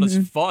mode's just not as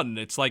fun.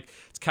 It's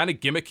kind of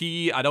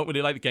gimmicky. I don't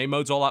really like the game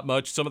modes all that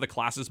much. Some of the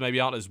classes maybe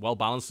aren't as well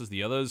balanced as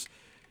the others.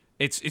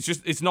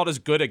 It's not as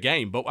good a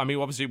game. But I mean,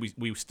 obviously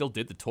we still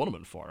did the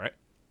tournament for it.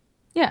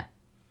 Yeah.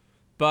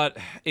 But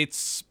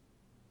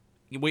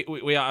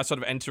we are sort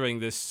of entering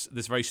this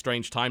very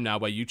strange time now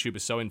where YouTube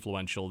is so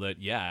influential that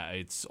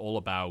it's all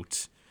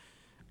about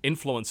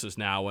influencers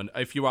now. And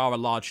if you are a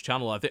large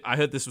channel, I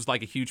heard this was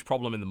like a huge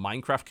problem in the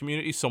Minecraft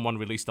community. Someone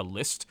released a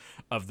list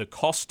of the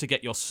cost to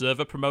get your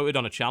server promoted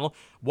on a channel.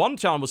 One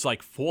channel was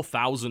like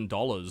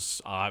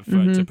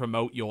 $4,000 to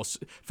promote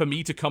for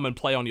me to come and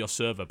play on your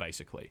server,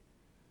 basically.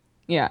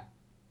 Yeah.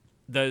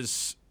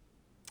 There's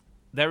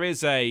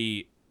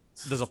a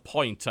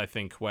point, I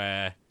think,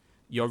 where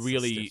you're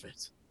really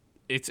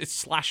it's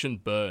slash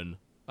and burn.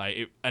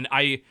 I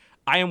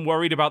am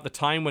worried about the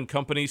time when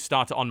companies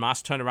start to en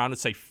masse turn around and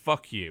say,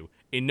 fuck you,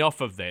 enough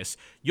of this.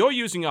 You're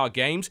using our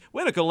games.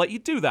 We're not going to let you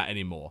do that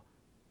anymore.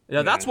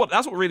 That's what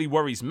really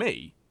worries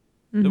me,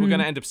 that we're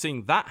going to end up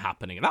seeing that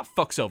happening. And that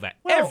fucks over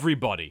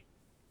everybody.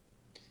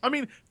 I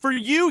mean, for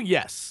you,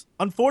 yes.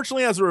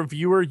 Unfortunately, as a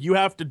reviewer, you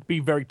have to be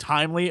very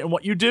timely in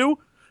what you do.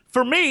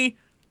 For me,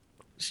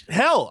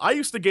 hell, I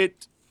used to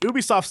get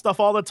Ubisoft stuff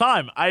all the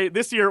time.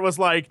 This year it was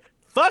like,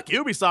 fuck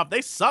Ubisoft,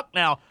 they suck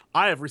now.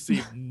 I have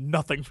received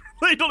nothing.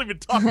 They don't even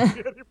talk to me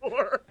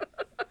anymore.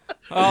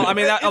 Well, I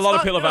mean, a lot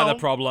of people have had that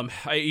problem.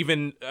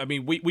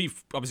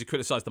 We've obviously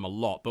criticized them a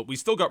lot, but we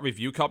still got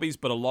review copies,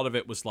 but a lot of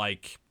it was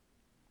like...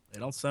 They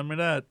don't send me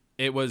that.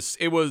 It was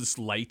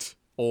late,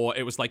 or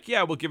it was like,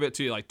 yeah, we'll give it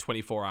to you like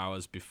 24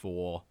 hours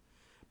before.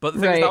 But the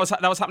thing is,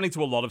 that was happening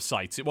to a lot of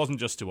sites. It wasn't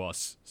just to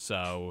us,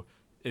 so...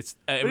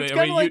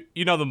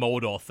 you know the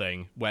Mordor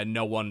thing, where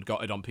no one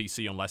got it on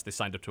PC unless they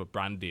signed up to a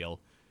brand deal.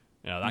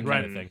 That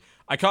kind of thing.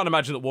 I can't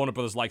imagine that Warner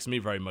Brothers likes me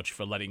very much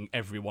for letting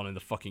everyone in the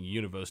fucking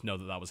universe know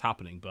that was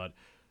happening, but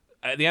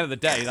at the end of the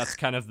day, that's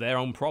kind of their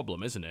own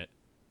problem, isn't it?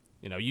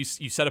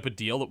 You set up a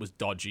deal that was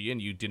dodgy,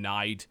 and you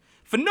denied,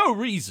 for no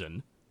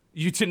reason,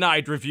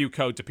 review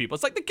code to people.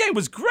 It's like, the game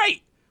was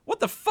great! What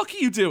the fuck are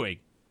you doing?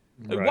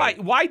 Right.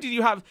 Why did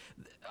you have...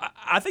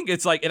 I think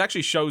it's like, it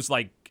actually shows,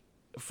 like,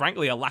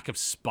 frankly, a lack of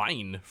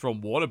spine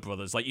from Warner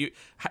Brothers. Like, you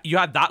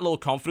had that little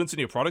confidence in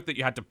your product that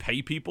you had to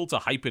pay people to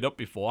hype it up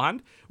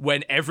beforehand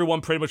when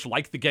everyone pretty much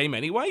liked the game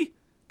anyway?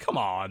 Come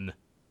on.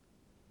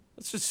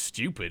 That's just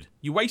stupid.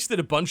 You wasted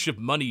a bunch of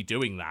money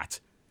doing that.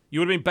 You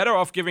would have been better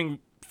off giving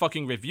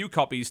fucking review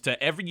copies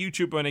to every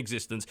YouTuber in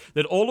existence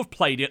that all have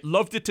played it,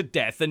 loved it to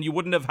death, and you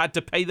wouldn't have had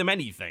to pay them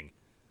anything.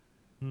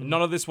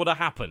 None of this would have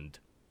happened.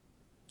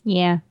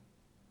 Yeah.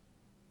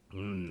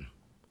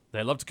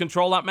 They love to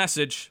control that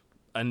message,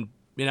 and...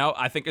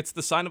 I think it's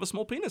the sign of a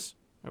small penis.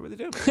 I really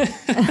do.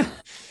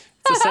 It's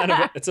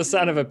a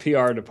sign of a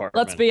PR department.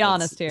 Let's be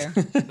honest here.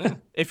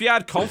 If you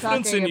had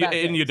confidence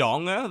in your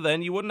donga,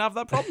 then you wouldn't have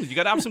that problem. You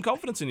got to have some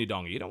confidence in your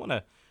donga. You don't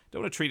want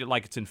to treat it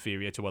like it's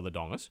inferior to other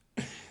dongas.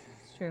 It's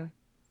true.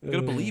 You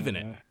got to believe in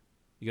it.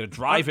 You got to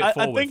drive it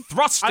forward.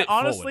 Thrust it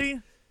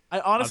forward.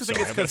 I honestly think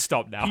it's because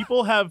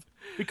people have,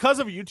 because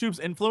of YouTube's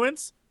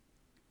influence,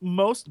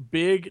 most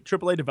big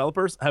AAA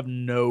developers have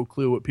no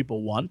clue what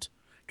people want.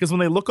 Because when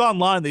they look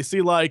online, they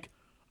see, like,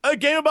 a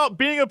game about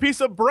being a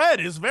piece of bread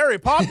is very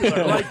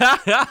popular. Like,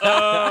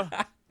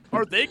 are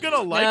they going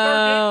to like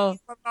our game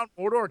around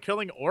Mordor or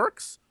killing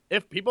orcs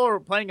if people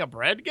are playing a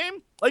bread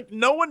game? Like,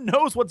 no one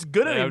knows what's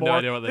good anymore. Have no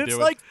idea what they're doing.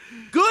 It's like,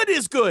 good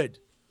is good.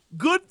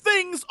 Good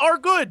things are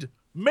good.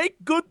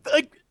 Make good...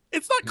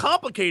 it's not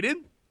complicated.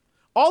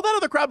 All that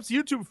other crap's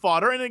YouTube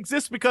fodder, and it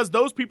exists because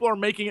those people are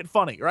making it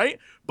funny, right?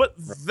 But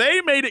they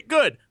made it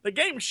good. The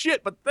game's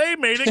shit, but they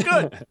made it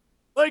good.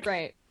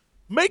 Right.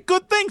 Make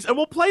good things, and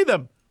we'll play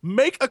them.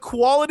 Make a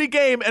quality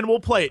game, and we'll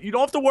play it. You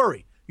don't have to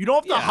worry. You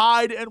don't have to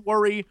hide and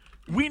worry.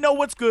 We know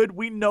what's good.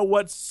 We know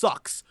what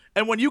sucks.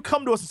 And when you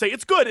come to us and say,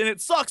 it's good and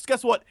it sucks,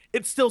 guess what?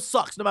 It still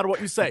sucks no matter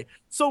what you say.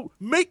 So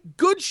make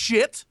good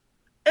shit,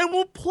 and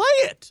we'll play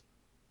it.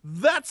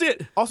 That's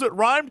it. Also, it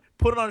rhymed.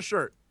 Put it on a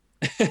shirt.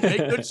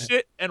 Make good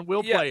shit, and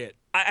we'll play it.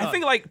 I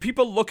think, like,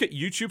 people look at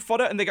YouTube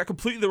fodder and they got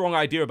completely the wrong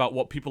idea about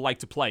what people like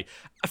to play.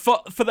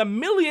 For the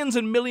millions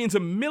and millions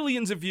and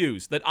millions of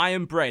views that I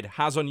Am Bread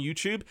has on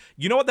YouTube,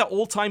 you know what their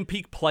all-time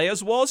peak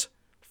players was?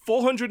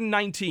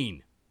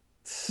 419.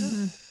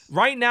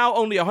 Right now,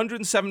 only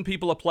 107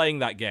 people are playing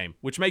that game,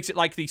 which makes it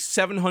like the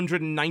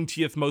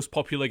 790th most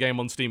popular game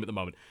on Steam at the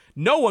moment.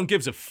 No one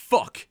gives a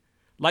fuck.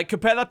 Like,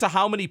 compare that to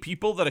how many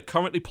people that are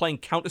currently playing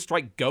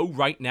Counter-Strike Go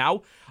right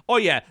now. Oh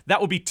yeah,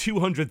 that would be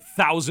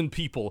 200,000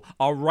 people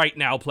are right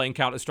now playing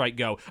Counter-Strike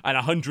Go, and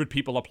 100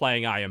 people are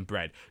playing I Am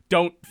Bread.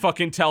 Don't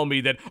fucking tell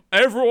me that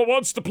everyone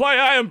wants to play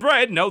I Am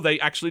Bread. No, they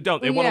actually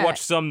don't. They want to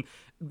watch some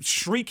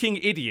shrieking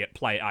idiot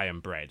play I Am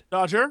Bread.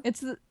 Dodger?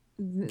 It's me.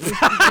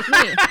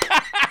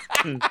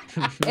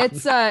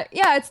 It's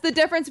the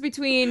difference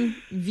between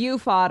view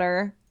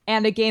fodder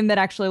and a game that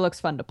actually looks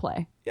fun to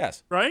play.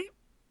 Yes. Right?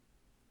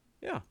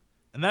 Yeah.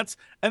 And that's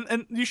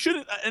and you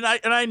shouldn't. And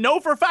I know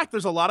for a fact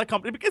there's a lot of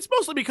companies. It's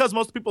mostly because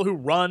most people who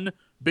run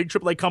big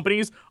AAA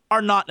companies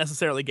are not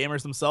necessarily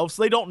gamers themselves,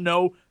 so they don't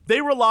know.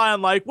 They rely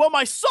on like, well,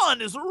 my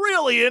son is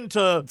really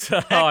into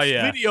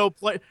video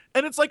play,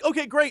 and it's like,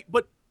 okay, great,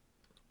 but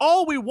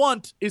all we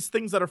want is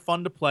things that are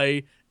fun to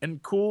play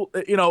and cool.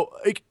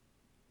 Like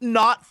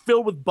not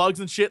filled with bugs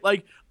and shit.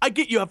 Like I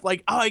get you have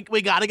like, oh,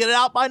 we got to get it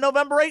out by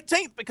November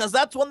 18th because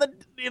that's when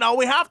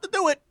we have to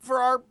do it for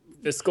our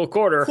fiscal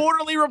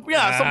quarterly,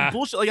 some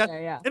bullshit like that.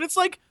 Yeah. And it's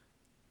like,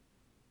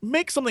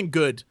 make something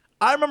good.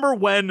 I remember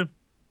when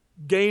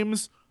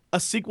a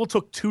sequel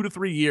took 2 to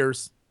 3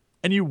 years,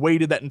 and you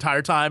waited that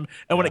entire time.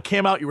 And when it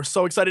came out, you were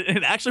so excited, and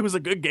it actually was a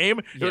good game.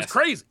 It was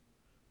crazy.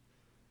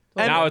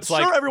 And now it's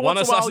like one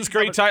Assassin's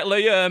Creed title a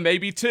year,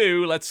 maybe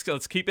 2. Let's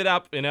keep it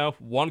up.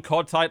 One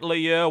COD title a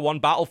year, one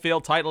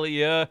Battlefield title a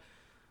year.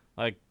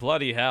 Like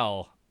bloody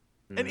hell.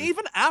 And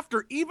even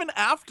after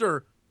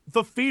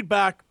the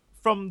feedback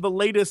from the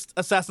latest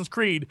Assassin's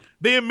Creed,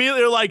 they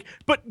immediately are like,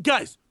 but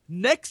guys,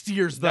 next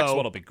year's though. Next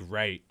one will be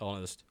great,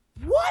 honest.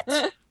 What?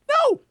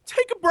 No,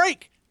 take a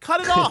break. Cut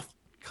it off.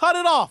 Cut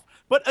it off.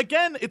 But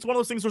again, it's one of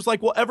those things where it's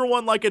like, well,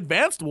 everyone like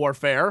Advanced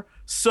Warfare,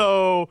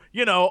 so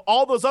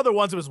all those other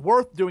ones, it was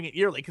worth doing it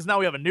yearly because now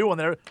we have a new one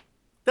there.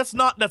 That's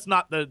not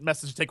the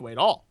message to take away at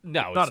all.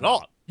 No, not at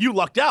all. You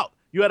lucked out.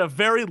 You had a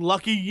very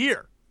lucky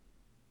year.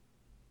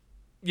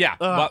 Yeah,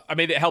 but I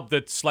mean, it helped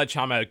that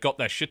Sledgehammer got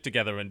their shit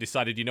together and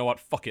decided, you know what,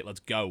 fuck it,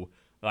 let's go.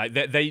 Like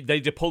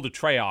they pulled a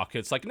Treyarch.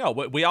 It's like, no,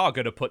 we are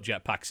going to put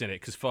jetpacks in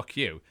it because fuck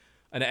you,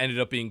 and it ended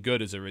up being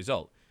good as a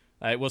result.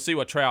 We'll see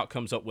what Treyarch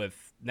comes up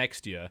with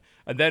next year,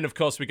 and then of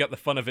course we got the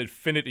fun of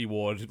Infinity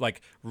Ward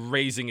like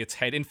raising its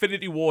head.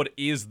 Infinity Ward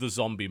is the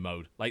zombie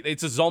mode. Like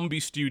it's a zombie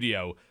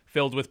studio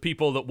filled with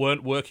people that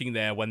weren't working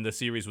there when the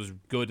series was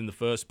good in the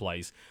first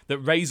place. That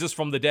raises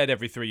from the dead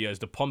every 3 years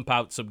to pump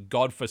out some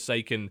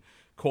godforsaken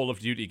Call of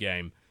Duty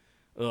game.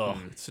 Ugh,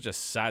 it's such a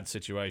sad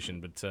situation,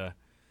 but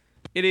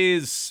it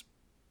is.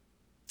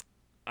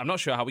 I'm not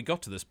sure how we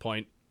got to this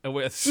point.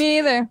 Me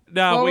either.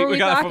 No, what were we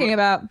talking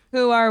about?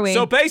 Who are we?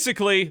 So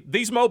basically,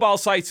 these mobile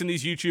sites and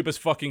these YouTubers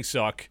fucking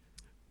suck.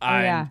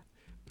 And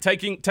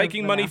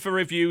taking money for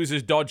reviews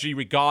is dodgy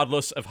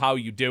regardless of how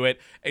you do it.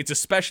 It's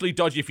especially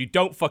dodgy if you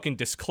don't fucking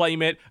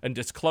disclaim it and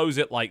disclose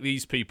it like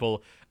these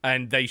people.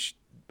 And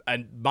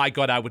and my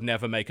God, I would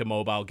never make a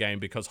mobile game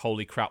because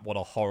holy crap, what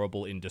a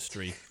horrible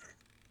industry.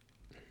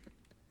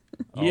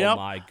 Oh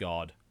my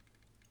God.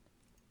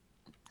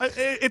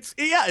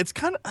 It's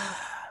kind of...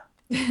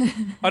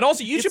 And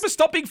also, YouTubers,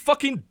 stop being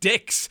fucking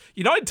dicks.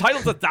 You're not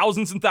entitled to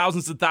thousands and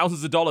thousands and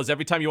thousands of dollars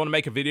every time you want to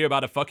make a video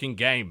about a fucking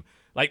game.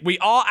 Like, we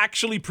are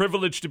actually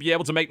privileged to be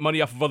able to make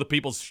money off of other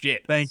people's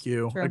shit. Thank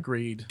you. True.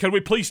 Agreed. Can we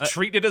please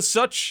treat it as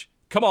such?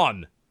 Come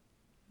on.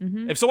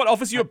 If someone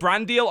offers you a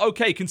brand deal,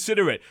 okay,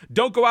 consider it.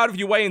 Don't go out of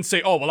your way and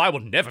say, oh, well, I will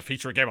never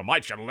feature a game on my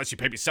channel unless you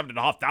pay me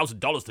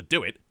 $7,500 to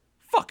do it.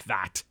 Fuck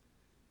that.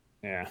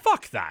 Yeah.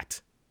 Fuck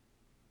that.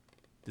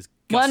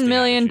 $1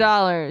 million.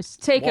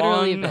 Take it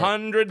or leave it.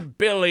 $100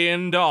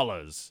 billion.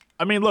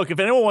 I mean, look, if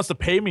anyone wants to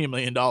pay me $1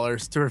 million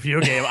to review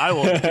a game, I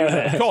will do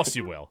that. Of course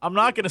you will. I'm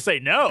not going to say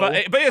no. But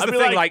here's the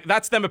thing, like,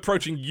 that's them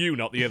approaching you,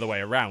 not the other way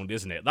around,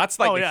 isn't it? That's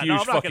like the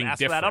huge fucking difference.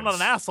 That. I'm not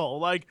an asshole.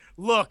 Like,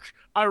 look,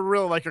 I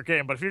really like your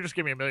game, but if you just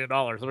give me $1 million,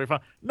 it'll be fine.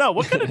 No,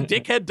 what kind of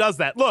dickhead does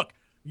that? Look,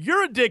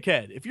 you're a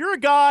dickhead. If you're a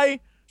guy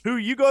who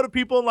you go to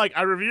people and like,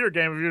 I review your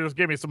game if you just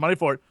give me some money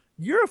for it,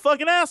 you're a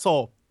fucking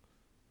asshole.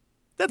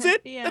 That's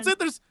it. That's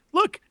it.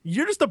 Look,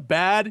 you're just a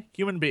bad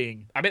human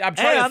being. I mean, I'm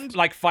trying to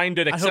like find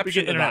an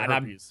exception to that, and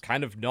I'm herpes.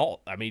 kind of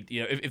not. I mean,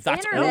 if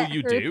that's Internet all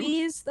you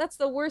herpes, that's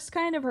the worst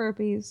kind of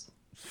herpes.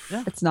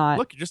 Yeah. It's not.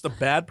 Look, you're just a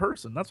bad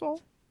person. That's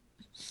all.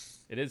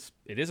 It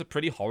is a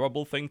pretty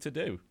horrible thing to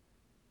do.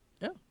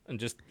 Yeah. And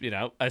just,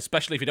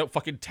 especially if you don't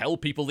fucking tell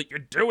people that you're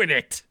doing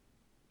it.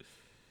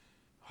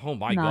 Oh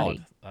my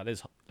God.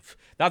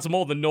 That's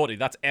more than naughty.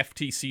 That's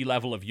FTC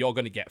level of you're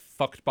going to get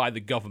fucked by the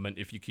government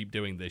if you keep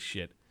doing this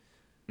shit.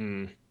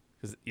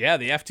 Because,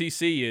 the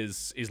FTC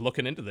is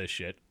looking into this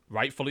shit.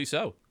 Rightfully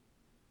so.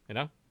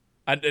 And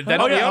they're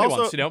not the only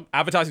ones,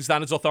 Advertising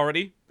Standards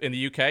Authority in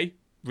the UK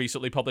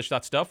recently published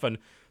that stuff, and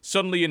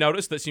suddenly you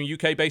notice that some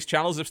UK-based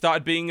channels have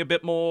started being a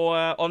bit more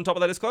on top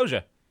of their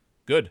disclosure.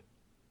 Good.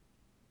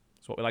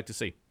 That's what we like to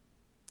see.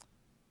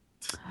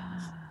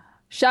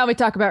 Shall we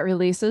talk about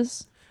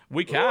releases?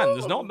 We can.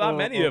 There's not that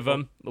many of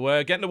them.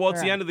 We're getting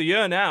towards the end of the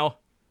year now.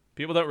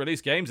 People don't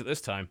release games at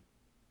this time.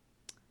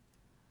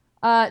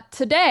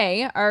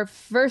 Today, our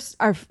first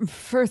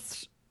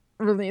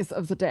release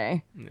of the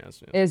day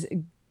is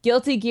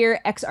Guilty Gear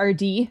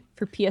XRD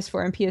for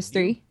PS4 and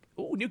PS3.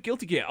 Oh, new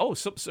Guilty Gear. Oh,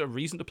 some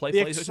reason to play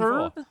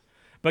PlayStation 4.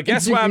 But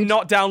guess where I'm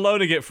not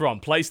downloading it from?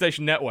 PlayStation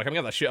Network. I'm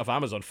getting that shit off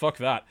Amazon. Fuck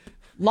that.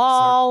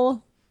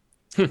 LOL.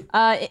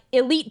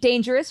 Elite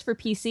Dangerous for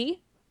PC.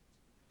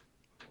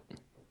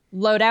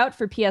 Loadout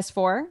for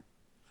PS4.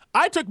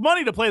 I took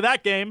money to play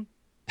that game.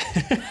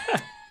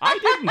 I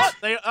didn't.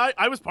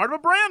 I was part of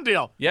a brand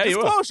deal. Yeah,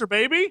 Disclosure,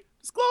 baby.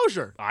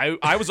 Disclosure.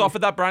 I was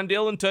offered that brand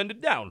deal and turned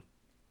it down.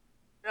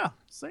 Yeah,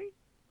 see?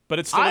 but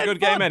it's still I a had good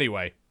fun. game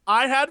anyway.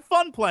 I had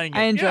fun playing it.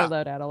 I enjoy yeah.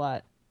 Loadout a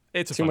lot.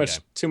 It's a Too fun much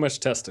game. too much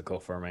testicle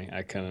for me.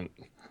 I couldn't.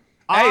 Hey,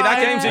 that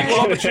I- game's equal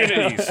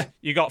opportunities.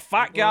 You got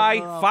fat guy,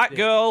 Loved fat it.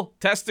 girl,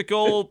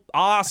 testicle,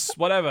 ass,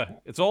 whatever.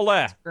 It's all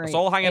there. Great. It's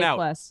all hanging A out.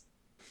 plus.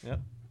 Yep.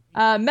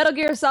 Metal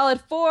Gear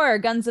Solid 4: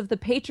 Guns of the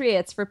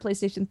Patriots for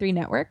PlayStation 3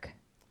 Network.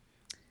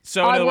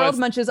 So in other Oddworld words,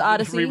 Munch's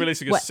Odyssey.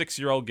 re-releasing a What?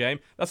 6-year-old game.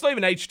 That's not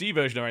even an HD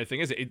version or anything,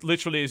 is it? It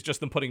literally is just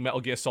them putting Metal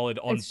Gear Solid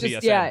on It's PSN.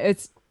 just, yeah,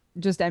 it's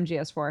just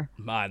MGS4.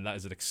 Man, that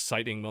is an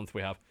exciting month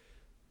we have.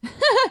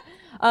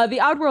 The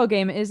Oddworld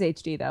game is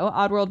HD though.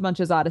 Oddworld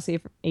Munch's Odyssey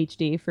for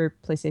HD for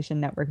PlayStation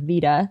Network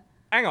Vita.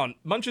 Hang on,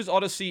 Munch's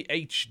Odyssey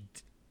HD.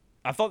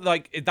 I thought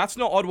that's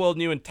not Oddworld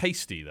New and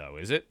Tasty though,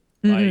 is it?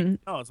 Like,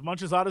 No, it's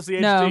Munch's Odyssey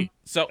No. HD.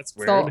 so That's So,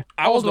 weird.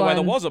 I wasn't old aware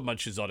there one. was a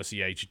Munch's Odyssey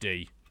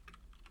HD.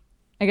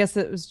 I guess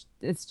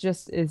it's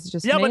just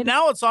Yeah, made. but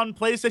now it's on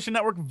PlayStation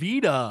Network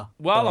Vita.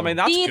 Well, I mean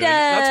that's good. Vita,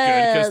 That's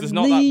good because there's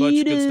not that much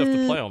good stuff to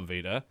Vita. play on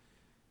Vita.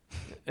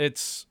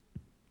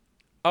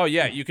 Oh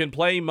yeah, you can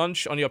play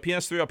Munch on your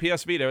PS3 or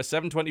PS Vita at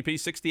 720p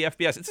 60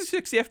 FPS. It's a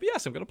 60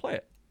 FPS. I'm gonna play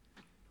it.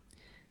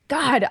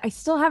 God, I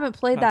still haven't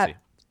played Fancy.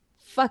 that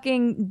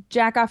fucking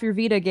jack off your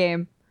Vita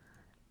game.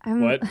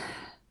 I'm What?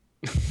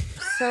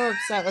 so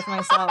upset with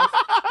myself.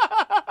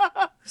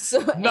 So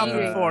Nothing,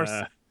 angry. Force.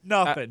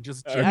 Nothing.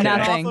 Just okay. jacking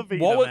Nothing. off a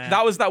Vita, What was, man.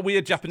 that was that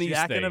weird Japanese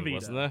Jack and a thing, Vita.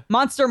 wasn't there?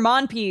 Monster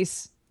Mon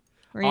piece.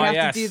 Where you Oh, have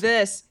yes. to do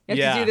this. You have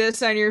Yeah. to do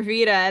this on your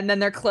Vita and then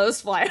their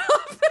clothes fly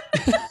off.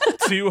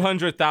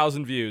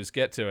 200,000 views.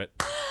 Get to it.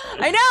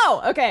 I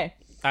know. Okay.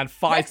 And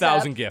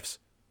 5,000 gifs.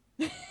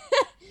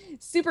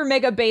 Super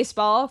Mega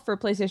Baseball for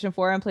PlayStation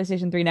 4 and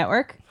PlayStation 3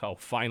 Network. Oh,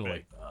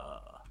 finally.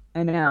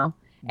 I know.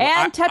 Well,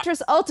 And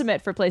Tetris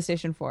Ultimate for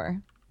PlayStation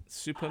 4.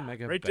 Super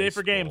Mega Great day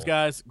for games,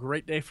 Baseball. guys.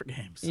 Great day for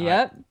games.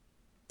 Yep.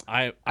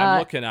 I'm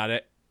looking at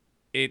it.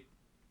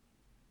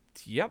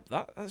 Yep,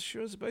 that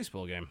sure is a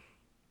baseball game.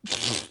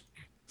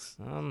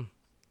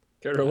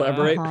 Care to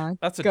elaborate? Uh-huh.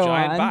 That's a Go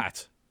giant on.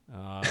 bat.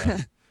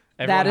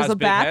 Everyone is has a big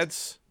bat.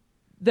 heads.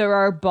 There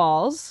are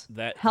balls.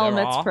 There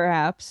Helmets, are.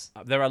 perhaps.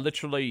 There are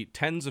literally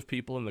tens of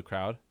people in the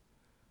crowd.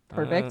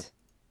 Perfect.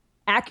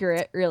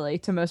 Accurate, really,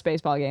 to most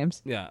baseball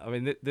games. Yeah, I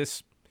mean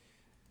this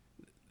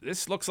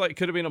looks like it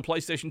could have been on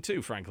PlayStation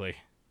 2, frankly.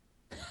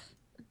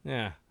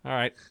 Yeah, all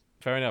right,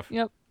 fair enough.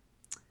 Yep.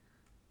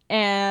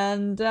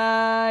 And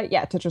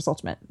yeah, Tetris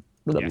Ultimate.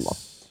 Blah, blah, blah.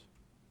 Yes.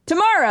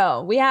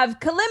 Tomorrow we have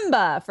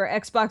Kalimba for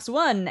Xbox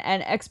One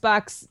and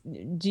Xbox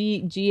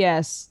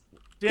GS.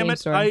 Damn Game it.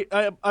 Store.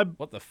 I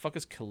What the fuck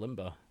is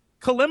Kalimba?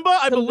 Kalimba,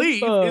 I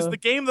believe, Kalimba. is the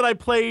game that I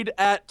played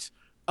at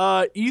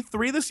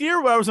E3 this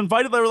year where I was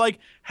invited. They were like,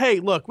 hey,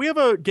 look, we have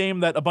a game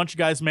that a bunch of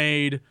guys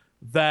made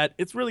that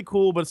it's really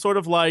cool, but it's sort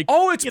of like...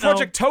 Oh, it's you know-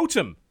 Project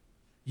Totem.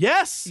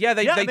 Yes. Yeah,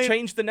 they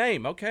changed the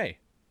name. Okay.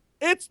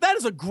 That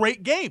is a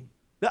great game.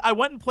 I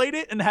went and played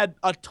it and had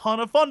a ton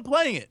of fun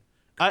playing it.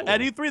 At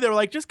E3, they were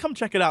like, just come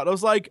check it out. I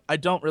was like, I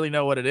don't really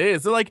know what it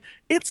is. They're like,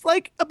 it's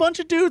like a bunch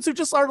of dudes who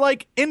just are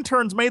like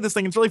interns made this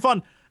thing. It's really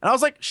fun. And I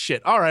was like,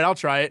 shit, all right, I'll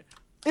try it.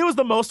 It was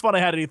the most fun I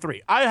had at E3.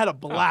 I had a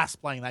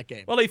blast playing that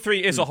game. Well,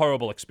 E3 is a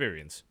horrible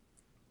experience.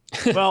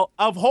 Well,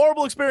 of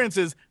horrible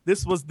experiences,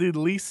 this was the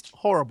least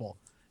horrible.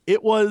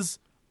 It was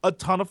a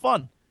ton of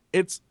fun.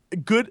 It's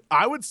good.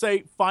 I would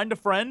say find a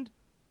friend,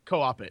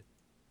 co-op it.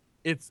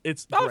 It's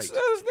Oh, great.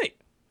 it's neat.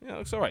 Yeah, it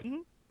looks all right.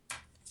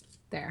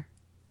 There.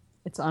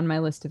 It's on my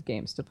list of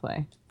games to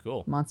play.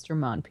 Cool. Monster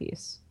Mon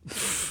piece.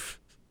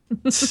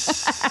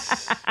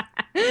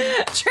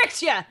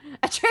 Tricked you.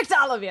 I tricked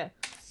all of you.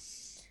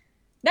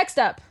 Next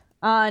up,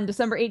 on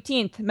December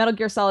 18th, Metal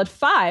Gear Solid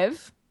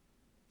 5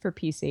 for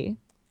PC.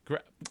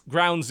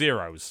 Ground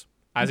Zeroes,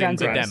 as in Ground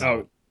the Zeroes. demo.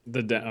 Oh,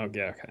 the demo.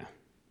 Okay.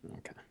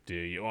 Okay. Do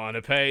you want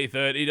to pay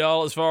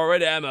 $30 for a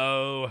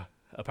demo?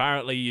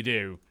 Apparently you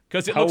do.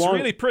 Because it How looks long-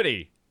 really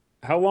pretty.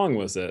 How long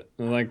was it?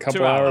 Like a couple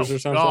 2 hours. hours or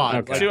something? God,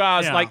 Okay. like- 2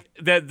 hours. Yeah. Like,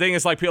 the thing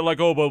is, like, people are like,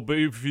 oh, well, but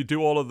if you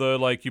do all of the,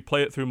 like, you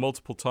play it through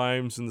multiple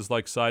times and there's,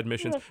 like, side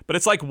missions. But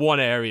it's, like, one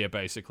area,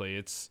 basically.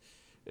 It's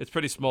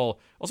pretty small.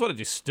 Also, what a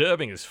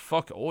disturbing as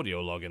fuck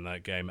audio log in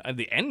that game. And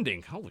the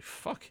ending, holy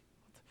fuck.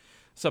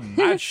 Some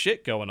mad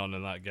shit going on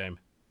in that game.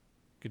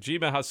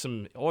 Kojima has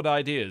some odd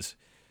ideas.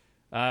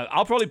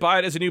 I'll probably buy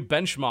it as a new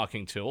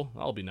benchmarking tool.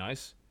 That'll be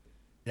nice.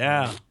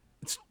 Yeah.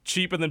 It's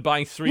cheaper than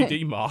buying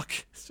 3D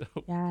Mark. So,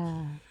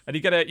 Yeah. and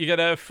you get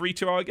a free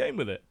 2-hour game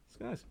with it. It's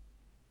nice.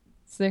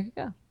 So there you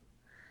go.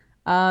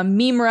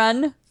 Meme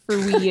Run for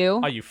Wii U.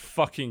 Are you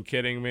fucking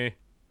kidding me?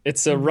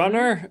 It's a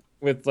runner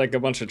with like a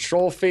bunch of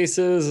troll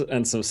faces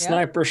and some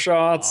sniper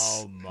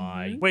shots. Oh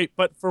my. Wait,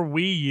 but for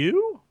Wii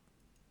U?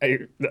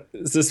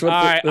 Is this what?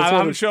 All right, that's I what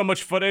haven't shown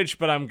much footage,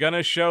 but I'm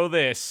gonna show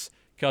this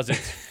because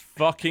it's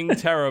fucking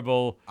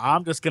terrible.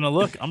 I'm just gonna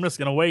look. I'm just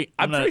gonna wait.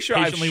 I'm gonna pretty sure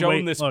I've patiently shown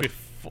wait. this Look.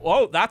 before.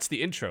 Oh, that's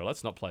the intro.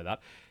 Let's not play that.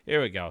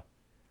 Here we go.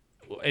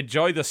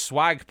 Enjoy the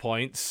swag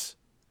points.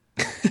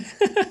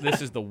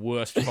 This is the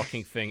worst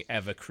fucking thing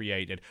ever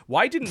created.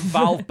 Why didn't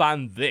Valve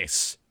ban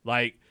this?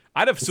 Like,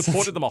 I'd have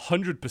supported them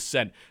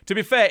 100%. To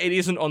be fair, it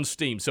isn't on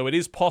Steam, so it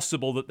is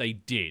possible that they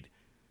did.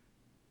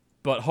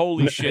 but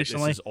holy shit, this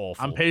Patiently, is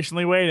awful. I'm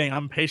patiently waiting.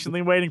 I'm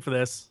patiently waiting for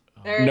this.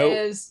 There Nope. it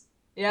is.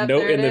 Yep, Note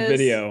there in it the is.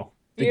 video.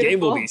 The game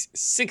will be Beautiful.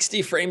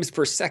 60 frames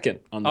per second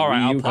on the All right,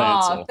 Wii I'll U play it.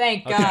 console. Oh,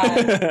 thank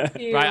God.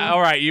 Phew. Right, all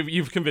right,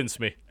 you've convinced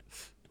me.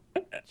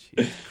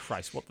 Jesus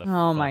Christ, what the fuck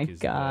Oh my is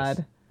God.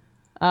 this?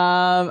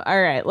 All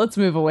right, let's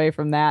move away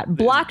from that.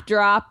 Block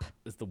Drop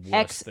This is the worst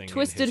X thing in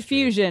Twisted history.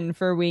 Fusion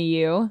for Wii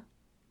U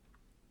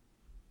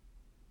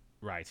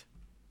Right.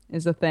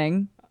 is a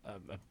thing. Uh,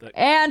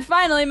 And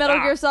finally, Metal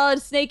Gear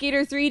Solid Snake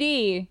Eater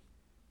 3D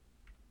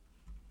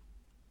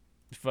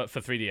for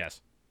 3DS.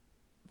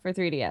 for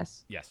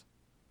 3DS. Yes.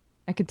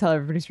 I could tell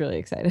everybody's really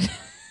excited.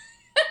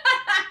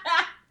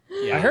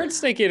 Yeah. I heard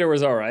Snake Eater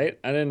was all right.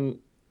 I didn't.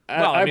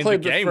 Well, I mean,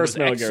 played the game first was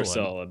Metal Gear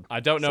excellent. Solid. I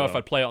don't know if so-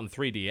 I'd play it on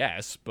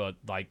 3DS, but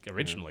like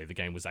originally the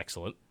game was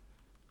excellent.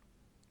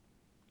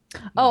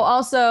 Oh,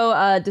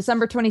 also,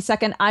 December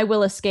 22nd, I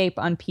Will Escape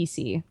on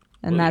PC.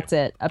 And Will that's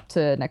it, up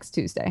to next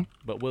Tuesday.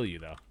 But will you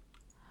though?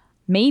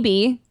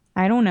 Maybe.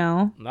 I don't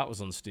know. And that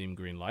was on Steam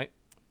Greenlight.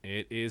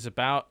 It's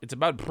about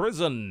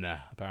prison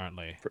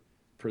apparently.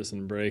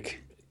 Prison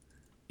Break.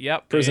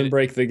 Yep. Prison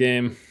Break the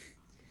game.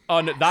 Oh,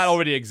 no, that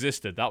already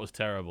existed. That was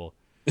terrible.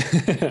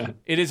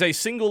 It is a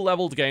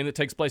single-leveled game that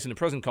takes place in a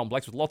prison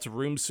complex with lots of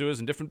rooms, sewers,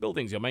 and different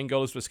buildings. Your main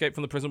goal is to escape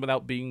from the prison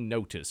without being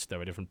noticed.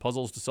 There are different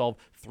puzzles to solve.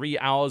 3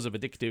 hours of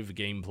addictive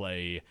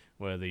gameplay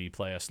where the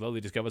player slowly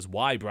discovers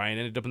why Brian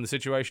ended up in the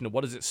situation and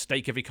what is at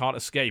stake if he can't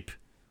escape.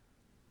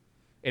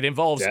 It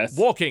involves Death.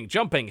 walking,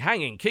 jumping,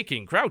 hanging,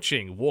 kicking,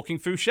 crouching, walking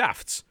through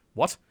shafts.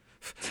 What?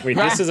 Wait,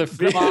 this is a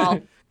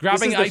Ball.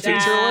 Grabbing this is the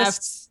items. feature list.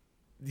 Shafts.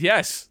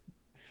 Yes.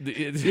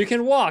 You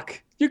can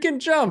walk. You can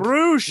jump.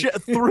 Through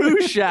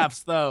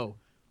shafts, though.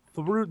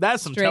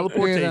 That's some Straight through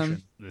teleportation.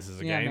 them. This is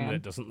a Yeah, game man.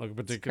 that doesn't look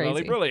particularly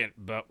crazy. brilliant,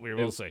 but we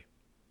will see.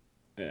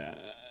 Yeah.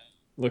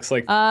 Looks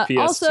like PS2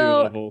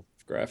 also- level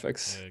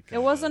graphics.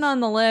 It wasn't on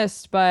the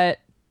list, but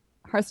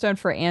Hearthstone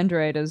for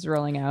Android is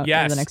rolling out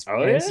Yes. in the next few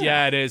Oh, years.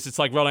 Yeah, it is. It's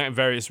like rolling out in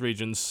various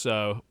regions.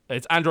 So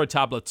it's Android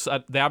tablets.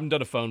 They haven't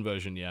done a phone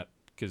version yet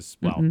because,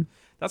 well,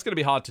 that's going to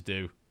be hard to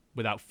do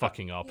without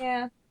fucking up.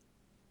 Yeah.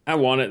 I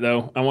want it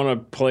though. I want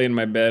to play in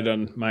my bed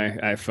on my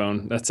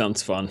iPhone. That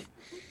sounds fun.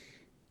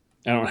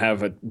 I don't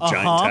have a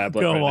giant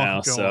tablet Go right on,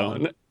 now, go so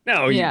on.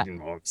 no, Yeah. you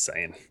know what I'm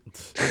saying.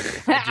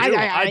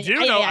 I do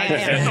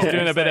know.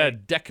 Doing a bit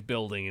of deck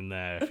building in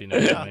there, if you know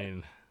what I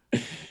mean.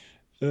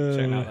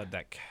 Checking out that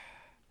deck.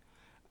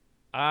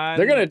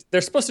 And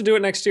They're supposed to do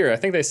it next year. I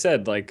think they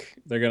said like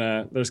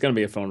there's gonna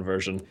be a phone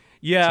version.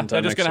 yeah, sometime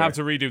they're just next going to have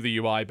to redo the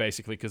UI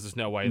basically because there's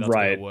no way that's going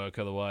Right. to work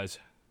otherwise.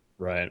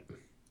 Right.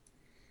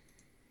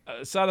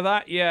 Aside of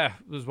that, yeah,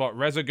 there's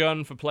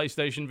Resogun for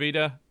PlayStation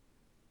Vita,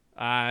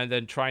 and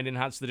then Try and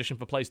Enhanced Edition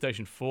for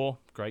PlayStation 4.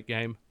 Great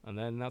game. And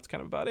then that's kind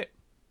of about it.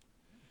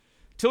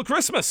 Till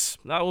Christmas,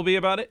 that will be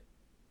about it.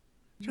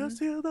 Just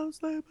hear those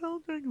sleigh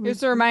bells ringing.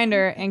 Here's a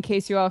reminder, in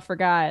case you all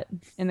forgot,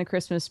 in the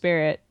Christmas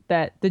spirit,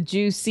 that the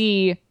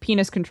Juicy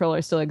penis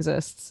controller still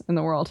exists in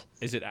the world.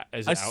 Is it I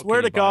out?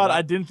 swear Can to you buy God, that?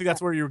 I didn't think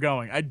that's where you were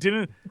going.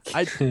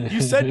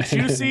 You said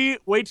juicy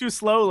way too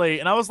slowly,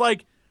 and I was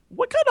like,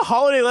 what kind of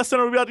holiday lesson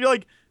are we about? You're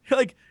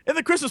like in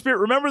the Christmas spirit,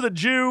 remember the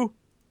Jew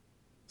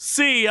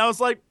C. I was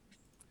like,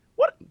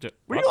 what?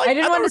 Were you like, I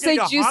didn't thought want to we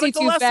say were gonna get a juicy Hanukkah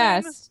too lesson.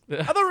 fast.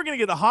 I thought we were gonna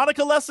get a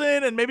Hanukkah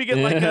lesson and maybe get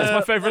like That's a,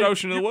 my favorite like,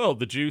 ocean in the world,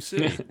 the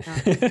Jew-Sea.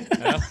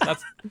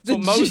 That's The what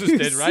Moses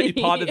did, right? He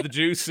Jew-Sea. parted the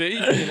Jew-Sea,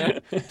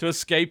 to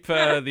escape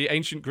the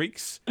ancient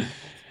Greeks.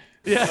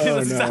 Yeah, Oh, that's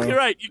no. exactly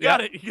right. You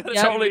got Yeah. it. You got it.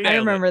 Yep, Totally I nailed it.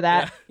 remember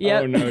that.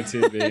 Yep. Oh no,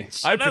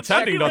 TV. I'm That's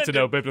pretending not to recommended.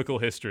 know biblical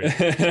history. A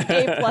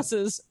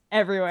pluses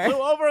everywhere. Flew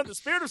over in the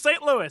spirit of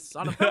St. Louis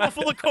on a fiddle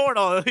full of corn.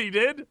 All he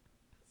did.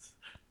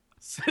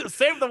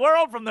 Saved the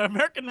world from the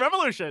American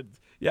Revolution.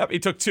 Yep, he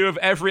took 2 of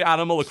every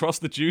animal across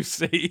the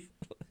Jew-Sea.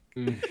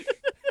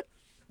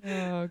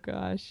 Oh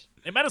gosh.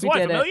 They met his We wife,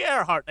 did it. Amelia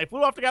Earhart. They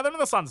flew off together into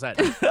the sunset.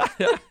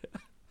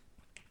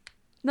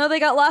 No, they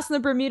got lost in the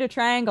Bermuda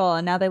Triangle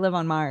and now they live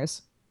on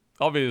Mars.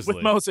 Obviously.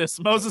 With Moses.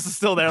 Moses is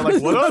still there,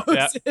 like, what up?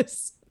 Yeah.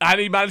 And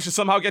he managed to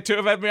somehow get 2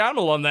 of every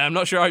animal on there. I'm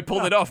not sure how he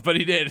pulled it off, but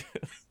he did.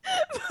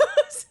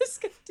 Moses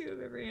got 2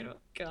 of every animal.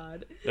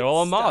 God. They're all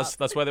on Mars. Stop.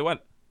 That's where they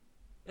went.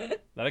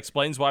 That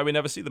explains why we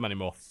never see them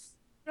anymore.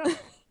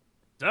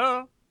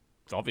 Duh.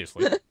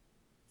 Obviously.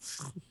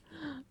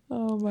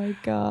 Oh my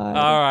God.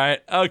 All right.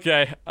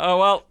 Okay. Oh,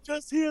 well.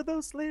 Just hear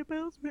those sleigh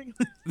bells ringing.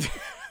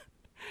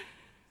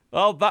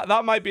 Well,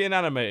 that might be an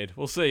animated.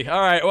 We'll see. All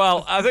right.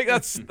 Well, I think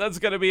that's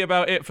going to be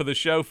about it for the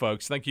show,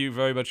 folks. Thank you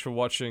very much for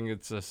watching.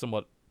 It's a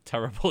somewhat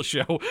terrible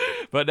show,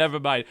 but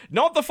never mind.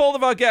 Not the fault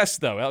of our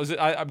guest, though.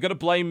 I'm going to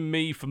blame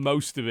me for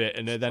most of it,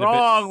 and then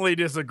Strongly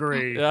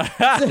disagree.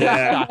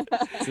 Yeah.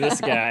 It's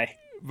this guy.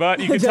 But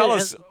you can tell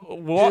us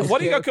what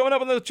do you got coming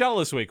up on the channel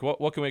this week?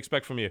 What can we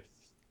expect from you?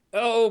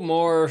 Oh,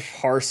 more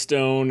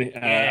Hearthstone.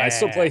 I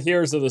still play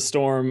Heroes of the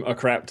Storm a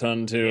crap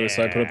ton too,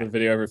 so I put up a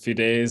video every few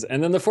days.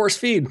 And then the Force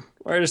feed,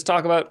 where I just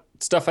talk about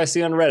stuff I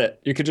see on Reddit.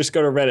 You could just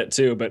go to Reddit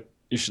too, but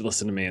You should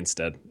listen to me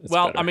instead. It's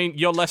Well, better. I mean,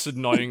 you're less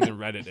annoying than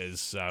Reddit is,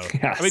 so.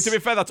 Yes. I mean, to be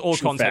fair, that's all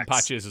True content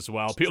facts. patches as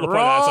well. People are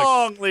pointing out, it's like,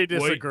 Strongly "Wait,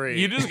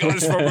 disagree. you just got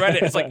this from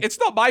Reddit. It's like, it's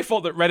not my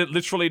fault that Reddit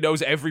literally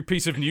knows every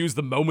piece of news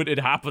the moment it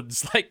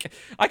happens. Like,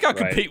 I can't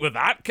Right. compete with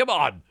that. Come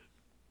on.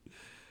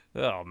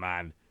 Oh,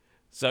 man.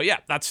 So, yeah,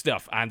 that's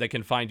stuff. And they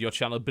can find your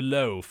channel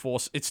below.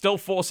 It's still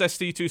Force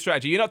ST2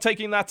 strategy. You're not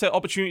taking that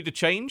opportunity to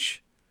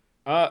change?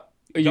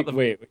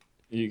 Wait,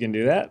 you can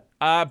do that?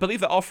 I believe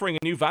they're offering a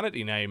new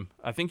vanity name.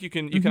 I think you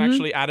can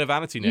actually add a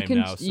vanity name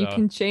now. So You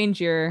can change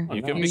your.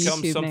 you can your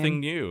become YouTube something name.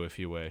 new if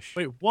you wish.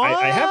 Wait, what?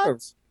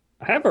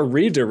 I have a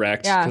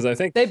redirect Yeah, because I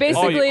think they Oh,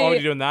 basically you're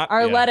already doing that?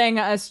 are Yeah. letting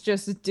us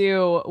just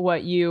do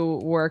what you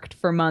worked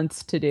for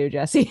months to do,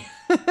 Jesse.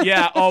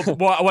 Yeah, oh,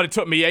 what it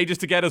took me ages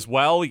to get as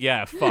well?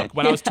 Yeah, fuck.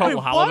 When I was total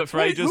Wait, halibut what? for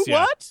Wait, ages, who,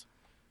 yeah. What?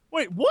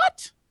 Wait,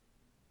 what?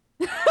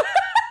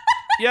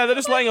 Yeah, they're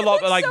just letting a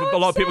lot, like, so a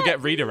lot of people upset.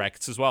 get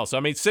redirects as well. So, I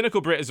mean, Cynical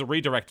Brit is a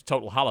redirect to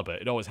total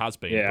halibut. It always has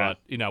been. Yeah. But,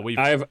 you know, we've...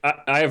 I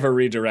have a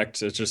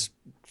redirect. It's just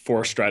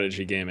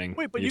Forcestrategy Gaming.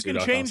 Wait, but you can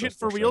YouTube.com change it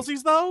for /Forcestrategy.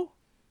 realsies though?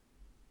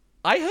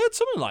 I heard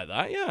something like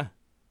that, yeah.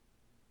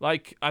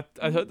 Like, I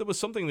heard there was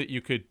something that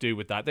you could do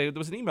with that. There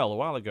was an email a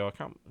while ago. I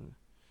can't...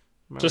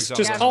 remember Just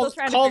exactly. I'm call still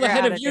trying to call the figure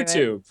head out of how to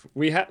do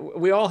YouTube.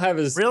 We all have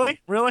his Really?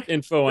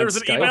 info on There was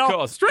an Skype. email. Of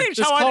course. Strange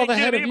Just how I call the didn't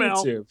head get of an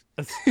email. YouTube.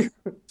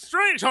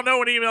 Strange how no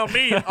one emailed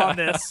me on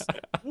this.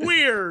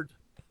 Weird.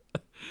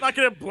 Not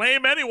gonna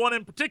blame anyone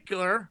in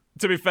particular.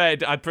 To be fair,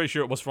 I'm pretty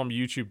sure it was from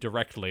YouTube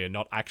directly and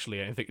not actually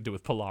anything to do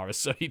with Polaris,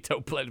 so you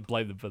don't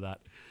blame them for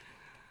that.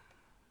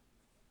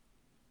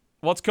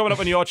 What's coming up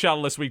on your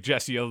channel this week,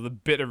 Jesse, other than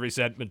bitter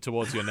resentment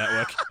towards your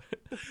network?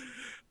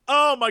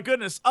 Oh my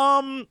goodness.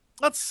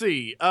 Let's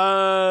see.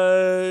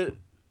 More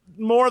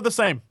of the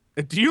same.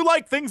 Do you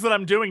like things that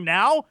I'm doing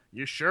now?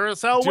 You sure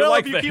as hell Do you will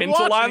like if the you keep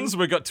Hinterlands? watching.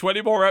 We've got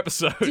 20 more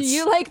episodes. Do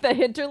you like the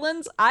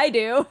hinterlands? I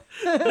do.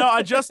 No,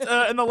 I just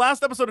in the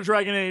last episode of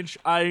Dragon Age,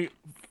 I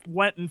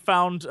went and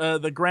found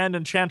the Grand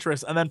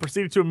Enchantress and then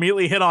proceeded to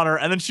immediately hit on her,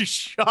 and then she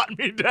shot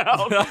me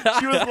down.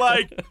 She was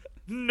like,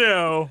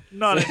 "No,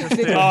 not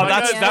interested." Oh, My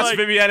that's guy's that's like,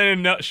 Vivienne in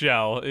a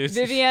nutshell. It's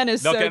Vivienne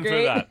is not so getting through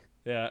great. that.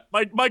 Yeah,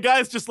 my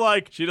guy's just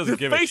like, She doesn't the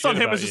give a face shit on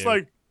him about is just you.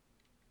 like,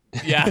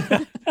 yeah.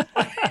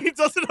 he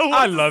doesn't know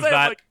what I to love say. I'm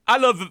that. like, I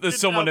love that there's Good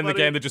someone job, in the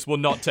buddy. game that just will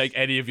not take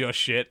any of your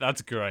shit.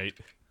 That's great.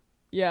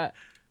 Yeah.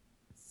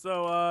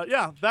 so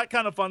yeah, that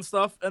kind of fun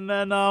stuff. And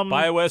then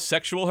BioWare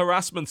Sexual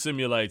Harassment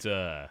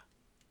Simulator.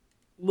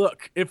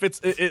 look, if it's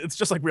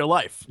just like real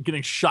life,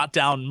 getting shot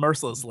down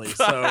mercilessly.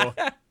 So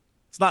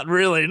it's not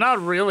really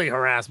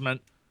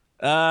harassment.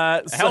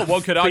 Hell,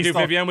 one could argue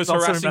Vivienne was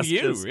harassing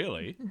you, messages.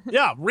 really.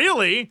 Yeah,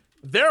 really.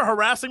 They're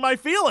harassing my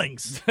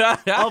feelings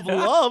of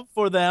love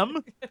for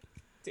them.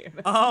 Damn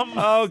it.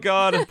 Oh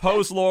god,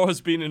 Poe's law has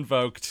been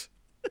invoked.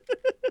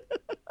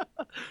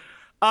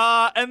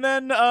 And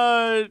then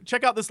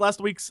check out this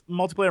last week's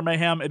multiplayer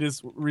mayhem. It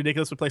is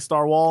ridiculous. We play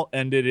Star Wall,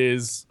 and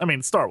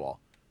Star Wall.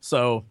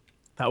 So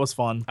that was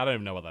fun. I don't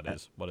even know what that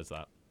is. What is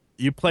that?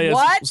 You play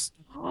What? as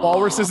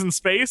walruses in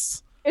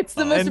space. It's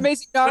the most And-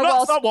 amazing No,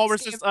 narwhal. it's not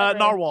walruses. space game ever.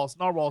 Narwhals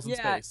in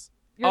Yeah. space.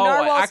 Your Oh,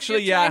 narwhals, actually,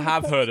 you're yeah, I trying to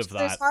have pull heard each of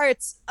other's that.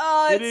 Hearts.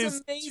 Oh, It it's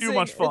is amazing. too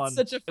much fun. It's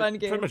such a fun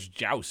game. Pretty much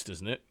Joust,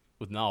 isn't it?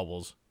 With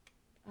narwhals.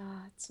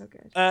 Ah, it's so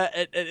good.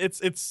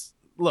 It's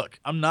look.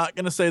 I'm not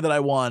gonna say that I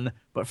won,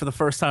 but for the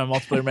first time in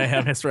multiplayer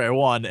mayhem history, I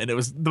won, and it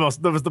was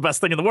the best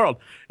thing in the world.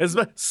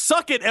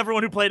 Suck it,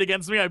 everyone who played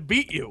against me. I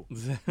beat you.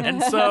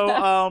 And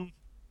so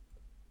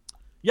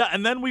yeah,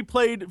 and then we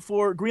played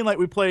for Greenlight.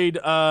 We played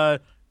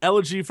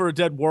Elegy for a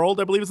Dead World,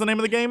 I believe is the name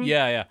of the game.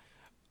 Yeah, yeah.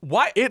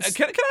 Why? It's-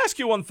 Can I ask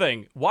you one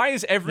thing? Why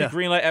is every Yeah.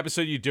 Greenlight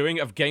episode you're doing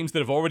of games that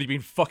have already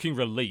been fucking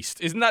released?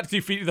 Isn't that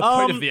defeating the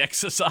point of the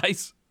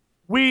exercise?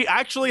 We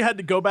actually had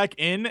to go back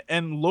in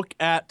and look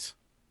at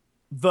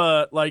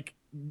the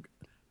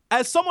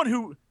as someone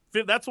who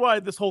that's why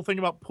this whole thing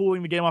about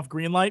pulling the game off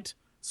Greenlight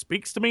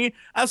speaks to me.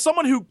 As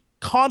someone who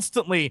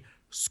constantly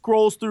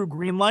scrolls through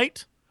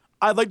Greenlight,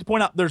 I'd like to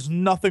point out there's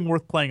nothing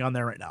worth playing on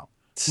there right now.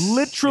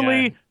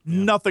 Literally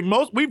nothing.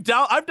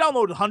 I've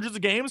downloaded hundreds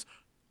of games,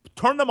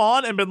 turned them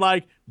on, and been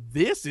like,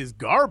 this is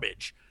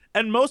garbage.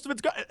 And most of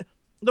it's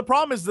the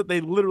problem is that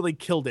they literally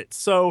killed it.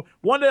 So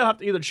one day I'll have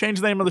to either change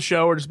the name of the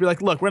show or just be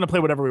like, look, we're gonna play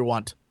whatever we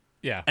want.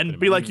 Yeah. And pretty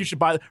be much. like, you should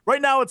buy.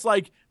 Right now, it's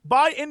like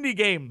buy indie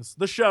games.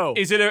 The show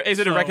Is it a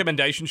So-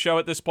 recommendation show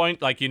at this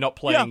point? Like you're not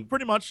playing? Yeah,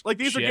 pretty much. Like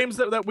these are shit. games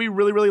that we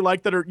really really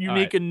like that are unique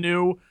right. and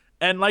new.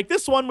 And like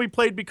this one we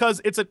played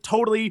because it's a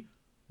totally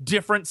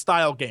different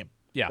style game.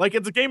 Yeah. Like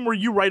it's a game where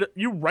you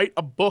write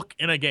a book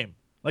in a game.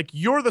 Like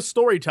you're the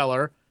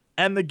storyteller,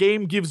 and the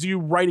game gives you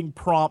writing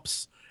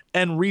prompts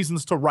and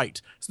reasons to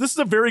write. So this is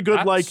a very good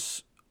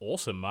That's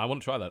awesome. I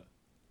want to try that.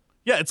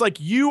 yeah, it's like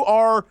you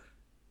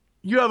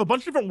have a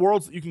bunch of different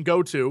worlds that you can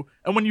go to,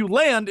 and when you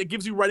land, it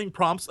gives you writing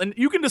prompts, and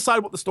you can decide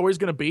what the story is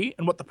going to be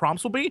and what the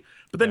prompts will be,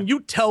 but then you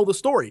tell the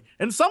story.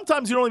 And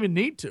sometimes you don't even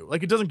need to.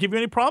 Like, it doesn't give you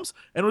any prompts,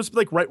 and it'll just be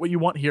like, write what you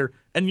want here,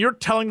 and you're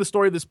telling the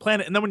story of this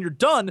planet, and then when you're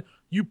done,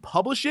 you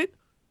publish it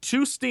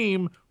to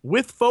Steam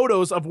with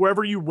photos of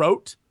wherever you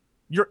wrote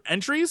your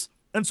entries,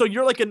 And so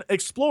you're like an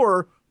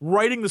explorer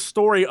writing the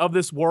story of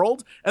this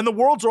world, and the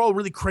worlds are all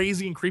really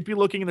crazy and creepy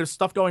looking, and there's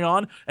stuff going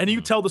on, and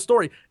you tell the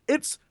story.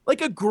 It's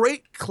like a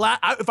great class.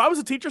 If I was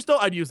a teacher still,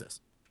 I'd use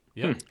this.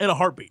 Yeah. In a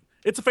heartbeat.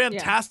 It's a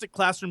fantastic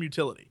classroom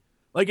utility.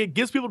 Like, it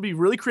gives people to be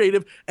really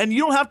creative, and you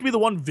don't have to be the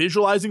one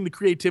visualizing the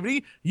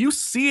creativity. You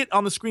see it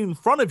on the screen in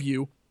front of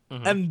you,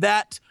 and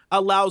that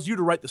allows you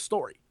to write the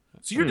story.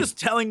 So you're just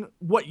telling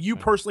what you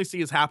personally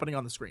see is happening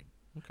on the screen.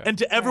 Okay. And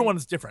to everyone,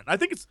 it's different. I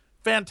think it's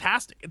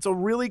fantastic. It's a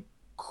really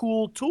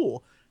cool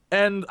tool.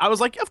 And I was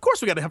like, of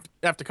course we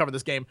have to cover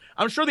this game.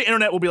 I'm sure the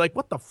internet will be like,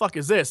 what the fuck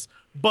is this?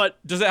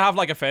 But does it have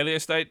like a failure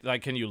state?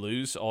 Like, can you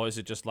lose, or is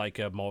it just like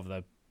more of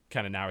the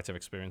kind of narrative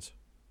experience?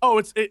 Oh,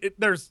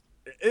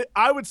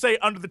 I would say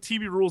under the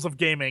TV rules of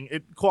gaming,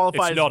 it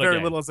qualifies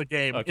very little as a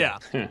game. Okay. Yeah,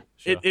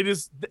 sure. It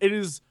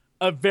is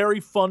a very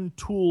fun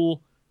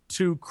tool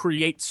to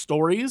create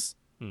stories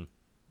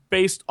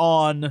based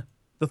on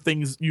the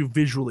things you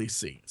visually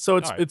see. So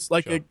it's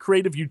like a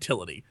creative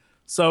utility.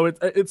 So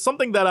it's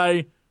something that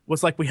I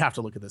was like, we have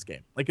to look at this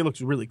game. Like, it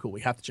looks really cool.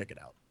 We have to check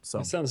it out. So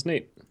that sounds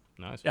neat.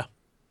 Nice. Yeah.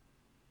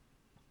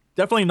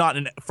 Definitely not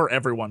an for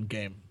everyone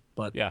game.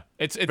 But yeah,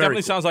 it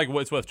definitely sounds like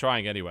it's worth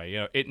trying anyway.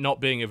 You know, it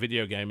not being a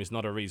video game is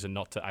not a reason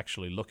not to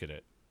actually look at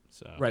it.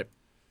 So right,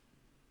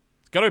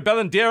 it's got to be better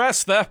than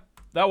DRS there.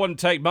 That wouldn't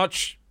take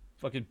much.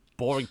 Fucking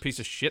boring piece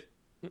of shit.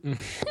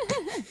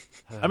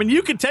 I mean,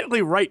 you could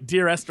technically write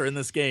Dear Esther in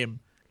this game,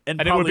 and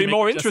it would be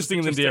more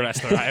interesting than Dear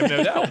Esther. I have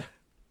no doubt.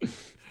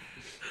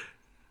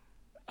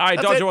 All right,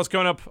 Dodger, what's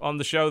coming up on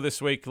the show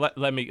this week?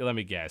 Let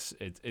me guess.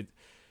 It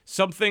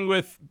something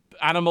with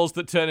animals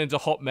that turn into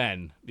hot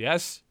men,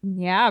 yes?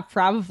 Yeah,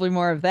 probably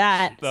more of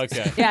that.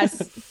 Okay.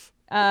 Yes.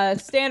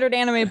 Standard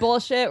anime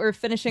bullshit. We're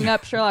finishing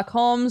up Sherlock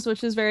Holmes,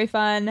 which is very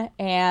fun.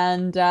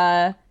 And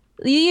the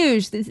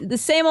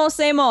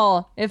same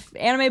old. If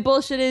anime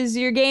bullshit is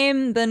your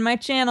game, then my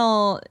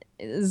channel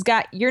has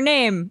got your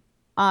name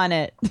on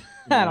it.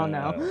 I don't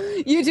know.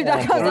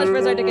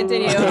 YouTube.com/Forcestrategy to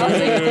continue. Also,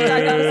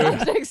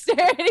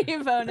 YouTube.com/Dexterity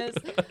bonus,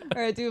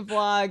 where I do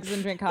vlogs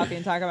and drink coffee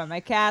and talk about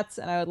my cats.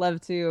 And I would love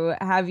to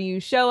have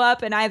you show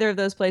up in either of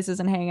those places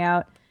and hang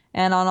out.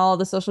 And on all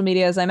the social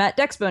medias, I'm at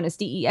DexBonus,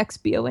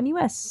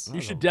 DEXBONUS.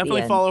 You should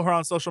definitely follow her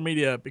on social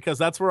media, because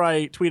that's where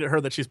I tweet at her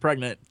that she's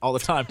pregnant all the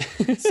time.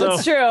 So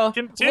it's true.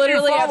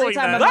 Literally every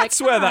time. That's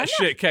where that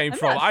shit came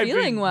from. I've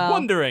been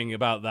wondering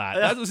about that.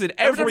 That was in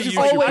every YouTube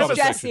always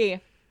conversation.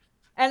 Jesse.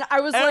 And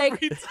I was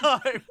every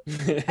time.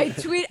 I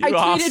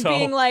tweeted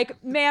being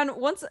like, man,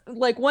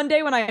 one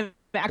day when I'm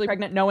actually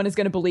pregnant, no one is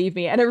going to believe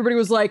me. And everybody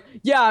was like,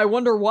 yeah, I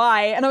wonder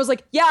why. And I was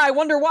like, yeah, I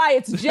wonder why.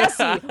 It's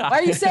Jesse. Why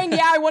are you saying,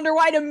 yeah, I wonder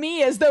why to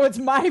me as though it's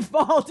my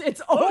fault?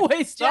 It's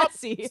always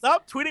Jesse.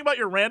 Stop tweeting about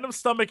your random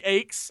stomach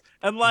aches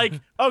and like,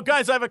 oh,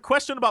 guys, I have a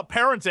question about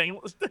parenting.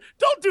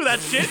 Don't do that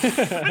shit.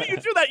 When you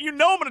do that, you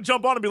know I'm going to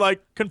jump on and be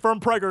like, confirm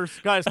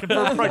preggers. Guys,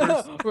 confirm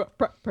preggers.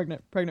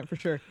 Pregnant for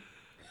sure.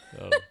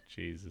 Oh,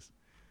 Jesus.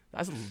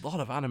 That's a lot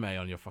of anime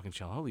on your fucking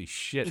channel. Holy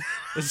shit.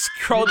 Let's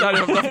scroll down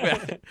your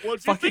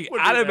fucking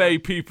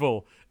anime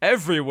people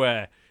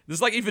everywhere.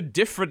 There's like even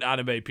different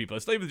anime people.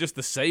 It's not even just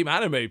the same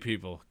anime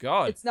people.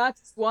 God. It's not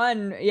just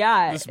one.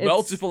 Yeah. There's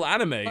multiple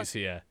animes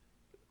here.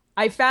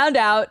 I found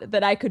out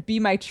that I could be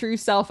my true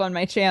self on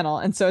my channel,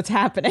 and so it's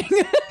happening.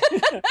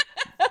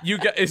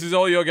 This is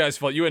all your guys'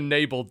 fault. You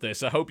enabled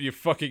this. I hope you're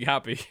fucking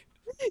happy.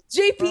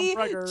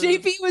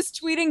 JP was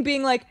tweeting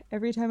being like,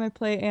 every time I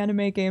play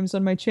anime games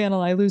on my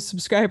channel, I lose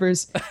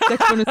subscribers.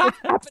 Dexbonus, what's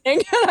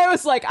happening? And I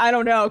was like, I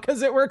don't know,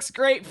 because it works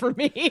great for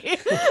me.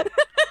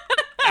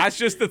 That's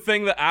just the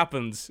thing that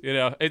happens, you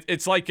know.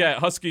 It's like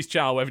Husky's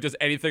channel, where if he does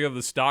anything of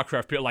the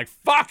StarCraft, people are like,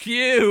 fuck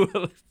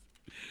you!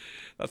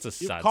 That's a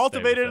sad You've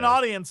cultivated an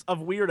audience of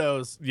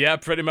weirdos. Yeah,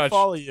 pretty much.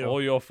 Follow you.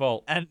 All your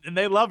fault. And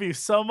they love you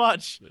so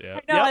much. Yeah.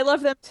 I know, I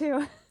love them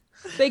too.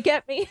 They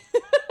get me.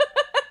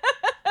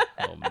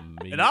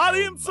 An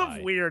audience of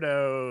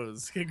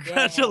weirdos.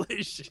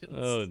 Congratulations.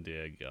 Oh,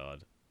 dear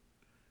God.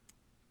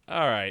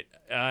 All right.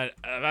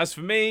 As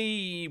for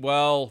me,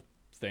 well,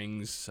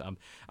 things.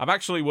 I'm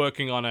actually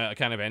working on a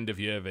kind of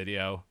end-of-year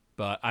video,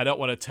 but I don't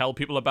want to tell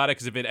people about it,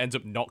 because if it ends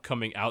up not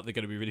coming out, they're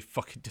going to be really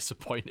fucking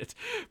disappointed.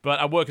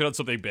 But I'm working on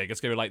something big. It's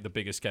going to be like the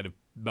biggest, kind of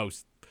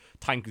most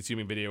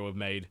time-consuming video we've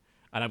made.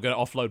 And I'm going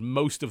to offload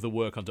most of the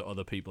work onto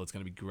other people. It's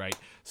going to be great.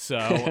 So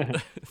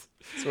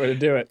that's the way to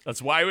do it.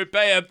 That's why we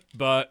pay it.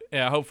 But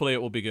yeah, hopefully it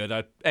will be good.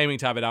 I'm aiming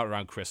to have it out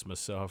around Christmas,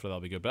 so hopefully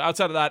that'll be good. But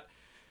outside of that,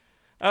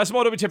 some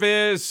more tip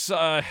is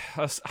I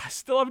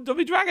still haven't done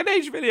my Dragon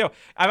Age video.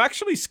 I'm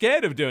actually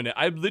scared of doing it.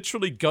 I'm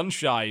literally gun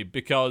shy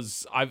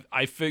because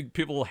I think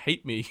people will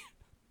hate me.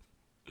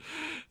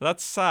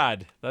 That's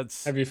sad.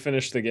 Have you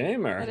finished the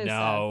game or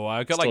no?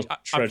 I got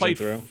I played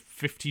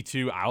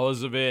 52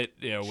 hours of it,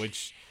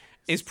 which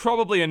is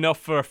probably enough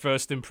for a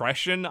first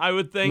impression, I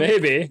would think.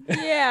 Maybe.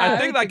 Yeah. I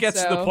think that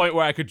gets to the point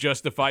where I could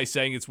justify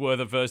saying it's worth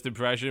a first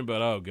impression,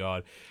 but oh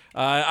god.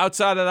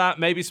 Outside of that,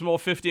 maybe some more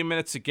 15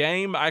 minutes a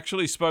game. I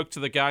actually spoke to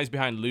the guys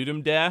behind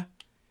Ludum Dare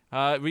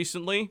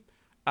recently,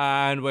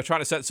 and we're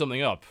trying to set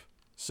something up.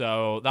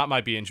 So that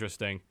might be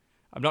interesting.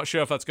 I'm not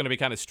sure if that's going to be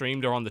kind of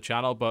streamed or on the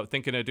channel, but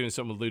thinking of doing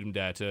something with Ludum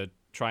Dare to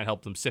try and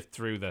help them sift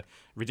through the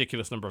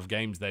ridiculous number of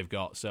games they've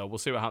got. So we'll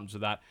see what happens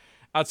with that.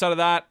 Outside of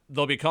that,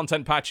 there'll be a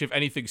content patch if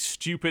anything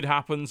stupid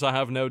happens, I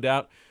have no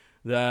doubt.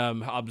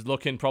 I'm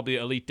looking probably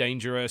at Elite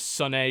Dangerous,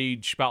 Sun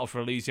Age, Battle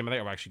for Elysium. I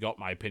think I've actually got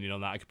my opinion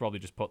on that. I could probably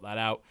just put that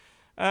out.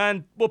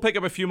 And we'll pick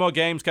up a few more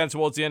games kind of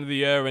towards the end of the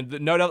year,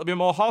 and no doubt there'll be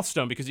more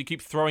Hearthstone because you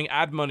keep throwing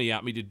ad money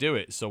at me to do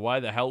it. So why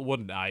the hell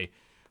wouldn't I?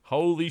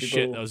 Holy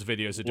shit, those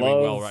videos are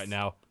doing well right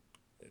now.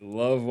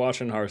 Love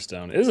watching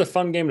Hearthstone. It is a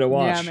fun game to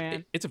watch. Yeah,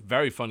 man. It's a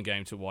very fun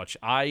game to watch.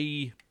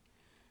 I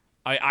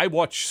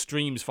watch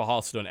streams for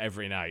Hearthstone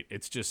every night.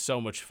 It's just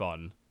so much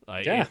fun.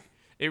 Yeah.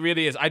 It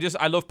really is.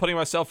 I love putting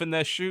myself in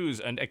their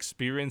shoes and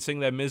experiencing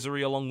their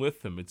misery along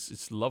with them.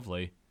 It's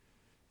lovely.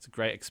 It's a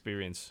great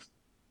experience.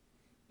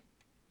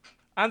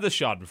 And the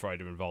Schadenfreude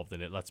involved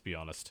in it, let's be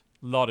honest.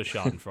 A lot of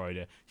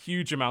Schadenfreude.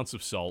 Huge amounts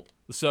of salt.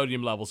 The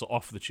sodium levels are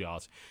off the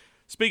chart.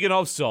 Speaking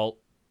of salt,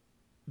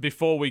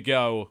 before we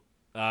go,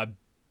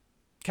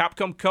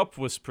 Capcom Cup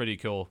was pretty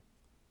cool.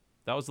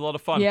 That was a lot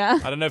of fun. Yeah.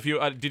 I don't know if you...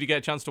 did you get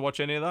a chance to watch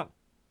any of that?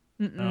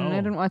 I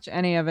didn't watch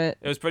any of it.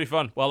 It was pretty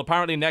fun. Well,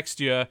 apparently next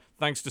year,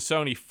 thanks to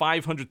Sony,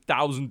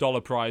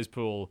 $500,000 prize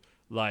pool.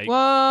 Like, Whoa!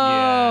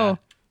 Yeah,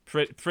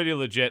 pretty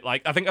legit.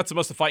 Like, I think that's the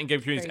most the fighting game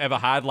community's ever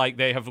had. Like,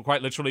 they have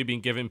quite literally been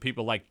giving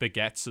people like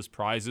baguettes as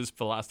prizes for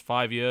the last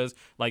 5 years,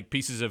 like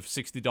pieces of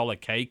 $60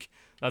 cake.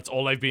 That's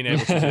all they've been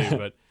able to do.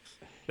 But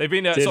they've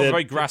been sort of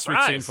very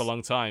grassroots scene for a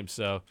long time.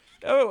 So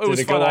it was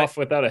Did it fun. go off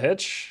without a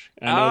hitch?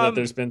 I know that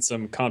there's been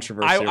some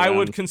controversy. I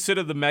would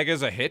consider the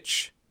Megas a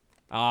hitch.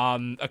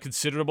 A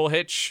considerable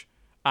hitch,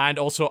 and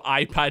also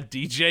iPad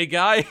DJ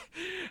guy.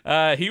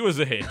 He was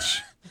a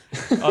hitch,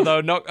 although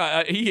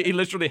not. He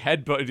literally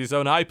headbutted his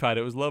own iPad.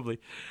 It was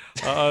lovely.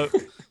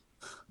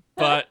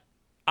 But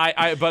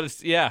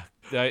yeah,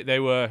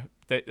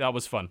 that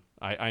was fun.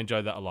 I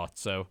enjoyed that a lot.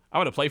 So I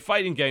want to play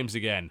fighting games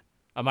again.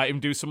 I might even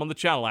do some on the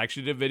channel. I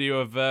actually did a video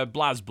of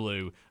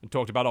BlazBlue and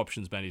talked about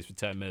options menus for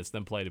 10 minutes,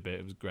 then played a bit.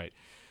 It was great.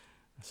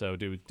 So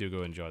do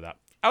go enjoy that.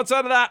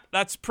 Outside of that,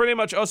 that's pretty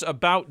much us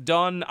about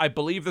done. I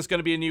believe there's going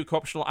to be a new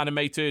co-optional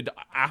animated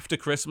after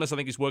Christmas. I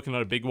think he's working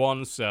on a big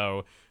one, so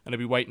I'm going to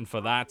be waiting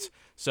for that.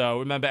 So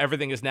remember,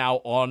 everything is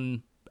now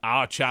on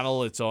our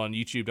channel. It's on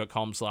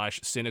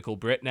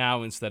youtube.com/cynicalbrit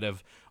now instead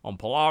of on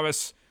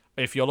Polaris.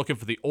 If you're looking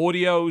for the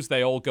audios,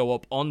 they all go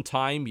up on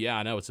time. Yeah,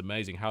 I know, it's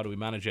amazing. How do we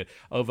manage it?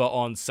 Over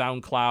on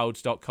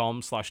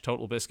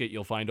soundcloud.com/TotalBiscuit,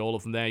 you'll find all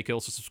of them there. You can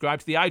also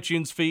subscribe to the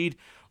iTunes feed.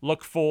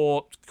 Look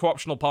for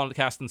Co-optional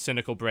Podcast and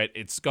Cynical Brit.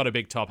 It's got a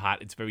big top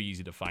hat. It's very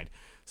easy to find.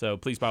 So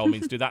please, by all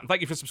means, do that. And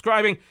thank you for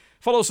subscribing.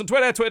 Follow us on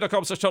Twitter,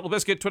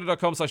 twitter.com/TotalBiscuit,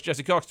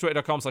 twitter.com/Jesse Cox,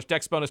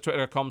 twitter.com/DexBonus,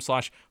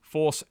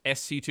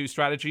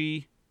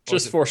 twitter.com/ForceSC2Strategy.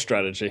 Just Force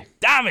Strategy.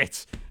 Damn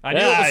it! I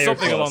knew it was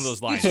something along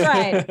those lines.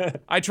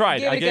 I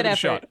tried. I gave it a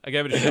shot.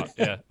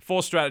 Yeah.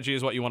 Forcestrategy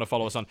is what you want to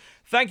follow us on.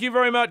 Thank you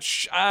very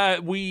much.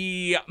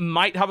 We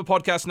might have a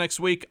podcast next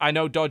week. I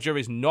know Dodger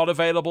is not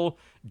available.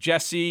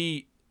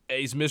 Jesse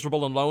is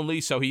miserable and lonely,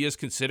 so he is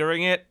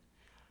considering it.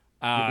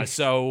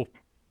 So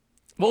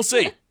we'll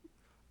see.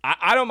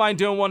 I don't mind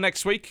doing one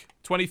next week,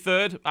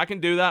 23rd. I can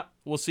do that.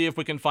 We'll see if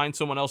we can find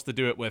someone else to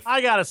do it with.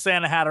 I got a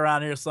Santa hat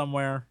around here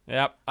somewhere.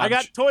 Yep. I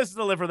got toys to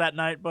deliver that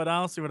night, but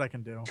I'll see what I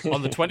can do.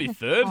 On the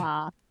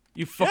 23rd?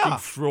 You fucking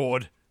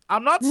fraud.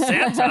 I'm not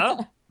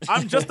Santa.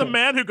 I'm just a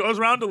man who goes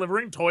around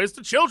delivering toys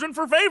to children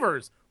for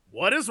favors.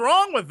 What is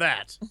wrong with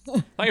that?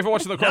 Thank you for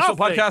watching the Co-optional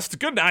Podcast.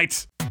 Good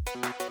night.